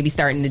guess maybe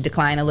starting to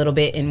decline a little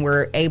bit, and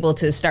we're able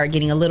to start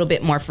getting a little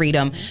bit more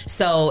freedom.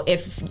 So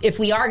if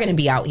we are going to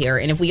be out here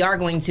and if we are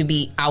going to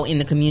be out in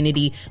the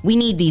community, we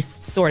need these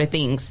sort of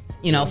things,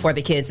 for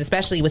the kids,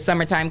 especially with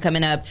summertime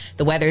coming up.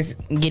 The weather's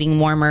getting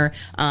warmer.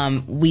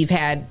 We've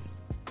had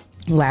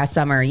last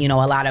summer, a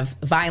lot of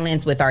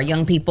violence with our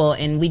young people,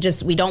 and we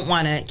don't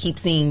want to keep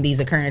seeing these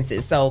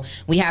occurrences. So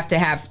we have to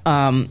have,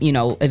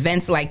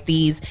 events like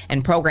these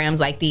and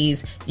programs like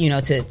these,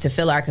 to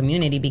fill our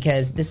community,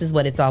 because this is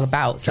what it's all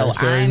about. So Can't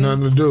say ain't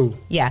nothing to do.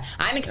 Yeah,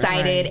 I'm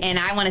excited, and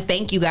I want to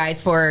thank you guys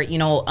for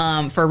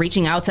for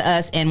reaching out to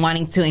us and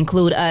wanting to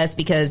include us,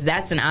 because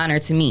that's an honor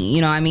to me.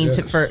 Yes.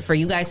 For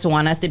you guys to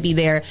want us to be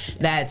there,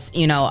 that's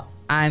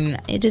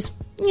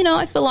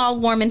I feel all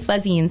warm and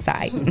fuzzy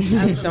inside.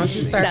 Don't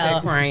you start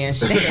that crying.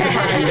 She's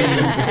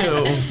crying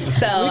too.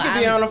 So we could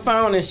be on the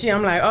phone and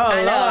I'm like, oh,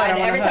 I know. Lord,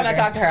 Every time I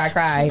talk to her, I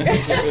cry.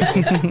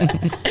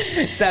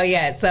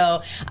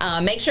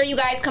 So make sure you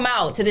guys come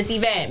out to this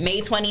event,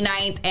 May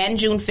 29th and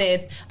June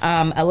 5th,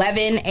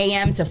 11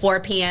 a.m. to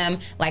 4 p.m.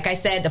 Like I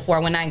said, the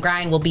 419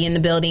 Grind will be in the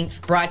building,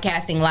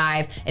 broadcasting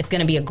live. It's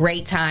going to be a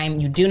great time.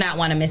 You do not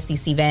want to miss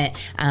this event.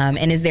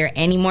 And is there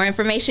any more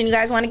information you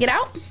guys want to get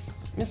out?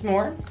 Miss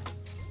Moore?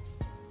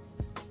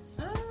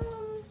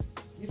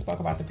 You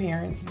spoke about the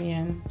parents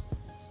being...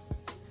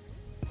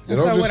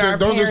 Yeah,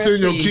 don't just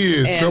send your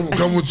kids.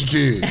 Come with your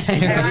kids.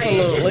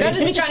 Absolutely. Don't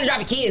just be trying to drop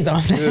your kids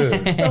off.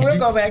 Yeah. So we'll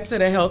go back to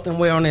the health and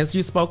wellness.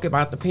 You spoke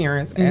about the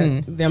parents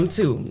and them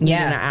too.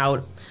 Yeah. Being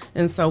out.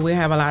 And so we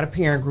have a lot of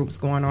parent groups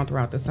going on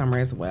throughout the summer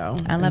as well.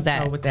 I love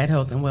that. So with that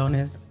health and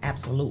wellness,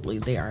 absolutely,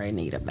 they are in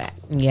need of that.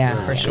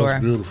 Yeah, for sure.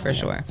 For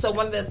sure. So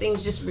one of the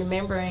things, just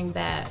remembering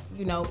that,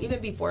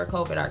 even before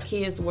COVID, our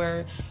kids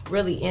were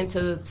really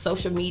into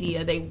social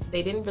media. They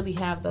didn't really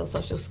have those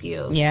social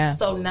skills. Yeah.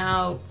 So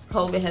now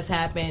COVID has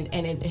happened,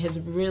 and it has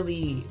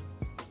really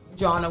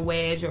drawn a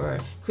wedge or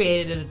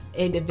created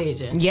a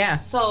division. Yeah.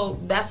 So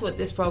that's what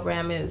this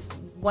program is.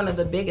 One of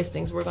the biggest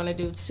things we're going to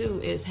do too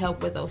is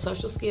help with those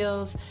social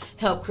skills,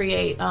 help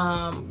create,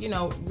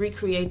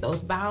 recreate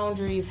those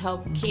boundaries,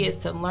 help kids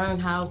to learn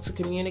how to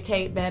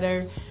communicate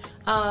better.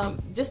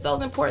 Just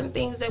those important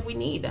things that we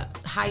need: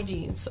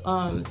 hygiene,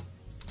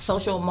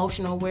 social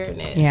emotional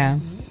awareness. Yeah.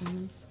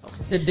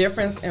 The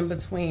difference in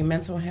between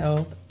mental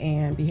health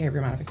and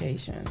behavior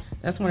modification.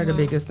 That's one of the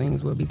biggest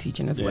things we'll be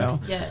teaching as well.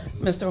 Yes.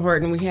 Mr.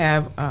 Horton, we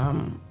have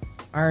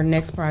our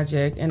next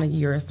project in a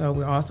year or so.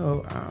 We're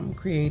also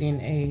creating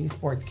a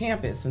sports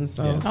campus. And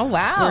so Oh,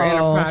 wow. we're in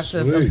a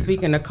process of Sweet.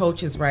 speaking to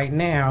coaches right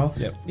now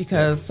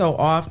because so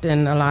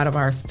often a lot of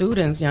our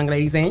students, young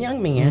ladies and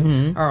young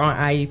men, are on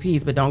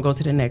IEPs but don't go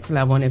to the next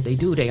level. And if they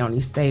do, they only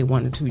stay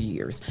 1 to 2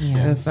 years. Yeah.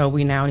 And so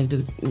we now need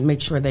to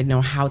make sure they know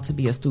how to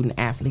be a student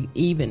athlete,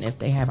 even if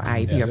they have an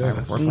IEP or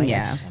 504 plan.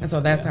 Yeah. And so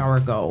that's our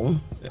goal.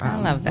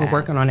 I love that. We're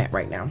working on that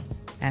right now.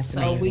 That's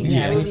So amazing. we You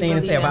have really anything to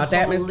believe say about in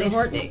that, Mr.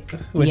 Horton?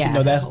 holistic. Well,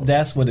 Yeah.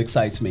 that's what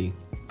excites me.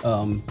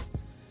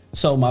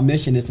 So my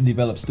mission is to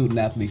develop student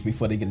athletes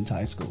before they get into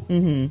high school,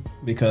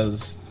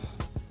 because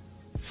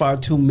far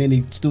too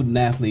many student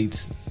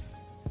athletes,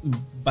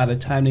 by the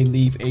time they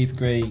leave 8th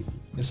grade,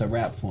 it's a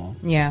wrap for them.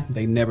 Yeah.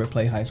 They never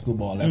play high school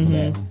ball after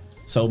that.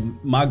 So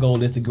my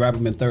goal is to grab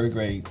them in 3rd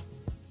grade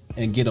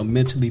and get them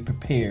mentally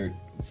prepared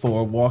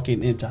for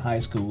walking into high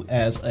school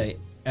as a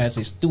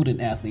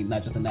student athlete,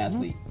 not just an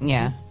athlete.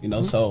 Yeah.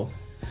 So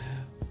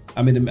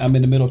I'm in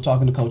the middle of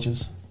talking to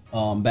coaches.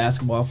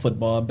 Basketball,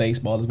 football,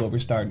 baseball is what we're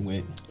starting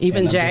with. Even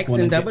And I just Jackson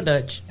wanna Double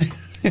Dutch.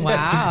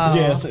 Wow.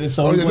 Yes.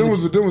 So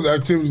There was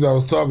activities I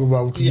was talking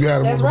about because you had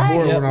them on That's the right.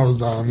 board Yep. when I was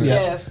down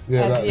there.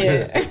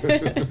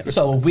 Yes.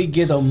 So if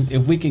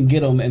we can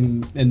get them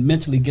and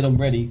mentally get them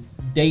ready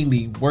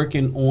daily,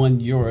 working on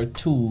your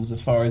tools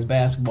as far as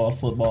basketball,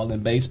 football,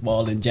 and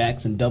baseball, and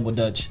Jackson Double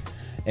Dutch,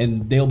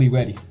 and they'll be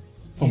ready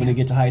for when they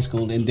get to high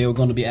school, and they're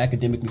going to be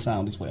academically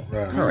sound as well.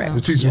 Right. Correct. To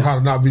teach them how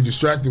to not be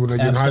distracted when they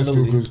get in high school,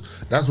 Absolutely. because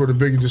that's where the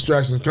biggest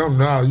distractions come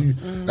now.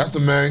 That's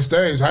the main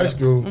stage, high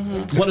school.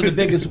 One of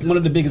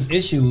the biggest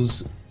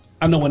issues,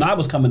 I know when I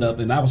was coming up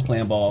and I was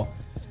playing ball,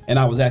 and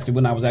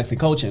when I was actually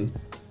coaching,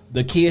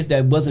 the kids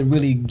that wasn't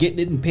really getting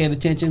it and paying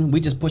attention, we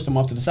just pushed them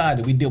off to the side,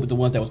 and we deal with the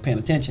ones that was paying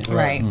attention.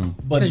 Right.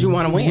 But 'Cause you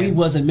wanna win. We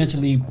wasn't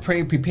mentally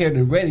prepared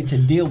and ready to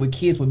deal with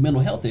kids with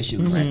mental health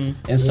issues. Mhm.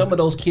 And some of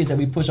those kids that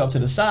we push off to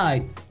the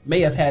side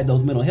may have had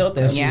those mental health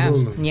issues. Yeah.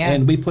 Yeah.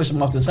 And we pushed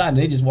them off to the side, and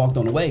they just walked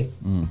on the way.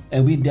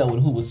 And we dealt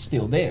with who was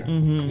still there.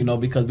 Mhm. You know,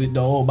 because the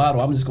old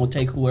bottle, I'm just going to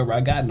take whoever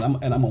I got, and I'm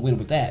going to win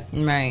with that.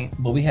 Right.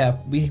 But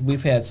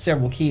we've had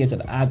several kids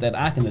that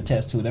I can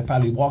attest to that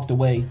probably walked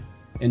away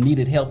and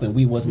needed help, and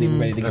we wasn't even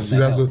ready to give See, them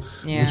that that's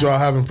help. what y'all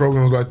having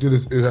programs like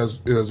this. It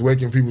has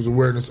waking people's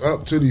awareness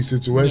up to these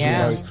situations.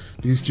 Yeah. Like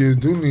these kids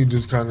do need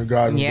this kind of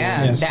guidance.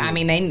 Yeah, I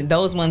mean,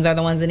 those ones are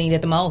the ones that need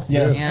it the most.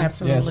 Yes, Yeah.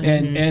 absolutely.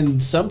 Yes.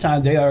 And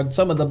sometimes they are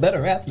some of the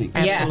better athletes.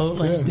 Yeah.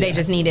 They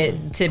just need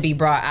it to be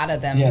brought out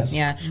of them. Yes.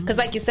 Yeah, because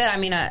like you said, I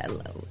mean,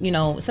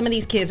 some of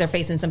these kids are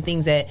facing some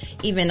things that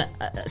even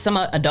some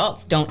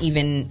adults couldn't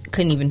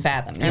even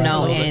fathom. You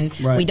know, Absolutely.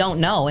 and Right. we don't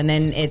know. And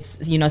then it's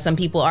some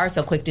people are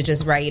so quick to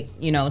just write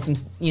some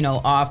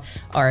off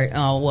or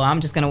well, I'm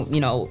just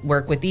gonna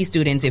work with these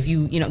students if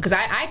because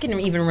I can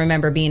even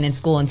remember being in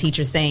school and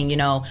teachers saying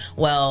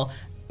well,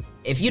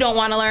 if you don't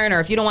want to learn or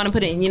if you don't want to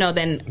put it in,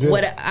 then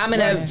what I'm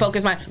going to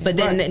focus but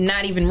then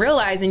not even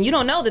realizing you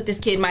don't know that this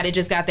kid might have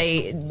just got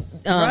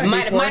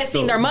might have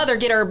seen their mother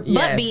get her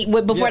butt beat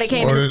before they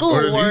came into school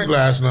or didn't eat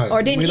last night.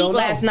 or didn't eat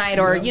last night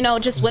or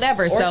just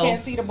whatever. Or So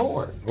can't see the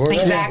board.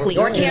 Exactly.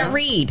 Or can't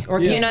read. Or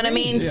You can't know what I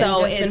mean? read.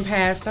 So Just it's been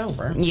passed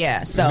over.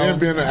 Yeah. So And then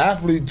being an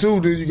athlete too,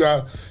 then you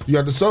got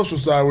the social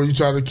side where you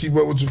try to keep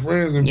up with your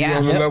friends and be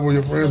on the level where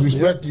your friends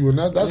respect you, and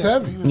that's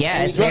heavy.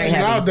 Yeah, it's very especially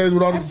heavy. nowadays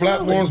with all these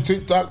platforms,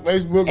 TikTok,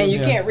 Facebook, And you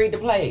can't read the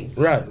plays.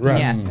 Right.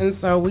 Yeah. And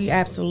so we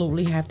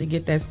absolutely have to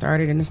get that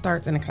started, and it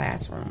starts in the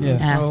classroom.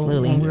 Yes. So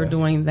Absolutely. when we're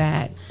doing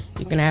that,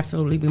 you can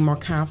absolutely be more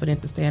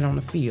confident to stand on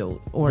the field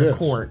or the Yes.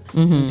 court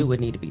Mm-hmm. and do what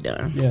need to be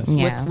done. Yes.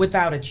 Yeah.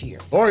 Without a cheer.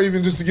 Or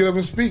even just to get up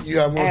and speak, you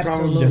have more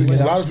confidence. Absolutely. Just get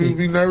A up lot and of people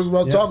speak. be nervous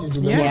about Yeah. talking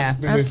to them. Yeah.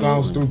 Think they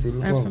sound stupid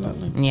or something.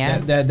 Absolutely. yeah.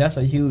 That's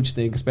a huge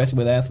thing, especially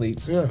with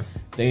athletes. Yeah.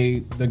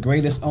 They the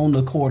greatest on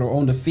the court or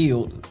on the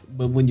field,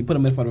 but when you put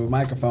them in front of a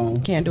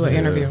microphone, Can't do an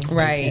interview.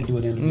 Right. can't do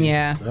an interview.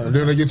 Yeah. And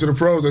then they get to the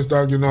pros, they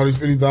start getting all these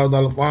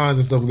 $50,000 fines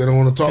and stuff because they don't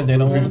want to talk. because they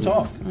don't to want to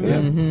people. talk. Yeah.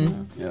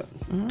 Mm-hmm. Yeah.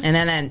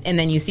 And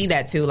then you see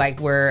that too, like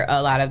where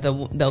a lot of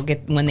they'll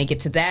get when they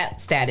get to that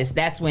status,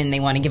 that's when they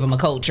want to give them a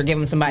coach or give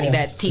them somebody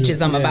Yes. that teaches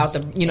them Yes. about the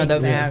the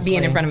Exactly.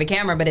 being in front of a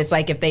camera. But it's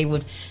like if they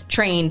would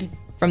trained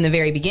from the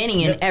very beginning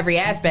in every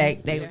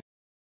aspect, they.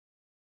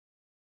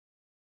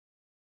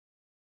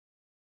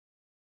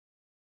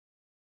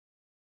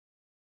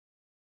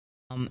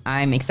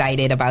 I'm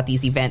excited about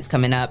these events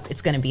coming up.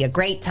 It's going to be a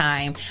great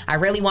time. I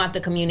really want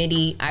the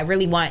community. I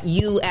really want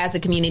you as a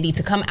community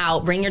to come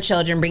out, bring your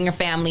children, bring your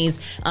families,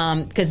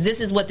 because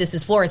this is what this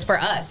is for. It's for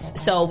us.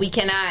 So we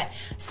cannot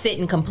sit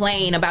and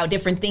complain about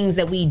different things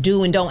that we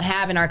do and don't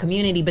have in our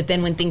community, but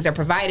then when things are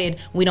provided,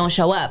 we don't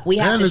show up. We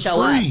have And to it's show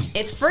free. up.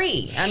 It's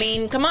free. I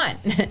mean, come on.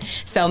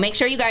 So make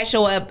sure you guys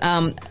show up.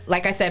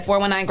 Like I said,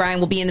 419 Grind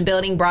will be in the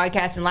building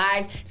broadcasting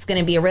live. It's going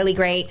to be a really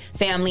great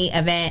family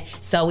event.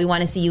 So we want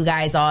to see you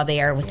guys all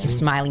there with your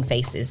smiling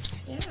faces.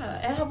 Yeah,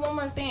 and I have one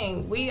more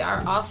thing. We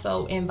are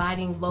also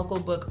inviting local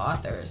book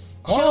authors,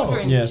 Oh.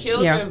 children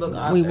Yeah. book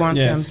authors. We want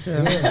Yes.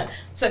 them to.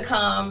 to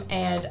come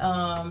and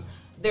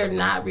they're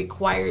not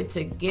required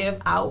to give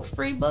out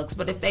free books,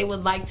 but if they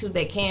would like to,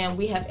 they can.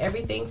 We have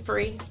everything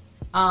free.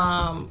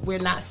 We're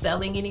not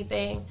selling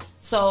anything.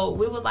 So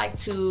we would like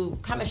to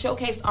kind of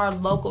showcase our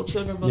local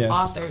children book Yes.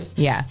 authors.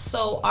 Yeah.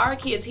 So our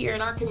kids here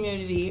in our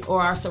community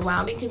or our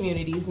surrounding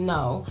communities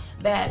know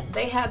that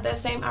they have that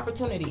same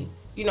opportunity.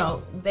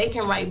 They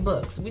can write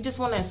books. We just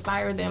want to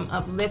inspire them,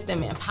 uplift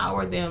them,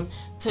 empower them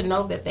to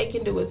know that they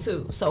can do it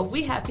too. So if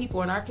we have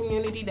people in our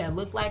community that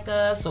look like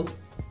us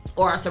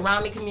or our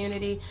surrounding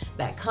community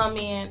that come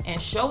in and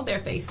show their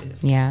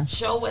faces, Yeah.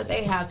 show what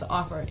they have to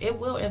offer, it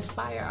will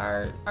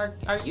inspire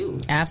our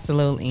youth.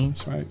 Absolutely.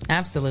 That's right.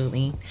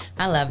 Absolutely.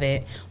 I love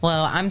it.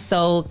 Well, I'm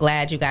so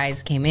glad you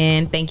guys came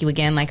in. Thank you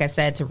again, like I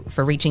said,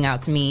 for reaching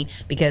out to me,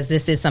 because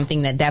this is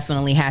something that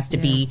definitely has to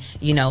be,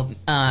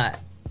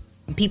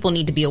 people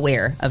need to be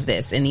aware of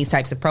this in these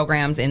types of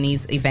programs and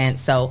these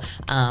events. So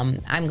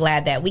I'm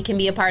glad that we can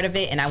be a part of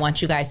it, and I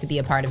want you guys to be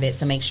a part of it.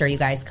 So make sure you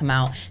guys come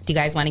out. Do you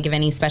guys want to give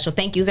any special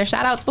thank yous or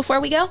shout outs before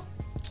we go?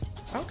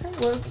 Okay.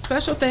 Well,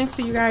 special thanks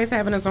to you guys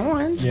having us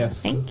on.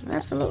 Yes. Thank you.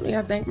 Absolutely.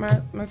 I thank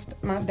my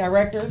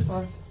directors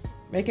for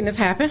making this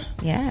happen.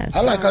 Yes.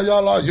 I like how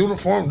y'all are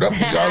uniformed up.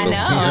 Y'all I know,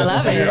 I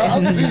love it.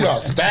 I see y'all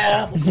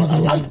staff. I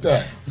like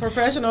that.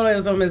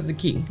 Professionalism is the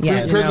key.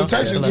 Yeah.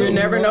 Presentation You too.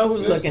 never know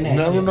who's looking at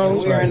Never you. know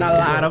who's We're in a looking.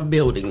 lot of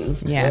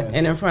buildings. Yeah.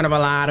 And in front of a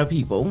lot of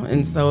people.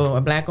 And so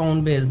a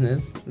black-owned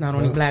business, not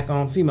only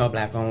black-owned, female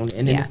black-owned,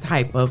 and in Yeah. this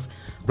type of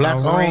Black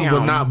owned, but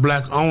realm. not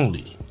black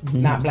only.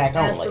 Not black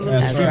only. Absolutely.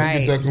 That's People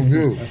right. get that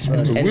confused. That's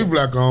right. So we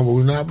black owned, but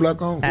we're not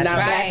black owned. That's Not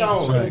right. black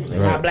only. That's right.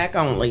 Not black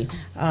only.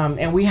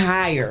 And we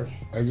hire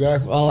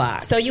Exactly. a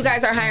lot. So you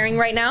guys are hiring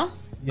right now?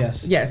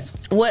 Yes.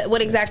 Yes.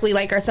 What exactly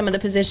are some of the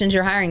positions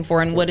you're hiring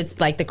for, and what is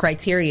the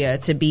criteria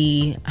to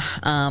be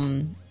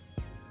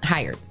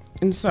hired?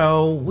 And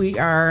so we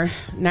are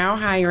now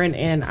hiring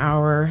in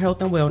our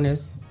health and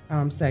wellness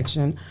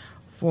section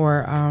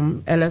for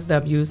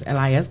LSWs,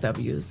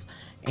 LISWs,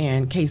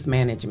 and case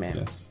management.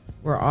 Yes.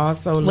 We're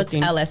also What's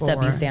looking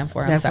LSW for, stand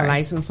for? I'm that's sorry. a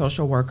licensed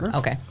social worker.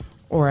 Okay.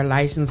 Or a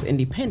licensed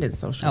independent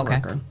social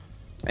worker.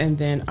 And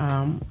then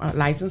a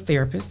licensed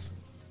therapist.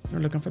 We're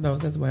looking for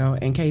those as well.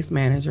 And case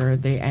manager,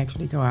 they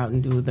actually go out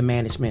and do the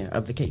management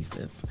of the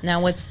cases.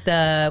 Now, what's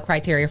the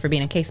criteria for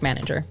being a case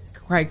manager?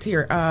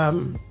 Criteria,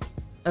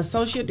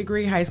 associate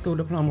degree, high school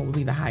diploma would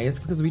be the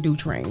highest because we do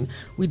train.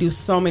 We do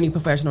so many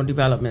professional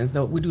developments.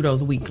 We do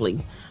those weekly.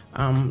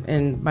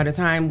 And by the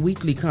time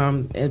weekly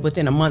comes,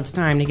 within a month's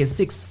time, they get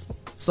 6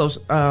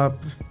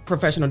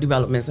 professional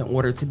developments in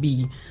order to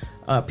be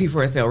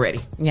P4SL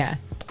ready. Yeah.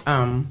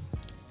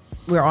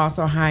 We're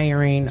also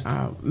hiring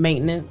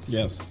maintenance.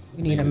 Yes.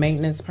 We need a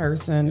maintenance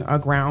person, a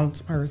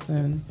grounds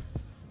person,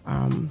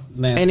 and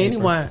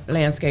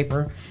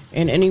landscaper,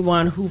 and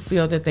anyone who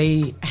feel that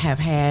they have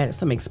had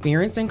some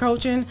experience in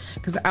coaching.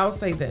 Because I'll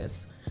say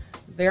this.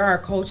 There are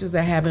coaches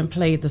that haven't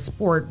played the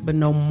sport but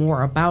know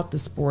more about the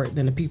sport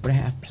than the people that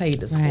have played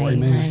the sport.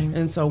 Right.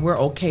 And so we're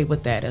okay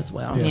with that as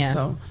well. Yes. Yeah.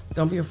 So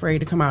don't be afraid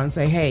to come out and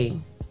say, hey,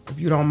 if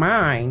you don't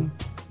mind,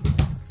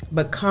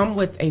 but come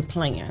with a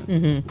plan.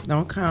 Mm-hmm.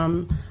 Don't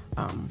come,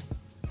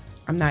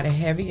 I'm not a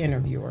heavy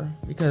interviewer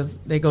because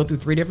they go through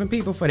 3 different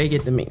people before they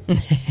get to me.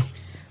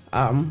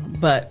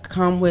 But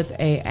come with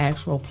a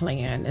actual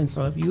plan. And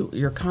so if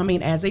you're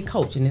coming as a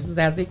coach, and this is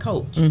as a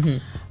coach,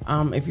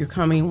 if you're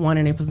coming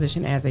wanting a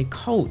position as a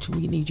coach,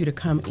 we need you to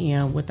come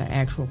in with an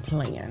actual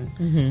plan.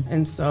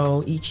 And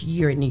so each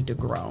year it need to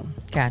grow.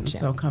 Gotcha. And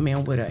so come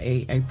in with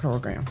a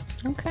program.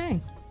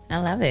 Okay. I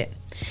love it.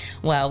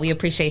 Well, we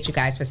appreciate you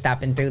guys for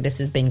stopping through. This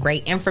has been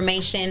great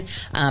information.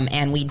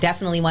 And we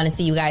definitely want to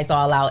see you guys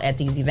all out at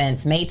these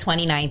events, May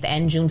 29th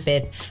and June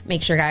 5th.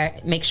 Make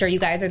sure you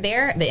guys are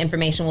there. The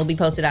information will be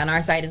posted on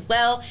our site as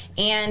well.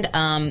 And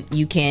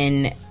you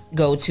can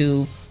go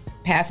to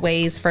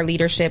Pathways for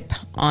Leadership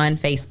on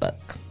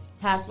Facebook.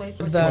 Pathways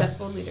for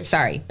Successful Leadership.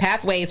 Sorry,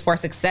 Pathways for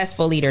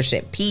Successful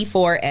Leadership,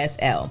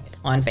 P4SL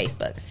on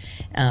Facebook.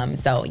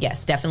 So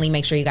yes, definitely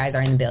make sure you guys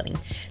are in the building.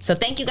 So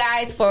thank you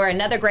guys for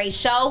another great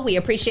show. We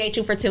appreciate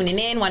you for tuning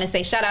in. Want to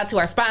say shout out to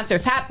our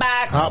sponsors,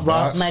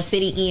 Hotbox, Mud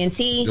City ENT,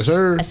 yes,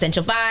 sir.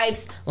 Essential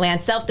Vibes,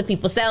 Lance Self, the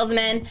People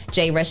Salesman,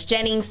 J. Rush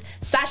Jennings,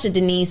 Sasha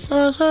Denise,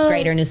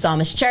 Greater New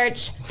Psalmist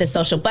Church, The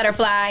Social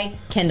Butterfly,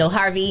 Kendall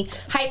Harvey,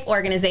 Hype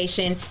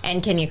Organization,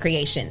 and Kenya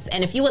Creations.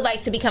 And if you would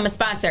like to become a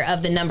sponsor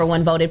of the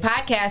 #1 voted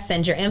podcast,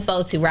 send your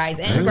info to Rise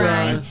and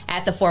Grind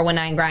at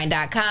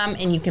the419grind.com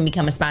and you can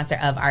become a sponsor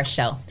of our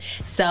show.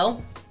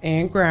 So,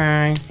 and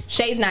grind.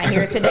 Shay's not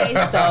here today,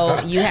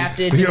 so you have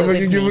to do it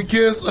with give me. a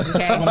kiss.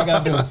 Okay. What I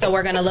gotta do? So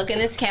we're gonna look in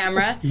this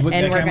camera You look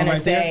and that we're camera gonna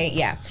right say,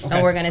 there? Okay.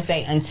 and we're gonna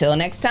say until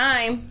next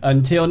time.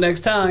 Until next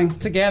time.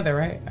 Together,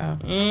 right?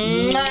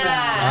 Yay!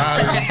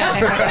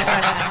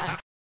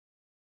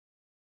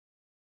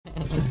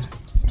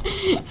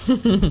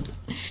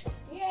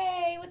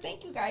 Well,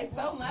 thank you guys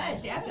so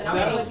much. Yes, and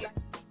I'm so excited.